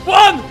 2!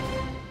 1!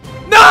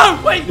 No!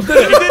 Wait! He did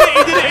it.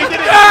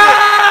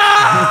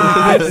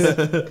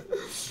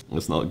 Yes!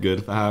 That's not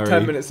good for Harry.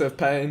 10 minutes of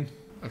pain.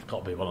 That's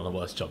got to be one of the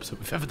worst jobs that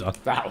we've ever done.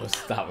 That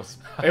was.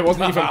 It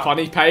wasn't even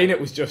funny pain, it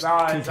was just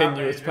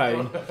continuous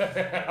pain.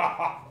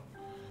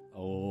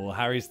 Oh,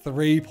 Harry's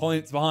 3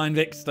 points behind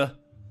Vixter.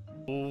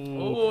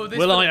 Oh, this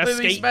Will I was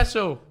really escape?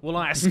 special. Will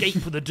I escape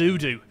for the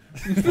doo-doo?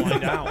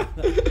 Find out.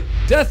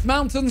 Death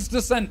Mountain's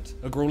Descent,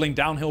 a grueling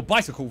downhill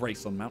bicycle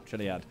race on Mount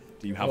Chiliad.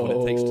 Do you have what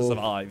it takes to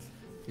survive?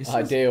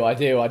 I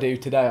do.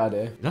 Today I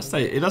do.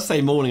 It does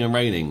say morning and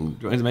raining.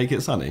 Do you want me to make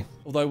it sunny?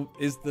 Although,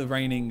 is the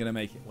raining going to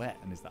make it wet?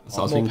 And is that So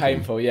I was More thinking-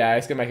 painful, yeah,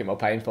 it's going to make it more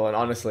painful. And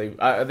honestly,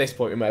 at this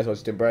point, we may as well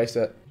just embrace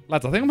it.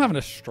 Lads, I think I'm having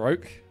a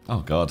stroke. Oh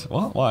god.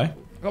 What? Why?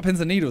 I've got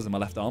pins and needles in my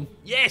left arm.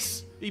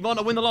 Yes! He might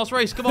not win the last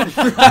race. Come on.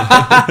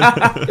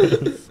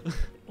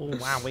 Oh,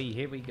 wowee,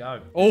 here we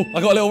go. Oh, I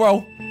got a little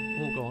roll.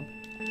 Oh, go on.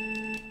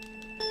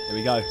 Here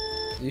we go.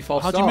 You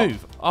false How'd you start.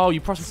 move? Oh,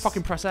 you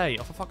fucking press A.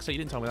 Oh, for fuck's sake, you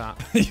didn't tell me that.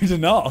 You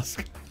didn't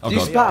ask. Oh Do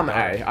you god. spam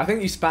A? I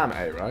think you spam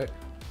A, right?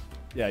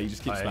 Yeah, you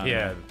just keep spamming.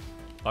 Yeah.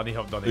 Bunny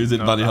hop, Donny. Who's in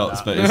No, Bunny no, Hops?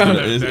 no. But it's gonna, No,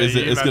 it's, no, it's,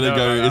 you it's might gonna know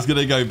go. about It's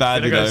gonna go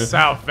bad. It's gonna go You know.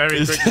 south very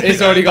It's- quickly.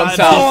 It's already gone Oh,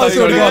 south. it's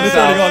already gone. It's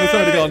already gone. It's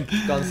already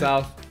gone. Gone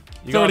south.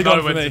 You already gotta gone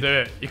know for when me. to do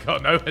it. You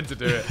gotta know when to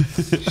do it.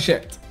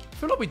 Shit. I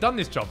feel like we've done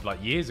this job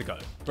like years ago.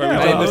 Bro, Yeah,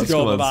 we've done well, this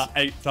job that's about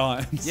 8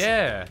 times.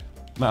 Yeah.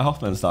 Matt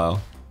Hoffman style.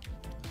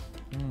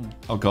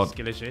 Oh god.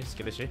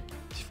 Skillishy.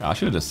 I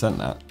should have just sent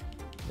that.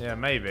 Yeah,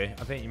 maybe.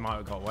 I think you might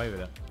have got away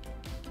with it.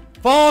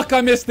 Fuck,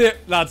 I missed it.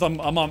 Lads, I'm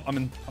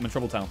in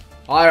trouble town.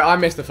 I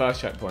missed the first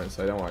checkpoint,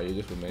 so don't worry, you're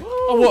just with me.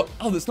 Oh, what?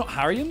 Oh, that's not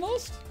Harry in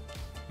last?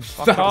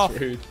 Fuck That off.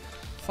 was rude.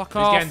 Fuck He's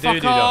off. getting Fuck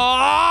doo-doo done.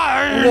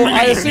 off. Well,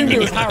 I assumed it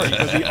was Harry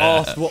because he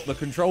asked what the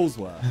controls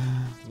were.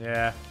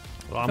 Yeah.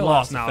 Well, I'm feel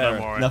last that's now, fair.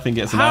 don't worry. Nothing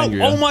gets him How?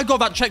 angry. Oh my god,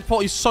 that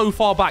checkpoint is so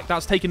far back.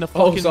 That's taking the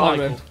Oh, fucking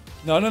Simon.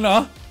 Michael.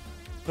 No.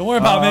 Don't worry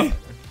about me.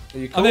 Are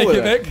you I cool make with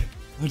it, it? Vic.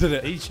 I did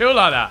it. You chill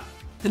like that.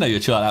 Didn't know you were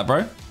chill like that,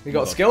 bro. You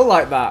got skill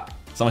like that.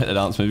 Someone hit the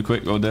dance move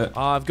quick. We'll do it.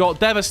 I've got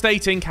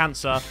devastating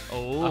cancer.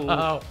 Oh.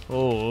 Oh.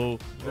 Oh.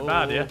 Bit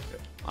bad, yeah?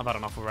 I've had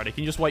enough already.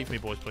 Can you just wait for me,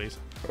 boys, please?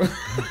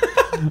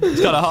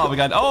 It's got a heart. We're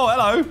going. Oh,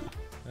 hello.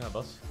 Yeah,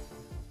 boss.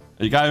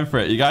 Are you going for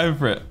it? You going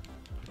for it?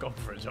 I've gone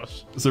for it,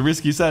 Josh. It's a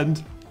risky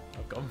send.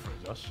 I've gone for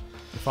it, Josh.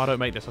 If I don't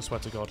make this, I swear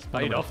to God.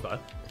 Paid off, though.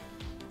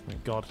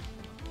 Thank God.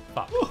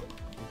 Fuck.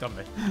 done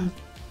me.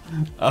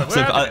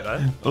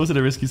 Also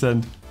the risky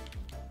send.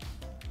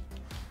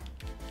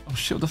 Oh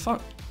shit! What the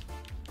fuck?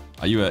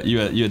 Oh,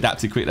 you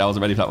adapted quick. That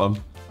wasn't ready for that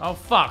one. Oh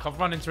fuck! I've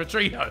run into a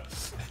tree though.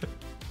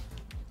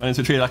 Ran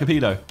into a tree like a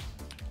pedo.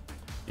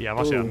 Yeah, I've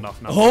actually had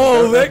enough now.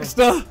 Oh,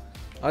 Victor!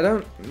 I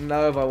don't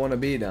know if I want to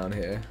be down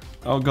here.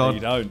 Oh god. No, you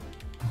don't.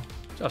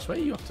 Josh, where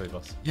are you off to,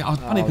 boss? Yeah, I was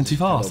panicking too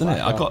fast, isn't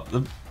it? I got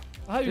the.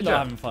 I hope you're not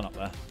having fun up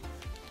there.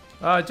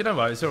 Do you know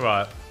what? It's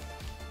alright.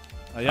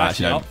 Oh, you're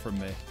actually up from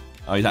me.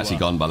 Oh, he's actually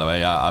gone, by the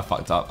way. Yeah, I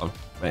fucked up. I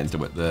went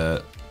into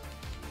the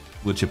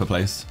wood chipper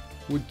place.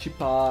 Wood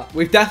chipper.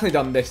 We've definitely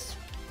done this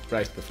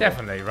race before.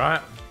 Definitely,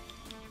 right?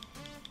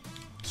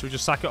 Should we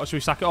just sack it? Should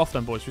we sack it off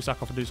then, boys? Should we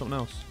sack off and do something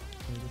else?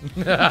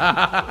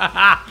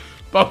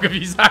 Bulk of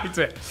you sacked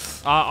it.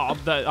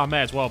 I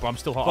may as well, but I'm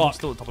still hot. I'm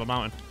still at the top of the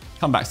mountain.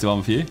 Come back's still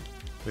on for you.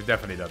 We've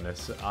definitely done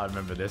this. I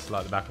remember this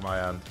like the back of my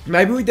hand.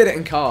 Maybe we did it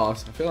in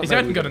cars. I feel like He's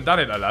even gone and done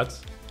it though,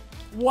 lads.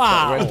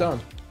 Wow. Race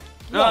done.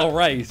 What a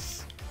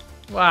race.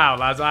 Wow,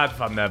 lads, I had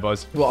fun there,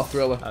 boys. What a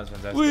thriller. That was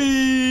fantastic.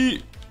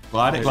 Whee!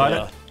 Glide it.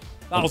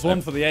 That was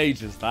one for the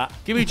ages, that.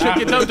 Give me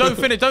don't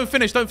finish.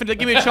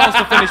 Give me a chance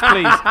to finish,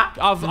 please.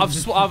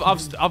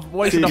 I've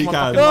wasted enough my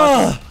fucking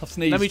life. I've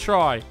sneezed. Let me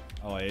try.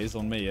 Oh, it is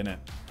on me, isn't it?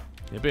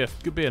 Yeah,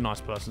 be a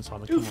nice person,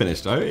 Simon. You'll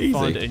finish though, easy.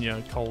 Find it in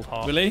your cold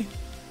heart. Really?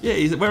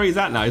 Yeah, where he's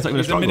at now. He's not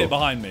going to He's a struggle. minute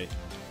behind me.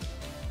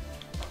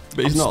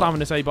 But he's I'm not. spamming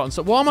this A button.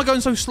 So why am I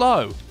going so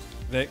slow?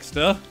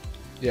 Victor.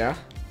 Yeah.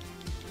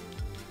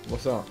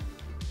 What's up?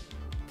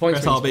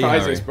 Points Press for RB,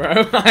 prizes, bro.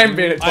 I ain't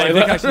been at I toilet.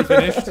 think actually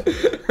finished.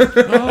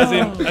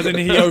 as in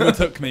he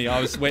overtook me. I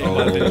was waiting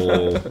for the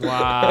finish.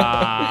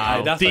 Wow.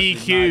 Hey, that's actually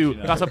DQ.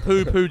 mad, That's a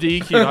poo-poo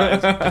DQ.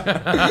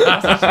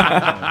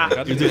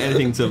 That is. You're doing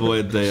anything to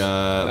avoid the.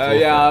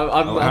 Yeah,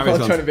 I'm not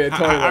trying to be a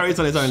toilet. Harry's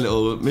on his own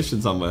little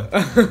mission somewhere.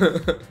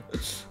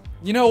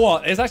 You know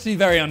what? It's actually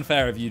very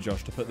unfair of you,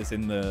 Josh, to put this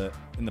in the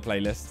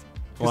playlist.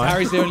 Because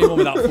Harry's the only one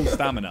without full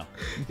stamina.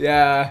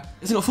 Yeah.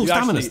 Is he not full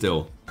stamina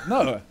still?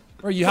 No.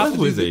 Bro, you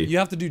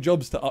have to do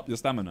jobs to up your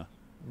stamina.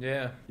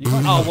 Yeah.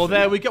 Oh, well,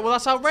 there we go. Well,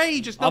 that's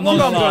outrageous. I'm not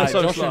gonna lie.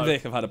 Josh and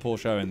Vic have had a poor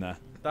show in there.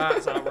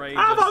 That's outrageous.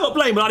 How have I got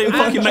blamed when I didn't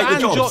fucking make the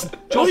jobs?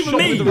 Josh shot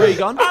with the ray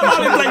gun. How have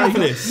I been blamed for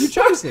this? You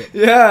chose it.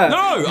 Yeah.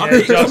 No, I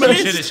Josh, you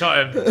should have shot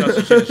him. Josh,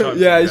 you should have shot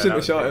him. Yeah, you should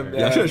have shot him.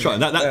 Yeah, I should have shot him.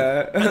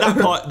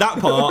 That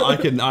part,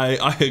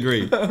 I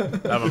agree.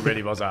 That one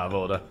really was out of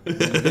order.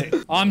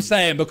 I'm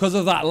saying because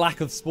of that lack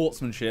of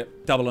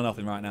sportsmanship, double or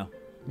nothing right now.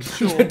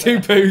 Two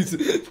poos.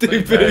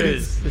 Two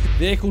poos.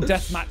 Vehicle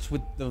deathmatch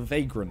with the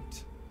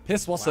Vagrant.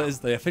 Pisswasser is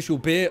the official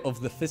beer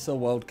of the Fissa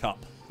World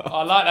Cup.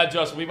 I like that,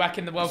 Josh. We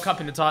whacking the World Cup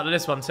in the title of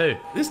this one too.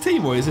 This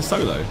team or is this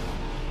solo?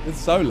 It's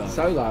solo.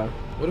 Solo.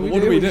 What do we What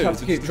do? do we just do? have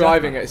to keep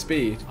driving at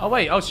speed. Oh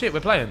wait, oh shit, we're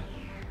playing.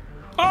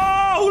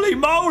 Holy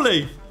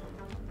moly!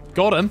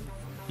 Got him.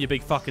 You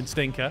big fucking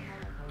stinker.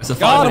 It's a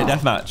 5-minute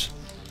deathmatch.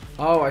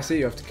 Oh, I see.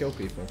 You have to kill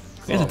people.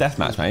 It's a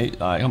deathmatch, mate.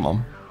 Like, come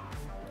on.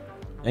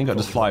 You ain't got to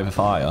just fly over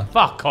fire.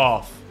 Fuck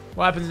off.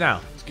 What happens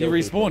now? You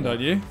respawn, don't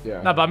you?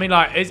 Yeah. No, but I mean,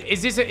 like,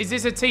 is this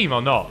a team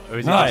or not? Or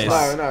is No, it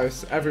just No,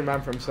 it's every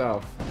man for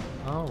himself.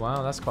 Oh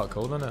wow, that's quite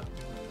cool, isn't it?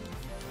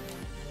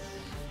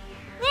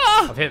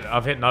 Ah!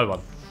 I've hit no one.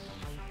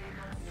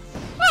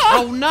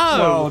 Oh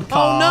no!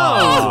 Oh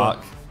no!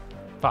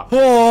 Fuck.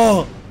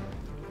 Oh!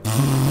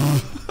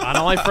 An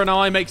eye for an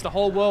eye makes the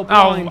whole world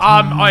Oh,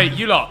 blind.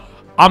 you lot.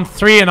 I'm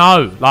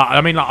 3-0. Like,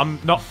 I mean, like,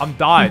 I'm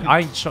died. I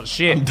ain't shot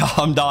shit.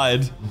 I'm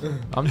died.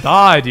 I'm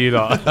died, you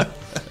lot.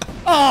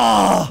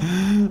 Ah!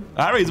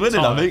 Harry's winning,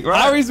 I think,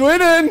 right? Harry's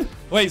winning!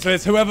 Wait, so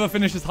it's whoever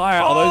finishes higher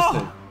out of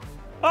those two.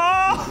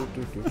 Oh!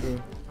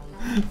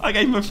 I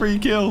gave him a free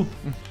kill.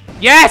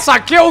 Yes, I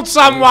killed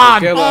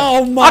someone.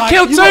 Oh my! I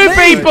killed you 2 got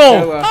me.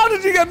 people. How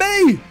did you get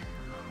me?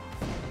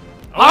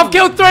 I've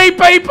killed 3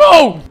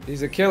 people.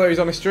 He's a killer. He's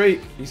on a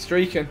streak. He's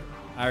streaking.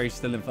 Harry's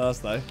still in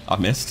first though.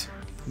 I've missed.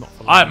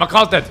 Alright, my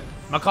car's dead.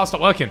 My car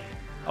stopped working.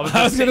 I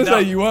was gonna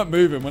say you weren't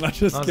moving when I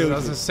just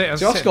killed you.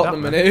 Josh got the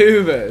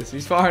maneuvers.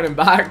 He's firing him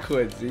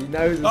backwards. He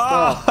knows his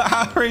stuff.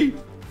 Harry!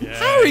 Yeah.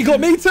 Harry got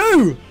me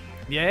too!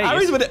 Yeah,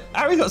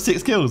 Harry's got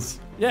 6 kills.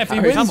 Yeah, if he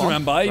Harry's wins, on.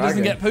 remember, he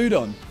doesn't get pooed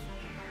on.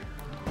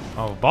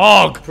 Oh,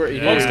 Bog.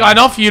 Pretty What's good. going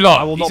on for you lot?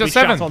 I will He's not a be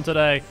 7. shat on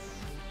today.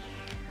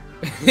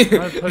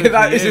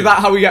 Is that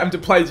how we get him to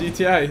play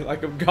GTA?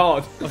 Like I'm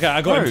God. Okay,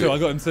 I got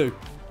him too.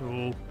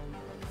 Ooh.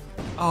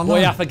 Oh,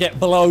 Boy, have to get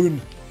blown.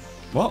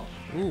 What?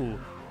 Ooh.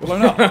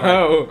 Blown up.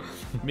 Oh.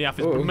 Me have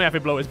to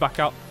blow his back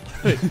out.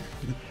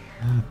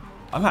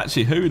 I'm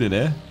actually hooning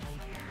here.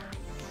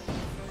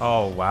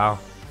 Oh, wow.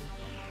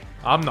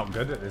 I'm not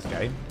good at this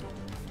game.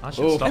 I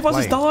should stop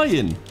Everyone's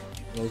playing. just dying.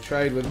 We'll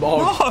trade with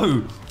Bog.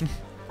 No!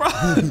 Bro,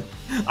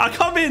 I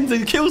come in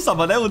to kill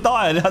someone, they all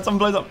die, and someone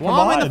blows up from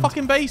Why am I in the behind.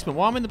 fucking basement?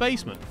 Why am I in the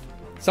basement?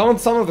 Some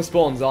of the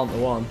spawns aren't the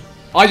one.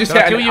 I just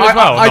Did I hit. kill you as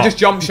well, or I not? just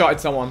jump shotted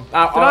someone.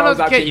 I I was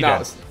not get actually you then?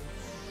 nuts.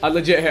 I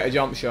legit hit a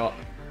jump shot.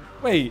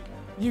 Wait,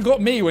 you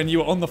got me when you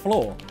were on the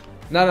floor.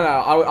 No.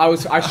 I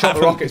shot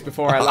the rockets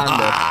before I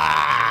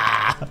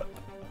landed.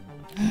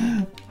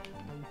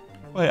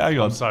 Wait, hang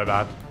on. So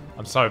bad.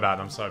 I'm so bad.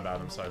 I'm so bad.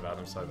 I'm so bad.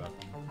 I'm so bad.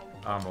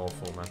 I'm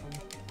awful, man.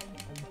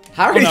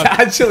 Harry's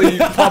actually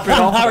popping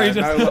off. Harry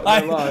there, just,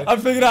 I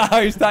figured out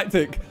Harry's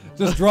tactic.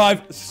 Just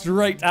drive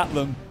straight at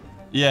them.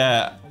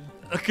 Yeah.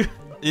 He Like,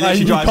 literally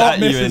you drives can't at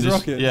miss you and his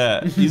just, rocket.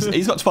 yeah.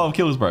 He's got 12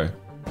 kills, bro.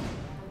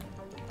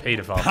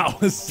 Pedophile.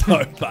 That was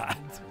so bad.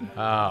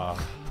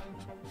 Oh.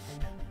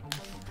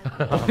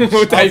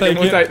 We'll take him.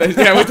 We'll take this.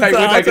 Yeah, we'll take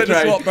a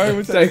trade. Swap, bro.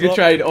 We'll Take a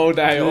trade all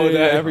day, all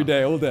day. every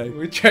day, all day.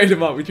 We trade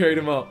him up. We trade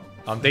him up.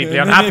 I'm deeply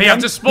unhappy.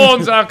 I've just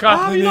spawned,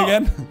 Zerka. Me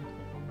again.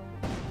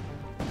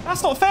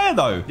 That's not fair,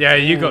 though. Yeah,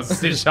 you got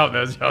stitched up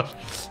there, Josh.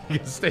 You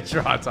got stitched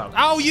right up.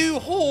 Oh, you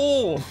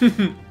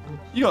whore!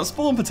 You got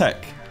spawn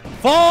protect.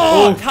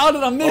 Fuck! How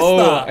did I miss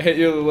that? I hit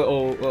you with a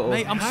little.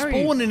 Mate, I'm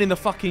spawning in the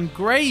fucking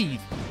grave.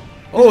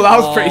 Oh, that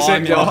was pretty sick,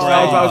 I'm Josh.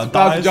 gonna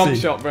That was a jump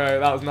dicey. shot, bro.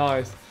 That was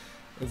nice.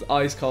 It was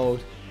ice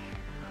cold.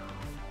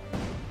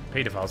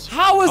 Pedophiles.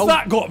 How has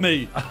that got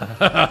me?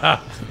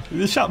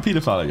 You just shout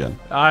paedophile again.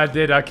 I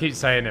did. I keep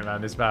saying it,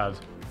 man. It's bad.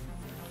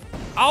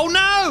 Oh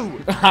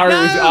no! Harry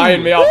was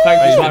eyeing me up.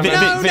 Thank you, Vic,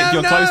 Simon. Vic,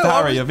 you're close to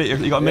Harry.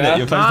 You got a minute. Yeah.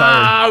 You're close to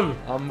Harry. No!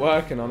 I'm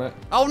working on it.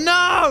 Oh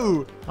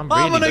no! I'm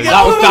gonna really get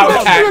That was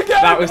Oh, tech.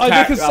 again. That was Oh,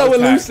 tech. Vic is That so was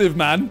tech. elusive,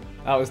 man.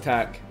 That was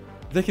tech.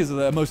 Vic is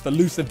the most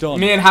elusive Don.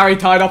 Me and Harry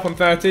tied up on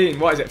 13.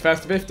 What is it?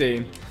 First to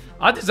 15.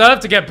 I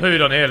deserve to get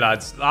pooed on here,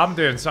 lads. I'm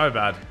doing so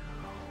bad.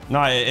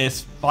 No,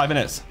 it's 5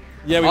 minutes.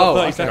 Yeah, we got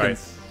 30 okay.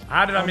 seconds.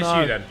 How did I miss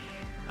no. you then?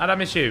 How did I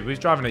miss you? We was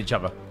driving at each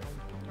other.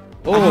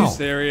 Are you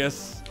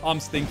serious? I'm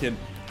stinking.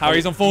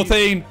 Harry's on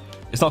 14.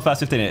 It's not first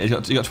 15.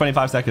 You got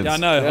 25 seconds. Yeah, I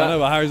know,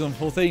 but Harry's on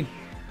 14.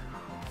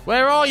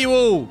 Where are you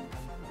all?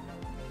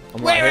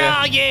 I'm Where right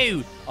are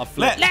you? I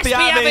flipped. Let's be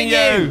having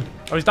you.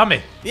 Oh, he's done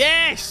me.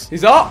 Yes.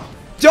 He's up.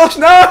 Josh,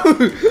 no!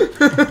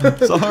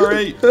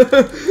 Sorry.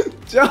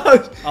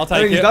 Josh. I'll I think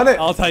take he's it. done it.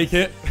 I'll take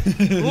it.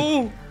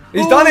 Ooh.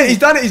 He's done it. He's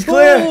done it. He's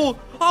clear. Ooh,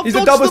 I've He's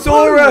a dodged the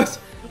Double-saurus.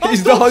 poo. He's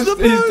I've dodged. dodged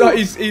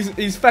the poo.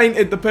 He's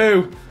fainted the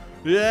poo.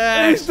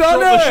 Yes. He's done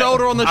Drop the it.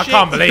 shoulder on the I ship.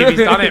 can't believe he's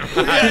done it.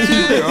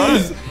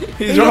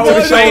 He's rolled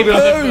his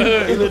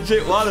shoulder. He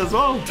legit won as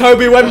well.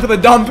 Toby went for the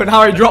dump and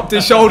Harry dropped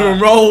his shoulder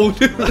and rolled.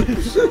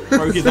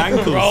 Broke his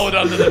ankles. Rolled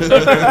under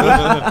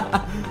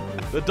the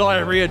The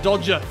diarrhea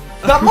dodger.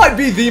 That might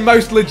be the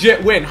most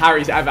legit win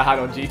Harry's ever had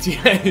on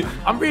GTA.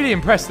 I'm really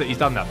impressed that he's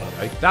done that, by the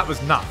way. That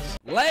was nuts.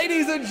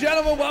 Ladies and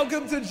gentlemen,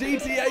 welcome to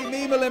GTA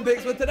Meme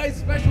Olympics with today's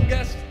special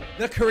guest,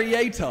 the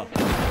creator.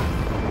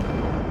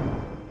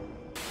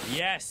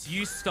 Yes,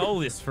 you stole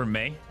this from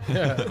me.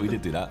 We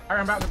did do that.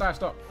 I'm about to die.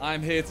 Stop.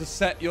 I'm here to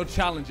set your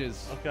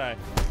challenges. Okay.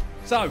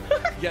 So, you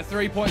get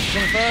 3 points for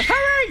coming first.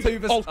 Harry! 2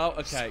 versus... Oh,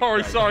 okay.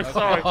 Sorry.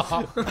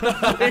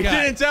 He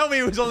didn't tell me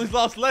he was on his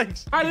last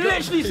legs. I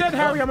literally said,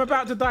 Harry, I'm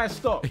about to die.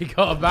 Stop. He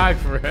got a bag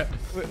for it.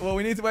 Well,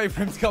 we need to wait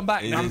for him to come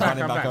back He's now.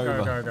 running back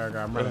over. Go.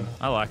 I'm running.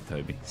 I like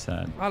Toby.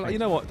 Sad. You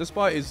know what?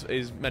 Despite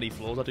his many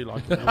flaws, I do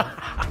like him.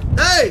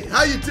 Hey,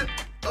 how you do?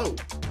 Oh,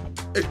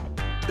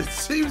 it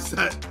seems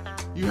that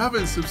you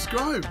haven't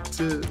subscribed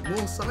to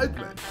more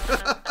Sidemen.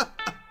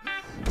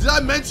 Did I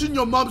mention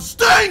your mum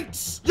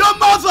stinks? Your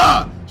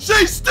mother,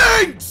 she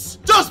stinks!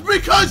 Just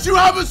because you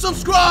haven't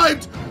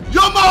subscribed,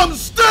 your mum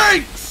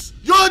stinks!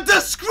 You're a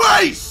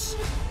disgrace!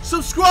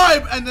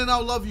 Subscribe and then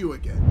I'll love you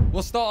again.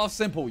 We'll start off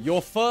simple.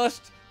 Your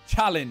first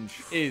challenge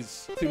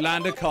is to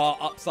land a car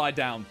upside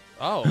down.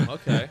 Oh,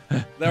 okay.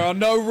 There are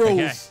no rules.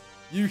 Okay.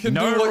 You can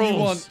No do what you rules.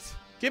 want.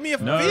 Give me a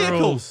No vehicle.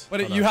 rules.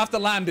 But you have to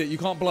land it. You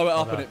can't blow it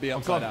up and it be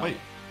upside down. Wait.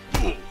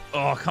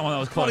 Oh, come on, that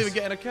was Can't close. even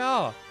get in a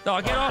car.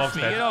 No, get off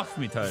me. Bob's Get off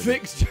me, Toby.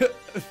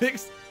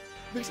 Vic's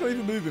not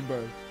even moving,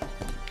 bro.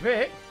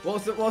 Vic,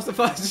 What's the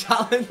first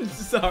challenge?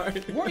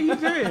 Sorry. what are you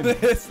doing?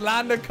 This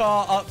land a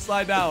car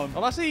upside down.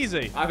 Oh, that's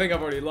easy. I think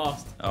I've already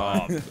lost.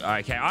 Oh,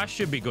 okay. I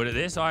should be good at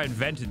this. I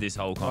invented this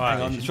whole Hang on,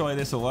 competition. surely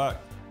this will work.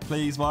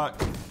 Please work.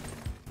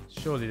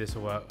 Surely this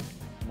will work.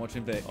 I'm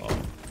watching Vic.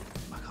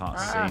 I can't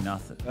see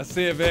nothing. Let's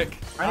see it, Vic.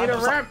 I need a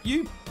ramp.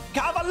 You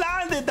how have I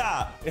landed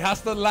that? It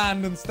has to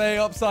land and stay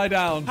upside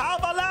down. How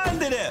have I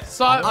landed it?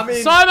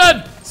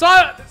 Simon!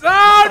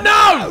 Oh,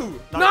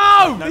 no!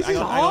 No! This hang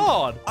is on, hang on.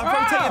 hard.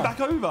 I've rotated back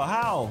over.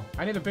 How?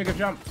 I need a bigger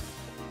jump.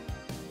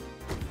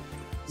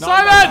 No,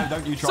 Simon!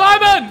 don't you try.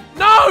 Simon!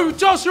 No!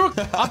 Josh, you're...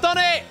 I've done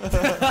it.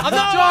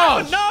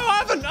 Josh! No,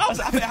 I haven't. Oh.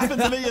 It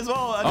happened to me as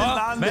well. I didn't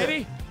land it.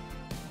 Maybe?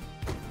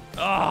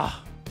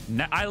 Ah.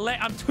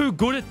 I'm too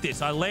good at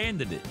this. I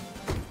landed it.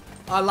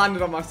 I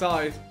landed on my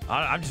side.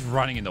 I'm just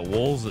running into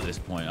walls at this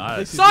point.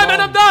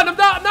 Simon, I'm done!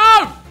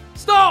 No!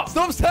 Stop!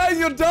 Stop saying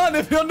you're done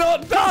if you're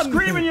not done.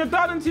 Screaming you're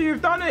done until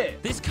you've done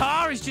it. This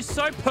car is just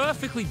so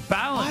perfectly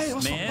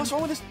balanced, man. What's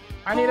wrong with this?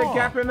 I need a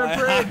gap in the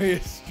bridge. Harry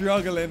is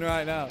struggling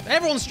right now.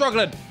 Everyone's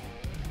struggling.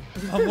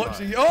 I'm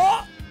watching you.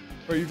 Oh!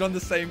 Bro, you've done the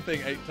same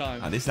thing 8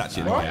 times. This is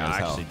actually annoying as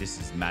hell. Actually,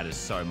 this matters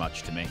so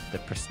much to me. The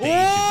prestige of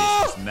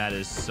this just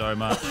matters so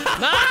much.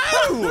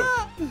 No.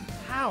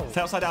 How?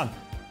 Stay upside down.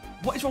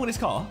 What is wrong with this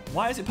car?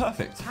 Why is it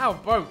perfect? How,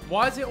 bro?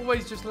 Why does it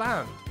always just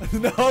land?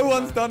 No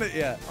one's done it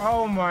yet.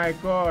 Oh my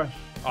gosh.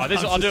 Oh,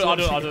 this I'll do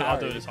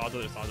this.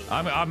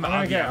 I'm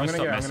gonna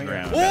stop messing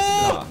around.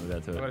 I'm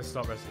gonna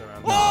stop messing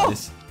around.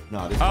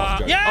 No, this can't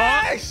go.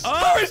 Yes!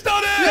 Oh, he's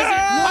done it!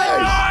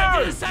 Yes!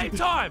 At the same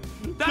time.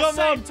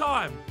 Same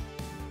time.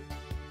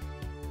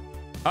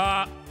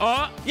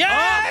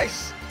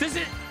 Yes! Does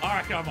it? I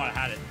reckon I might have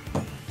had it.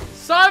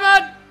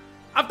 Simon!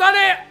 I've done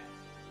it!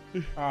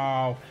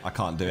 Oh. I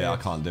can't do it. I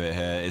can't do it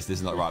here. This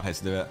is not the right place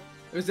to do it.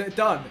 Is it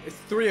done? It's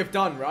 3 have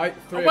done, right?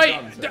 3 Wait,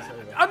 have done.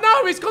 I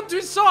know it's gone to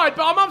his side,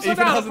 but I'm upside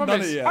Ethan down. hasn't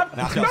done it yet. I've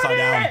Now it's done upside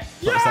down. it!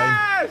 It's not the same.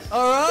 Yes!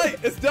 All right,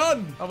 it's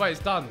done. Oh wait,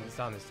 it's done. It's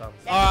done. It's done.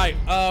 All right.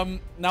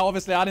 Now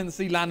obviously I didn't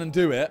see Lannon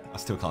do it. I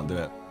still can't do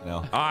it.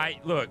 No.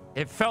 Look,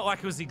 it felt like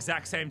it was the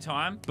exact same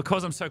time.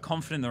 Because I'm so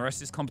confident in the rest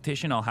of this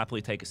competition, I'll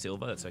happily take a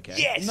silver. That's okay.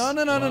 Yes! No.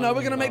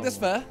 We're gonna make this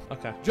fair.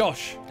 Okay.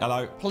 Josh,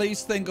 Hello.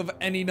 please think of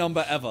any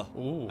number ever.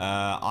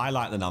 I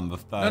like the number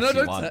 31.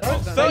 No,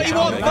 don't.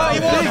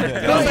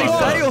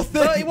 31. Say or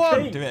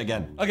 31. Do it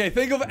again. Okay,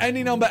 think of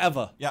any number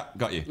ever. Yeah,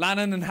 got you.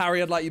 Lannon and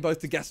Harry, I'd like you both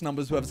to guess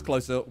numbers. Whoever's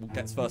closer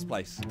gets first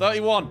place.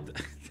 31.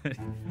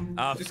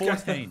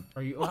 14.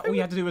 All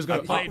you had to do was go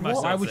up. played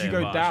myself Why would you there,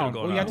 go but I down? should've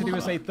gone All you had to up. do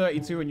was say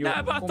 32 and you're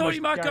Nah, but I thought almost he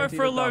might go guaranteed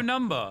for a to low die.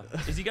 number.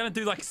 Is he going to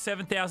do like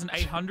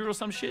 7,800 or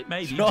some shit?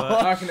 Maybe. I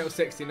But... reckon it was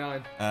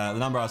 69. The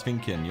number I was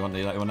thinking. You want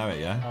to know it?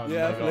 Yeah. Oh,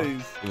 Yeah, my God.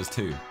 please. It was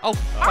 2.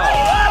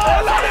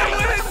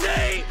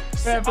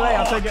 Fair play.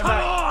 I'll take it come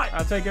back. on!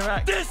 I'll take it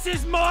back. This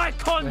is my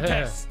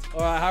contest.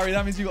 All right, Harry,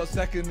 that means you got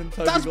second and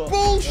Toby That's got...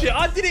 bullshit.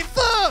 I did it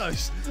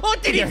first. I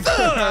did it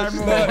first.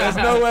 No, there's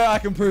no way I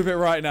can prove it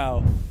right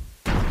now.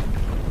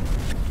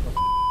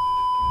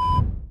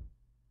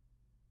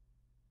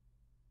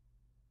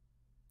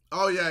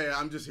 Oh, yeah,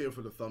 I'm just here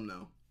for the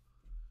thumbnail.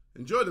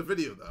 Enjoy the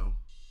video, though.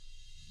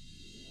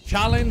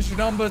 Challenge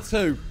number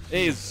 2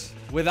 is,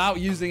 without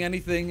using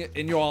anything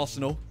in your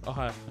arsenal,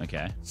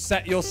 Okay.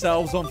 set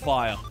yourselves on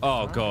fire.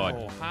 Oh, God.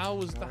 Oh,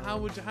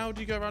 how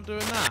do you go around doing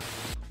that?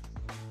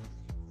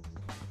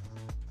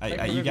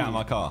 Hey, you get out of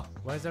my car.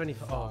 Where's there any?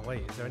 Oh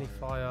wait, is there any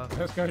fire?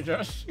 Let's go,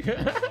 Josh.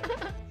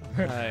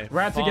 Hey,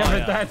 Ride together,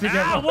 die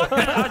together. Ah, what?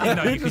 I didn't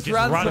know you could just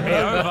run me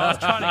over. I was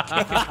trying to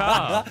kick a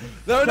car.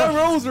 There are no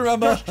rules,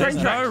 remember? There's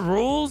no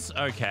rules?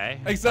 Okay.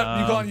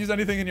 Except you can't use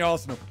anything in your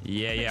arsenal.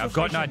 Yeah, I've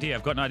got an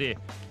idea.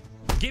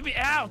 Get me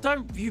out!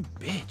 Don't, you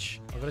bitch.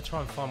 I'm gonna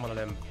try and find one of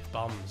them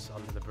bums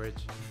under the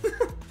bridge.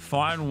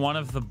 Find one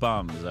of the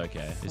bums.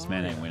 Okay, this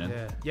man ain't winning.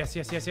 Yeah. Yes.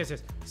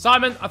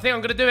 Simon, I think I'm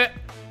gonna do it.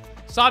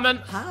 Simon.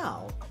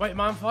 How? Wait,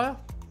 am I on fire?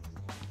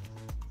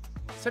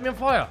 Set me on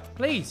fire,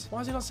 please. Why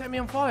is he not setting me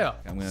on fire?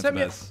 I'm gonna Set me.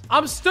 mess.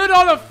 I'm stood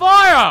on a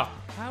fire.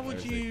 How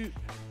would you?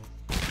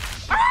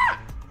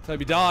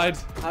 Toby died.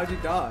 How'd you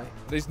die?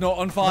 But he's not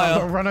on Got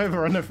fire. run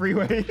over on the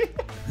freeway.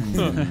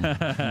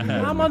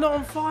 How am I not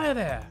on fire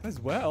there?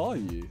 Where are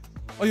you?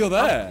 Oh, you're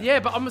there? Yeah,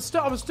 but I'm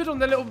stood on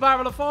the little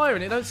barrel of fire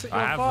and it don't set you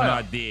I on have fire. an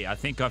idea. I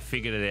think I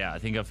figured it out. I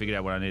think I figured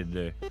out what I need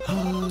to do.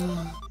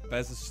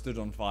 Bez has stood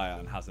on fire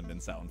and hasn't been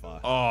set on fire.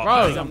 Oh, Bro,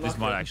 I think this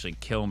might actually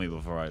kill me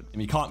before I...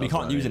 We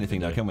can't use anything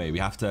though, can we? We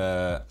have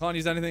to. Can't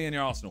use anything in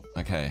your arsenal.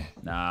 Okay.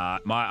 Nah,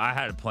 I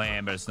had a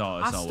plan, but it's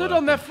not. I stood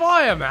on their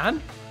fire,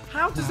 man.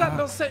 How does that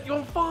not set you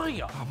on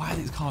fire? Oh, why are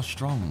these cars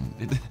strong?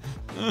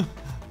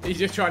 He's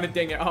just trying to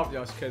ding it up,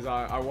 Josh, because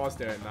I was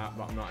doing that,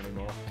 but I'm not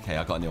anymore. Okay,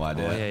 I got a new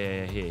idea. Oh,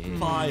 yeah. Here.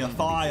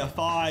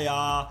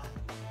 Fire!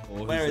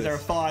 Where is there a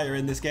fire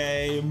in this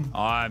game?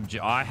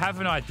 I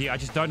have an idea. I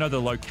just don't know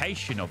the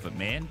location of it,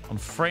 man. I'm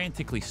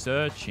frantically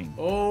searching.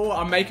 Oh,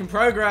 I'm making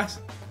progress.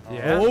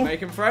 Yeah. Oh.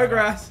 Making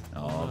progress.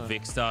 Oh,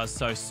 Vicstar's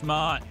so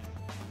smart.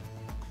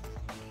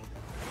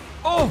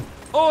 Oh,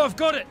 I've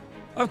got it.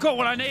 I've got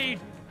what I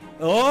need.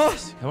 Oh!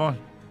 Come on.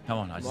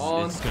 I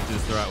just got to do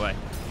this the right way.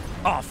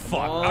 Oh,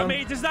 fuck. on. I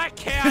mean, does that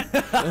count?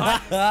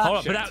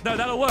 Hold on. But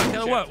that'll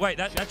work. Wait,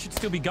 that should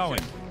still be going.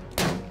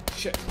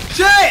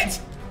 Shit!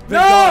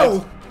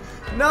 No!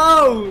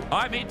 No!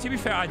 I mean, to be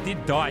fair, I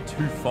did die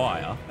to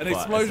fire. An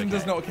explosion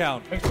does not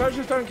count.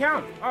 Explosions don't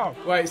count. Oh.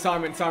 Wait,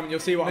 Simon, you'll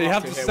see what You I'm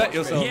have up to here. set Watch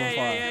yourself. me.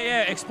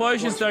 Yeah.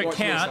 Explosions don't Watch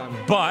me, count,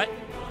 Simon. but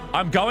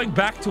I'm going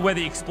back to where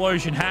the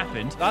explosion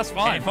happened. That's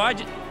fine.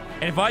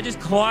 And if I just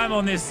climb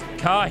on this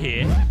car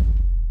here...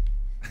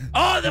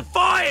 Oh, the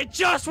fire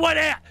just went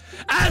out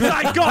as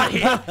I got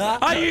here.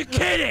 Are you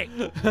kidding?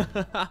 Vic,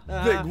 what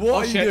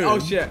are you doing? Oh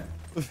shit.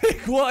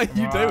 Vic, what are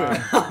you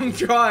doing? I'm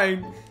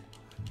trying.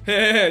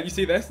 Here, you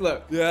see this?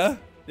 Look. Yeah?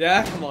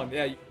 Yeah? Come on.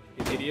 Yeah, you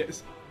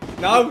idiots.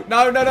 No.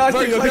 I Bro,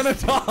 think you're gonna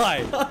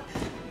die.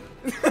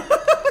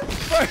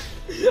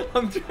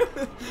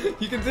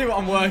 You can see what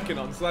I'm working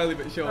on, slowly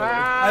but surely.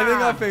 I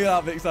think I figured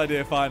out Vic's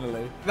idea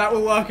finally. That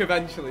will work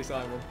eventually,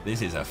 Simon.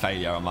 This is a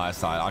failure on my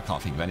side. I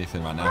can't think of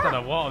anything right now. I don't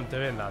know what I'm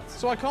doing, lads.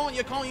 So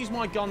you can't use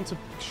my gun to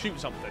shoot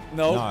something.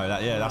 No. No,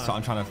 that's what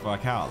I'm trying to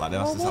work out. Like,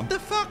 Oh, what the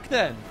fuck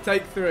then?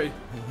 Take 3.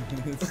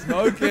 It's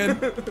smoking.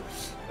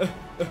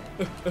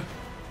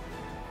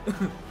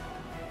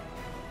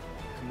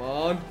 Come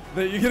on.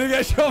 Vic, you're gonna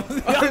get shot from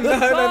the other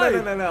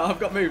side. No. I've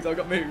got moves.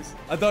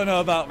 I don't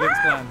know about Vic's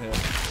plan here.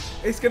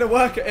 It's gonna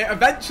work.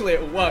 Eventually,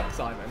 it will work,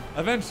 Simon.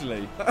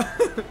 Eventually.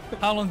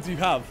 How long do you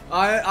have?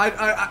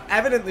 I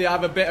evidently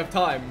have a bit of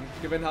time,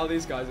 given how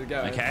these guys are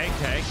going. Okay.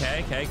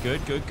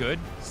 Good.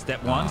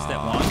 Step one.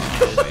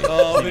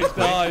 Oh, Vic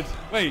died.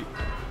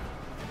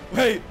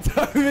 Wait,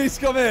 Toby's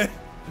come here.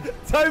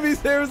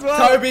 Toby's here as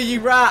well. Toby, you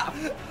rat.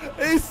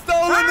 He's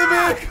stolen the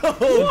vehicle.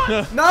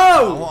 What?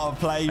 No. What a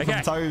play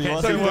from Toby.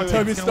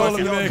 Toby's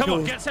stolen the vehicle. Come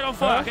on, get set on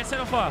fire.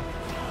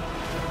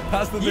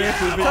 That's the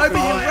vehicle. Toby,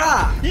 you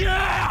rat.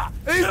 Yeah!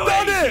 He's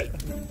done it.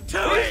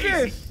 Too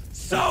easy.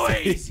 So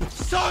easy.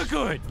 So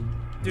good.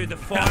 Dude, the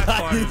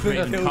firefighter's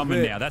even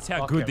coming now. That's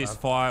how good this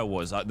fire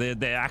was.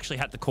 They actually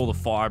had to call the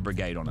fire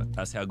brigade on it.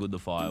 That's how good the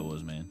fire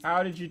was, man.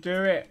 How did you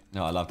do it?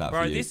 No, I love that.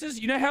 Bro, for you. this is,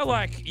 you know how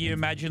like you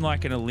imagine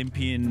like an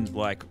Olympian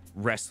like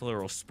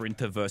wrestler or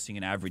sprinter versus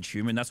an average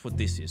human? That's what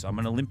this is. I'm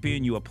an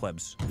Olympian, you are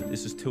plebs.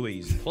 This is too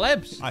easy.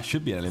 Plebs? I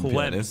should be an Olympian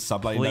at this. So I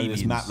bloody know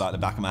this map like the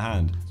back of my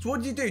hand. So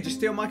what did you do? Just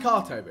steal my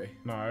car, Toby?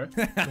 No.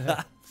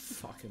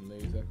 Fucking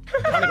loser.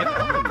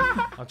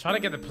 I'm trying to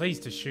get the police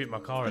to shoot my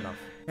car enough.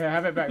 Yeah,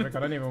 have it back, Rick. I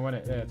don't even want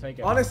it. Yeah, take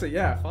it. Honestly,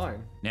 yeah,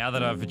 fine. Now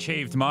that I've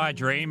achieved my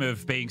dream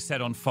of being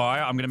set on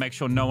fire, I'm going to make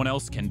sure no one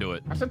else can do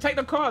it. I said take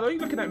the car. What are you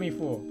looking at me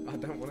for? I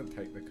don't want to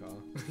take the car.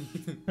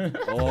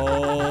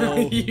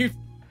 Oh. You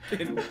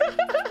fucking...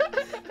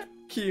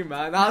 Cute,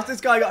 man. How's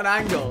this guy got an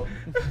angle?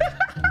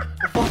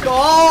 Fuck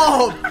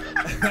off!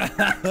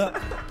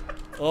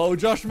 Oh,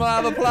 Josh might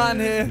have a plan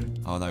here.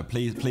 Oh no!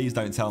 Please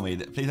don't tell me.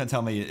 Please don't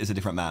tell me it's a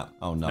different map.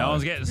 Oh no! No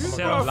one's getting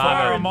set on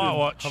fire on my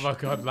watch. Oh my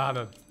god,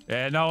 Lannon.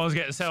 Yeah, no one's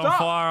getting set on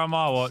fire on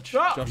my watch.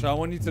 Stop. Josh, I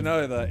want you to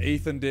know that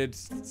Ethan did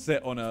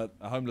sit on a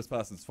homeless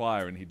person's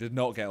fire and he did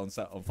not get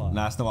set on fire.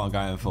 Nah, that's not what I'm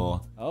going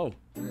for. Oh.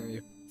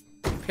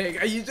 Pig.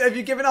 Have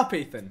you given up,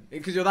 Ethan?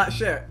 Because you're that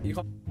shit. You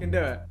can't fucking do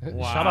it.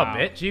 Wow. Shut up,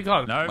 bitch. You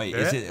can't. No. Wait,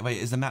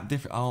 is the map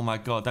different? Oh my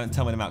god! Don't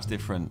tell me the map's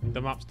different.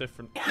 The map's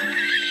different.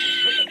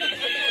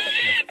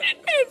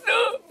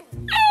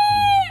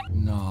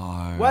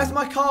 No. Where's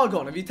my car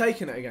gone? Have you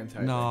taken it again,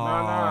 Toby? No. No,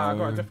 I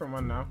got a different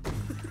one now.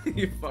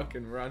 You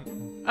fucking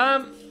run.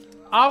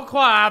 I'll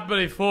quite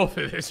happily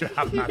forfeit this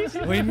round,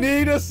 man. We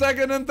need a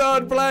second and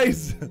third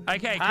place.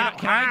 Okay,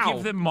 can I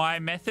give them my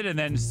method and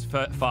then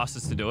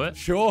fastest to do it?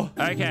 Sure.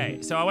 Okay,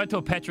 so I went to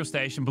a petrol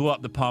station, blew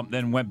up the pump,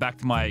 then went back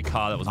to my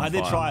car that was on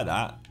fire. I did try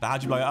that, but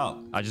how'd you blow it up?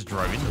 I just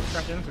drove into it.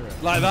 Crash into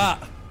it. Like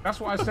that. That's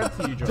what I said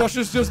to you, Josh. Josh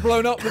has just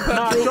blown up the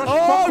petrol. Josh,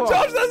 oh, fuck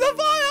Josh, off. there's a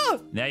fire!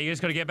 Now you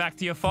just got to get back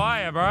to your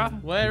fire, bro.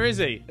 Where is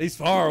he? He's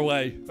far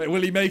away. Wait,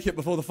 will he make it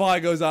before the fire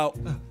goes out?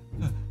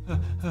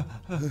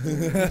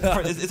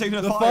 It's even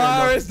a The fire.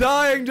 fire is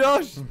dying,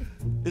 Josh.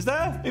 Is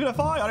there even a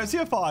fire? I don't see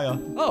a fire.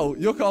 Oh,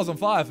 your car's on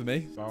fire for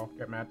me. So,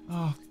 get mad.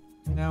 Oh,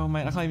 no,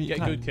 mate. I can't even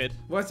Get good, kid.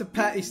 Where's the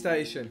petty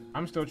station?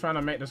 I'm still trying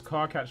to make this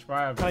car catch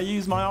fire. Can I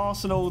use my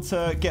arsenal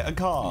to get a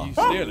car? You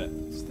steal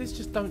it. This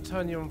just don't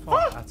turn you on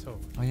fire at all.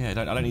 Oh yeah, I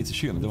don't need to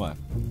shoot them, do I?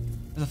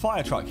 There's a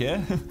fire truck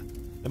here.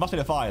 There must be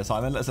a fire,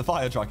 Simon. There's a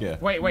fire truck here.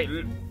 Wait.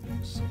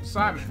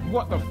 Simon,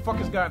 what the fuck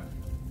is going on?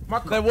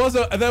 There was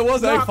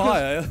a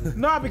fire.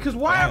 No, because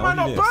why am I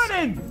not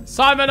burning?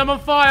 Simon, I'm on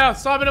fire.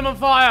 Simon, I'm on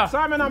fire.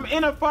 Simon, I'm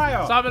in a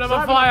fire. Simon, I'm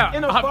on fire. I'm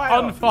in a I'm fire.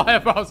 on fire,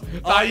 bros.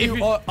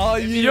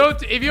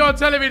 If you're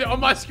telling me that on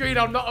my screen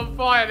I'm not on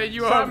fire, then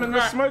you are. Simon,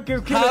 the smoke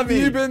is killing Have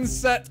me. you been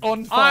set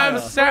on I fire?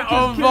 am set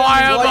on Why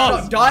fire, are you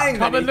boss. not dying,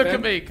 Come and then, look at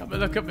Ethan? me. Come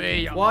and look at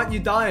me. Why aren't you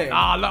dying?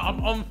 Ah, look,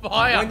 I'm on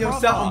fire. When you're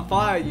set on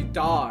fire, you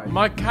die.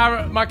 My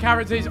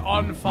character is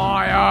on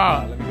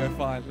fire. Let me go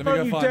find.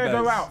 Don't you dare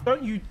go Bez. out.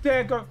 Don't you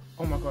dare go.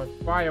 Oh my god,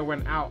 fire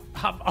went out.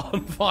 I'm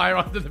on fire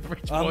under the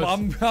bridge, boys.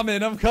 I'm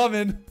coming.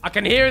 I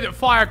can hear the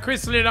fire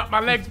crystalling up my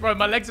legs, bro.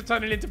 My legs are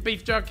turning into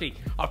beef jerky.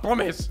 I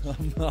promise.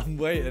 I'm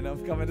waiting.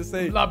 I'm coming to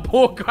see. Like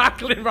pork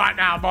crackling right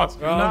now, boss.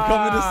 I'm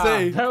coming to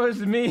see. That was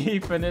me,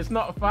 Ethan. It's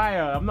not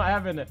fire. I'm not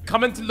having it.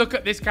 Come and look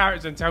at this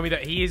character and tell me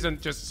that he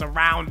isn't just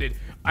surrounded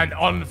and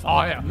on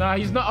fire. No,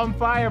 he's not on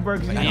fire, bro,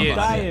 because He he's is.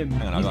 dying.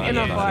 Hang on, He's I've got in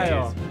an a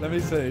idea. fire. Let me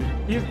see.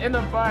 He's in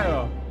a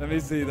fire. Let me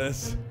see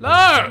this.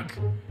 Look!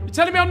 You're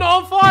telling me I'm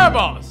not on fire,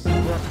 boss?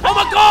 Oh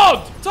my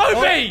god!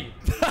 Toby!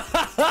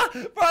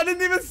 Bro, I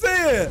didn't even see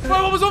it. Bro,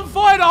 I was on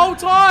fire the whole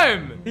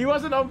time! He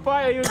wasn't on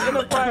fire. He was in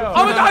a fire.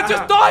 Oh my god, I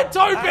just died,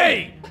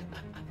 Toby!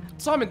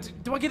 Simon,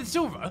 do I get a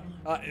silver?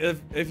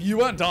 If you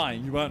weren't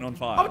dying, you weren't on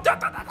fire. I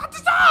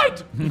just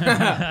died!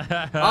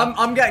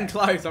 I'm getting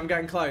close. I'm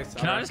getting close.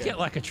 Can I just get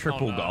like a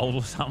triple gold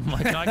or something?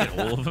 Like, can I get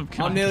all of them?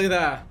 I'm nearly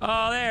there.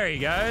 Oh, there he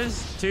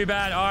goes. Too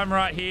bad I'm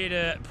right here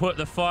to put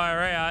the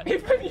fire out.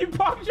 Ethan, you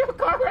parked your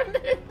car in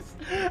this.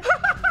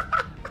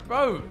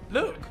 Bro,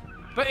 look.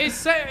 But it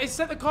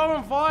set the car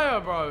on fire,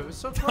 bro. It's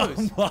so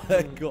close. Oh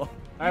my god.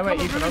 Hey,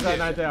 wait, Ethan, I've got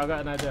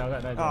an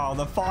idea. Oh,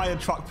 the fire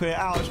truck put it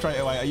out straight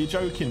away. Are you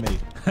joking me?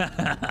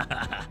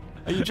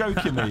 Are you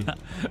joking me?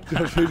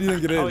 Josh, who do you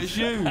think it is? Oh, it's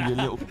you, you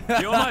little...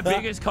 You're my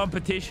biggest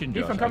competition,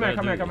 Josh. Ethan, come here.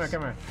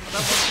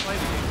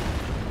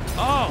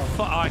 Oh,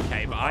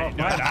 okay, but I didn't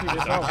know that. shoot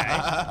yourself. Okay.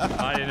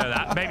 I didn't know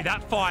that. Maybe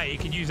that fire, you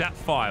can use that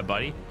fire,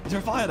 buddy. Is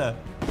there a fire there?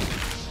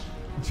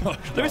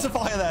 There is a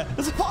fire there.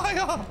 There's a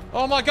fire.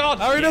 Oh my god.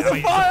 Harry, there's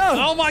a fire.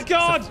 Oh my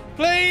god.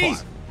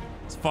 Please.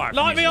 It's fire.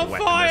 Light me on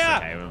fire.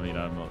 Okay, well, you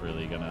know, I'm not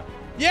really gonna.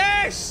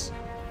 Yes.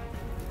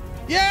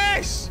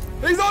 Yes.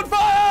 He's on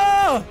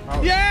fire.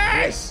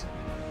 Yes.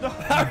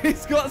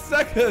 Harry's got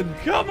second.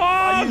 Come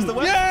on. I used the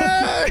weapon.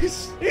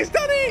 Yes. He's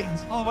done it.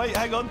 Oh wait,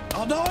 hang on.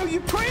 Oh no, you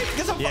prick.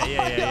 There's a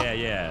fire.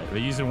 Yeah. We're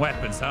using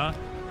weapons, huh?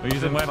 We're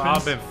using weapons.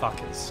 I've been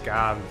fucking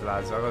scammed,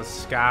 lads. I got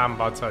scammed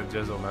by Toe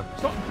Jizzle, man.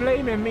 Stop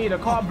blaming me. The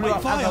car blew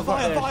up. Fire, as I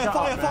got there. Shut up,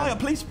 man. fire.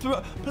 Please.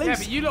 Yeah,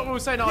 but you lot were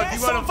saying, oh, if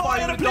Yes, you weren't on on fire,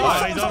 fire, you'd please.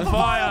 die. He's on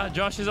fire.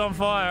 Josh is on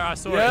fire. I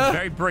saw it. Yeah. It's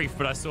very brief,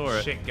 but I saw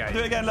it. Shit game. Do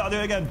it again. Look, I'll do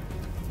it again.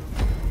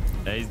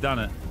 Yeah, he's done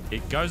it.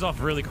 It goes off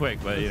really quick,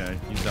 but you know,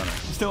 he's done it.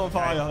 He's still on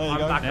fire. There you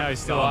go. Now he's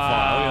still on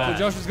fire. Look So at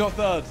Josh has got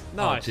third.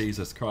 Nice. Oh,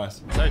 Jesus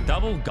Christ. that. So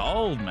double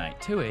gold, mate.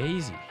 Too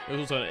easy. It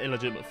was also an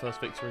illegitimate first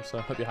victory, so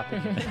I hope you're happy.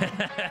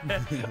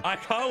 I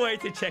can't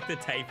wait to check the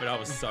tape, and I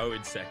was so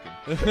in second.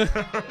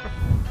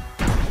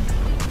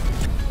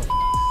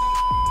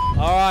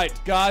 All right,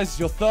 guys,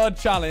 your third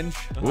challenge.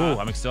 Ooh,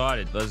 I'm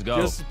excited. Let's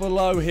go. Just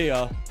below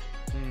here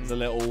is a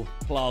little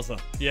plaza.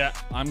 Yeah.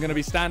 I'm going to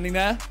be standing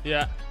there.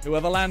 Yeah.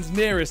 Whoever lands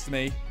nearest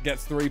me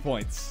gets 3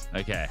 points.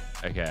 Okay.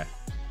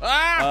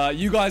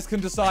 You guys can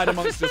decide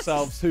amongst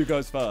yourselves who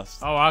goes first.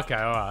 Oh, okay,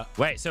 all right.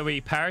 Wait, so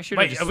we parachute?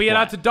 Wait, are we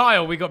allowed to die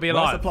or we got to be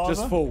alive?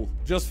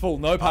 Just full.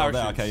 No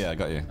parachute. Okay, yeah, I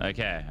got you.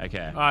 Okay.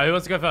 All right, who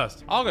wants to go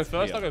first? I'll go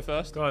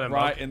first. Go on then.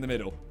 Right Bro. in the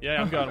middle.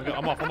 Yeah, I'm going.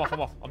 I'm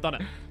off. I've done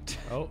it.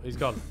 Oh, he's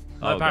gone.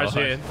 Oh, No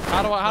parachuting.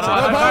 How do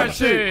I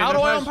parachute. How do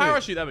I on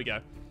parachute? There we go.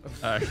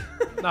 No,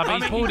 but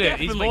he's pulled it.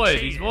 He's void.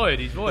 He's void.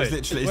 It's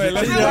literally. Wait,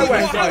 let's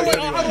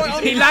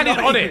He landed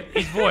on it.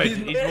 He's void.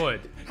 He's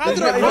void. How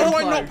do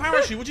I not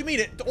parachute? What do you mean?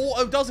 It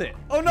auto does it?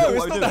 Oh no,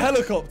 it's I not do the it.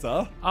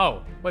 helicopter.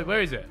 Oh, wait,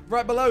 where is it?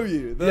 Right below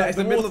you. Yeah, it's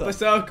the middle of water. the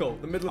circle.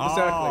 The middle of the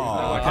circle.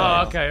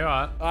 Oh, okay, all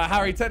right. All right,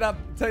 Harry, take that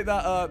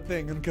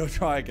thing and go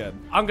try again.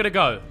 I'm gonna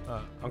go.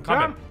 I'm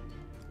coming.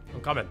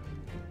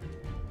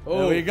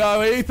 There we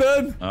go,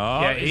 Ethan.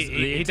 Oh, Yeah, is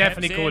the he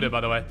definitely attempts called in? it,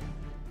 by the way.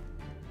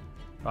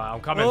 Right, I'm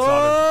coming, Simon.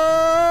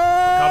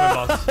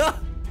 Oh!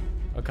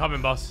 I'm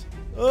coming, boss.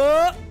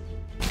 Oh!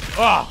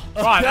 Oh,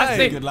 right, that's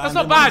Okay. it. Good That's landing.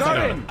 not bad, Well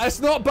you know. done. It's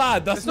not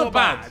bad. That's It's not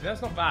bad.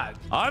 That's not bad.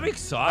 I'm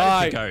excited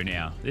Alright. to go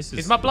now. This is.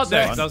 Is my blood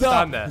there? Next I'll up.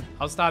 stand there.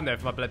 I'll stand there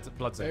for my blood's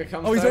Here sake.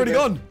 comes Oh, he's already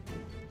Toga. gone.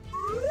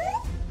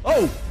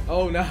 Oh!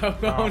 Oh no!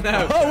 Oh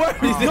no! Oh, where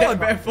He's he's doing gone?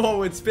 better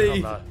forward Oh,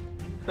 speed. no.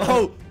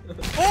 Oh!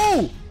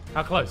 Oh!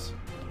 How close?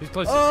 Who's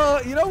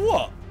closest? You know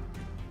what?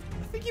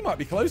 I think he might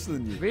be closer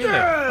than you. Really?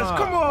 Yes,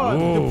 come on.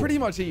 You're pretty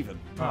much even.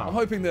 I'm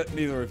hoping that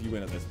neither of you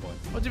win at this point.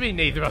 What do you mean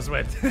neither of us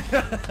win?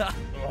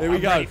 Here we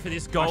I'm go. ready for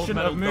this I gold shouldn't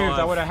medal have moved. I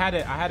dive. would have had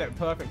it. I had it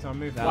perfect. I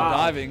moved. Now Wow.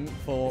 diving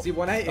for Is he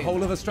 180? the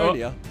whole of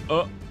Australia.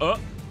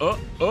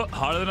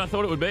 Harder than I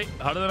thought it would be.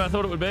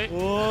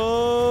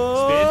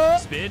 Oh!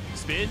 Spin.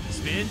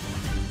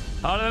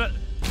 Harder than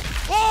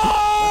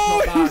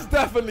Oh! That's not He's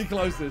definitely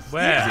closest.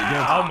 Where?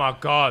 Oh my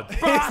god.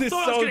 This I is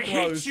thought I was so gonna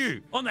close. hit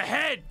you on the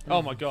head.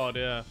 Oh my god,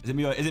 yeah. Is it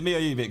me or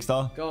you,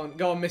 Vicstar? Go on,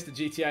 Mr.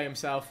 GTA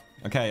himself.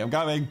 Okay, I'm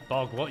going.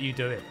 Bog, what are you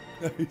doing?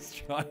 He's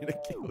trying to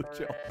kill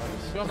Josh.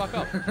 Go back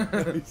up.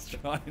 He's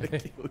trying to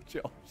kill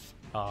Josh.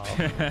 Oh.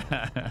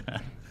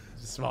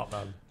 Smart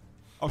man.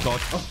 Oh god.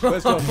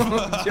 Where's Josh? Wait,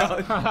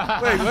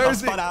 where I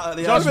is he? spun out at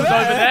the Josh end. was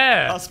over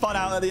there. I spun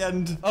out at the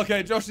end.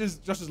 Okay, Josh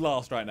is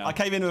last right now. I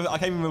came in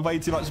with way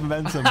too much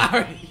momentum.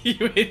 Harry,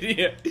 you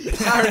idiot.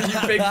 Harry,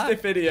 you big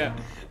stiff idiot.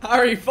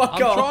 Harry, fuck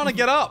I'm off. trying to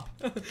get up.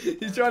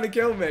 He's trying to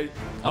kill me.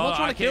 I'm not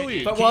trying to kill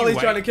you. But while he's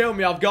trying to kill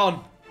me, I've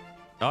gone.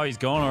 Oh, he's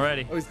gone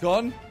already. Oh, he's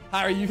gone.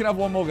 Harry, you can have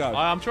one more go.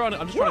 I'm just trying to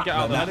get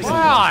out That there. is a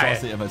Why?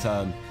 monstrosity of a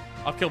turn.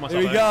 I've killed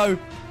myself. Here we there.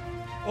 go.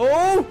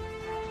 Oh!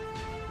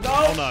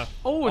 Oh no.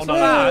 Oh, it's no. not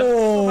bad.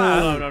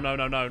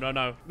 Oh!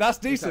 No. That's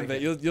decent, Vic.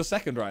 You're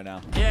second right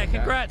now. Yeah,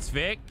 congrats,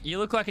 Vic. You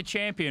look like a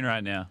champion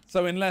right now.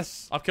 So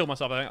unless... I've killed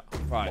myself, I think.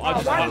 Right. Why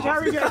did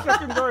Harry get a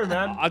second go,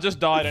 man? I just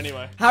died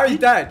anyway. Harry's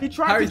dead. He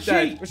tried Harry's to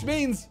dead. cheat. Which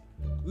means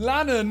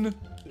Lannon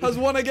has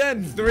won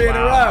again. 3 in a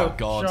Oh row.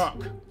 god.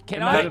 Shock.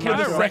 Can I Imagine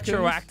the seconds.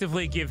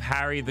 retroactively give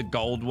Harry the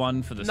gold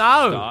one for the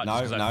No. start? No,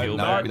 just 'cause I feel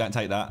no, bad? we don't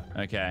take that.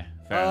 Okay,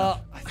 fair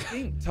enough. I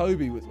think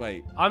Toby was...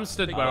 Wait. I'm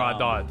stood where I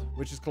died.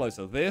 Which is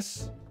closer?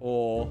 This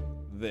or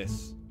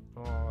this?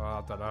 Oh,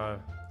 I don't know.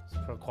 It's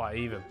probably quite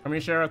even. Can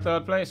we share a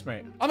third place,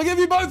 mate? I'm going to give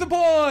you both a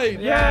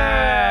point!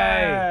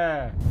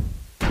 Yeah.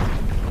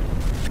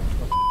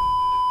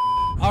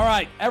 All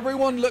right,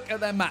 everyone look at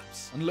their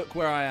maps and look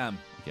where I am.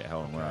 Okay,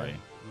 hold on, where are you?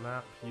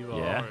 Map, you are.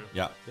 Yeah.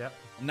 Yeah. Yep.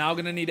 I'm now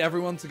going to need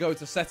everyone to go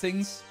to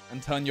settings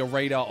and turn your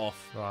radar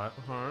off. Right.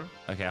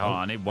 Okay, hold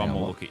on. I need one hang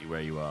on, more what? look at you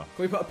where you are.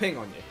 Can we put a ping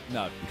on you?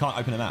 No, You can't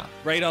open a map.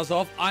 radar's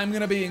off. I'm going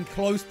to be in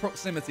close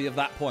proximity of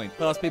that point.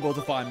 First people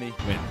to find me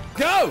win.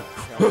 Go!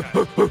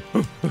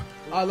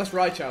 Let's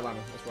ride share, Lana.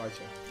 Let's ride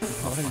share.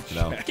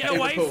 No. Get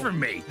away Liverpool. from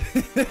me!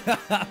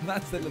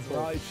 That's the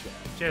ride share.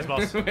 Cheers,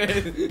 boss.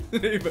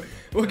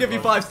 We'll give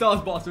you 5 stars,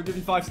 boss. We'll give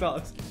you 5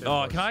 stars.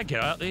 Oh, can I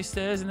get out these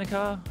stairs in the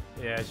car?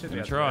 Yeah, it should Let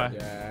be. me try.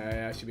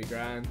 Yeah, should be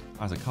grand.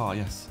 As a car,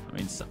 yes. I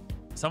mean,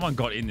 Someone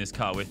got in this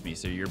car with me,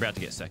 so you're about to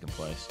get second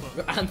place.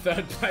 And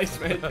third place,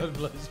 mate. Third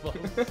place,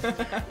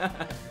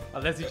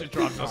 unless he just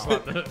drives us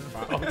like the.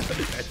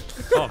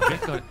 Oh, Vic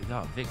got it.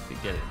 No, Vic,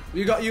 get it.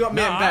 You got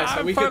me and Bez,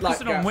 so we could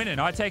like. On winning.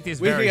 I take this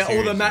we very could get all the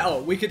seriously.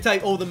 metal. We could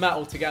take all the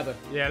metal together.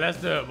 Yeah, let's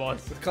do it,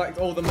 boys. Let's collect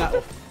all the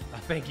metal. I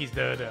think he's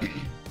doing it.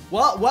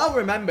 Well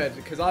remembered,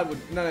 because I would.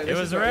 No, It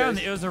was around.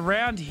 It was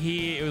around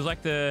here. It was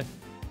like the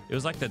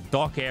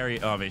dock area.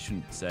 Oh, I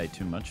shouldn't say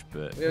too much,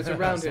 but it was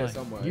around here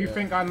somewhere. You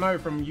think I know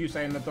from you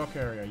saying the dock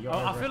area?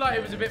 I feel like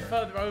it was a bit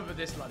further over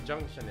this like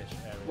junction-ish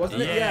area.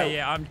 Wasn't it?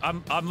 Yeah.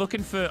 I'm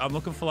looking for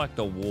like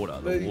the water.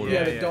 The water.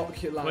 Yeah, the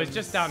dock lines. Well, it's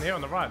just down here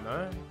on the right,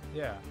 no?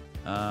 Yeah.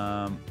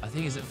 I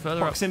think is it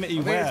further proximity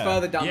up? I think it's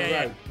further down the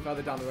road.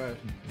 Further down the road.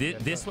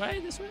 This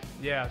way? This way?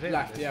 Yeah, I think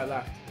left. Yeah,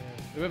 left.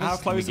 How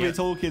close are we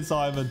talking,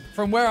 Simon?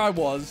 From where I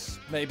was,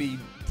 maybe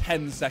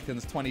 10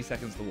 seconds, 20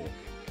 seconds to walk.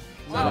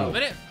 Hang on a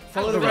minute.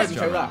 Follow the road and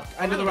go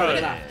left. End of the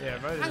road.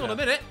 Hang on a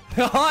minute.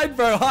 Hide,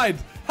 bro, hide.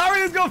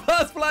 Harry has got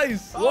first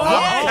place. What?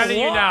 I'm telling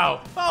you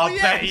now. Oh, I'll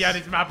bet he had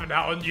his mapping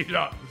out on you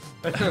lot.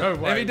 There's no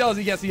way. If he does,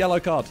 he gets a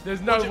yellow card.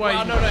 There's no way.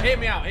 No, hear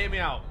me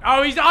out.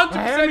 Oh, he's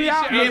 100%. Hear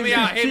me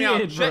out.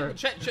 Cheated,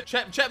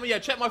 Check me. Yeah,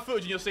 check my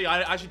footage, and you'll see. I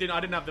actually didn't. I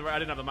didn't have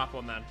the map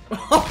on then.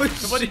 Oh,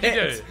 so what did you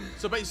do?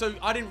 So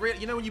I didn't really.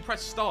 You know when you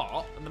press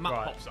start and the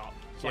map pops up,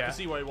 so I Yeah. can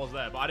see where it was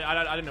there, but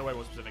I didn't know where it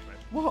was specifically.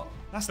 What?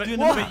 That's doing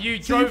What? the But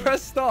you So you drove.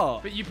 press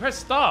start. But you press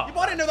start. But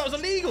I didn't know that was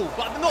illegal.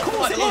 But not Of course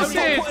like it the is. last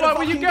It is. one. Why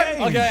were you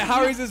getting? Okay,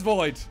 Harry's is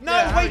void. No,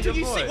 Yeah, wait Harry, till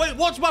you your see. boy. Wait,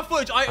 watch my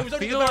footage. It was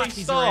only feel the very like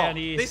he's start. around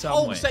here This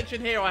somewhere. whole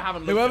section here, I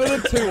haven't looked Whoever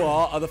at. the two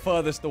are the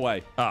furthest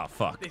away. Oh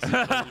fuck. This is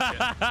bullshit.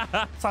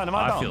 Simon, am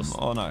I I dumb? feel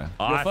Oh no. You're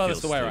I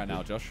furthest feel away stupid. right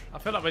now, Josh. I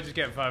feel like we're just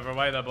getting further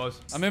away there, boys.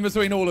 I'm in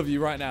between all of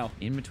you right now.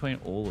 In between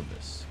all of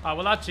us. Oh,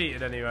 well, I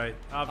cheated anyway.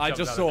 I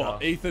just saw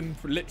Ethan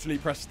literally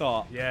press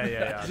start.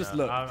 Yeah. Just I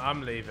know. look.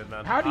 I'm leaving,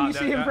 man. How do you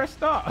see him press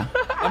start?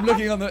 I'm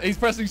looking on the. He's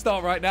pressing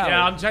start right now.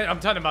 Yeah, I'm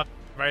turning my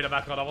radar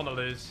back on. I want to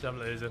lose. I'm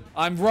losing.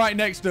 I'm right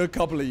next to a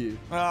couple of you.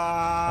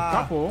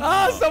 Couple.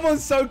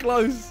 Someone's so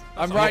close.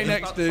 I'm right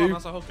next to.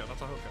 That's a hooker.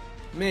 That's a hooker.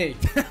 Me.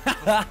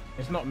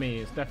 It's not me.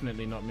 It's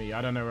definitely not me.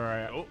 I don't know where I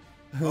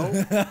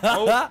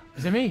am.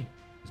 Is it me?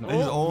 It's not He's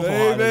me. awful.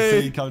 maybe.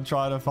 I see. Come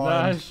try to Nah,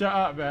 find. shut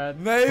up,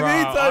 man. Maybe,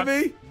 Bro,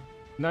 Toby.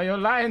 No, you're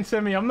lying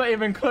to me. I'm not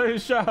even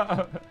close. Shut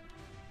up.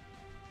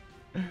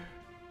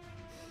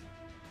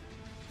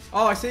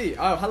 Oh, I see.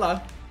 Oh, hello.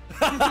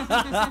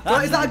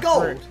 What, is that a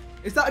gold?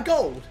 Is that a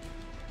gold?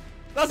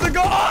 That's a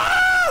goal.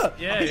 Ah!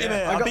 Yeah, beat him yeah.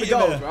 here. I got the beat him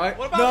gold, here. right?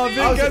 What No, about me?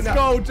 Vic was gets in-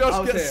 gold. I Josh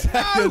was gets here.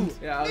 second.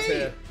 Yeah, I was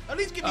here. At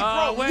least give me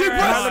Oh, pro. where You am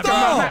pressed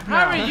I? start.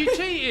 Harry, you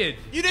cheated.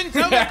 You didn't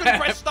tell me I couldn't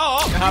press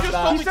start. You Have just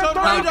that. told You me Said turn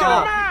go to the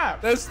radar.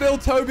 map. There's still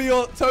Toby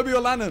or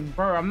Lannon.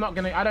 Bro, I'm not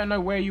gonna. I don't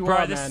know where you Bro,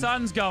 are, the man.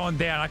 sun's going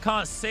down. I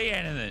can't see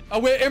anything. Oh,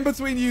 we're in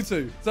between you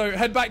two. So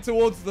head back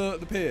towards the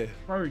pier.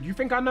 Bro, do you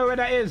think I know where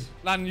that is?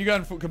 Lannon, you're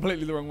going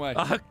completely the wrong way.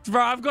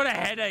 Bro, I've got a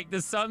headache.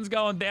 The sun's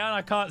going down.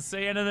 I can't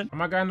see anything.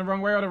 Am I going the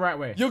wrong way or the right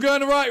way? You're going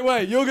the right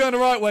way. You're going the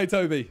right way,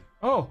 Toby.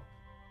 Oh.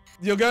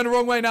 You're going the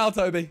wrong way now,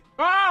 Toby.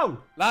 Oh!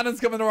 Lannon's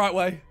coming the right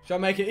way. Shall I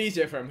make it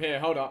easier for him? Here,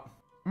 hold up.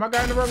 Am I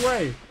going the wrong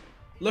way?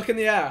 Look in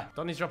the air.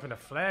 Donnie's dropping a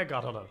flare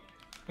gun on him.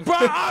 Bro,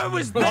 I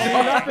was there.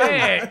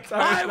 Vic.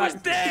 I was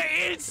there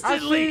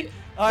instantly.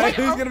 All right,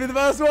 who's going to be the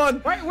first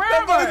one? Wait, where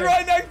They're am both I?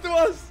 right next to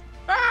us.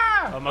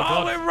 Ah! Oh my Oh,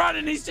 god. we're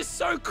running. He's just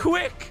so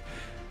quick.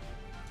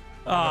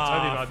 Toby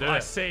might do I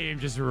it. see him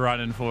just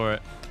running for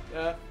it.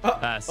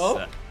 That's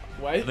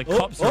Wait. the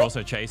cops are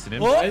also chasing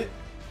him. Oh. Wait.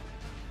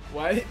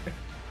 Wait.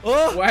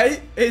 Oh,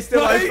 Wait. It's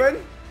still Wait.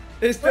 open.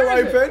 It's still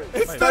Where is it? open.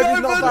 It's still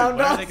Toby's not open. found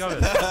Where are us. they going?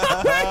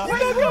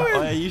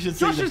 Oh, yeah, you should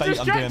see Josh the is bait I'm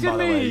doing, by the distracting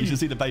way. me. You should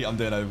see the bait I'm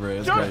doing over here.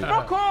 It's Josh, great.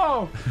 fuck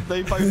off!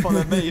 They both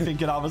followed me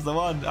thinking I was the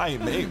one.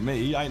 Ain't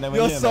me. Ain't nowhere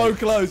you're near so me.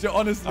 close. You're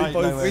honestly Ain't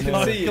both nowhere We near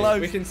can me. see you.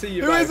 close. We can see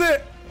you. Who is both.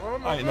 it?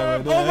 Ain't nowhere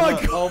near Oh my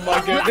me. god. Oh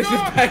my god, this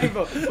is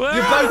painful.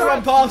 You both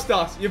run past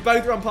us. You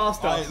both run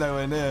past Ain't us.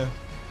 nowhere near.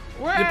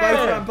 Where? You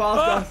both run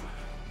past us.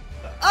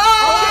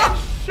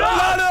 Ah!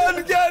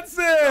 Lannon gets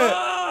it.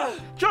 Ah!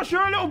 Josh,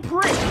 you're a little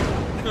prick!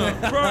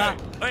 Bro,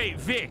 wait,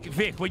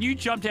 Vic, when you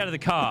jumped out of the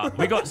car,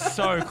 we got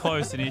so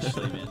close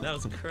initially, man. That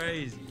was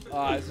crazy.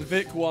 All right, so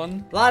Vic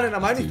won. Lannon,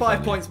 I'm only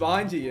 5 points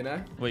behind you, you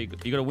know? Well, you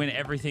got to win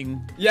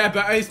everything. Yeah,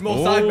 but it's more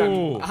Ooh.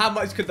 Sidemen. How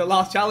much could the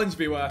last challenge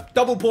be worth?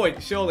 Double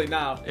point, surely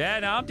now. Yeah,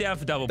 no, I'm down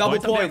for double Double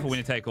points. I'm down points. for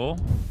winner take all.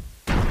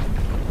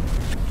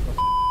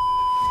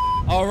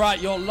 All right,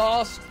 your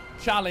last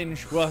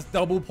challenge worth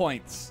double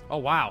points. Oh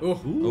wow.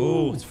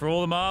 Ooh, it's for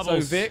all the So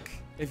marbles. Vic,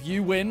 if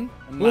you win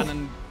and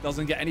Lannon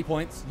doesn't get any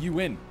points, you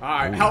win. All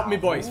right, help me,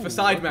 boys, for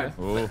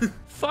Sidemen.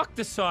 Fuck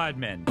the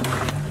Sidemen.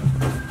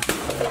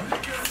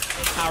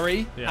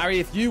 Harry,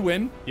 if you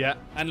win Yeah.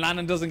 and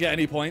Lannon doesn't get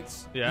any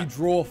points, Yeah. you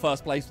draw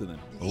first place with him.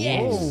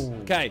 Yes.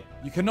 Okay,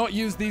 you cannot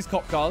use these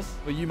cop cars,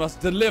 but you must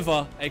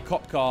deliver a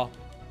cop car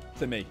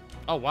to me.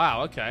 Oh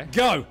wow. Okay.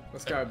 Go!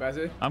 Let's go,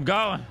 Bezzy. I'm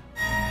going.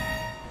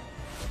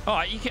 All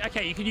right, you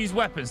can use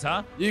weapons,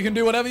 huh? You can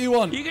do whatever you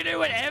want. You can do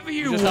whatever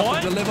You you just have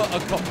want. to deliver a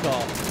cop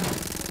car.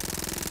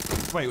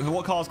 Wait,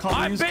 what cars can't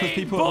we I'm use? Because being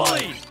people are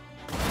bullied. like...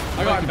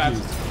 I got him,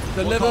 Baz.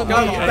 Deliver me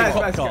Go, a Baz,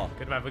 cop Baz, car.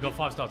 Good man, we got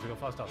 5 stars. We got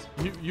 5 stars.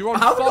 You're on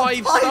How five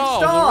we got stars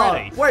star?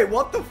 already. Wait,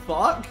 what the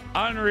fuck?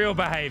 Unreal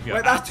behavior.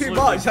 Wait, that's too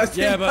Absolutely. much. That's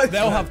too Yeah, much. but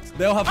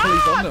they'll have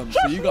police on them,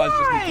 so you guys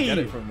just need to get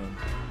it from them.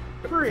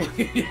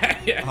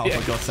 yeah. Oh,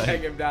 for God's sake.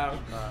 Take him down.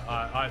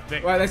 I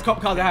think. Right, there's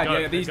cop cars ahead. Go,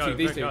 Yeah, these go,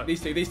 two. go.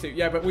 These two.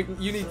 Yeah, but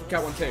you need to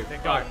get one too.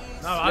 Go. Right.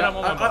 No, I don't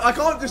want one, boss. I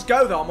can't just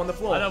go though. I'm on the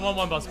floor. I don't want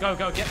one, boss. Go,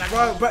 get that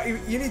Bro, but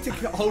you need to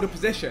hold a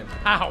position.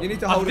 Ow. You need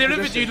to hold I've a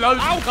delivered position. you loads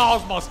of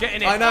cars, boss. Get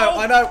in it. I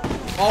know.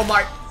 Oh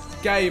my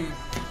game.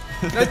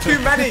 There's too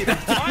many.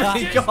 There's too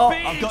many just cars.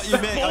 been I've got you,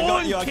 Mick. I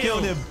got you. I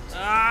killed him.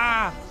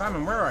 Ah!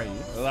 Simon, where are you?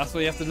 Well, that's why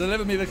you have to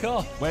deliver me the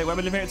car. Wait, where are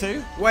we living here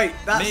too? Wait,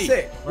 that's Me.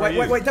 sick. Where are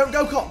you? Wait, don't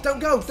go, cop. Don't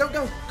go,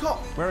 cop.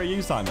 Where are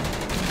you, Simon?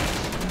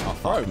 Oh,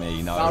 fuck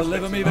me. No.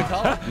 Deliver me the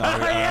car. No,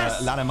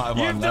 Yes! Lanham might have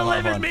won. You've Lanham might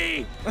have delivered won.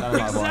 me Lanham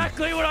might have won.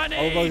 exactly what I need.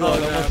 Oh my god.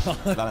 Lanham's Oh,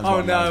 won.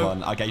 Lanham's no.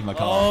 won. I gave him a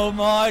car. Oh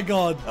my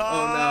god.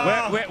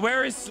 Oh no.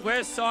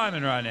 Where's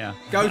Simon right now?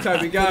 Go,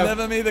 Toby, go.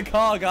 Deliver me the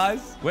car,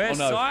 guys.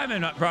 Where's Oh, no.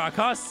 Simon? Bro, I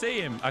can't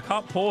see him. I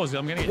can't pause.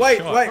 I'm gonna get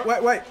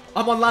shot. Wait.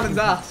 I'm on Lannon's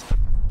ass.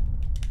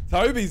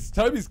 Toby's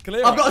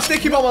clear. I've got a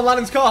sticky bomb on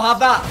Lannon's car. Have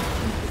that.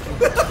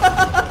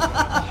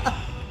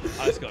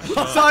 I just got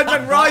shot.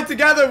 Sidemen ride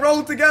together,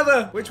 roll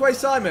together. Which way,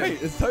 Simon?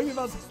 Wait, is Toby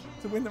about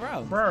to win the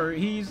round? Bro,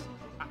 he's...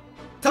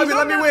 Toby,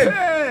 let me win.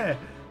 Yeah.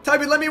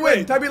 Toby, let me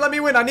win. Toby, let me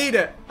win. I need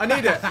it. I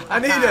need it.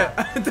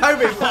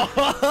 Toby, for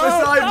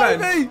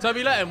Sidemen.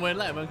 Toby, let him win.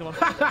 Come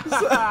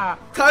on.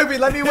 Toby,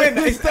 let me win.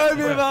 Is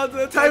Toby about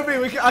to... Toby,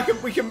 I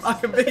can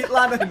beat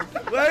Lannon.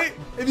 Wait,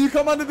 if you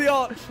come under the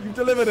arch, you've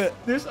delivered it.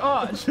 This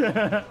arch.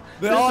 The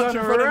arch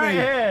in front of me.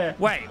 Here.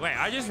 Wait,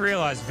 I just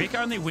realized Vic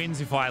only wins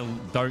if I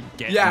don't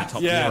get in Yeah, the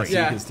top yeah, 3. You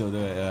can still do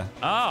it, yeah.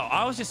 Oh,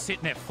 I was just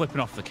sitting there flipping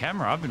off the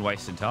camera. I've been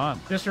wasting time.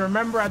 Just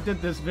remember I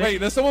did this video. Wait,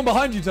 there's someone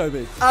behind you,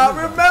 Toby.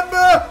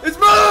 Remember, it's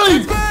me.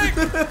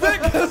 Vic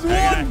has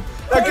won.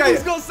 Okay,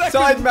 Toby's got second.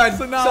 Sidemen,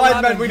 So now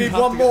Sidemen, Lannon, we you need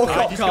have one to more get-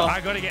 cop car. I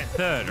got to get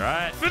third,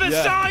 right? For the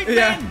Yeah. Sidemen!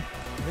 Yeah.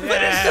 For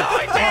the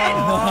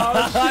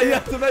Sidemen! You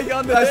have to make it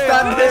under Let's here.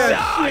 stand here.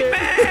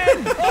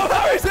 Sidemen! Oh,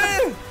 Harry's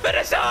here. For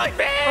the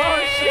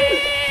Sidemen!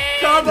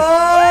 Come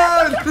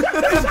on.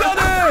 He's done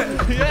it.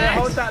 Yeah,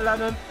 hold that,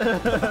 Lennon.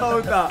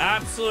 Hold that.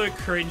 Absolute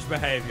cringe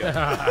behavior.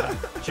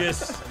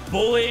 Just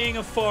bullying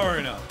a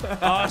foreigner.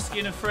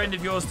 Asking a friend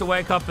of yours to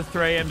wake up at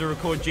 3 AM to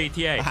record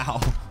GTA. Ow.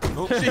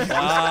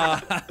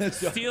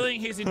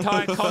 Stealing his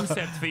entire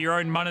concept for your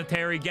own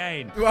monetary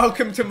gain.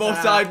 Welcome to more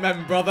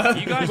Sidemen, brother.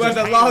 You guys Where just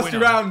the hate a last winner.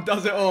 round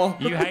does it all.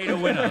 You hate a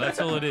winner. That's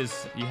all it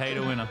is. You hate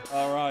a winner.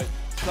 All right.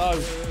 So,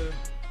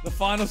 the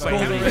final Wait,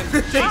 scores how are many- in.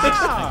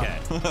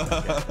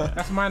 Okay.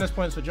 That's minus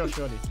points for Josh,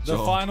 surely. The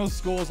Sure. final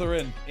scores are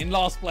in. In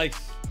last place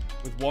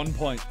with 1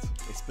 point,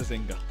 it's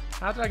Bazinga.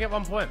 How did I get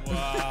 1 point?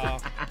 Wow.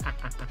 I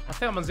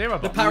think I'm on 0.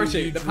 The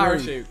parachute. The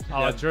parachute.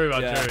 Oh, I drew,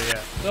 yeah.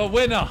 The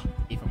winner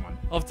Even one.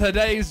 of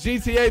today's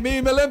GTA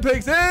Meme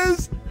Olympics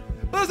is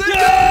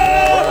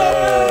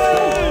Bazinga!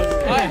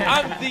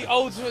 I'm the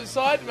ultimate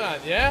Sideman,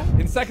 yeah?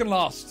 In second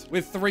last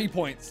with 3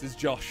 points is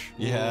Josh.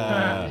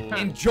 Yeah.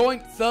 In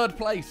joint third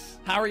place,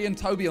 Harry and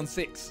Toby on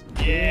 6.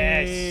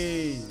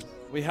 Yes.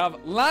 We have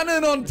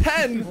Lannon on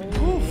 10,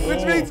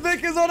 which means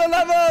Vic is on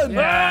 11.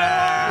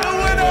 Yeah. The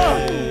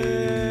winner!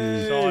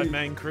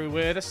 Sidemen crew,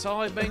 we're the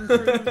Sidemen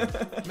crew.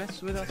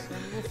 Mess with us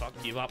and we'll fuck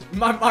you up.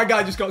 My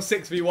guy just got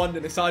 6v1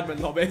 in the Sidemen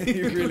lobby.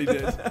 He really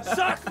did.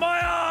 Suck my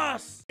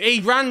ass! Hey,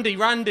 Randy,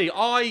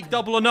 I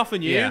double or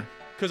nothing you. Yeah.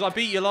 Because I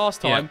beat you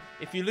last time.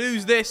 If you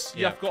lose this,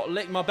 Yeah. you've got to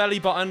lick my belly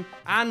button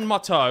and my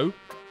toe.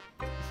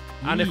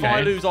 And if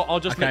I lose, I'll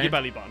just lick Okay. your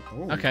belly button.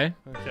 Okay.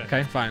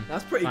 Okay, fine.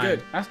 That's pretty Fine.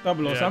 good. That's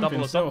double or Yeah, something.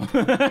 double or still.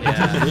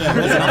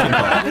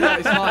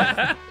 It's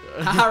hard.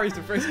 Harry's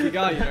a frisky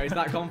guy, you know. He's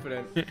that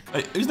confident.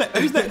 Hey, who's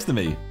next to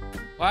me?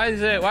 Why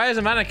is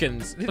it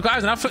mannequins? Look,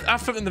 I'm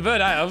flipping the bird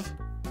out of.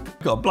 I've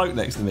got a bloke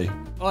next to me.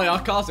 Oh, yeah,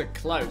 our cars are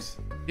close.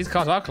 These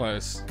cars are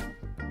close.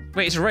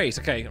 Wait, it's a race.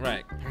 Okay,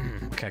 right.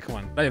 Okay, come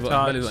on. Belly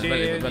button.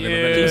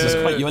 Jesus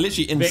Christ, you're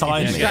literally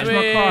inside me. Catch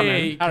my car,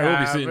 man. Harry will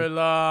be soon.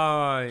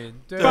 Caroline.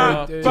 Jesus.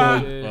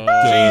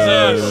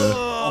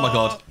 Oh my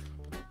god.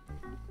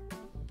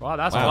 Wow,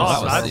 that's Wow,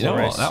 fast. that was, you know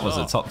what? That's That was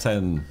a fast. top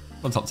 10.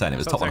 Not top 10, it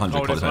was top 100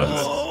 coldest qualifiers.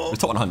 moments. It was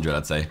top 100,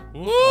 I'd say.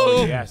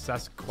 Oh, yes,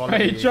 that's quality.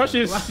 Hey, Josh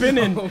is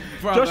spinning.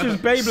 Josh is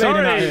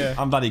Beyblading out here.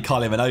 I'm bloody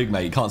Kylie Minogue,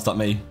 mate. You can't stop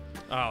me.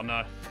 Oh,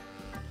 no.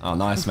 Oh,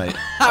 nice, mate.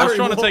 I was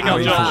trying to take out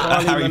Harry Josh.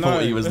 thought, Harry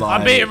thought he was like...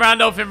 I'm beating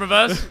Randolph in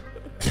reverse.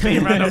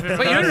 Beating Randolph in reverse.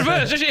 Wait, you're in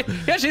reverse.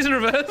 Yeah, she's in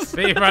reverse.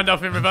 Beating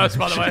Randolph in reverse,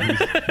 by the way.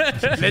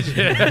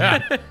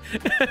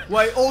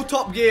 Wait, all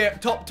top gear,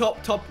 top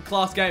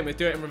class gamers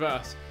do it in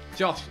reverse.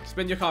 Josh,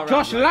 spin your car around.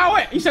 Josh, allow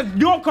it. He said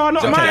your car,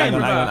 not Josh, hang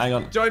mine. on, hang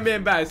on. Join me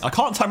and Bez. I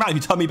can't turn around if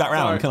you turn me back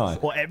round, Sorry. can I?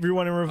 Or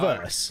everyone in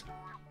reverse.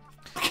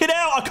 Get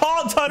out! I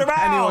can't turn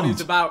around! Anyone who's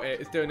about it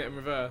is doing it in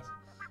reverse.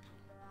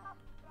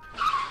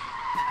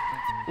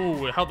 Ooh,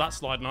 we held that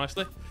slide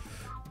nicely.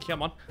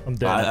 Come on. I'm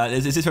doing it.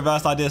 Is this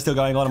reverse idea still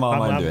going on? Am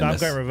I doing I'm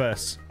this? going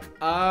reverse.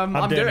 I'm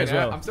doing it.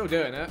 Well. I'm still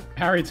doing it.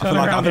 Harry, I turn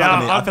feel like around.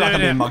 I'm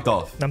being mugged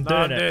off. I'm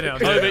doing it. I'm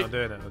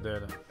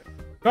doing it.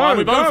 Go,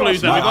 we both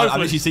lose then. No, We both I've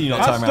lose. literally seen you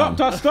not turn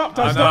around. I stopped.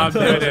 I'm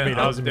doing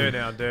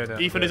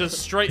it. Ethan is a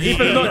straight.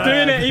 Ethan's not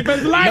doing it.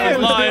 Ethan's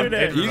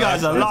lying. You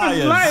guys are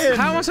liars.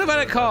 How am I so bad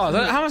at cars?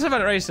 How am I so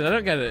bad at racing? I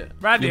don't get it.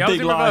 Randy, I was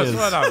big in reverse. liars.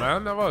 Well done,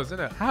 man. That was, isn't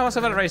it? How am I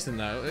so bad at racing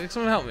though?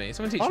 Someone help me.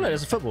 Someone teach Oh, me. no,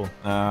 there's a football.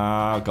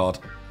 Oh, God.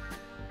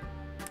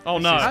 Oh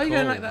no. How are you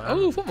going like that?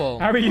 Oh, football.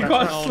 Harry, you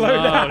gotta slow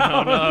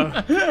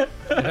down.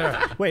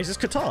 No. Wait, is this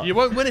Qatar? You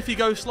won't win if you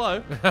go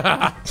slow.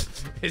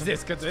 Is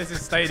this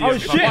stadium? Oh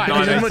shit!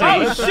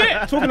 Oh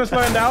shit! Talking of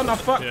slowing down, I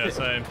fucked Yeah, it.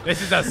 same.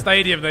 This is a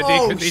stadium they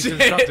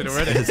deconstructed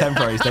already. It's a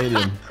temporary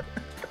stadium.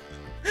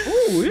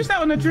 Ooh, who's that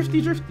on the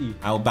drifty?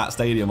 Al Bat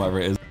Stadium, whatever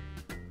it is.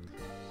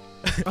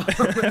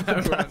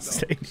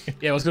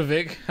 Yeah, what's good,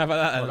 Vic? How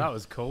about that? Oh, that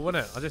was cool,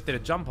 wasn't it? I just did a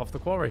jump off the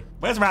quarry.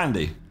 Where's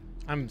Randy?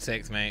 I'm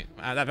 6th, mate.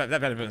 That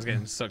benefit's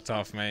getting sucked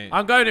off, mate.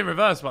 I'm going in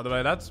reverse, by the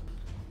way, lads.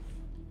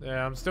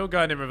 Yeah, I'm still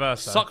going in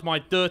reverse. Though. Suck my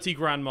dirty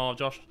grandma,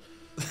 Josh.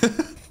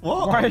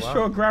 What? Why is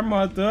your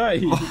grandma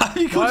dirty? Why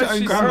you call your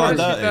own grandma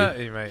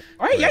dirty? mate?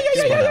 Oh, yeah.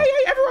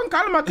 Everyone,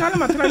 calma,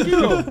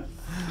 tranquilo.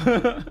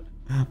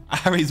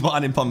 Harry's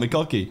wanting Pon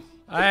McCocky.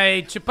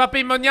 Hey,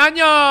 chupapi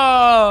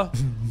moñaño!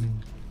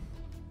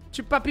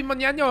 Chupapi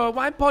moñaño,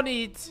 wine pon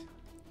it.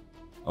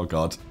 Oh,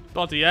 God.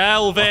 Bloody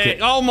hell, Vic. Okay.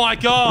 Oh my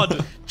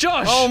God.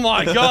 Josh! Oh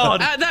my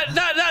God.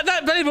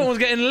 That belly button was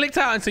getting licked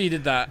out until you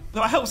did that.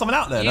 No, I helped someone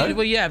out there, no?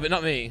 Well, yeah, but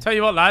not me. Tell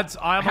you what, lads,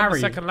 I am on the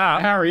second lap.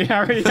 Harry.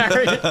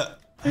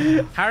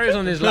 Harry's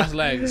on his last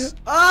legs.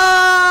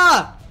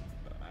 Ah!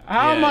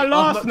 How am I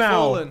last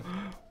now?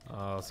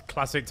 Oh, it's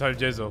classic Toe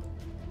Jizzle.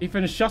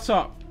 Ethan, shut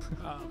up.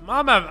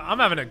 I'm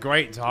having a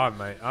great time,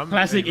 mate. I'm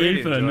Classic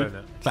really Ethan. enjoying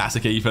it.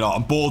 Classic Ethan. Oh,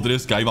 I'm bored of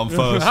this game. I'm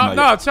first, mate.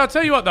 No, I'll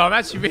tell you what, though. I'm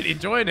actually really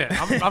enjoying it.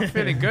 I'm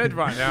feeling good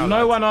right now.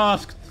 No one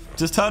asked.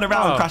 Just turn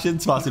around and crash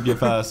into us if you're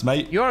first,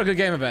 mate. You're a good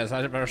gamer, Bez.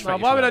 I respect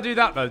you. Why would I do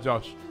that, though,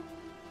 Josh?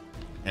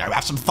 You know,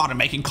 have some fun and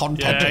making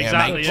content Yeah, here,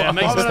 exactly. mate. Yeah,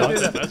 makes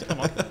sense. Come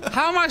on.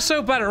 How am I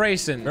so bad at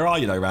racing? Where are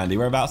you, though, Randy?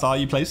 Whereabouts are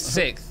you placed?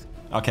 6th.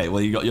 Okay,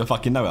 well, you got your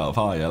fucking no elf,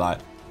 are you? Like,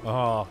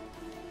 Oh.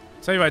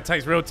 Tell you what, it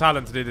takes real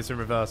talent to do this in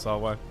reverse, I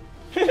won't.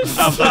 that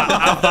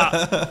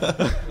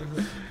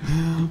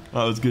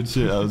was good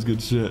shit. That was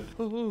good shit.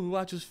 Oh,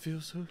 I just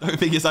feel so. Don't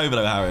think it's over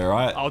though, Harry. All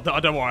right. Oh,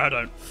 don't worry, I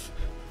don't.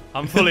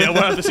 I'm fully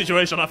aware of the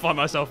situation I find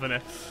myself in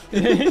here.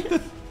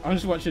 I'm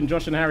just watching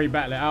Josh and Harry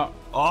battle it out.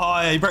 Oh,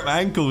 yeah, he broke my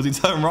ankles. He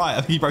turned right.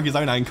 I think he broke his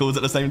own ankles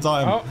at the same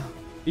time. Oh,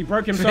 he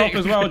broke himself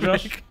as well,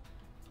 Josh.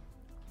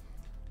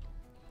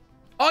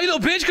 Oh, you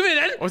little bitch, come here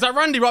then. Was that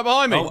Randy right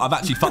behind me? Oh, I've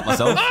actually fucked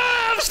myself.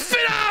 Oh, I've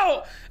spit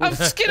out. I've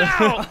skid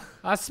out.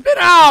 I spit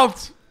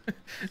out.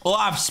 Oh,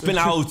 I've spin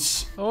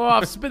out. Oh,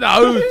 I've spit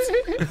out.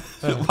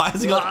 Why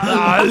has he got?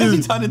 Why has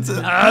he turned into?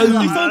 He's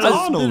turned to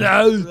Arnold.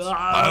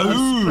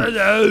 Spit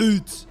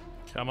out.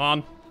 Come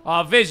on.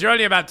 Oh, Viz, you're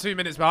only about 2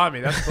 minutes behind me.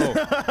 That's cool.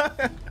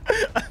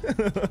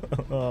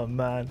 Oh,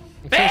 man.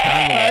 Vic,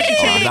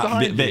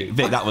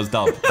 that was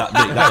dumb. That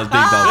was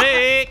big dumb.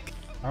 Vic.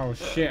 Oh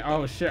shit.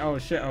 No,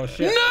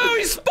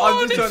 he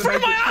spawned in front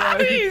of my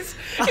eyes.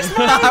 It's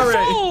my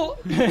fault.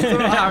 What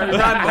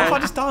have I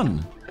just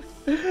done?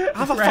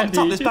 How have I fucked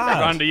up this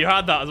bad? Randy, you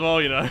had that as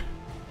well, you know.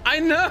 I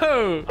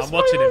know. I'm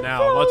watching him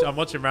now. I'm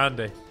watching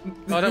Randy.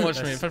 Oh, don't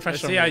watch me.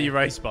 Let's see how you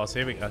race, boss.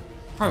 Here we go.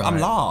 Bro, I'm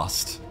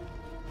last.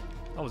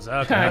 That was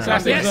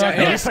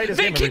Yes,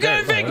 Vic, keep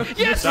going, Vic.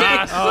 Yes,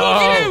 Vic.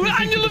 Love you,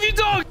 and you love your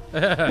dog.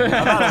 I've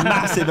had a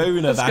massive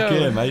Una back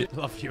here, mate.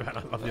 Love you, and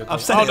I love your dog.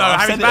 I've said it.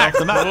 I've said it off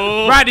the map.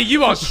 Randy,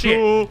 you are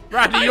shit.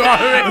 Randy, you are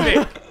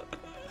horrific.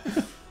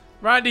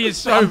 Randy is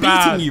so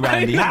bad. I'm beating you,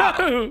 Randy. I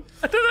don't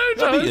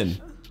know, Josh.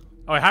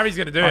 Oh, Harry's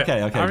gonna do it. Okay,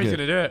 Harry's good.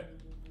 gonna do it.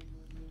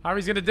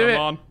 Harry's gonna do it.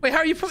 Come on. Wait,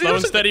 Harry, you put Slow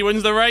and steady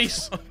wins the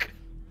race.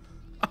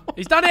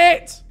 He's done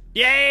it.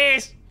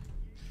 Yes.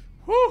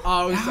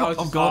 I was just Oh,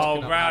 fucking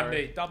up Randy,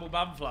 Harry. double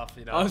bum fluff,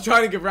 you know. I was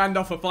trying to give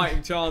Randolph a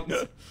fighting chance.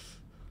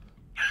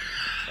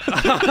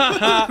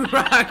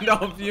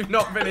 Randolph, you've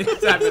not finished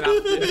 7,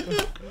 have you?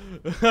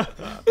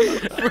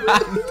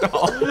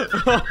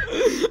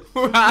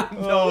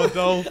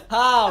 Randolph.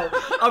 How?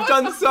 I've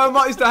done so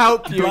much to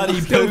help you. Bloody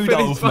You still Poodolf,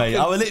 finished mate. I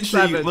fucking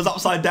literally 7. was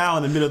upside down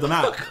in the middle of the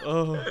map.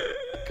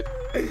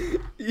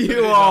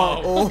 You are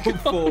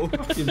awful.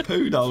 Fucking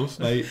Poodolf,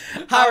 mate.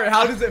 Harry,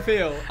 how does it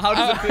feel? How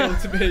does it feel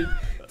to be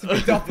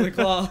top of the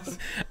class?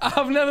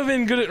 I've never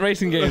been good at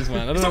racing games,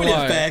 man. I It's don't not know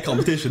really a why. fair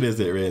competition, is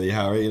it, really,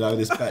 Harry? You know,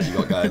 this bet you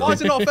got going Why on.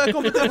 is it not a fair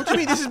competition? What do you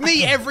mean? This is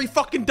me every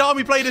fucking time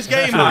we play this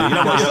game. You know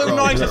what, It's you're so wrong,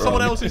 nice you're that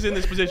someone wrong. else is in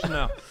this position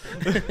now.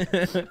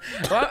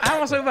 Well, how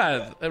am I so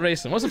bad at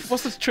racing? What's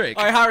the trick?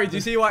 Hey, Harry, do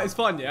you see why it's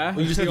fun, yeah?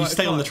 Well, you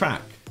stay on the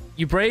track.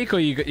 You brake or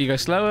you go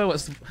slower?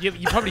 What's You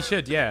probably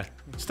should, yeah.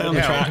 Stay on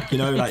the track, you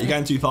know, like you're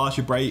going too fast,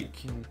 you brake.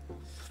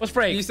 what's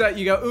brake? You say,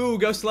 you go, ooh,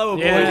 go slower,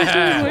 boy.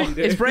 Yeah.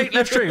 It's brake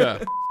left trigger.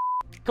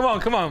 Come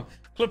on.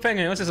 Club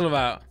Penguin, what's this all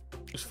about?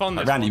 It's fun.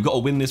 Randy, you've got to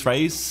win this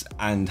race,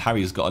 and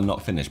Harry's got to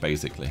not finish,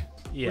 basically.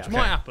 Yeah. Which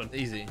might happen.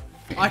 Easy.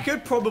 I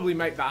could probably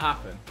make that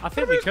happen. I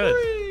think we could.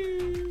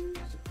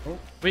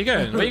 Where you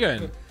going? Where you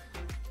going?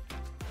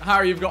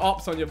 Harry, you've got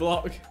ops on your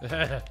block.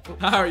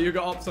 Harry, you've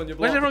got ops on your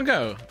block. Where did everyone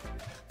go?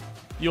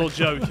 You're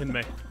joking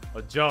me.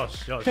 Oh,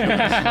 Josh. Oh,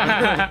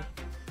 Josh.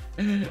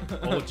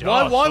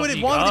 Why would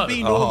it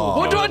be normal?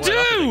 What do I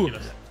do?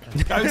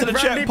 Go to the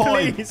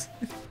checkpoint.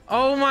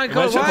 Oh my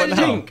god, why did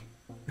you?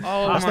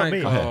 Oh my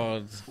me.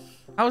 god.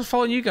 I was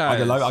following you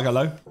guys. I'll go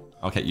low.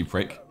 Okay, you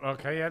prick.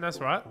 Okay, yeah, that's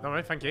right. All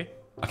right, thank you.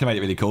 I can make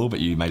it really cool, but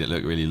you made it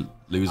look really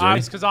losery.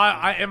 It's because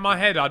I in my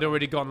head I'd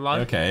already gone low.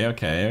 Okay.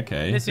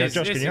 This is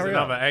Josh, can you hurry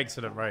another up?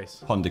 excellent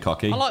race. Honda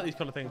cocky. I like these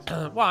kind of things.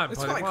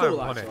 It's quite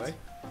cool, actually.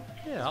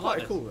 Yeah, I Quite like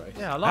a it. cool race.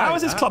 Yeah, I like How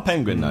is this Club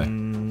Penguin though?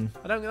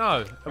 I don't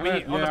know. Are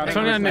we on the It's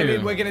only penguins? I knew. Maybe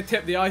we're going to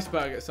tip the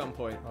iceberg at some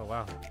point. Oh,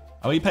 wow.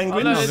 Are we Oh,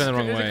 penguins? no, I was there's, going the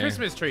wrong there's a way.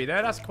 Christmas tree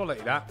there. That's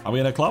quality, that. Are we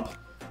in a club?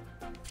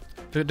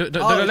 Do go it's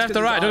left or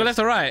 'cause right? it's Do go ice. left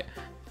or right?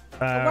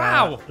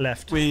 Wow.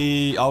 Left.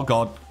 Oh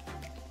god.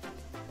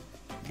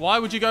 Why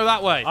would you go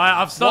that way?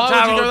 I've stopped Why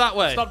would Harold. you go that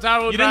way? Stopped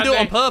Harold. You didn't do it on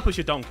Randy. purpose,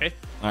 you donkey.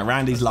 Alright,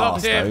 Randy's Stop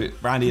last him. though.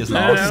 Randy is No,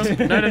 last.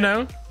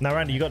 no. Now,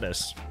 Randy, you got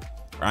this.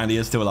 Randy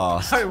is still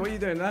last. Hey, what are you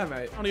doing there,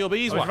 mate? One of your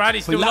bees, Oh, one.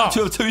 Randy's We still lap lost.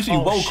 2 of 2, so you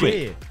roll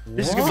quick.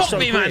 This is gonna be Fuck so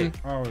me, quick. man.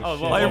 Oh, Oh, shit. well,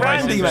 Hey, well,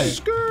 Randy,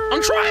 racing. mate.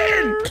 I'm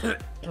trying.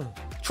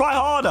 Try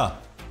harder.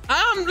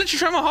 I'm literally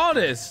trying my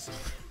hardest.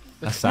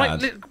 That's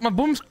sad. My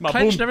boom's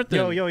clenched and everything.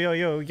 Yo.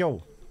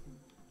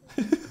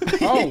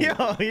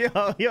 Oh. yo,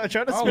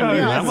 trying to Oh, spin me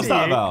yeah. out. What's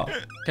that about?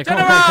 Okay, come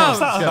on, What's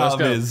that let's about,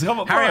 go. Viz? Come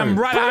on, Harry, bro. I'm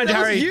right behind you, that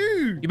was Harry.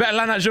 you. You better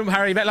land that jump,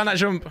 Harry. You better land that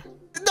jump.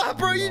 Nah,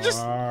 bro, you just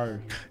Oh.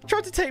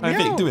 tried to take me Hey,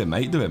 Vic, out. do him,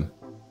 mate. Do him.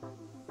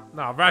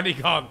 No, Randy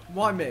can't.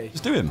 Why me?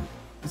 Just do him.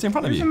 He's in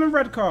front of Who's in you. the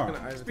red car?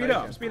 overtake Speed him.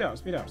 up, speed up,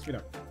 speed up, speed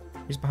up.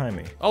 He's behind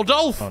me. Oh,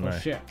 Dolph! Oh no.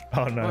 Shit.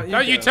 Oh no. What,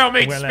 Don't you tell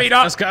me to Well, speed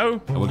up. Let's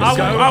go. We're I gonna will, say- I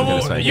we're gonna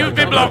will. say You've go,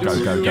 been go, blocked. go,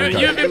 go, go,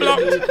 You've go. been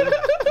blocked.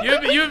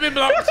 You've been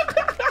blocked.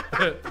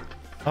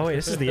 Oh wait,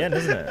 this is the end,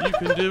 isn't it? You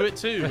can do it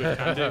too. We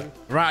can do.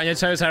 Right on your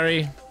toes,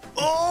 Harry.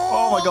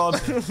 Oh my god.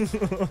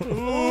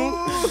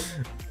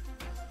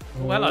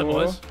 Oh, hello,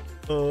 boys.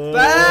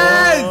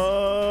 Ben!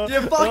 You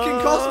fucking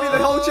cost me the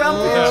whole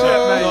championship,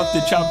 mate. Not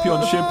the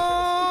championship.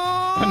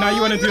 And now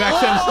you want to do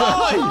accents?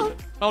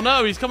 Oh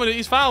no, he's coming.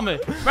 He's found me.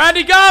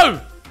 Randy, go!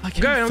 I'm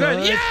going.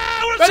 Yeah!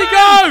 Randy,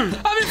 go!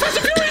 I'm in Fast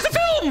and Furious, the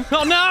film!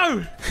 Oh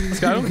no! Let's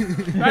go.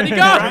 Randy, go!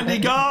 Randy,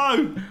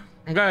 go!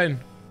 I'm going.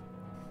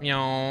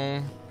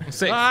 Meow. I'm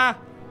sick. Ah!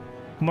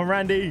 Come on,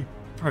 Randy.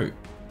 Bro.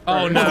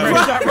 Oh no.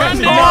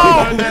 Randy, No.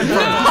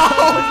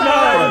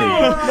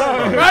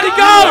 Randy,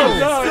 go!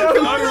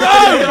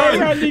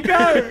 Randy, go!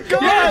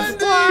 Yes!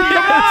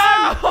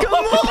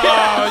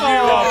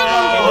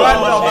 You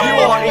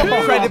are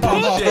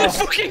incredible shit.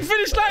 Fucking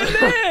finished that in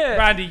there!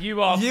 Randy,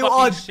 you are You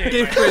are fucking shit.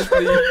 different,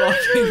 you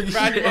fucking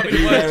Randy, shit. might be Be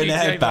the there worst in the GTA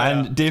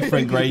headband. player.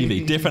 Different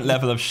gravy. Different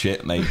level of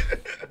shit, mate.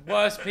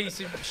 Worst piece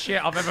of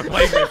shit I've ever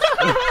played with.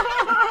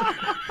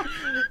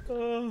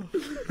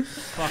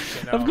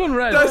 Fucking hell. I've gone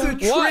red. There's a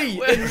tree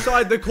What?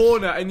 inside the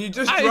corner and you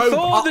just I drove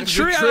thought up the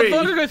tree. I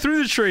thought I could go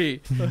through the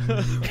tree.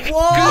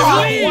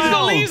 Whoa! Leaves, it's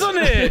got leaves on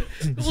it.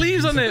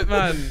 Leaves on it,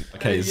 man.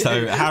 Okay,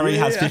 so Harry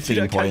has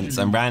 15 points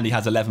and Randy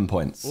has 11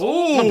 points.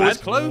 Oh, that's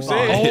close.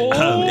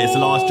 It's the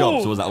last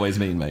job, so what does that always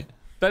mean, mate?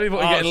 Don't even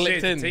Oh, getting shit,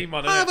 licked the in. team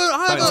on it.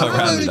 Don't tell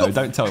Randy, though.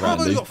 Don't tell I've only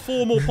Randy. got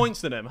 4 more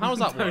points than him. How does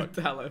that work?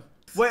 Don't tell him.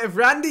 Wait, if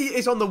Randy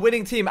is on the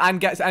winning team and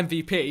gets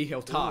MVP,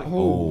 he'll tie.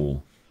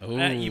 Oh.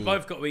 You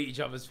both got to eat each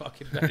other's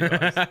fucking belly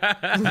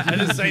buttons at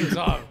the same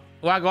time.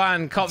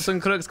 Wagwan, Cops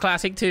and Crooks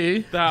Classic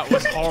 2. That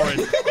was horrid.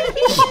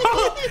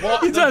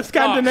 What He's a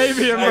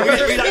Scandinavian.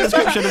 Read that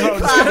description as well.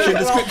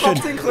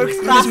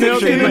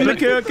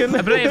 Description.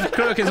 A brave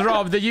crook has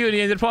robbed the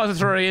Union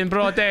Depository in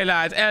broad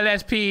daylight.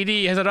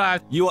 LSPD has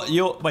arrived.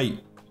 Wait.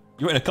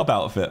 You're in a cop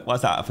outfit.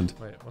 Why's that happened?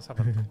 Wait, what's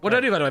happened? What do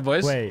I do, by the way,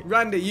 boys? Wait.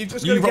 Randy, you've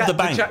just You got to robbed get the the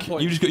bank.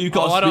 checkpoint. You've I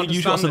got don't to understand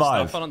this stuff.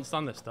 survive. I don't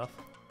understand this stuff.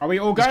 Are we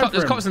all going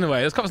There's for cops him? in the way.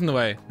 There's cops in the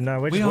way. No,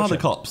 We are the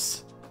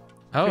cops.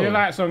 Oh. Put your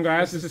lights on,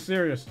 guys. This is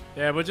serious.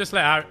 Yeah, we'll just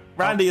let out.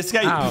 Randy,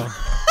 escape. Ow.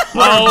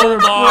 Oh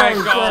my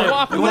What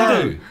god. do you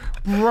want to do?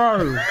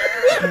 Bro.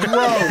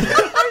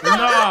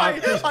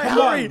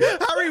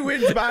 Harry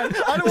wins, man.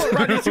 I don't want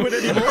Randy to win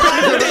anymore.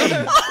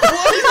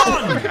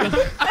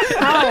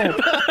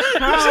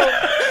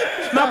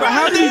 No, but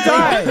how did he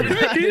die? What do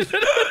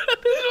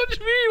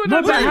you mean?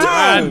 No, but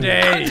how? Randy.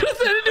 I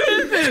didn't do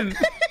anything.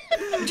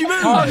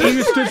 Oh,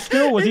 he stood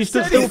still. Was he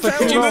stood still for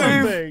too long?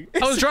 I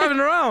was driving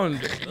around.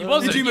 He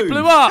wasn't. you You move?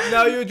 blew up.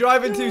 No, you were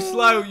driving too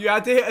slow. You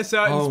had to hit a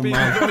certain Oh speed.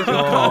 my before your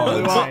God. car blew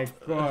Oh up. my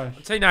gosh.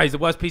 I'll tell you now, he's the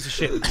worst piece of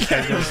shit that you've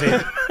ever seen.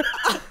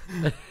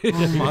 To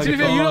be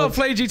fair, you not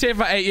played GTA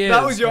for 8 years.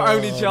 That was your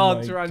only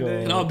chance, my Randy.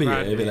 God. I'll be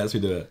it if it lets me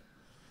do it.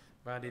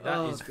 Randy, that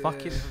Oh, is dear.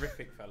 fucking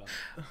horrific, fella.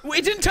 We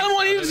didn't tell him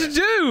what he needed to He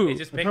do.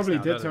 just He picks probably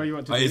now, did doesn't tell he? you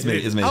what to Oh, do. it's me.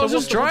 It's me. I was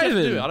just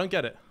driving. I don't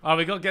get it. Oh,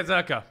 we got to get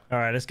Zerka. All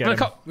right, let's get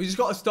him. We just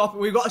got to stop.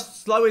 We've got to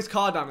slow his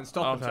car down and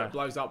stop him so Okay. it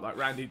blows up like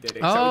Randy did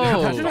it. Oh. So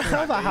How that he just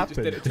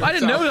did it happened? to I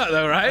didn't know himself. that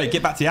though, Hey, right?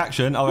 get back to the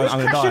action. I'm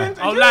gonna die.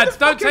 Oh, lads,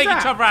 don't take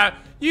each other out.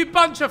 You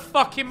bunch of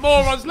fucking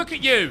morons. Look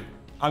at you.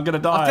 I'm gonna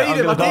die.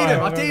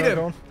 I've teed him.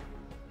 Right,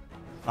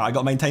 I got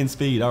to maintain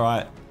speed. All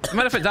right.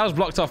 Matter of fact, that was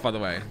blocked off, by the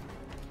way.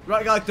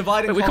 Right, guys,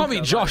 divide and we can't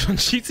beat Josh on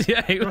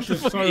GTA. Josh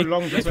is so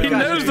long to play. He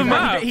knows the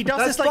map. He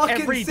does this like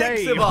every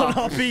day on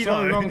our feed.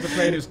 So long to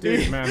play this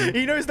dude, man.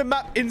 He knows the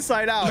map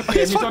inside out. Yeah,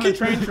 he's on the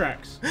train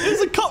tracks.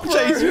 It's a cop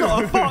chase. You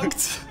lot are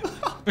fucked.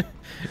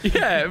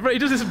 Yeah, bro, he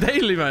does this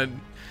daily, man.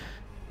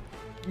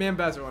 Me and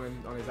Bez are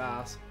on his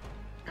ass.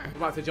 I'm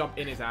about to jump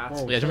in his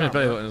ass. Yeah, jump in his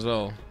belly button as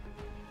well.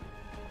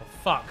 Oh,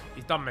 fuck,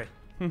 he's done me.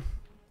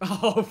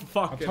 Oh,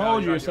 fuck. I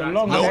told you, it's a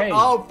long day.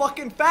 Oh,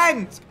 fucking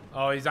fangs.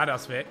 Oh, he's had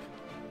us, Vic.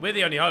 We're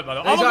the only hope, by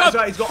the way. Oh, Oh, my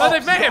God. he's got Oh,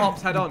 they've met him.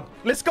 ops, head on.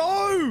 Let's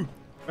go!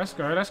 Let's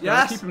go.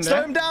 Yes. Keep him Slow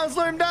there. him down,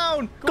 slow him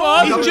down. Go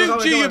on, Go,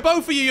 juked you,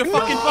 both of you, you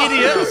fucking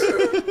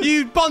idiots.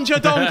 You bunch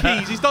of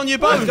donkeys. He's done you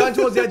He's both. going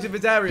towards the edge of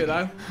his area,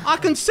 though. I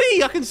can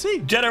see.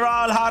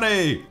 General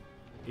Harry.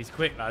 He's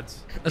quick,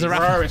 lads. There's a Bro,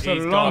 rapper. it's a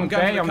He's long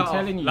gone. day, I'm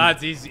telling you.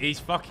 Lads, he's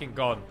fucking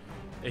gone.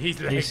 He's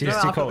late. He's No, too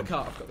I've got cold. the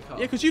car. I've got the car.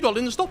 Yeah, because you lot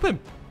didn't stop him.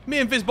 Me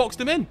and Viz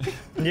boxed him in.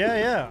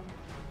 Yeah.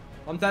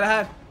 I'm dead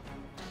ahead.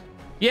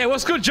 Yeah,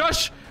 what's good,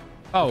 Josh?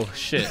 Oh,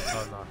 shit.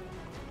 Oh, no.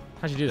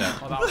 How'd you do that?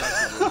 Oh, that was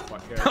actually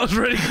quite good. That was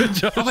really good,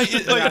 Josh.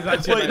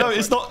 Wait, no,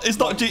 it's not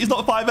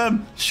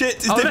 5M. Shit,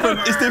 it's different.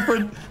 No. It's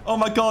different. Oh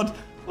my god.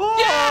 Oh,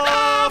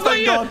 Yeah, no,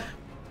 thank God.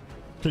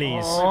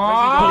 Please.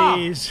 Oh.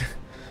 Please.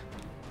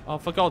 Oh,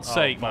 for God's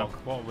sake, man.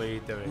 What are we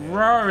doing here?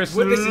 Bro, it's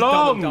This is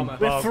long. dumber.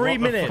 We're 3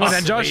 minutes. Come on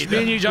then, Josh. Me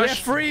and you, We Josh. have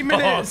 3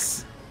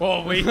 minutes. What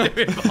are we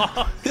doing,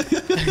 Mark?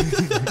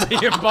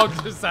 Me and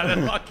Boggs just had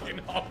a fucking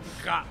hot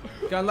cut.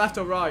 Going left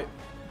or right?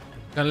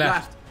 Go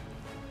left.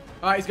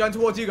 Alright, he's going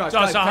towards you guys.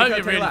 Josh, Guys, I take hope a- you're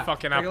take a really left.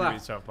 fucking Take a happy with left.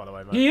 yourself, by the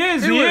way, man. He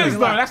is, though.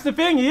 That's the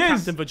thing, he is.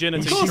 Captain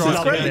Virginity. Of course, it's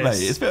loving great, this.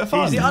 mate. It's a bit of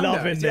fun. Is he under?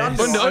 Loving Is he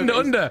this.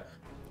 Under.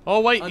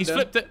 Oh, wait, he's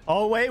Under. flipped it.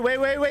 Oh,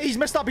 wait. He's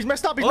messed up. He's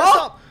messed up.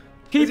 Oh!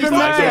 Keep him He's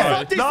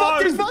there.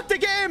 fucked. He's fucked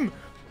again.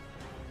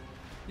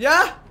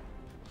 Yeah?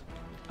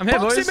 I'm here,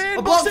 Box boys. him in.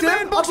 I Box blocked him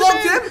him. in. I Box blocked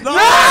him in. him.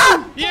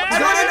 Yeah! Yeah! I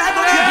got him.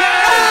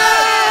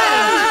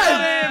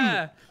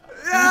 Yeah!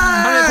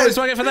 How many points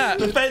do I get for that?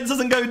 The fence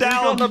doesn't go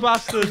down. the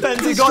bastard. The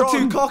fence He is got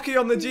strong. too cocky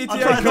on the I'm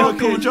GTA trying to do a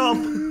cool cocky.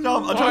 jump.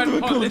 I'm trying to do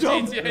a cool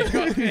jump.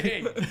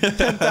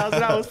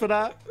 10,000 hours for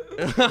that.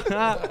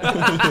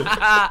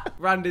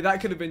 Randy, that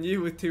could have been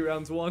you with 2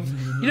 rounds won.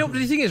 You know what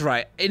the thing is,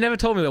 right? It never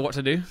told me what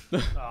to do.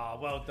 Oh,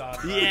 well done.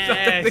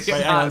 Yes.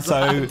 Wait, hang on,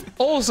 so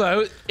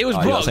Also, it was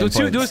Oh, you got blocked. the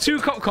same There was points. two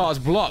cop cars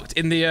blocked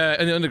in the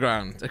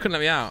underground. They couldn't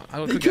let me out. I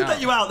he couldn't could get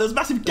let you out. There's a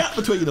massive gap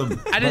between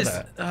them. I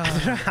just, I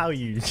don't know how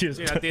you just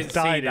I didn't see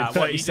died in that. 30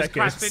 What, you just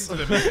crashed seconds.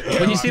 into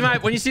them? when you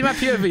see my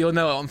POV, you'll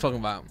know what I'm talking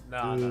about.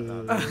 No.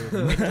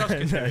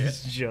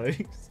 Nice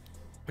jokes.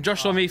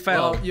 Josh saw me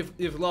fail. Well,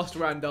 you've lost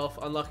Randolph.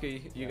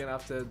 Unlucky. You're gonna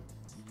have to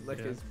lick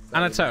his.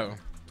 And a toe.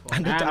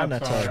 And a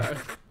toe.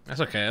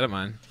 That's okay. I don't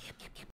mind.